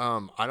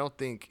 I don't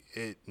think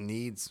it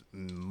needs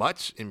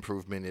much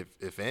improvement,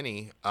 if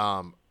any.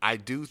 I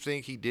do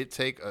think he did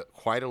take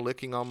quite a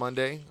licking on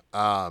Monday.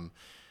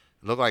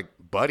 Looked like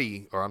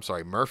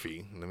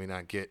Murphy. Let me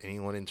not get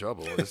anyone in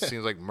trouble. This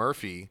seems like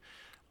Murphy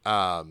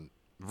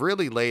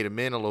really laid him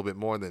in a little bit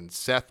more than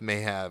Seth may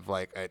have,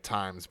 like, at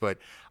times. But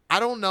I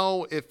don't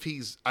know if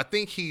I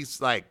think he's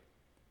like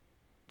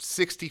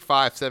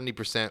 65,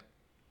 70%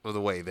 of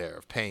the way there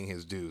of paying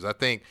his dues. I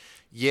think,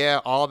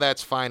 all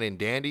that's fine and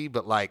dandy,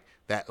 but like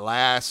that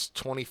last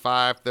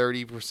 25,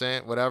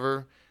 30%,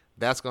 whatever,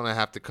 that's going to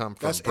have to come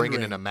from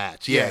bringing in a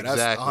match. Yeah, that's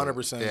exactly.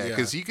 100%. Yeah,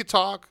 because he could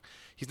talk.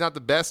 He's not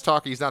the best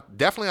talker. He's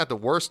definitely not the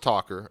worst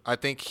talker. I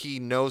think he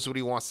knows what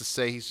he wants to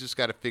say. He's just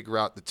got to figure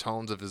out the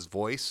tones of his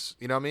voice.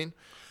 You know what I mean?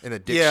 And the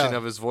diction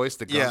of his voice,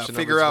 the gumption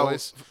of his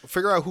voice.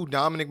 Figure out who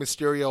Dominic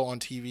Mysterio on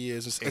TV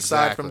is,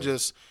 aside from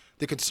just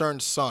the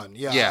concerned son.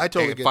 Yeah, I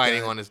totally get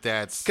fighting that. on his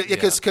dad's.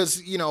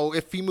 Because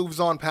if he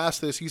moves on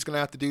past this, he's going to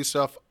have to do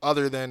stuff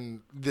other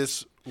than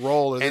this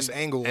role or this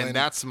angle. And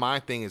that's my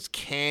thing is,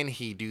 can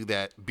he do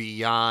that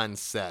beyond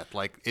Seth?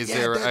 Like, is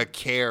there a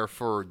care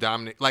for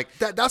Dominic? Like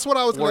that's what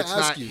I was going to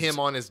ask you. It's not him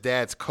on his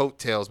dad's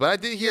coattails. But I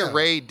did hear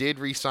Ray did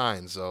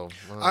resign. So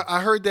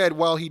I heard that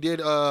while he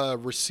did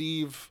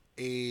receive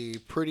a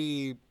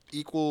pretty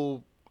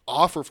equal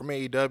offer from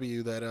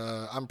AEW, that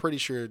I'm pretty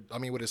sure, I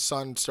mean, with his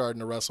son starting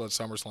to wrestle at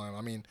SummerSlam,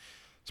 I mean,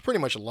 it's pretty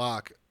much a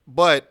lock.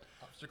 But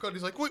Mr.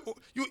 Cody's like, wait,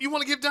 you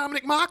want to give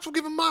Dominic Mox? We'll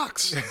give him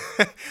Mox.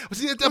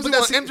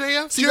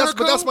 MJF?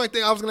 But that's my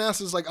thing. I was going to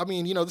ask is, like, I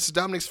mean, you know, this is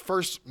Dominic's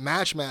first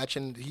match,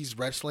 and he's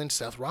wrestling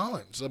Seth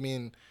Rollins. I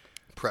mean,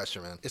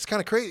 pressure, man. It's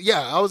kind of crazy.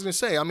 Yeah, I was going to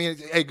say, I mean,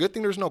 hey, good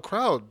thing there's no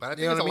crowd. But I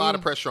think there's a lot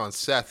of pressure on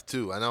Seth,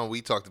 too. I know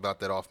we talked about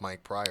that off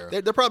mic prior.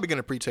 They're probably going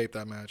to pre-tape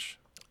that match.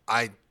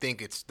 I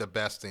think it's the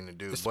best thing to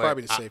do. It's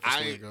probably the safest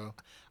way to go.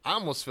 I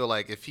almost feel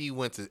like if he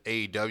went to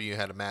AEW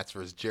and had a match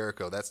versus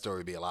Jericho, that story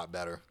would be a lot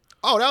better.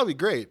 Oh, that would be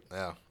great.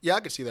 Yeah,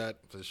 I could see that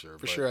for sure.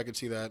 For sure, I could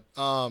see that.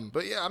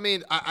 But yeah, I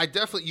mean, I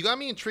definitely, you got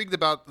me intrigued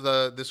about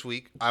this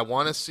week. I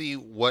want to see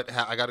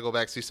I got to go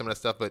back and see some of that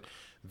stuff. But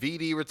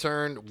VD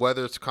returned,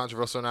 whether it's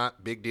controversial or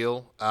not, big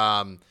deal.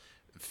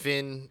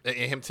 Finn,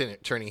 him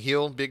turning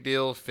heel, big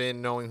deal.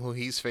 Finn knowing who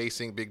he's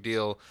facing, big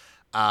deal.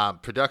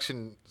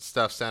 Production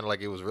stuff sounded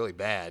like it was really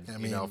bad,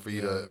 for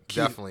you to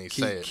definitely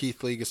say it.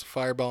 Keith Lee gets a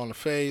fireball in the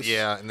face.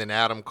 Yeah, and then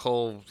Adam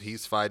Cole,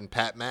 he's fighting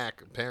Pat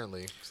Mack,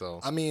 apparently.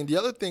 So I mean, the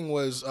other thing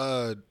was,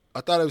 I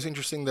thought it was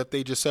interesting that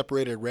they just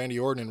separated Randy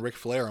Orton and Ric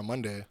Flair on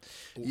Monday.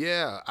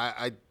 Yeah,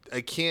 I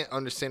can't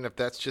understand if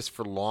that's just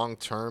for long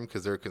term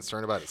because they're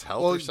concerned about his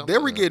health or something. They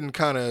were getting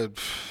kind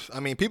of, I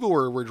mean, people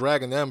were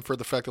dragging them for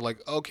the fact that,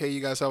 like, okay, you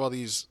guys have all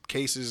these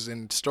cases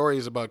and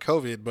stories about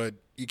COVID, but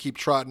you keep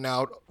trotting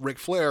out Ric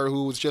Flair,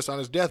 who was just on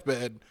his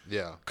deathbed.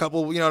 Yeah. You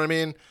know what I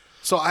mean?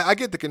 So I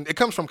get it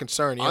comes from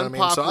concern, you know what I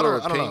mean? So Unpopular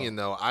opinion,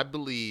 though, I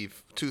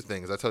believe two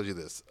things. I told you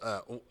this.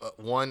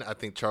 One, I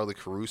think Charlie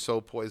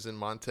Caruso poisoned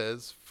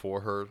Montez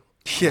for her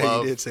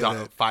love, he did say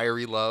that.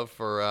 Fiery love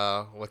for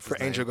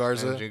Angel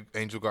Garza.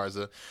 Angel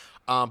Garza.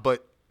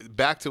 But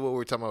back to what we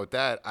were talking about with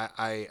that,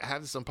 I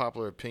have this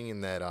unpopular opinion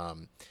that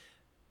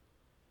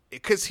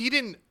because he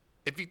didn't,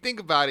 if you think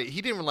about it,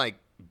 he didn't like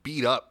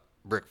beat up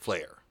Ric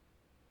Flair.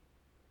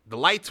 The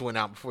lights went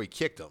out before he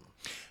kicked him.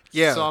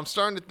 Yeah. So I'm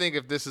starting to think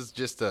if this is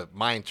just a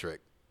mind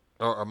trick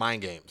or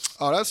mind games.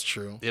 Oh, that's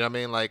true. You know what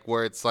I mean? Like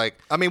where it's like,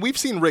 I mean, we've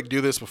seen Rick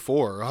do this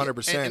before,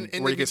 100%,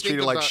 where he gets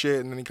treated like shit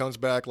and then he comes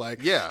back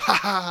like, yeah. Ha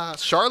ha ha.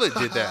 Charlotte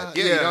did that.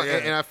 Yeah, yeah.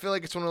 And I feel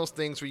like it's one of those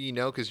things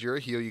where because you're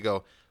a heel, you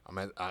go,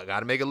 I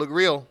got to make it look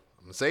real.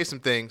 I'm gonna say some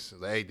things.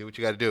 Like, hey, do what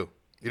you got to do.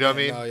 You know what I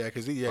mean? No, yeah,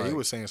 because he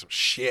was saying some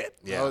shit.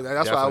 Yeah,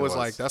 that's why I was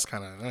like, that's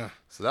kind of.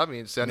 So that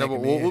means I know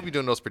we'll be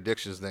doing those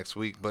predictions next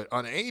week. But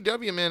on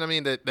AEW, man, I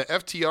mean the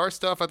FTR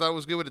stuff I thought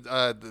was good. With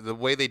the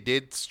way they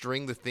did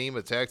string the theme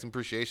of Tag Team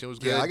Appreciation was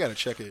good. Yeah, I gotta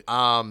check it.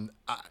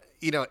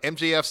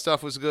 MJF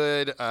stuff was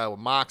good.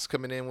 Mox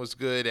coming in was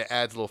good. It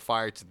adds a little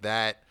fire to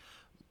that.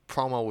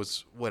 Promo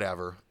was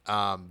whatever.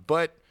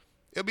 But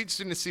it'll be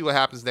interesting to see what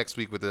happens next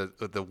week with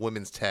the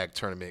women's tag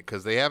tournament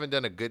because they haven't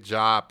done a good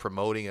job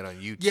promoting it on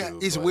YouTube. Yeah,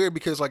 it's weird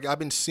because like I've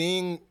been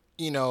seeing,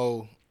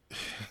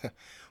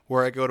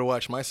 where I go to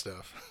watch my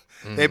stuff.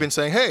 Mm. They've been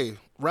saying, "Hey,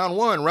 round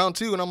 1, round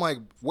 2," and I'm like,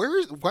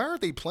 "Why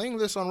aren't they playing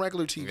this on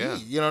regular TV?" Yeah.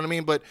 You know what I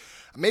mean? But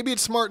maybe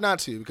it's smart not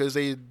to because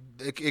it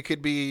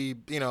could be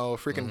a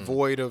freaking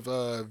void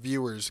of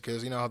viewers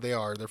because you know how they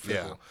are. They're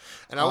fickle. Yeah.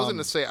 And I was going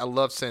to say I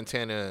love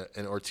Santana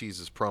and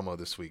Ortiz's promo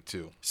this week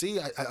too. See,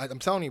 I'm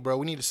telling you, bro,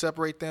 we need to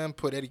separate them.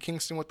 Put Eddie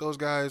Kingston with those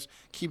guys.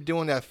 Keep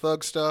doing that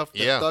thug stuff.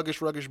 That thuggish,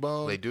 ruggish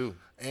bone. They do.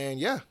 And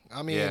yeah,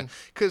 I mean,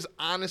 because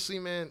honestly,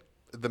 man,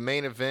 the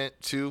main event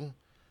too.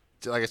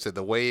 Like I said,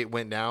 the way it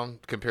went down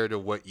compared to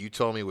what you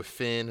told me with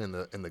Finn and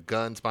the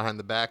guns behind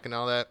the back and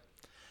all that,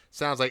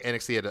 sounds like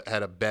NXT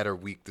had a better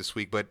week this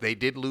week, but they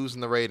did lose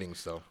in the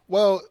ratings, though.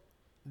 Well,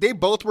 they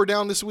both were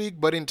down this week,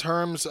 but in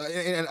terms,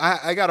 and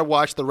I got to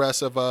watch the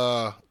rest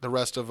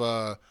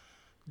of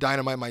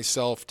Dynamite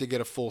myself to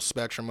get a full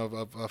spectrum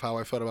of how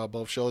I felt about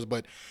both shows.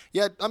 But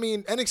yeah, I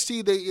mean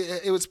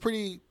NXT, it was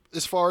pretty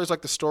as far as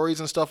like the stories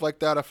and stuff like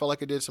that. I felt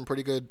like it did some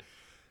pretty good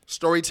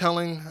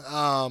storytelling,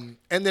 and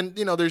then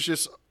there's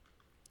just.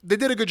 They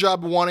did a good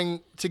job of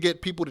wanting to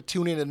get people to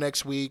tune in the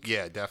next week.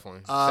 Yeah,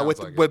 definitely.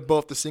 With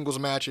both the singles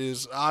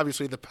matches,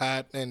 obviously the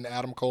Pat and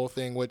Adam Cole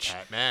thing, which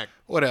Pat Mac.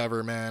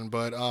 Whatever, man.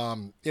 But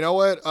you know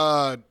what?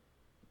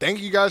 Thank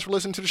you guys for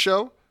listening to the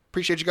show.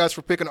 Appreciate you guys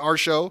for picking our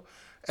show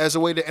as a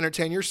way to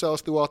entertain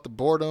yourselves throughout the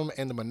boredom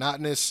and the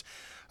monotonous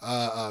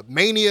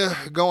mania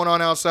going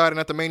on outside, and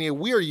not the mania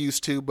we are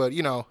used to. But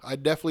I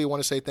definitely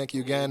want to say thank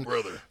you again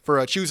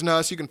for choosing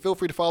us. You can feel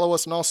free to follow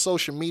us on all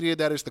social media.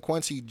 That is the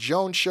Quincy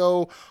Jones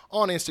Show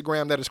on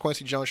Instagram. That is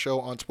Quincy Jones Show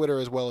on Twitter,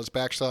 as well as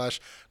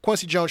 /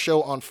 Quincy Jones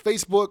Show on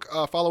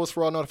Facebook. Follow us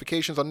for all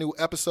notifications on new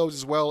episodes,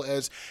 as well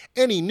as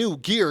any new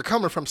gear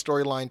coming from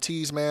Storyline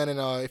Tees, man. And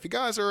if you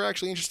guys are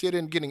actually interested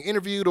in getting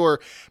interviewed, or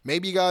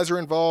maybe you guys are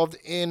involved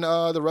in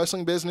the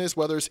wrestling business,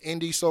 whether it's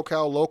indie,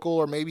 SoCal, local,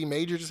 or maybe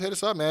major, just hit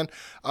us up, man.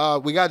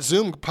 We got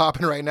Zoom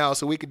popping right now,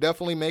 so we could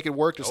definitely make it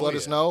work. Just let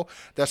us know.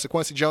 That's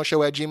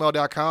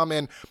thequincyjoneshow@gmail.com.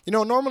 And,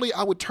 normally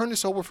I would turn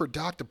this over for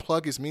Doc to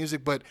plug his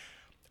music, but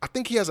I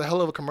think he has a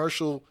hell of a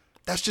commercial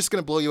that's just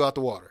going to blow you out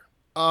the water.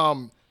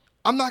 I'm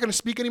not going to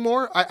speak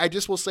anymore. I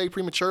just will say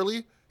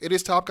prematurely, it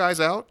is Top Guys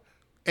Out.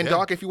 And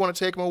Doc, if you want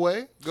to take him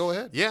away, go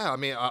ahead. Yeah, I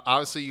mean,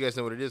 obviously you guys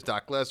know what it is.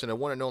 Doc Lesnar, the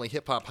one and only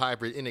hip-hop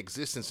hybrid in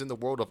existence in the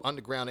world of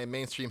underground and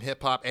mainstream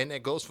hip-hop, and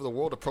that goes for the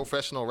world of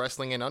professional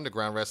wrestling and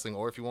underground wrestling,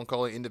 or if you want to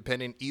call it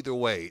independent, either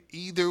way.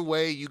 Either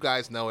way, you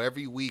guys know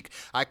every week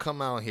I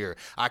come out here,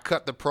 I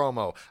cut the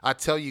promo, I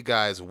tell you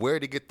guys where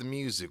to get the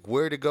music,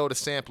 where to go to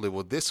sample it.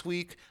 Well, this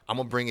week, I'm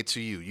going to bring it to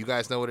you. You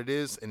guys know what it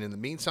is, and in the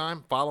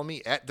meantime, follow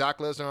me at Doc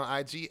Lesnar on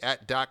IG,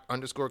 at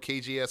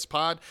Doc_KJS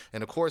pod,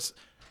 and of course,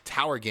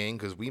 Tower Gang,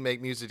 because we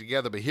make music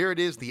together. But here it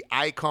is, the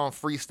Icon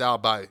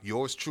Freestyle by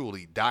yours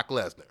truly, Doc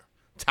Lesnar.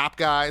 Top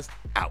Guys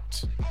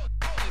Out.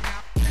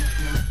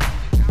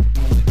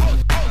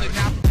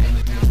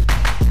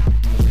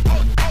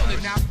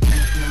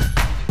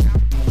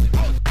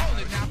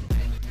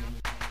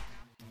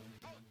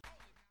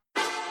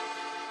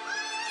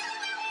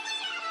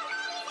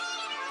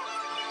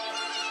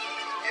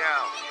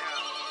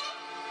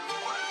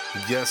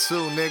 Guess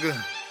who, nigga?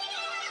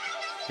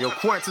 Yo,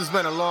 Quince, it's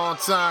been a long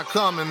time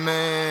coming,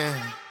 man.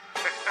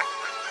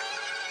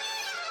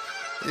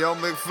 Yo,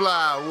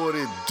 McFly, what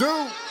it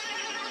do?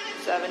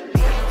 7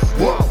 beats.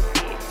 Whoa.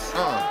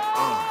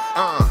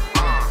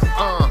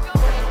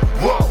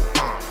 Whoa.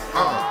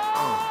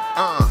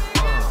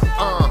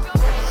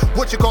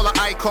 What you call an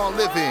icon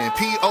living?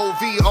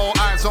 POV, all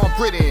eyes on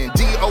Britain.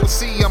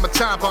 DOC, I'm a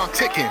time bomb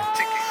ticking.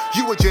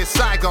 You were just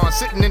Saigon,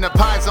 sitting in a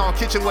Paisan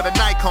kitchen with a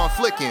Nikon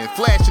flicking.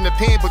 Flash in the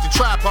pen, but your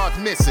tripod's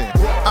missing.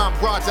 I'm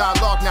broad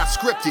dialogue, not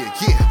scripted,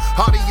 yeah.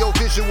 Audio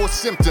visual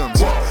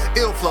symptoms.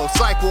 Ill flow,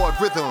 psych ward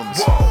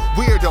rhythms.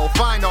 Weirdo,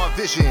 fine art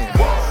vision.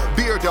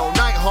 Beardo,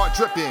 night heart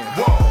dripping.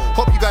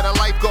 Hope you got a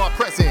lifeguard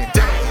present.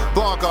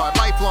 Bar guard,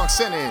 lifelong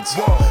sentence.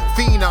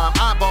 Phenom,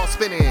 eyeball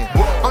spinning.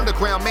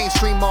 Underground,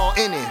 mainstream, all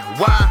in it.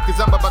 Why? Cause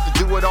I'm about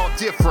to do it all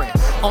different.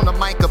 On the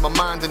mic of my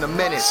mind in a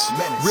menace.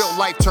 Real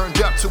life turned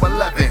up to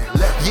 11.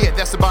 Yeah,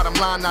 that's the bottom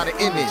line, not an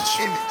image.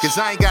 Cause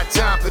I ain't got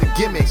time for the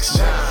gimmicks.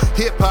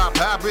 Hip-hop,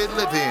 hybrid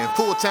living.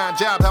 Full-time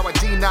job, how I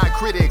deny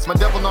critics. My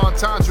double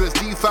entendre is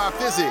D5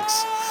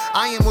 physics.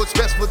 I am what's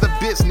best for the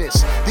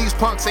business. These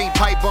punks ain't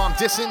pipe bomb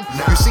dissing.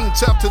 You seem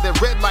tough till their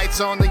red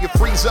lights on, then you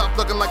freeze up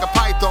looking like a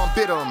python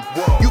bit 'em.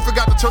 You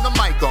forgot to turn the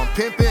mic on,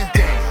 pimpin'.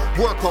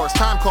 Workhorse,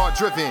 time card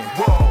driven.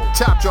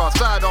 Top jaw,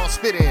 side on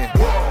spitting.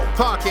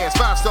 Podcast,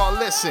 5-star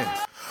listen.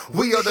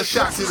 We are the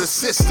shock to the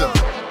system.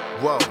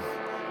 Whoa,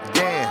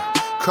 damn.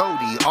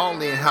 Cody, all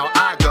in how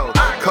I go.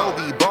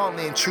 Kobe,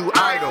 ballin', true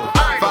idol.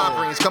 5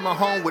 rings coming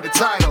home with a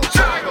title.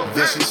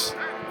 Vicious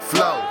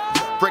flow.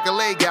 Break a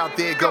leg out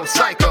there, go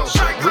psycho.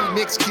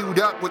 Remix queued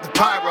up with the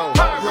pyro.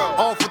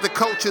 All for the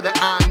culture that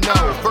I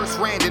know. First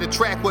ran did a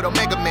track with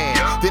Omega Man.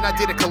 Then I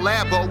did a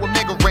collabo with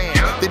Mega Ran.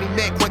 Then he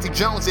met Quincy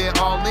Jones at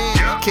All In.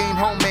 Came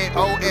home at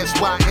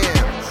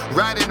OSYM.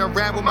 Riding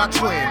around with my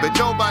twin, but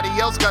nobody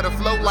else got a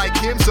flow like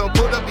him. So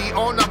put a beat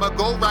on, I'ma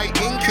go right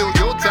in. Kill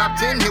your top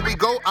 10, here we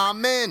go,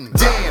 I'm in.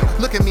 Damn,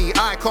 look at me,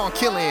 icon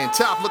killing.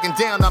 Top looking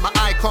down, I'm an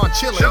icon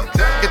chilling.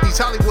 If these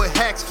Hollywood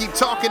hacks keep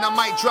talking, I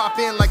might drop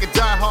in like a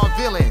die-hard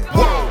villain.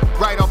 Whoa,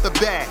 right off the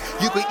bat,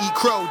 you can eat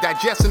crow,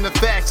 digesting the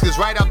facts. Cause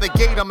right out the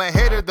gate, I'm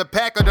ahead of the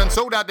pack. I done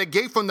sold out the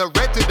gate from the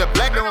red to the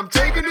black. Now I'm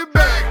taking it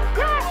back.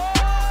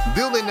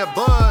 Building the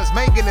buzz,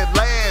 making it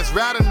last.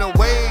 Riding the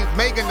wave,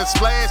 making the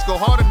splash. Go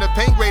hard in the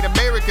paint, great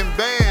American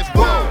badge.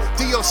 Whoa,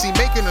 DOC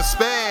making a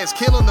spaz.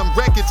 Killing them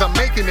records, I'm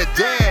making a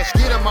dash.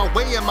 Get in my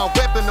way and my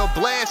weapon will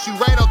blast you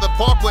right off the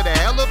park with a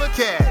hell of a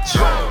catch.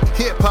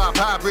 Hip-hop,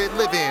 hybrid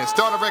living.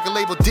 Start a record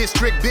label,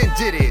 District, Ben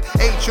did it.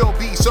 HOB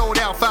sold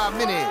out 5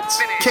 minutes.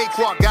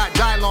 Cakewalk got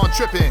Dylon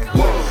tripping.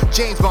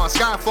 James Bond,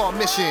 Skyfall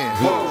mission.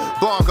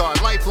 Bar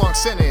guard, lifelong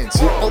sentence.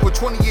 Over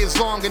 20 years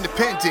long,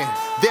 independent.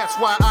 That's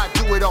why I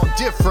do it all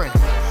different.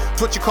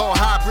 It's what you call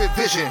hybrid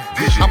vision.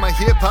 I'm a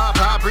hip-hop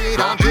hybrid,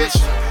 I'm just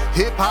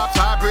hip-hop's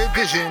hybrid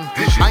vision.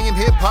 I am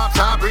hip-hop's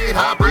hybrid.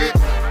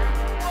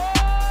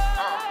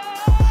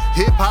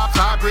 Hip-hop's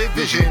hybrid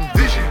vision.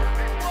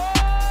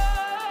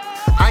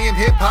 I am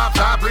hip-hop's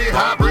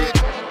hybrid.